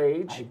into your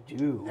rage. I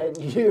do. And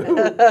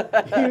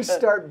you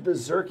start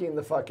berserking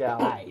the fuck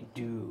out. I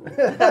do.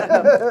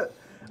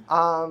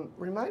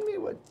 Remind me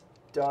what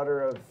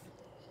Daughter of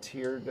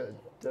Tyr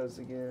does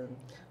again.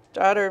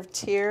 Daughter of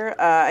Tyr,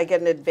 I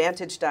get an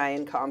advantage die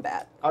in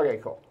combat. Okay,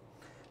 cool.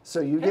 So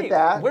you Hey, get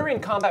that. we're in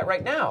combat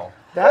right now.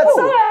 That's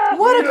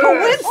What a oh,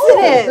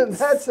 coincidence!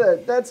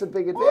 that's a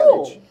big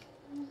advantage.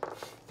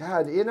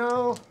 God,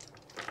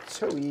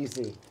 so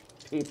easy,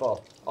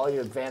 people. All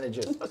your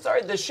advantages. Oh,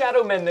 sorry, the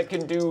shadow men that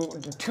can do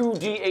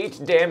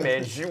 2d8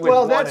 damage with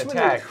Well, one that's when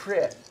attack. you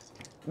crit.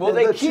 Well, The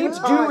they two keep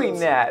doing times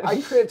that.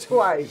 I crit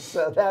twice,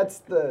 so that's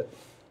the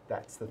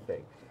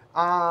thing.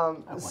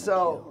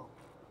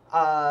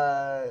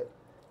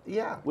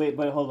 Yeah. Wait,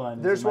 but hold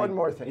on. There's one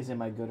more thing. Is it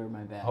my good or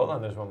my bad? Hold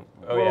on, there's one.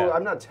 Oh, Well, yeah.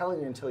 I'm not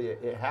telling you until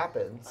it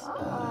happens.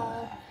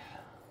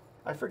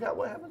 I forgot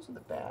what happens with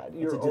the bad.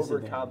 You're a disadvantage.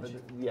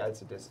 overconfident. Yeah,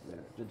 it's a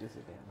disadvantage. The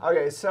disadvantage.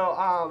 Okay,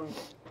 so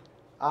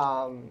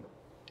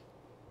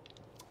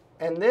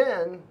and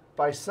then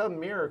by some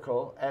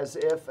miracle, as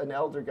if an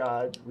elder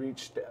god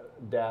reached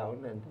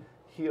down and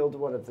healed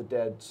one of the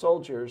dead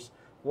soldiers,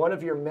 one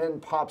of your men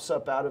pops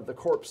up out of the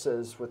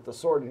corpses with the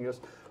sword and he goes,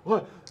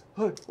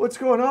 What's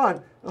going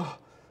on? Oh,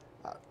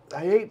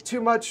 I ate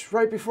too much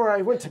right before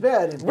I went to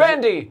bed. And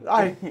Randy!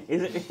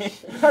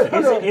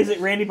 Is it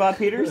Randy Bob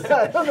Peters?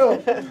 I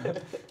don't know.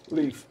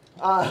 Leaf.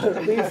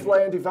 Leaf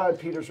Landy Von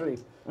Peters Reef.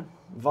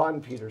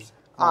 Von Peters.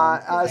 Hey,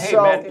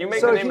 man, you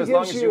make the name as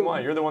long as you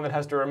want. You're the one that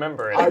has to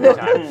remember it every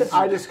time.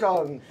 I just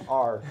call him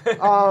R.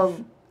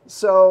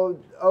 So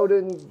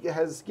Odin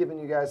has given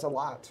you guys a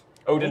lot.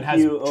 Odin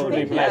has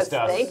truly blessed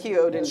us. Thank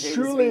you, Odin.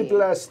 Truly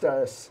blessed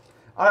us.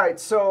 All right,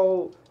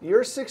 so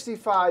you're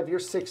 65, you're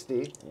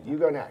 60. You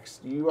go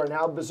next. You are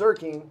now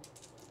berserking.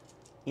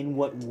 In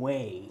what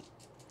way?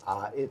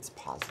 It's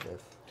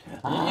positive.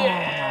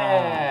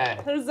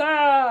 Yeah!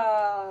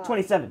 Huzzah!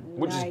 27.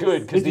 Which is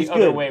good, because Which the is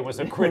other good. way was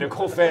a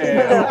critical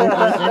fail.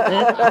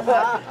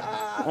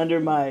 Under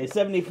my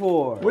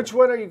 74. Which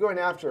one are you going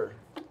after?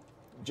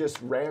 Just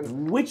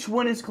random. Which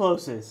one is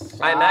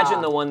closest? I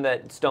imagine the one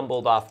that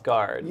stumbled off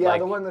guard. Yeah,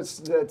 like, the one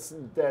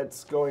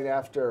that's going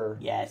after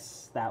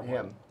Yes, that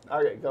him.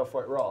 Okay, go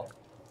for it. Roll.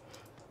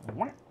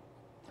 one.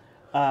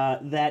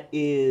 That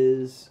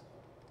is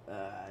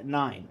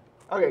 9.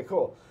 Okay,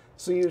 cool.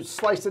 So you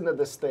slice into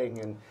this thing,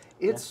 and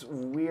it's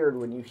weird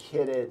when you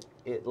hit it.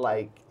 It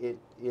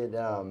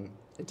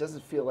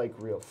doesn't feel like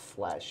real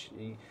flesh.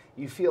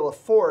 You feel a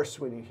force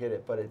when you hit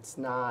it, but it's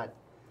not.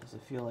 Does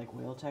it feel like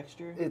whale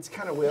texture? It's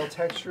kind of whale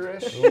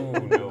texture-ish, Ooh,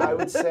 no. I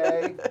would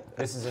say.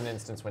 This is an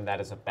instance when that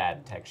is a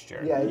bad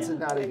texture. Yeah, it's Yeah.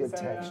 not a good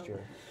So. texture.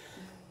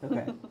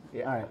 Okay.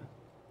 Yeah, All right.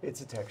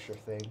 it's a texture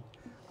thing.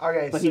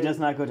 Okay, But so he does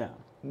not go down.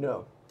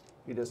 No,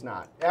 he does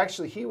not.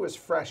 Actually, he was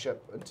fresh up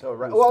until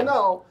right. Well,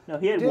 no. No,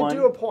 he had did one.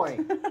 do a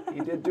point. He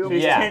did do a So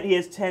he's Yeah. 10, he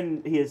has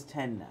 10. He has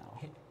 10 now.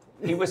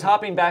 He was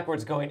hopping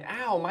backwards going,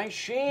 ow, my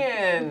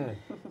shin!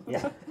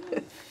 Yeah.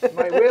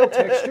 my whale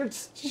textured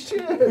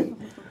chin.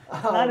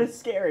 Not as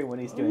scary when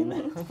he's doing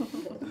that.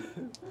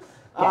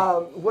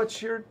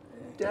 What's your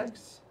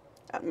dex?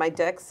 My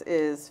dex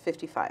is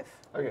 55.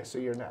 Okay, so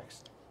you're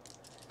next.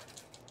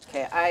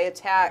 Okay, I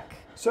attack.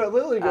 So it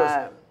literally goes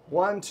Uh,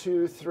 1,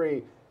 2,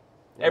 3.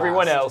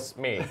 Everyone last. else,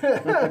 me.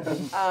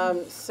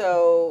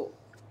 So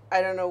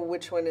I don't know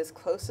which one is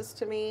closest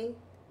to me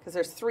because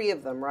there's 3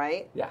 of them,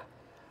 right? Yeah.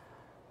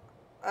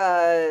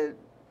 Uh,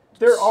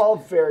 They're all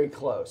very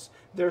close.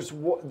 There's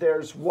one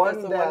there's the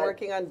that. one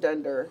working on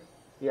Dunder.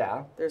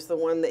 Yeah. There's the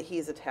one that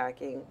he's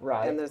attacking.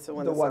 Right. And there's the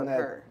one that's on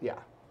her. Yeah.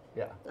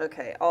 Yeah.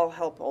 Okay, I'll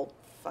help old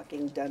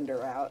fucking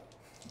Dunder out,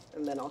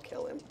 and then I'll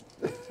kill him.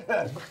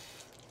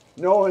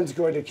 No one's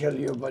going to kill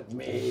you but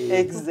me.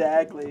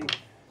 Exactly.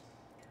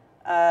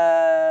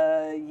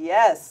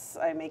 Yes,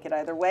 I make it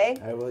either way.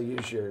 I will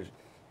use your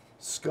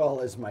skull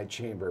as my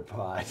chamber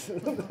pot.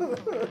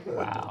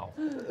 Wow.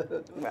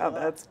 Wow,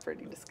 that's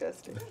pretty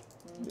disgusting.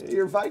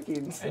 You're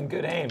Vikings. And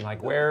good aim.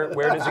 Like, where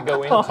does it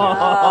go into?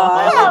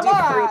 I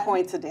do 3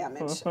 points of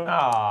damage.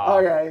 Aw.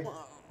 Okay.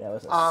 That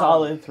was a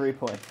solid 3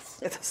 points.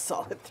 It's a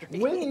solid 3.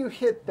 When you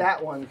hit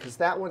that one, because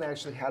that one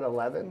actually had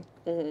 11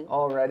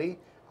 already,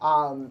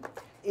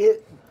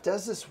 it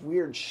does this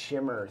weird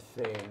shimmer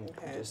thing.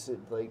 Okay. Just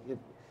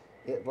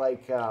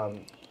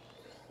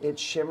it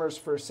shimmers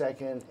for a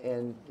second,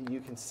 and you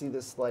can see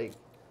this like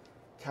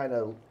kind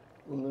of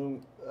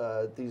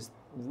these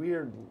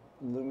weird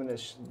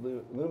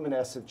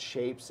luminescent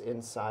shapes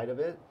inside of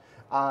it.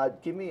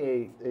 Give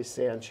me a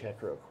sand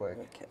check real quick,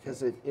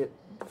 because it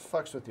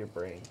fucks with your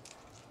brain.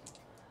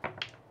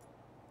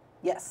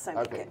 Yes, I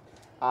make Okay.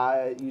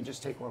 it. You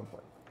just take 1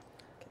 point.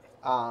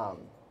 No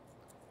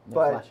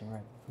But flashing,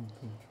 right?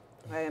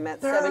 I am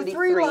at there are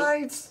 73. 3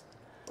 lights.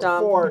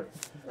 Dumb. 4.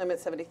 I'm at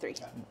 73.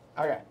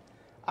 Okay.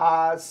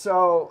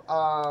 So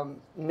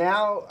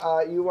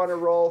now you want to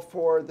roll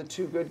for the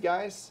 2 good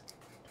guys?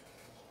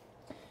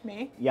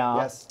 Me? Yeah.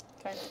 Yes.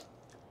 Okay.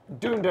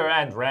 Dunder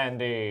and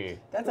Randy.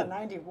 That's a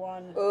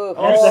 91. Ooh.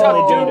 That's Oh.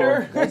 definitely Dunder.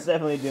 Dunder. That's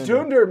definitely Dunder.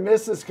 Dunder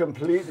misses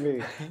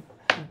completely.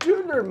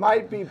 Dunder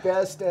might be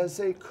best as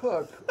a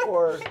cook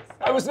or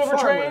I was never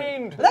farmer.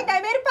 trained. Look,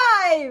 I made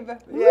a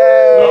 5. Yay!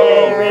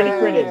 Yay, Randy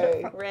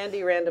critted. Randy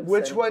Randomson.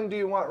 Which one do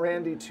you want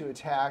Randy to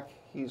attack?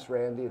 He's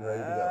Randy and ready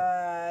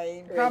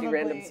to Randy Probably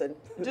Randomson.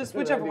 just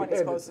whichever one is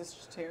Randy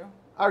closest to.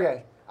 go.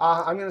 Okay,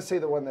 I'm going to say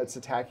the one that's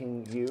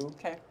attacking you.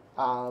 Okay.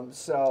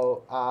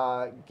 So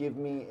give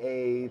me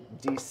a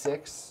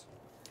D6.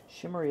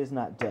 Shimmery is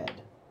not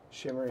dead.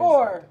 Shimmery.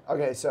 4.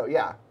 Okay, so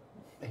yeah,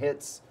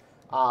 hits.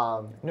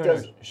 No,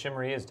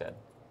 Shimmery is dead.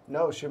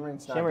 No,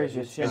 Shimmery's not. Shimmery's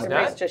dead. just shimmery.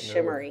 Shimmery's not? just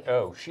shimmery.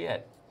 Oh,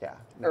 shit. Yeah.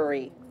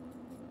 Uri.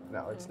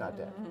 No, it's not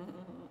dead.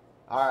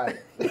 All right.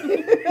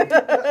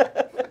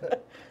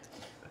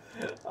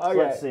 So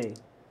let's see.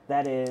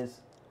 That is.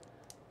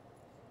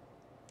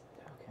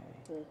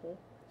 Okay.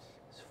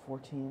 It's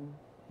 14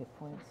 hit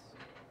points.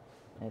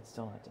 And it's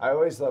still not dead. I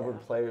always love when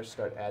players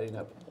start adding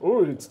up.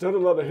 Oh, it's done a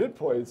lot of hit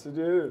points. It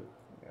did.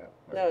 Yeah.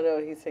 No,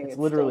 he's saying it's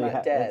literally still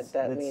not dead. that's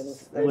That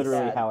means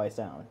literally sad. how I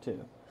sound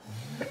too.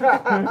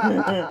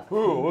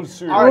 Ooh, let's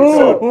see. All right,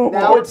 so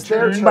now it's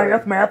their turn.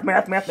 Math.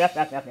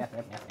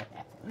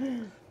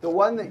 The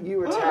one that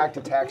you attacked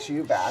attacks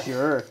you back.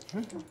 Sure.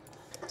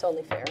 It's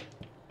only fair.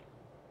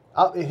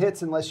 It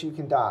hits unless you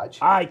can dodge,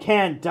 I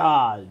can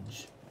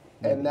dodge.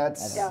 and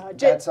that's Dodge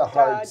that's it, a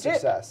hard dodge it.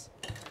 success.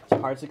 It's a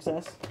hard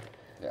success.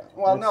 Yeah.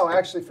 Well, no,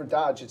 actually, for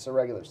dodge, it's a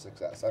regular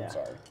success. I'm Yeah.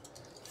 sorry.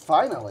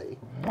 Finally.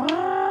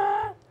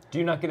 Do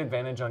you not get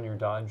advantage on your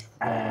dodge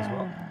roll as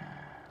well?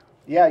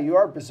 Yeah, you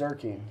are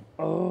berserking.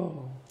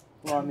 Oh.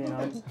 Well, I mean,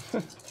 I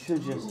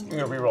should just.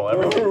 You're gonna reroll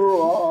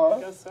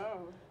everything. Guess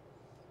so.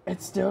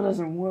 It still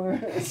doesn't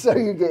work. So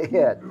you get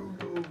hit.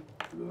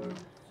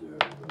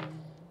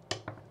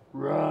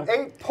 Rock,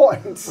 8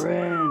 points.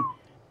 friend.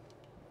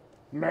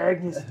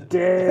 Magnus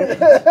dead.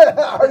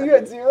 Are you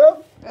at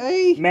 0?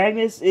 Hey.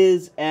 Magnus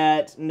is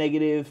at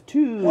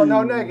 -2. Well,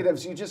 no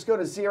negatives. You just go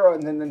to 0,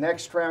 and then the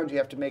next round you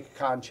have to make a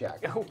con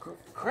check. Oh,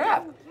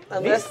 crap.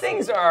 Unless- These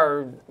things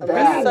are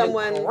Unless beating the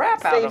someone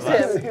crap out of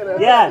saves us. him. You know?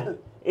 Yeah,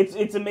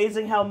 it's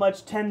amazing how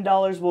much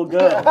 $10 will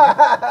go.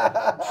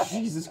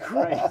 Jesus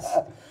Christ.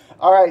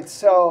 All right,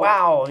 so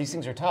Wow, these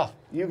things are tough.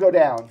 you go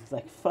down. It's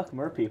like, fuck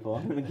mer people.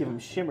 I'm gonna give them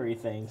shimmery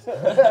things.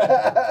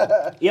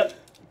 Yep.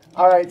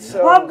 All right,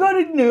 so I'm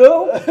gonna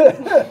know.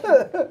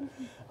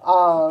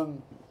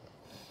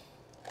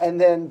 and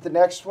then the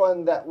next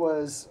one that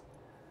was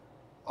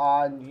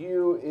on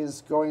you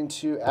is going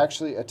to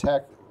actually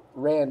attack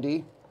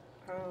Randy.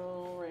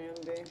 Oh,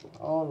 Randy.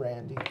 Oh,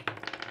 Randy.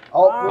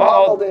 Oh, we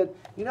all did.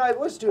 You know, I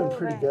was doing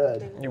pretty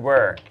good. You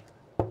were.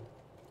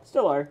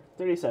 Still are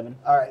 37.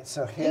 All right,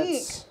 so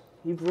hits.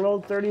 You've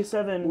rolled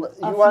 37. You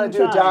want to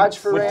do a dodge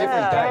for With Randy?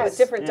 different Yeah, dice. with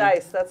different Yeah.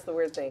 dice. That's the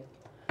weird thing.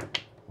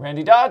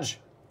 Randy dodge.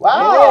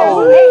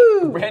 Wow.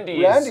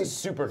 Randy Randy's- is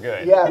super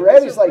good. Yeah,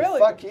 Randy's like, really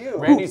fuck you.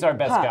 Randy's our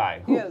best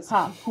guy. He is.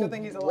 Ha, Good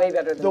thing he's alive. Way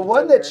better than The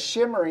one that's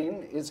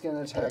shimmering is going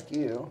to attack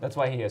you. That's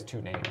why he has 2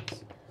 names.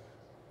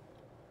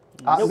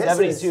 Misses.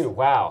 72.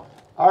 Wow.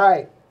 All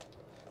right.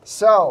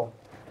 So,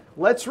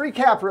 let's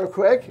recap real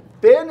quick.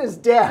 Ben is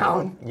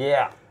down.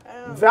 Yeah.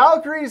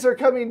 Valkyries are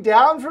coming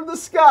down from the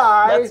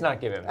sky. Let's not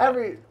give him that.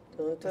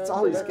 That's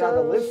all he's got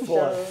to live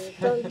for.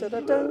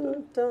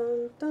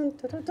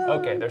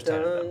 Okay, there's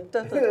 10 of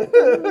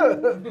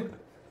them.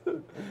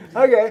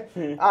 Okay.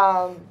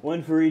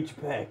 one for each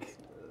peck.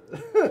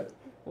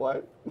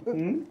 What?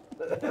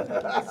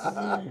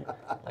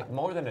 Like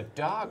more than a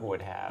dog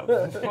would have.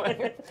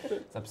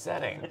 It's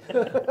upsetting.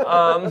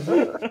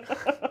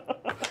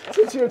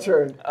 It's your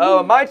turn.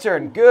 Oh, my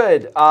turn.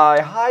 Good. I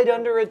hide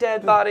under a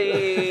dead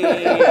body.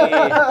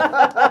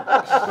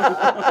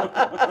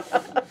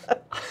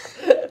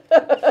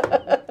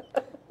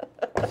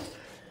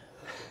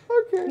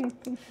 Okay.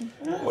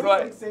 What do I?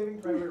 Like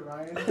Saving Private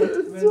Ryan.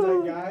 There's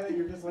that guy that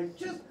you're just like,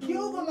 just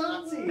kill the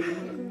Nazi.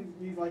 And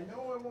he's like,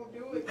 no, I won't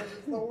do it because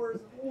it's the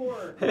worst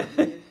war.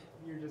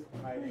 You're just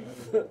hiding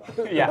under the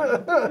body.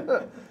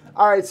 Yeah.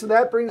 All right, so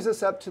that brings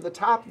us up to the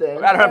top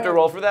then. I don't have to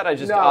roll for that. I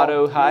just No,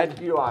 auto hide.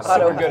 You auto.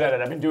 Super good at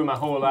it. I've been doing my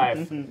whole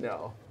life.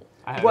 No.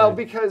 I haven't- Well,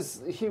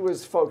 because he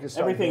was focused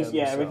Everything's on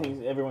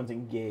him. so- everyone's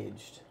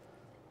engaged.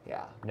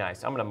 Yeah.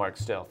 Nice. I'm gonna mark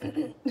stealth.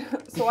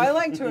 So I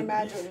like to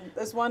imagine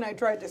this one I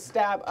tried to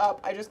stab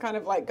up. I just kind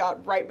of like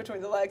got right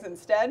between the legs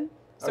instead.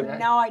 So Okay.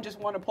 now I just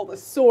want to pull the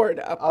sword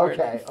upward.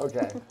 Okay.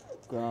 Okay.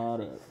 Got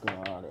it.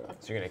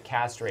 So you're gonna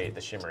castrate the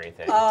shimmery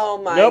thing. Oh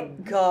my Nope.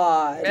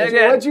 god.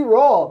 What'd you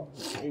roll?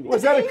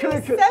 Was that a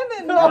critical?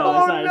 7. No,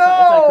 Oh, it's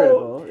not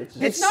critical. It's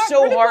just, It's not so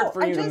critical. hard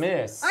for I you to just-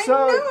 miss. I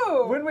So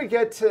know. when we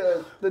get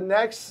to the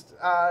next,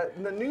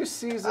 the new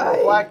season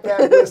of Black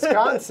Bag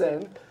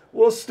Wisconsin,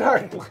 we'll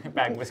start.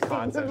 Back in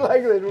Wisconsin.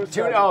 Black Bag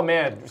Wisconsin. Oh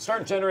man,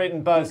 start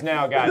generating buzz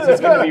now, guys.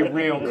 It's gonna be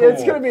real cool.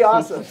 It's gonna be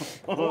awesome.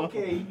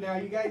 Okay, now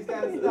you guys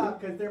gotta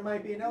stop because there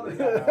might be another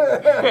guy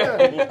out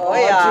there. Oh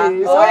yeah.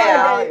 geez. Oh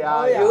yeah.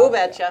 Yeah, yeah. You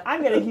betcha.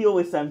 I'm gonna heal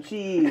with some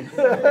cheese.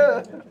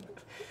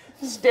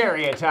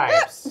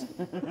 Stereotypes.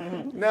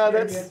 No,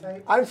 that's.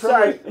 Stereotype. I'm from.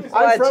 Sorry.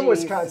 I'm from Fudgies.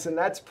 Wisconsin.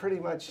 That's pretty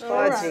much.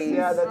 Fudgies.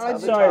 Yeah, that's how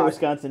they Sorry, talk.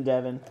 Wisconsin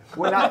Devin.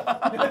 When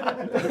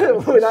I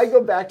when I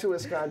go back to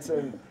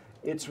Wisconsin,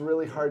 it's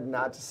really hard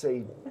not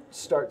to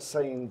start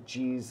saying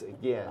G's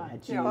again. Ah,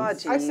 Yeah,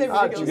 jeez. I say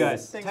Ah, ridiculous You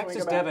guys, things when we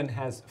Texas go back. Devin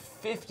has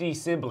 50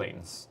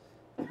 siblings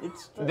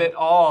It's that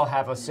all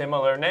have a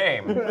similar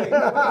name. What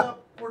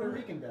about Puerto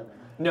Rican Devin?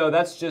 No,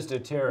 that's just a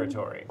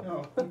territory.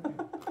 No,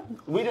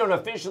 We don't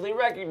officially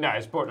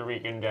recognize Puerto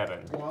Rican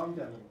Devin. Guam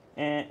Devin.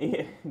 and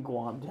yeah,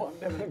 Guam.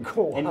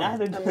 Cool. And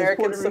neither does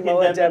American Puerto Rican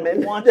Samoa Devin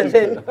Devin. want you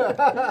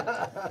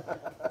to.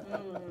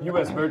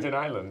 U.S. Virgin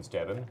Islands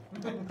Devin.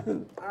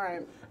 All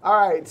right,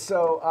 All right.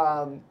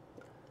 So,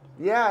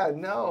 yeah,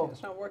 no,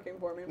 it's not working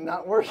for me.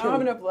 not I working. don't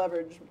have enough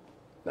leverage.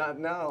 Not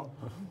no.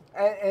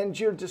 And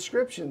your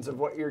descriptions of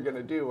what you're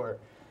gonna do are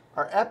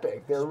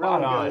epic. They're Spot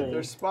really on. good.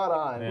 They're spot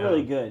on. Yeah.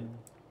 Really good.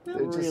 They're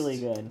Really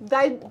just- good.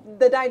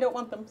 The die don't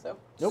want them, so.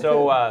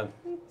 So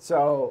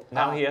So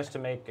now he has to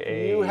make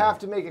a. you have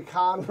to make a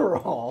con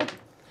roll.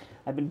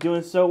 I've been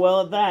doing so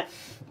well at that.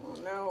 Oh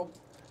no.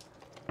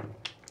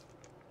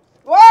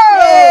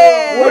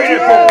 Whoa!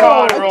 Critical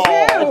con roll.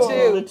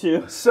 The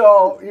two.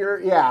 So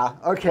you're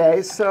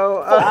okay.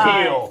 So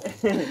Heal.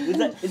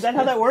 Is that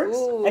how that works?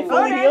 Ooh. I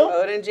fully Okay. heal?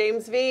 Odin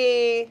James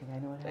V. I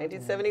know what happened.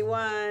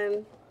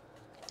 1971.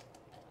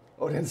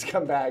 Odin's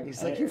come back.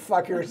 He's like, you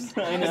fuckers.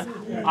 I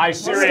know. I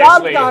Stop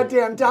seriously.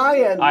 goddamn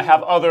dying. I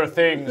have other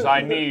things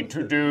I need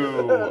to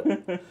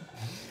do.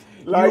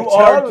 Like, You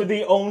are tell-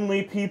 the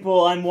only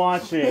people I'm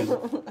watching.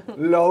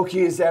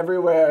 Loki's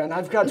everywhere, and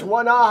I've got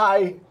one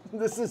eye.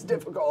 This is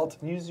difficult.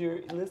 Use your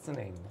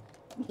listening.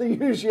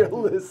 Use your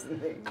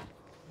listening.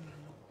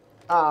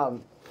 All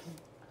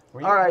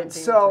Were you right, hunting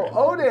so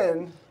for-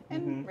 Odin,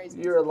 And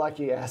raisins. you're a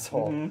lucky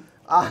asshole.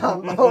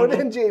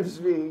 Odin James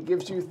V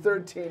gives you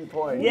 13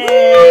 points.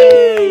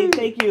 Yay!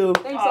 Thank you.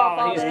 Thanks, all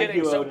Oh, he's father. getting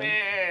you, so Odin.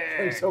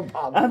 big. So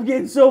bummed. I'm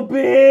getting so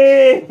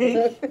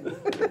big.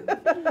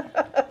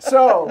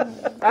 So,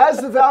 as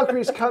the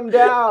Valkyries come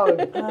down,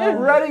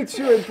 ready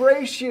to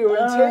embrace you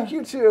and take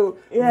you to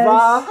Yes.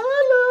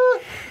 Valhalla,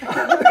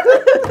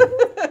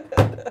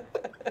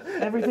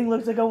 Everything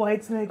looks like a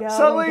white snake out.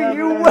 suddenly in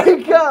you Dublin.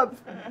 wake up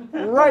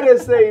right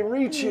as they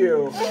reach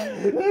you.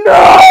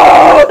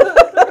 No!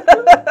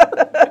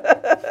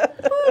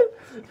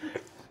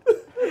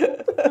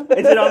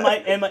 Is it on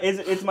my?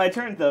 It's my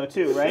turn though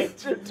too, right?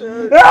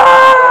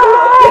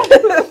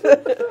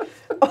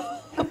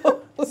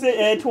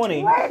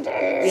 20.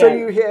 So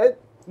you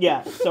hit.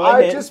 Yeah. So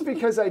I hit. Just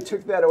because I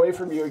took that away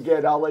from you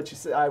again, I'll let you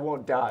say I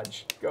won't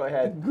dodge. Go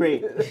ahead.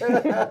 Great.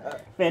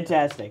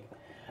 Fantastic.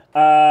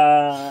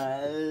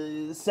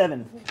 7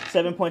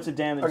 points of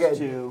damage Okay.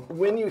 to.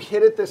 When you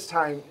hit it this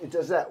time, it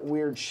does that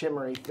weird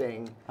shimmery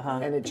thing, Uh-huh.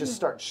 and it just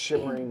starts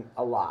shimmering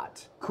a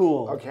lot.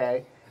 Cool.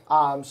 Okay.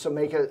 So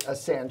make a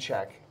sand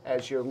check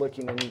as you're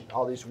looking in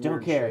all these weird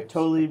Don't care. shapes.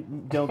 Totally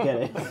don't get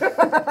it.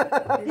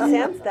 Your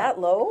sand's that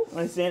low?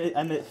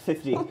 I'm at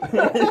 50.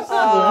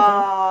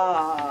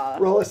 Ah.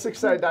 Roll a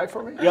 6-sided die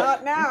for me.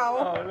 Not now.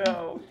 Oh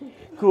no.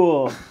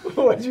 Cool.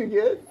 What'd you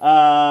get?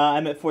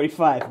 I'm at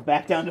 45.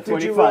 Back down to Did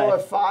 45. you roll a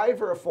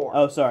 5 or a 4?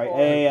 Oh, sorry. Four.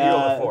 A, You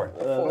rolled a 4.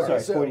 Sorry,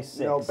 So, 46.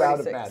 No bout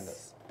of 46.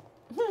 madness.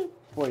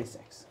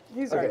 46.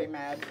 He's already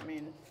mad. I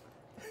mean,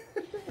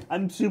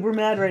 I'm super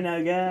mad right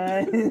now,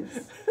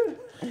 guys.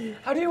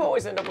 How do you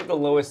always end up with the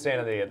lowest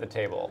sanity at the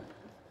table?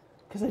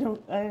 Because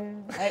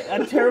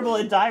I'm terrible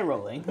at die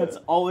rolling. That's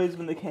always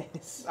been the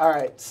case. All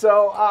right.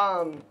 So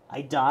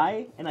I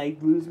die and I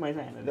lose my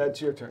sanity. that's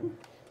your turn.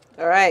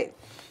 All right.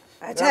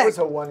 That Attack. was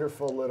a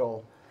wonderful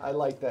little. I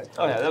like that.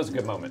 Oh yeah, that was a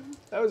good moment.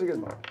 That was a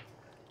good one.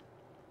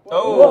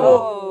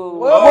 Oh.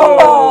 Whoa.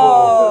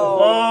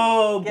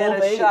 Oh, Get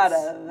both a eights. shot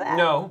of that.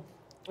 No.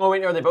 Oh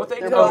wait, are they both 8s?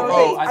 They're both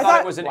oh, eights. I I thought thought-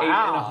 it was an 8 and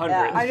a 100.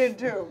 Yeah. I did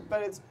too,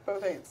 but it's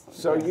both 8s.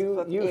 So you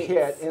both you eights.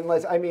 hit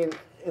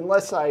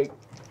unless I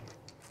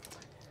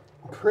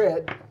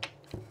crit.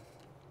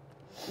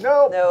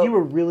 Nope. No. You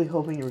were really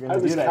hoping you were going I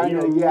to was do that. kind You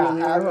of were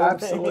really hoping.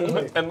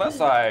 absolutely.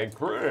 Unless I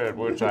crit,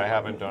 which I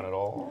haven't done at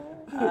all.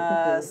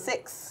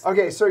 6.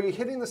 Okay, so are you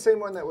hitting the same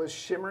one that was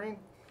shimmering?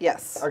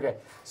 Yes. Okay,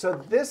 so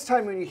this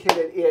time when you hit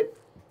it, it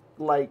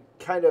like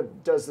kind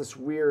of does this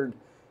weird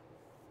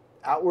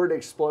outward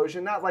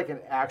explosion, not like an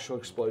actual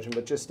explosion,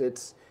 but just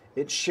it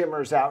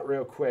shimmers out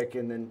real quick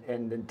and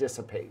then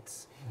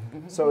dissipates.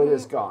 So it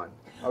is gone.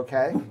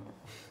 Okay.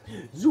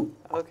 Zoop.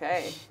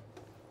 Okay.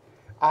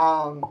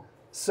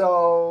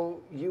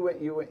 So you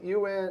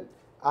went.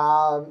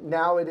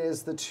 Now it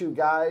is the two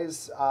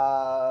guys.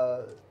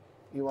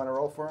 You want to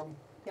roll for them?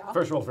 Yeah.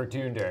 First roll for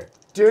Dunder.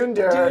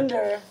 Dunder.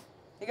 Dunder.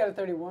 He got a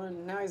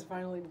 31. Now he's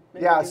finally.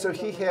 making Yeah, it so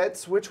he over.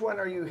 hits. Which one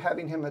are you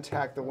having him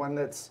attack? The one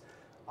that's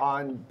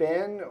on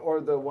Ben or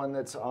the one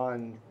that's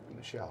on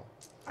Michelle?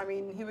 I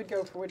mean, he would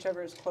go for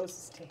whichever is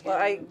closest to him.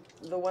 Well,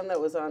 the one that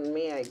was on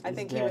me, I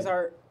think he dead. was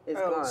our. Is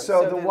oh, gone.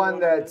 So the then one of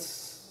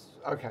that's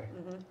okay.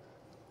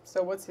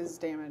 So what's his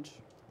damage?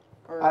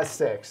 Or A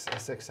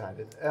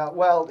 6-sided.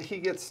 Well, he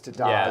gets to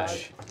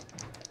dodge.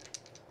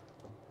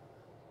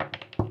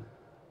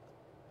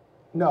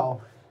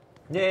 No.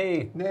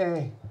 Yay.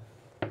 Nay.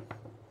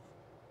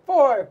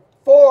 4.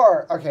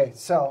 4. Okay,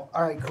 so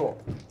all right,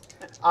 cool.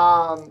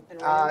 And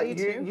Randy, You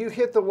too? you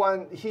hit the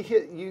one. He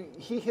hit you.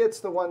 He hits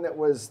the one that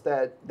was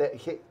that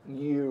hit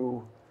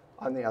you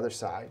on the other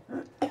side.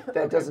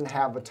 That doesn't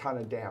have a ton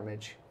of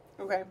damage.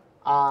 Okay.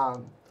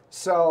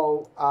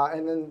 So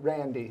and then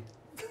Randy.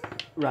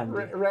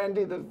 Randy.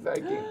 Randy the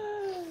Viking.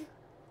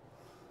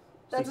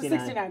 That's 69.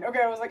 a 69. Okay,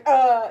 I was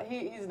like,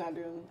 he's not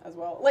doing as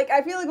well. Like,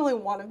 I feel like only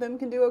one of them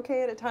can do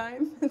okay at a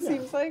time, it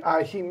seems like.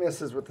 He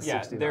misses with the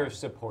Yeah, 69. they're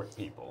support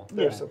people.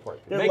 They're Yeah.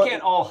 support. They're They lo-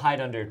 can't all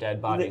hide under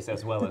dead bodies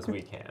as well as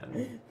we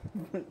can.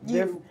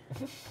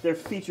 They're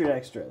featured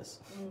extras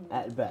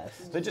at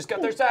best. They just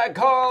got their SAG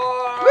cards!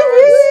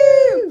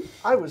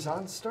 I was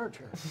on Star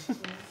Trek.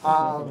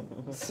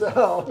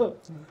 So,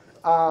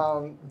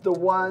 the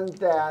one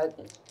that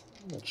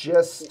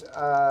just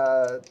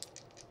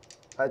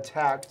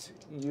attacked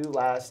you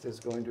last is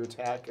going to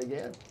attack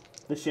again.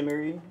 The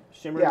shimmery.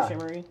 Yeah,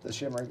 Shimmery. the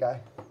shimmery guy.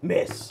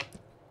 Miss.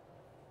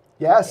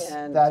 Yes,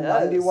 And that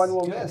does. 91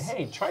 will Good. miss.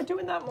 Hey, try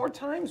doing that more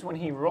times when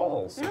he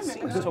rolls. Yeah, It maybe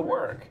seems so. to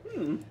work.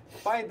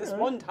 By this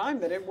one time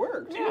that it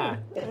worked. Yeah.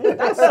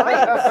 That's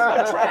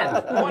a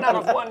trend. 1 out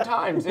of 1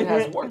 times it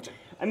has worked.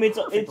 I mean, it's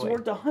Perfectly.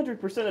 worked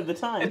 100% of the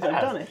times I've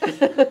done it.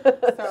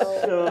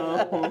 So,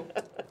 So,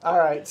 All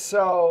right,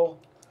 so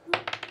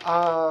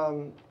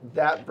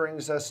that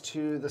brings us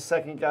to the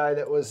second guy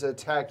that was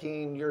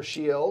attacking your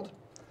shield.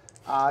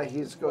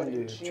 He's going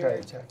to try to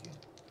attack you.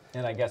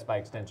 And I guess by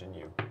extension,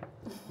 you.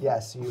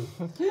 Yes, you.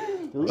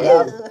 I'm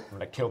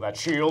gonna kill that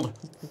shield.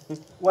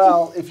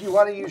 Well, if you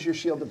want to use your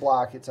shield to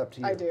block, it's up to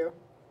you. I do.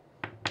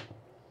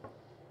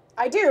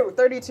 I do.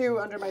 32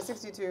 under my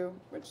 62,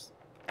 which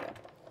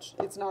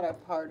it's not a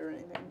hard or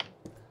anything.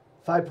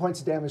 5 points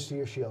of damage to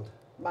your shield.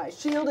 My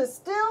shield is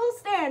still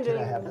standing.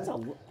 Can I have that's that?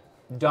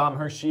 a Dom,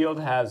 her shield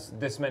has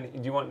this many. Do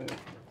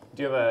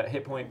you have a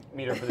hit point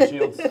meter for the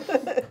shields?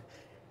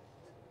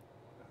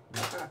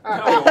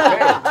 No,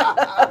 okay.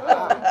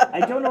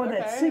 I don't know what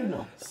that Okay.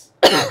 signals.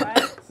 Right?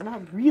 It's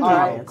not really All an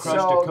right, answer. Crushed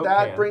a so Coke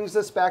that can. brings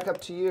us back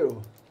up to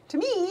you. To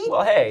me,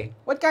 Well, hey,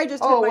 what guy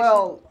just hit Oh, my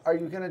well, are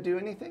you going to do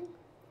anything shield?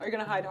 Are you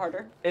going to hide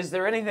harder? is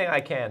there anything I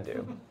can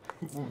do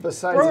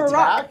besides Throw a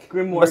rock. attack?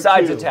 Grimoire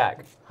besides 2.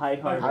 attack? Hide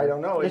harder. I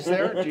don't know. Is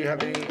there? Do you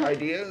have any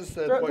ideas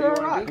of Throw- what throw you a want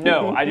to rock. do?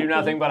 No, I do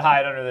nothing but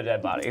hide under the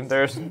dead body.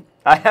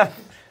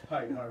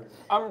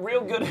 I'm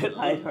real good at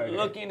Hide harder.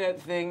 looking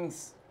at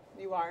things.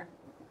 You are.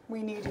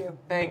 We need you.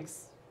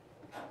 Thanks.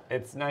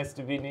 It's nice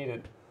to be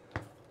needed.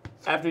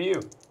 After you.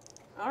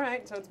 All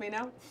right, so it's me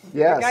now.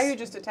 Yes. The guy who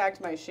just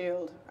attacked my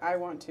shield, I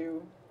want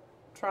to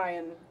try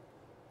and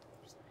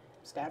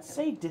stab him.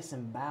 Say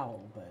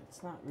disembowel, but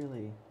it's not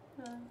really.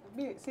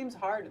 It seems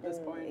hard at this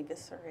point.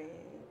 Eviscerate.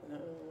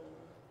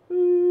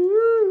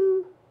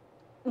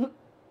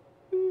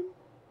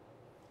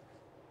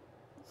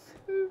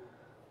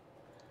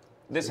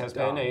 This has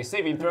been a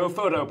saving throw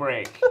photo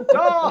break.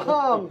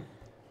 Dom!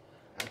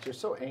 You're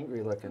so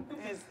angry looking.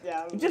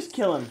 Yeah. Just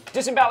kill him.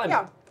 Disembowel him.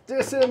 Yeah.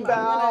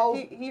 Disembowel.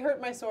 He hurt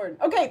my sword.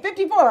 Okay,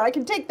 54. I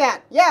can take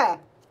that. Yeah.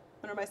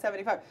 Under my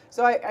 75.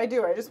 So I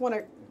do. I just want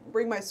to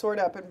bring my sword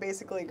up and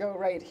basically go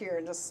right here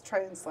and just try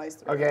and slice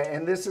through. Okay,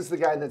 and this is the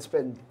guy that's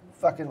been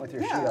fucking with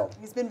your Yeah. shield.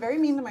 He's been very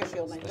mean to my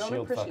shield, and I the don't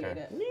shield appreciate fucker.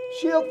 it.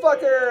 Shield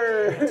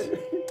fucker!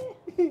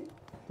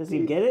 Does he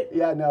get it?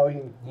 Yeah, no,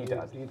 he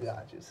does. He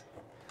dodges.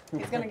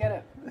 He's gonna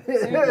get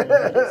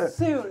it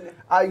soon.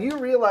 You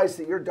realize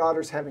that your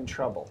daughter's having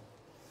trouble.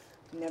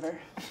 Never.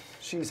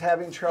 She's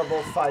having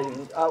trouble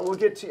fighting. We'll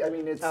get to. I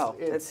mean, it's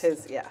It's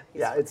his, yeah.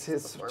 Yeah, it's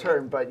his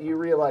turn, but you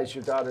realize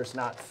your daughter's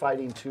not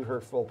fighting to her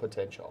full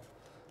potential.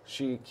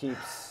 She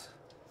keeps.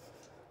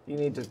 You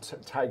need to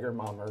tiger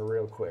mom her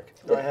real quick.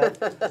 Go ahead.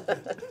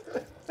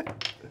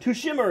 To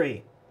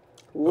shimmery.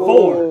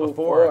 A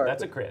four.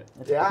 That's a crit.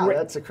 Yeah, crit.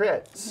 that's a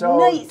crit. So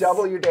Nice.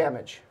 double your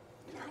damage.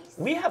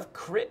 We have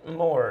crit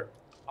more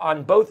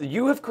on both.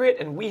 You have crit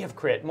and we have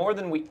crit more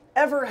than we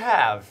ever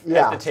have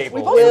Yeah. at the table.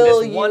 in Will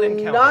this one you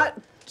encounter.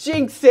 not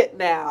jinx it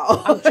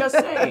now? I'm just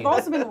saying. I've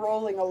also been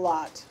rolling a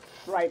lot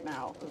right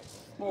now.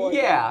 More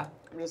Yeah.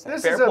 I'm just saying.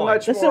 This Fair is a point.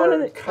 much Let's do more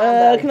another-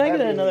 combat can I get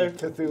heavy another-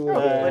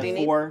 Cthulhu What do game.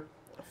 you need? 4.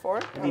 4?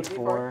 I need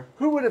 4.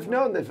 Who would have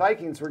known that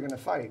Vikings were going to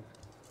fight?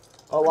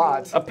 A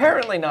lot.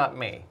 Apparently not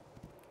me.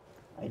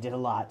 I did a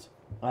lot.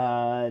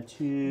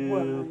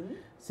 2,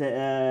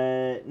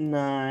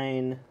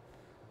 9,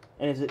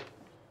 and is it?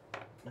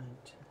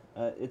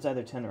 It's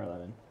either 10 or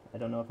 11. I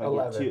don't know if I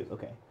 11. get 2.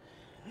 Okay.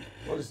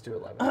 We'll just do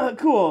 11.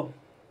 Cool.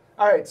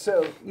 All right,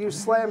 so you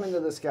slam into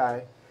this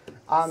guy,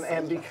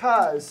 and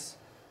because,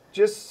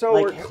 just so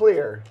Like- we're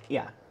clear,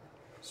 Yeah.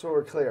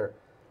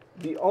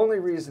 the only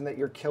reason that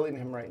you're killing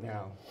him right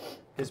now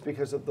is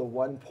because of the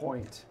 1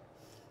 point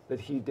that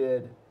he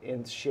did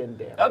in shin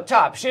damage. Up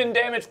top, shin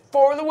damage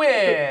for the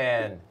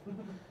win.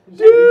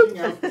 Reaching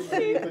out from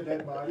underneath the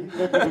dead body.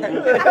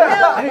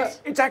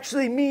 It's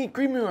actually me,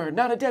 Grimoire,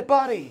 not a dead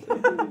body.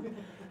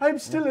 I'm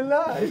still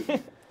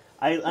alive.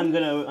 I'm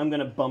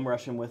gonna bum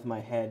rush him with my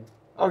head.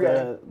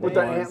 Okay, with the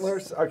ones.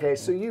 antlers. Okay,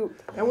 so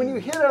and when you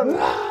hit him,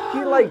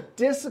 he like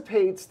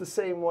dissipates the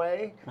same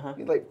way.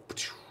 He like,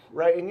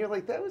 right, and you're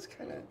like, that was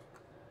kind of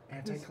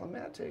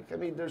anticlimactic. I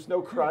mean, there's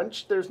no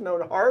crunch, there's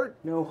no heart,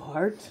 No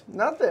heart.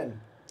 nothing.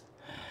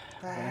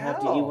 I have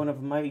to eat one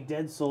of my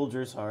dead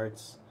soldiers'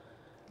 hearts.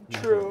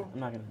 True. I'm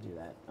not gonna do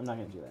that. I'm not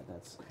gonna do that.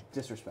 That's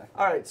disrespectful.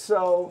 All right,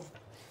 so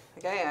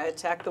Okay, I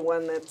attack the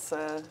one that's.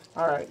 all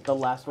right, The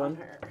last one.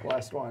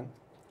 last one.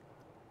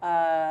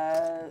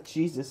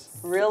 Jesus.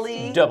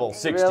 Really? Double Really?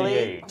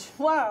 68.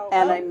 Wow.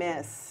 And I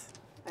miss.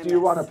 Do you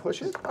want to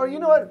push it? Oh, you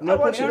know what? I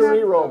want you to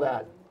re-roll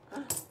that.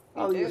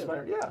 I'll use my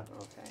Okay.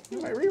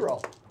 my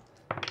re-roll.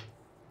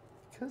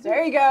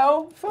 There you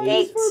go. Fun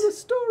Eight. for the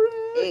story.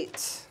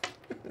 8.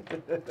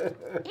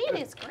 It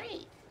is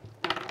great.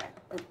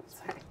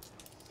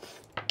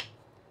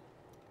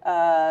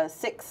 Sorry.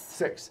 6.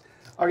 6.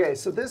 Okay,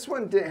 so this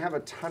one didn't have a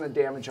ton of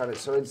damage on it,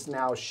 so it's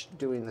now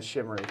doing the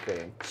shimmery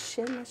thing.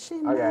 Shimmer,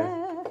 shimmer.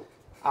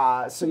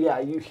 Okay. So yeah,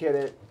 you hit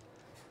it.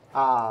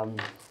 And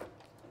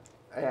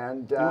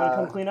You want to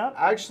come clean up?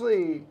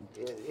 actually,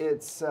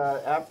 it's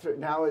after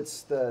now.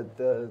 It's the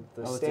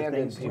it's a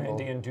stand-in thing. people.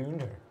 Randy and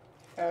Dunder.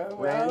 Oh,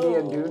 Randy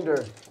and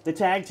Dunder. The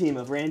tag team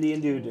of Randy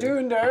and Duder.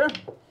 Dunder.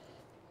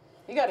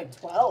 You got a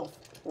 12.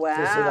 Wow.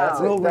 Okay, so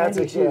that's Roll That's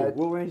Randy a too. hit.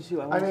 Roll Randy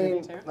too. I want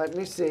mean, too. let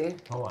me see.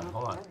 Hold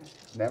on.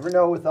 Never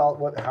know with how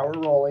we're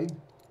rolling.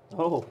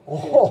 Oh.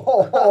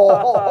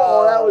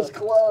 Oh, that was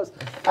close.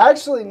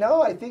 Actually,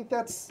 no. I think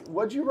that's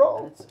what'd you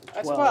roll?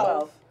 That's 12.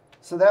 12.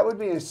 So that would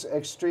be an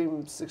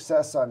extreme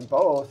success on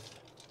both.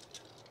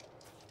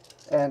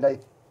 And I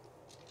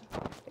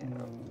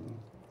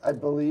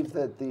believe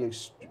that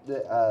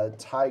the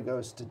tie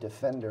goes to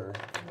defender.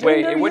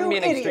 Wait, Dunder, it wouldn't be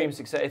you an idiot. extreme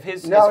success. If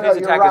his No, his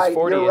you're attack right. is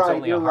 40, you're it's right,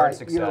 only you're a hard right,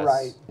 success. You're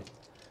right.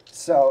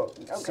 So,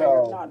 Okay,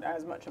 you're not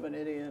as much of an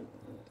idiot.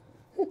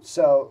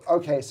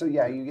 okay, so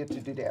yeah, you get to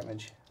do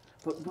damage.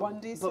 But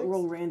 1d6? But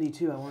roll Randy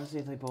too. I want to see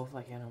if they both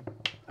like hit him.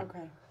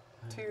 Okay.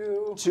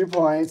 2. 2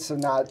 points, so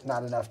not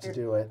enough to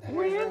do it.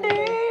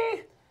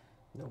 Randy.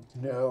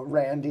 No,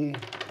 Randy.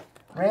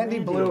 Randy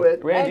blew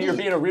it. Randy, you're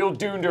being a real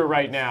Dunder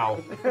right now.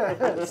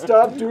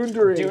 Stop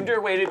Dundering.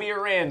 Dunder, way to be a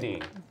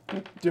Randy.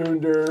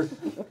 Dunder.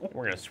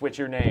 We're gonna switch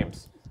your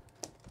names.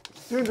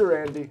 Dunder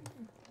Randy.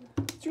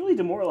 It's really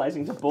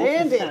demoralizing to both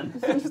Dandy.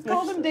 of them. Just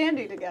call them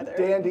Dandy together.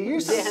 Dandy, you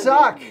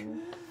suck.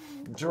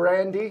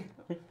 Durandy.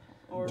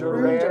 Or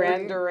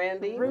Durandy.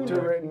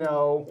 Durandy.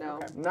 No. No.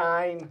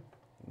 9.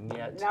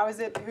 Yet. Now is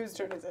it, whose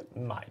turn is it?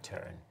 My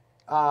turn.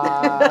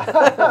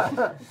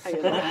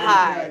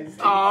 Hi.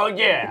 Oh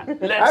yeah,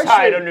 let's Actually-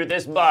 hide under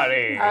this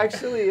body.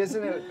 Actually,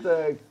 isn't it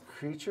the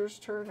creature's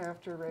turn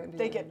after Randy?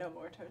 They get no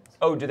more turns.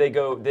 Oh, do they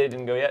go? They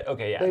didn't go yet.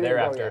 Okay, yeah, They didn't they're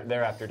go after. yet.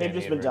 They're after. They've Dandy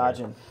just and been River.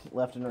 dodging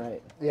left and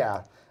right.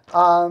 Yeah.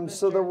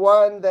 So the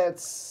one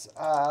that's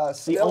The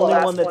still only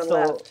left one that's one still.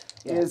 left.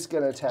 is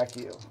going to attack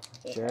you.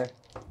 Sure.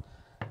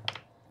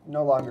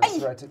 No longer a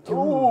threat to.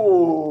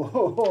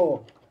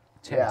 Ooh.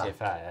 Yeah.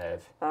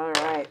 25. All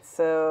right,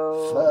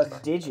 so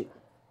Fuck. Digit.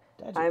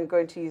 I'm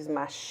going to use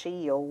my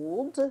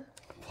shield.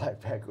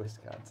 Blackback,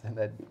 Wisconsin.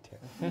 That'd be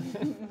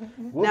terrible.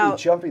 We'll Now, be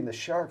jumping the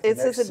shark. Is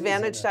next this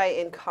advantage season. die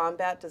in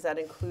combat? Does that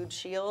include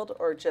shield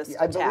or just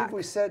I attack? believe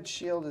we said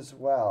shield as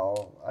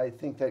well. I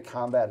think that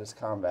combat is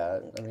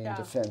combat. I mean, Yeah.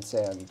 defense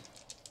and.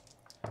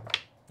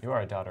 You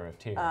are a daughter of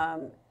Tyr.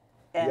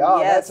 And Yeah,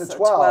 yes, that's a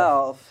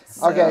 12.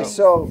 12. Okay,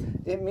 so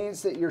it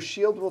means that your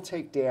shield will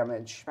take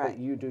damage, but Right.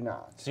 you do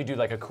not. so you do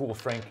like a cool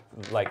Frank,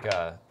 like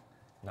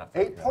not.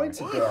 8 points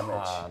of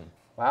damage.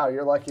 Wow,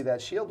 you're lucky that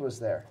shield was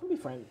there. Be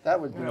friend. That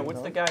would be.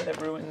 What's the guy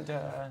that ruined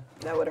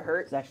That would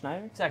hurt. Zack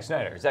Schneider? Zack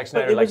Snyder? Zack But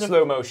Snyder, it like was a-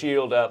 slow mo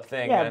shield up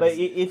thing. Yeah, but that's-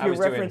 if I you're was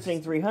doing-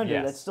 referencing 300,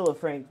 yes. that's still a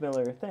Frank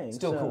Miller thing.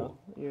 Still so cool.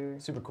 You're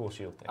super cool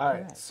shield thing. All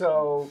right,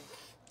 so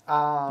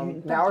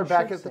now we're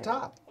back at the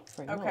top.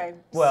 Frank Miller. Okay.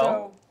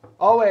 Well-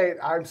 Oh wait,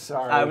 I'm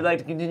sorry. I would like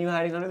to continue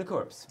hiding under the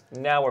corpse.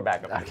 Now we're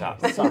back up at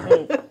the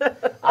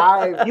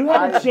top. You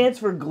have a chance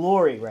for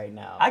glory right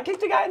now. I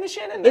kicked a guy in the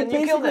shin and then It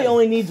you killed basically him.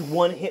 only needs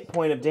 1 hit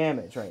point of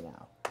damage right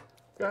now.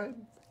 Go ahead.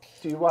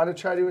 Do you want to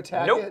try to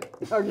attack Nope.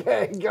 it?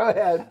 Okay, go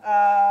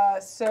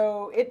ahead.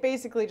 So it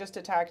basically just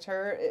attacked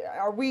her.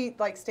 Are we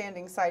like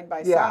standing side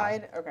by Yeah.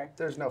 side? Okay.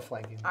 There's no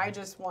flanking. I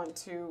just want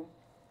to,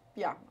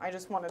 I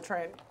just want to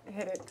try and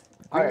hit it.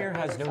 Grimir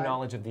has no Other side.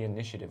 knowledge of the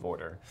initiative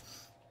order.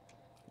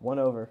 1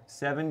 over.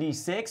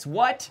 76?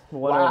 What?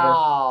 1 over.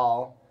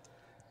 Wow.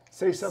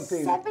 Say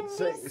something.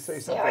 Say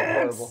something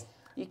horrible.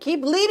 You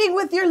keep leading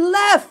with your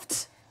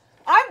left.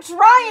 I'm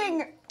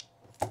trying.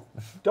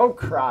 Don't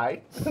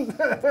cry.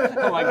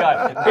 Oh my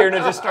god. Birna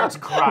just starts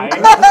crying.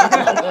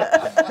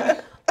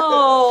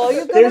 Oh,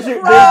 you're gonna There's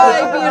your-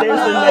 cry. there's the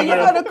Birna. You're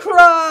negative. gonna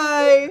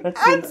cry.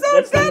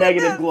 That's the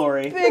negative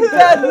glory. Big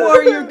bad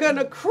warrior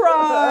gonna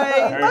cry.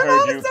 I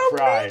heard you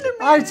cried.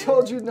 I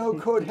told you no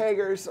coat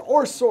hangers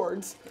or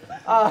swords.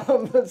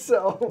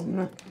 So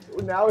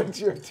now it's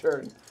your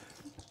turn.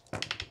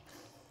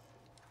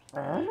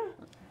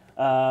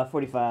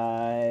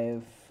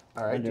 45.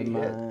 All right, Under do you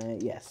hit? my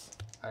yes.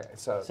 All right,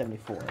 so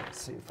 74.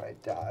 let's see if I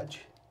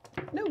dodge.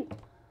 No.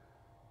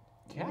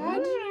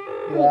 God.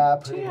 Yeah,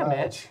 pretty Damn much.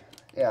 it.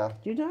 Yeah,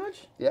 You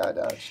dodge? yeah, I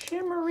dodged.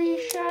 Shimmery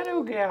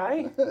shadow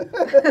guy. Jerk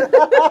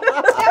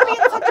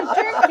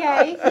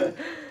guy.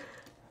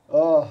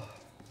 Oh,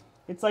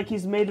 It's like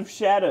he's made of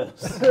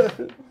shadows.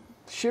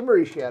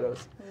 shimmery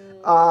shadows.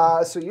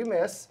 So you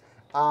miss.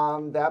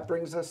 That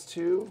brings us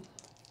to.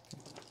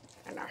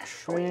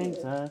 Brings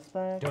us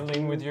back. Don't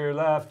lean with your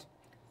left.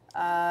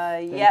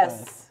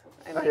 Yes.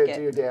 I make Okay,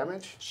 do your it.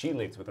 damage. She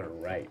leads with her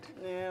right.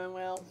 Yeah,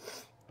 well,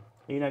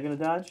 Are you not gonna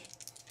dodge?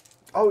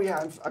 Oh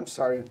yeah, I'm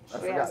sorry. I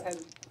She has forgot. had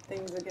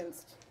things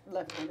against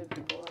left-handed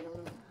people. I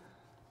don't know.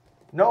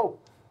 No,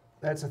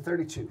 that's a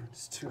 32.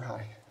 It's too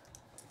high.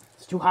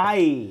 It's too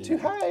high. Too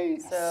high.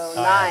 so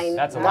 9.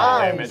 That's a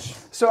lot of Nine. damage.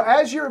 So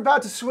as you're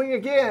about to swing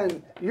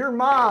again, your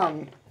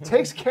mom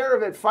takes care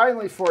of it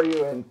finally for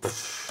you, and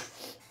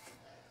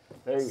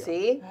there you go.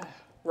 See?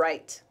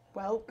 Right.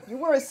 Well, you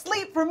were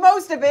asleep for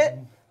most of it.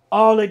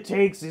 All it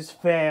takes is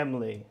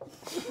family.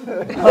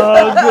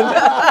 Hug.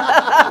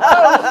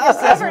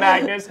 Says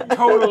Magnus,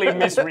 totally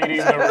misreading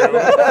the room.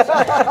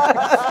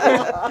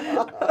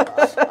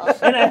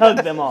 And I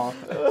hug them all.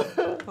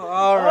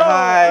 All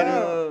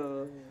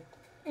right.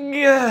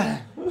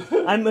 Yeah.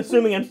 I'm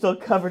assuming I'm still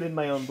covered in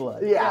my own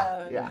blood.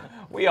 Yeah.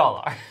 We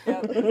all are.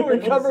 We're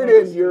covered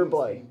in your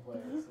blood. Well,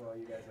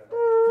 you guys are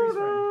freeze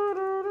frame.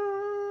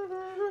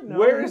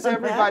 Where is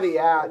everybody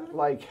at,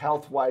 like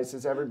health-wise?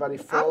 Is everybody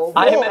full?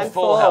 I am I'm at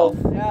full health.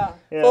 Yeah.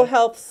 Yeah. Full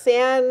health.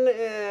 Sand,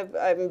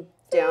 I'm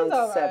down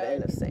all 7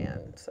 right. of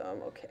sand, so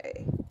I'm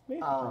okay.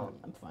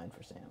 I'm fine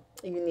for Sam.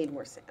 You need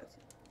more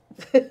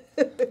sand.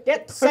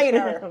 Get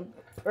saner. I'm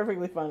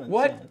perfectly fine with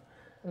What? Sam.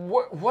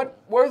 What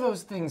were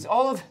those things?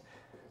 All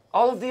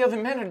of the other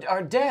men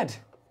are dead.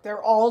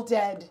 They're all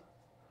dead.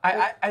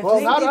 I Well,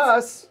 think not it's-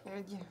 us.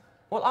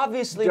 Well,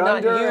 obviously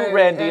Dunder not you,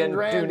 Randy and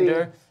Randy.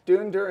 Dunder.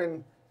 Dunder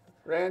and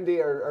Randy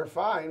are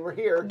fine. We're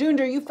here.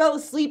 Dunder, you fell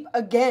asleep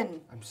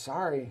again. I'm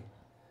sorry.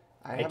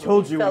 I haven't-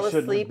 told you Fell we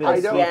shouldn't asleep have been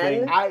I don't.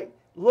 again? sleeping.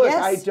 Look.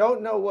 Yes. I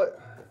don't know what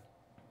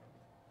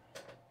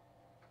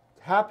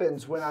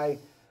happens when I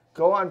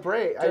go on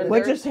break.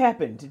 What just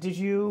happened? Did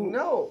you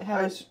No.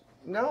 have us?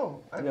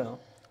 No. No.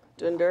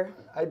 Dunder.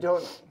 I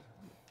don't.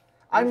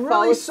 I'm you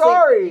fall really asleep-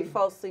 sorry. You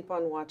fall asleep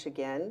on watch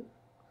again,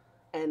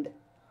 and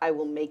I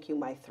will make you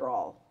my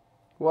thrall.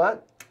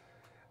 What?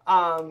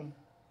 Can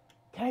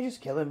I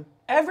just kill him?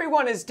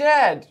 Everyone is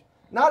dead,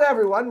 Not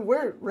everyone.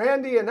 We're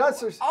Randy and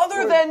us are.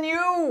 other we're- than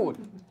you.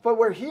 But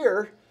we're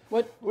here.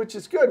 What? Which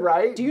is good,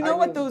 right? Do you know I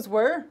what mean, those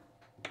were?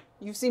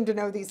 You seem to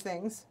know these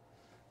things.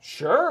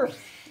 Sure.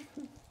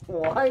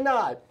 Why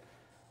not?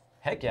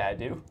 Heck yeah, I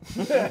do.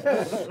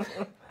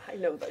 I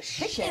know the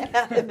shit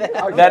out of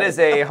it. That is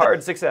a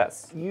hard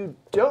success. You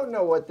don't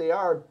know what they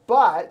are,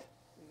 but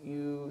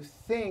you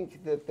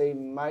think that they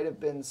might have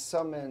been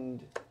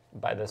summoned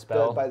By the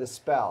spell. by the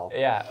spell.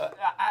 Yeah,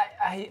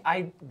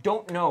 I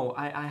don't know.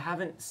 I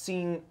haven't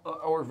seen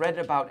or read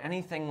about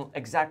anything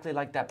exactly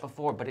like that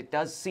before, but it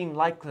does seem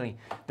likely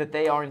that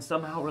they are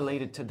somehow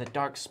related to the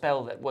dark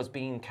spell that was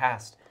being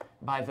cast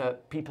by the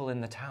people in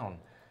the town.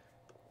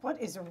 What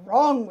is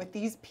wrong with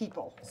these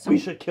people? We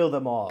should kill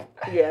them all.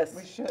 Yes.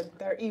 We should.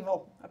 They're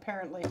evil,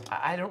 apparently.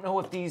 I don't know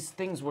if these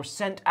things were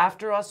sent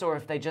after us or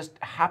if they just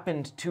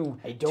happened to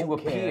I don't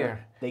appear.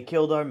 care. They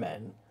killed our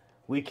men.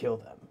 We kill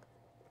them.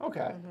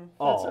 Okay.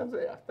 All.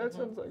 That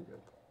sounds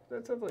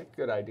like a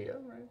good idea,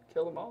 right?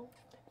 Kill them all.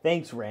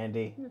 Thanks,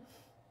 Randy.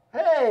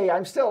 Hey,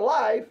 I'm still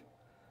alive.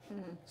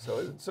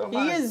 So am He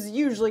I. is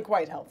usually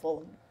quite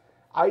helpful.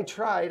 I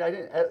tried. I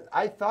didn't.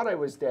 I thought I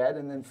was dead,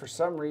 and then for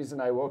some reason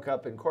I woke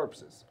up in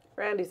corpses.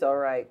 Randy's all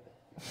right.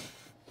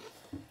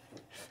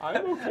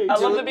 I'm okay. I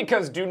love too. it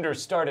because Dunder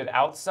started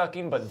out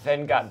sucking but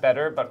then got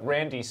better, but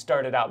Randy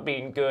started out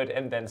being good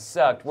and then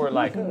sucked. We're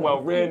like,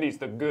 well, Randy's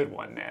the good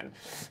one then.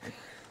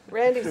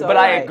 Randy's all But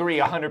right. I agree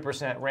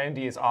 100%.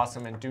 Randy is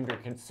awesome and Dunder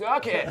can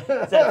suck it.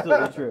 That's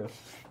absolutely true.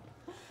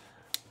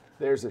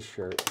 There's a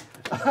shirt.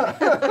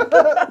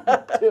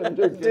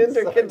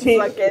 Dunder can Team,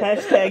 suck it.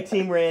 hashtag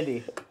Team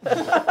Randy.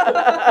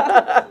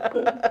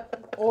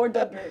 Or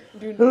Dunder.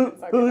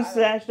 Who's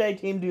hashtag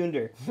Team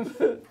Dunder?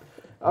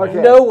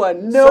 Okay. No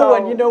one.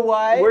 So, You know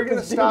why? we're gonna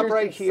 'Cause stop Dunder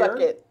right can suck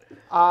here. it.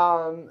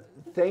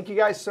 Thank you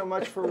guys so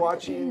much for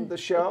watching the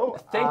show.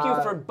 Thank you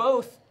for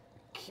both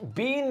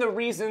being the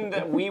reason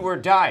that we were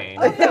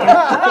dying And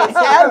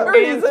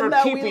and for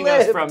keeping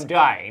us from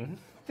dying.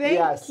 Thank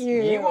Yes.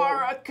 you. You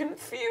are a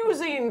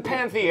confusing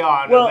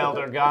pantheon Well, of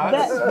elder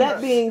gods.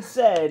 that being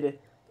said,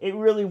 it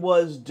really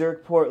was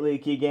Dirk Portly,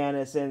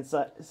 Gigannis, and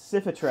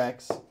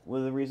Sifitrex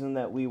were the reason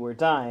that we were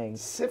dying.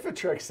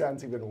 Syphitrix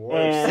sounds even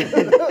worse.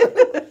 And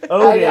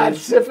I got Odin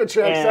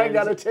Syphitrix. I and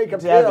gotta take a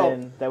pill.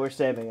 Devin that were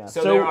saving us.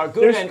 so there are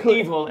good there's and cl-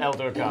 evil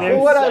elder gods.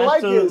 There's What I like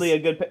absolutely is a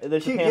good.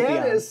 There's a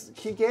pantheon.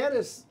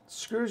 Kiganis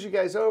screws you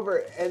guys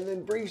over and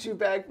then brings you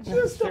back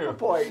just at the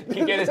point.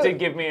 Gigannis did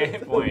give me a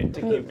hit point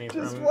to keep me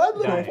Just from one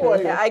little dying.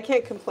 point. Yeah, I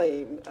can't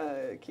complain.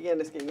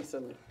 Kiganis gave me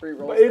some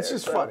rerolls. But it's there,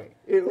 just so. funny.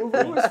 It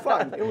was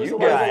fun. It was You a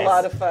lot of It was guys. a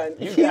lot of fun.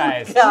 You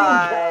guys.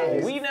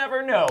 guys. We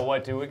never know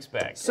what to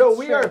expect. So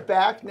we are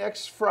back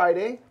next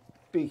Friday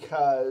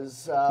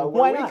because Why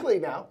we're not? weekly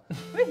now.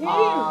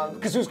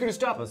 Because who's going to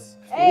stop us?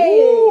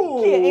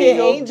 Hey,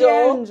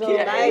 Angel.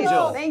 Kia Nice.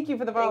 Angel. Thank you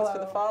for the follow. Thanks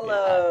for the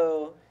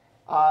follow.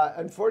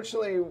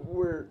 Unfortunately,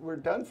 we're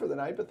done for the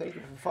night, but thank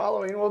you for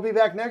following. We'll be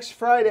back next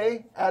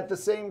Friday at the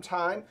same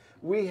time.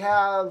 We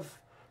have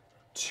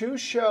 2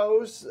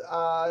 shows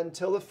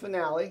until the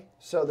finale.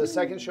 So the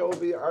second show will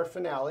be our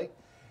finale.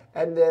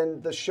 And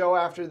then the show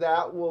after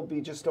that will be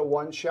just a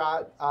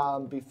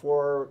one-shot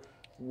before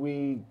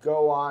we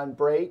go on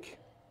break.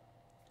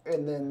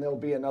 And then there'll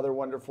be another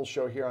wonderful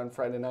show here on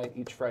Friday night,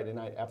 each Friday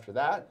night after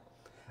that.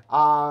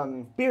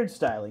 Beard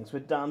stylings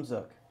with Dom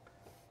Zook.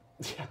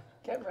 Yeah.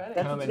 Get ready.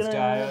 That's Come what's and gonna-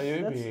 style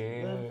your that's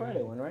beard. the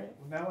Friday one, right?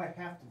 Well, now I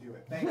have to do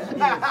it.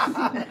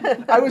 Thank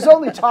you. I was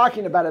only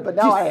talking about it, but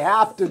now I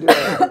have to do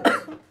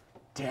it.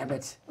 Damn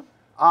it.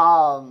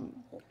 And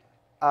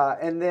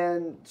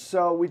then,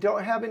 so we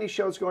don't have any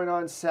shows going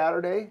on this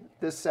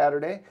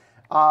Saturday.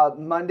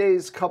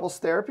 Monday's couples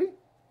therapy,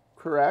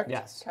 correct?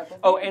 Yes.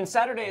 Oh, and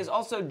Saturday is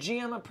also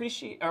GM or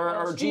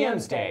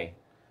GM's Day.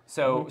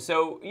 So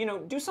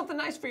do something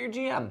nice for your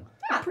GM.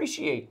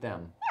 Appreciate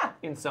them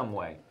in some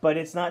way. But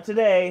it's not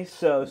today,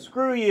 so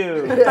screw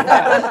you.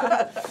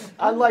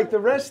 Unlike the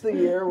rest of the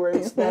year where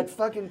it's that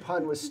fucking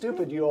pun was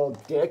stupid, you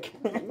old dick.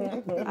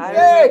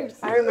 I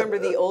remember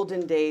the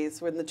olden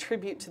days when the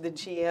tribute to the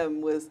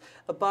GM was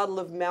a bottle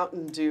of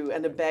Mountain Dew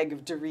and a bag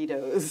of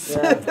Doritos.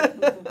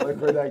 Yeah. Look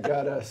where that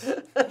got us.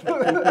 I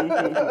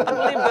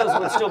believe those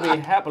would still be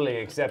happily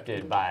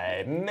accepted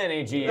by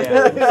many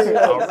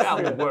GMs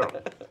around the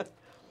world.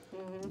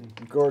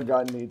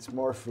 Gorgon needs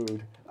more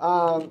food.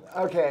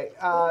 Okay,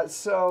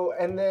 so,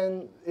 and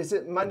then, is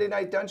it Monday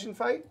Night Dungeon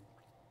Fight?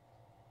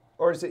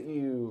 Or is it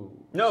you?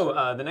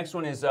 No, the next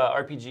one is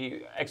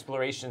RPG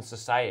Exploration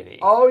Society.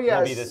 Oh, yes.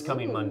 That'll be this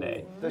coming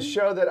Monday. The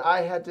show that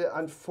I had to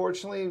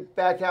unfortunately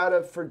back out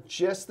of for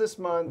just this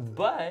month.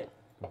 But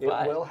It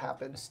will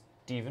happen.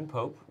 Stephen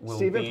Pope will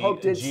Stephen be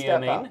Pope did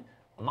step GMing up.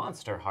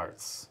 Monster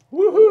Hearts.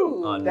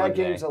 Woohoo! On That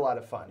Monday. game's a lot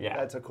of fun. Yeah.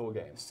 That's a cool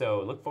game.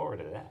 So look forward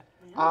to that.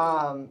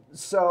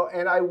 So,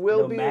 and I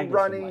will No be Magnus would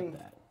running. like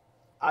that.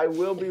 I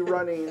will be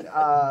running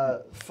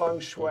Feng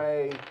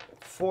Shui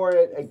for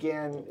it.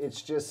 Again,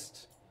 it's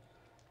just,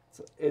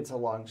 it's a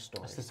long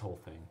story. What's this whole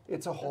thing?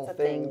 It's a whole It's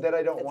a thing thing. that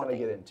I don't It's a want to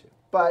thing. get into.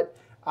 But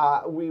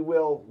we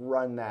will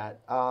run that.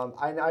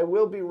 And I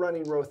will be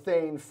running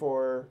Rothane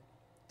for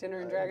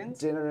Dinner and Dragons.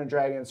 Dinner and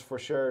Dragons for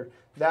sure.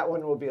 That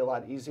one will be a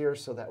lot easier,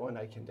 so that one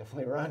I can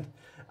definitely run.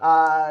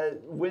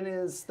 When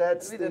is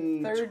that's It'll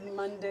be the third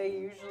Monday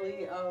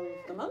usually of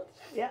the month.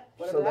 Yeah.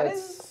 Whatever so that that's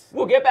is.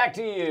 We'll get back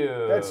to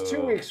you. that's 2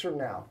 weeks from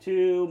now.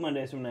 2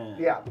 Mondays from now.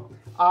 Yeah.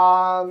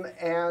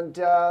 And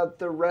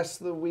the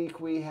rest of the week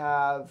we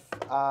have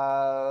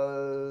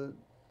Other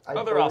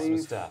awesome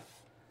stuff.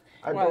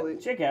 I What? believe.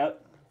 Check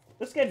out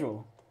the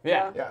schedule.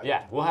 Yeah, Yeah.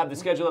 yeah. We'll have the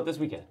schedule up this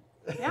weekend,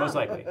 most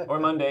likely, or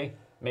Monday,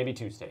 maybe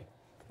Tuesday.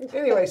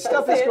 Anyway,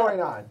 stuff is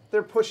going on.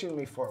 They're pushing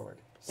me forward.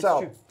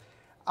 So, true.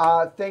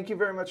 thank you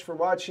very much for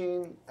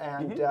watching,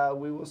 and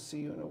we will see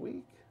you in a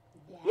week.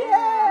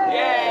 Yeah.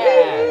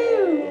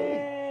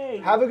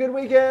 Have a good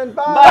weekend.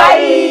 Bye.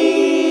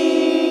 Bye.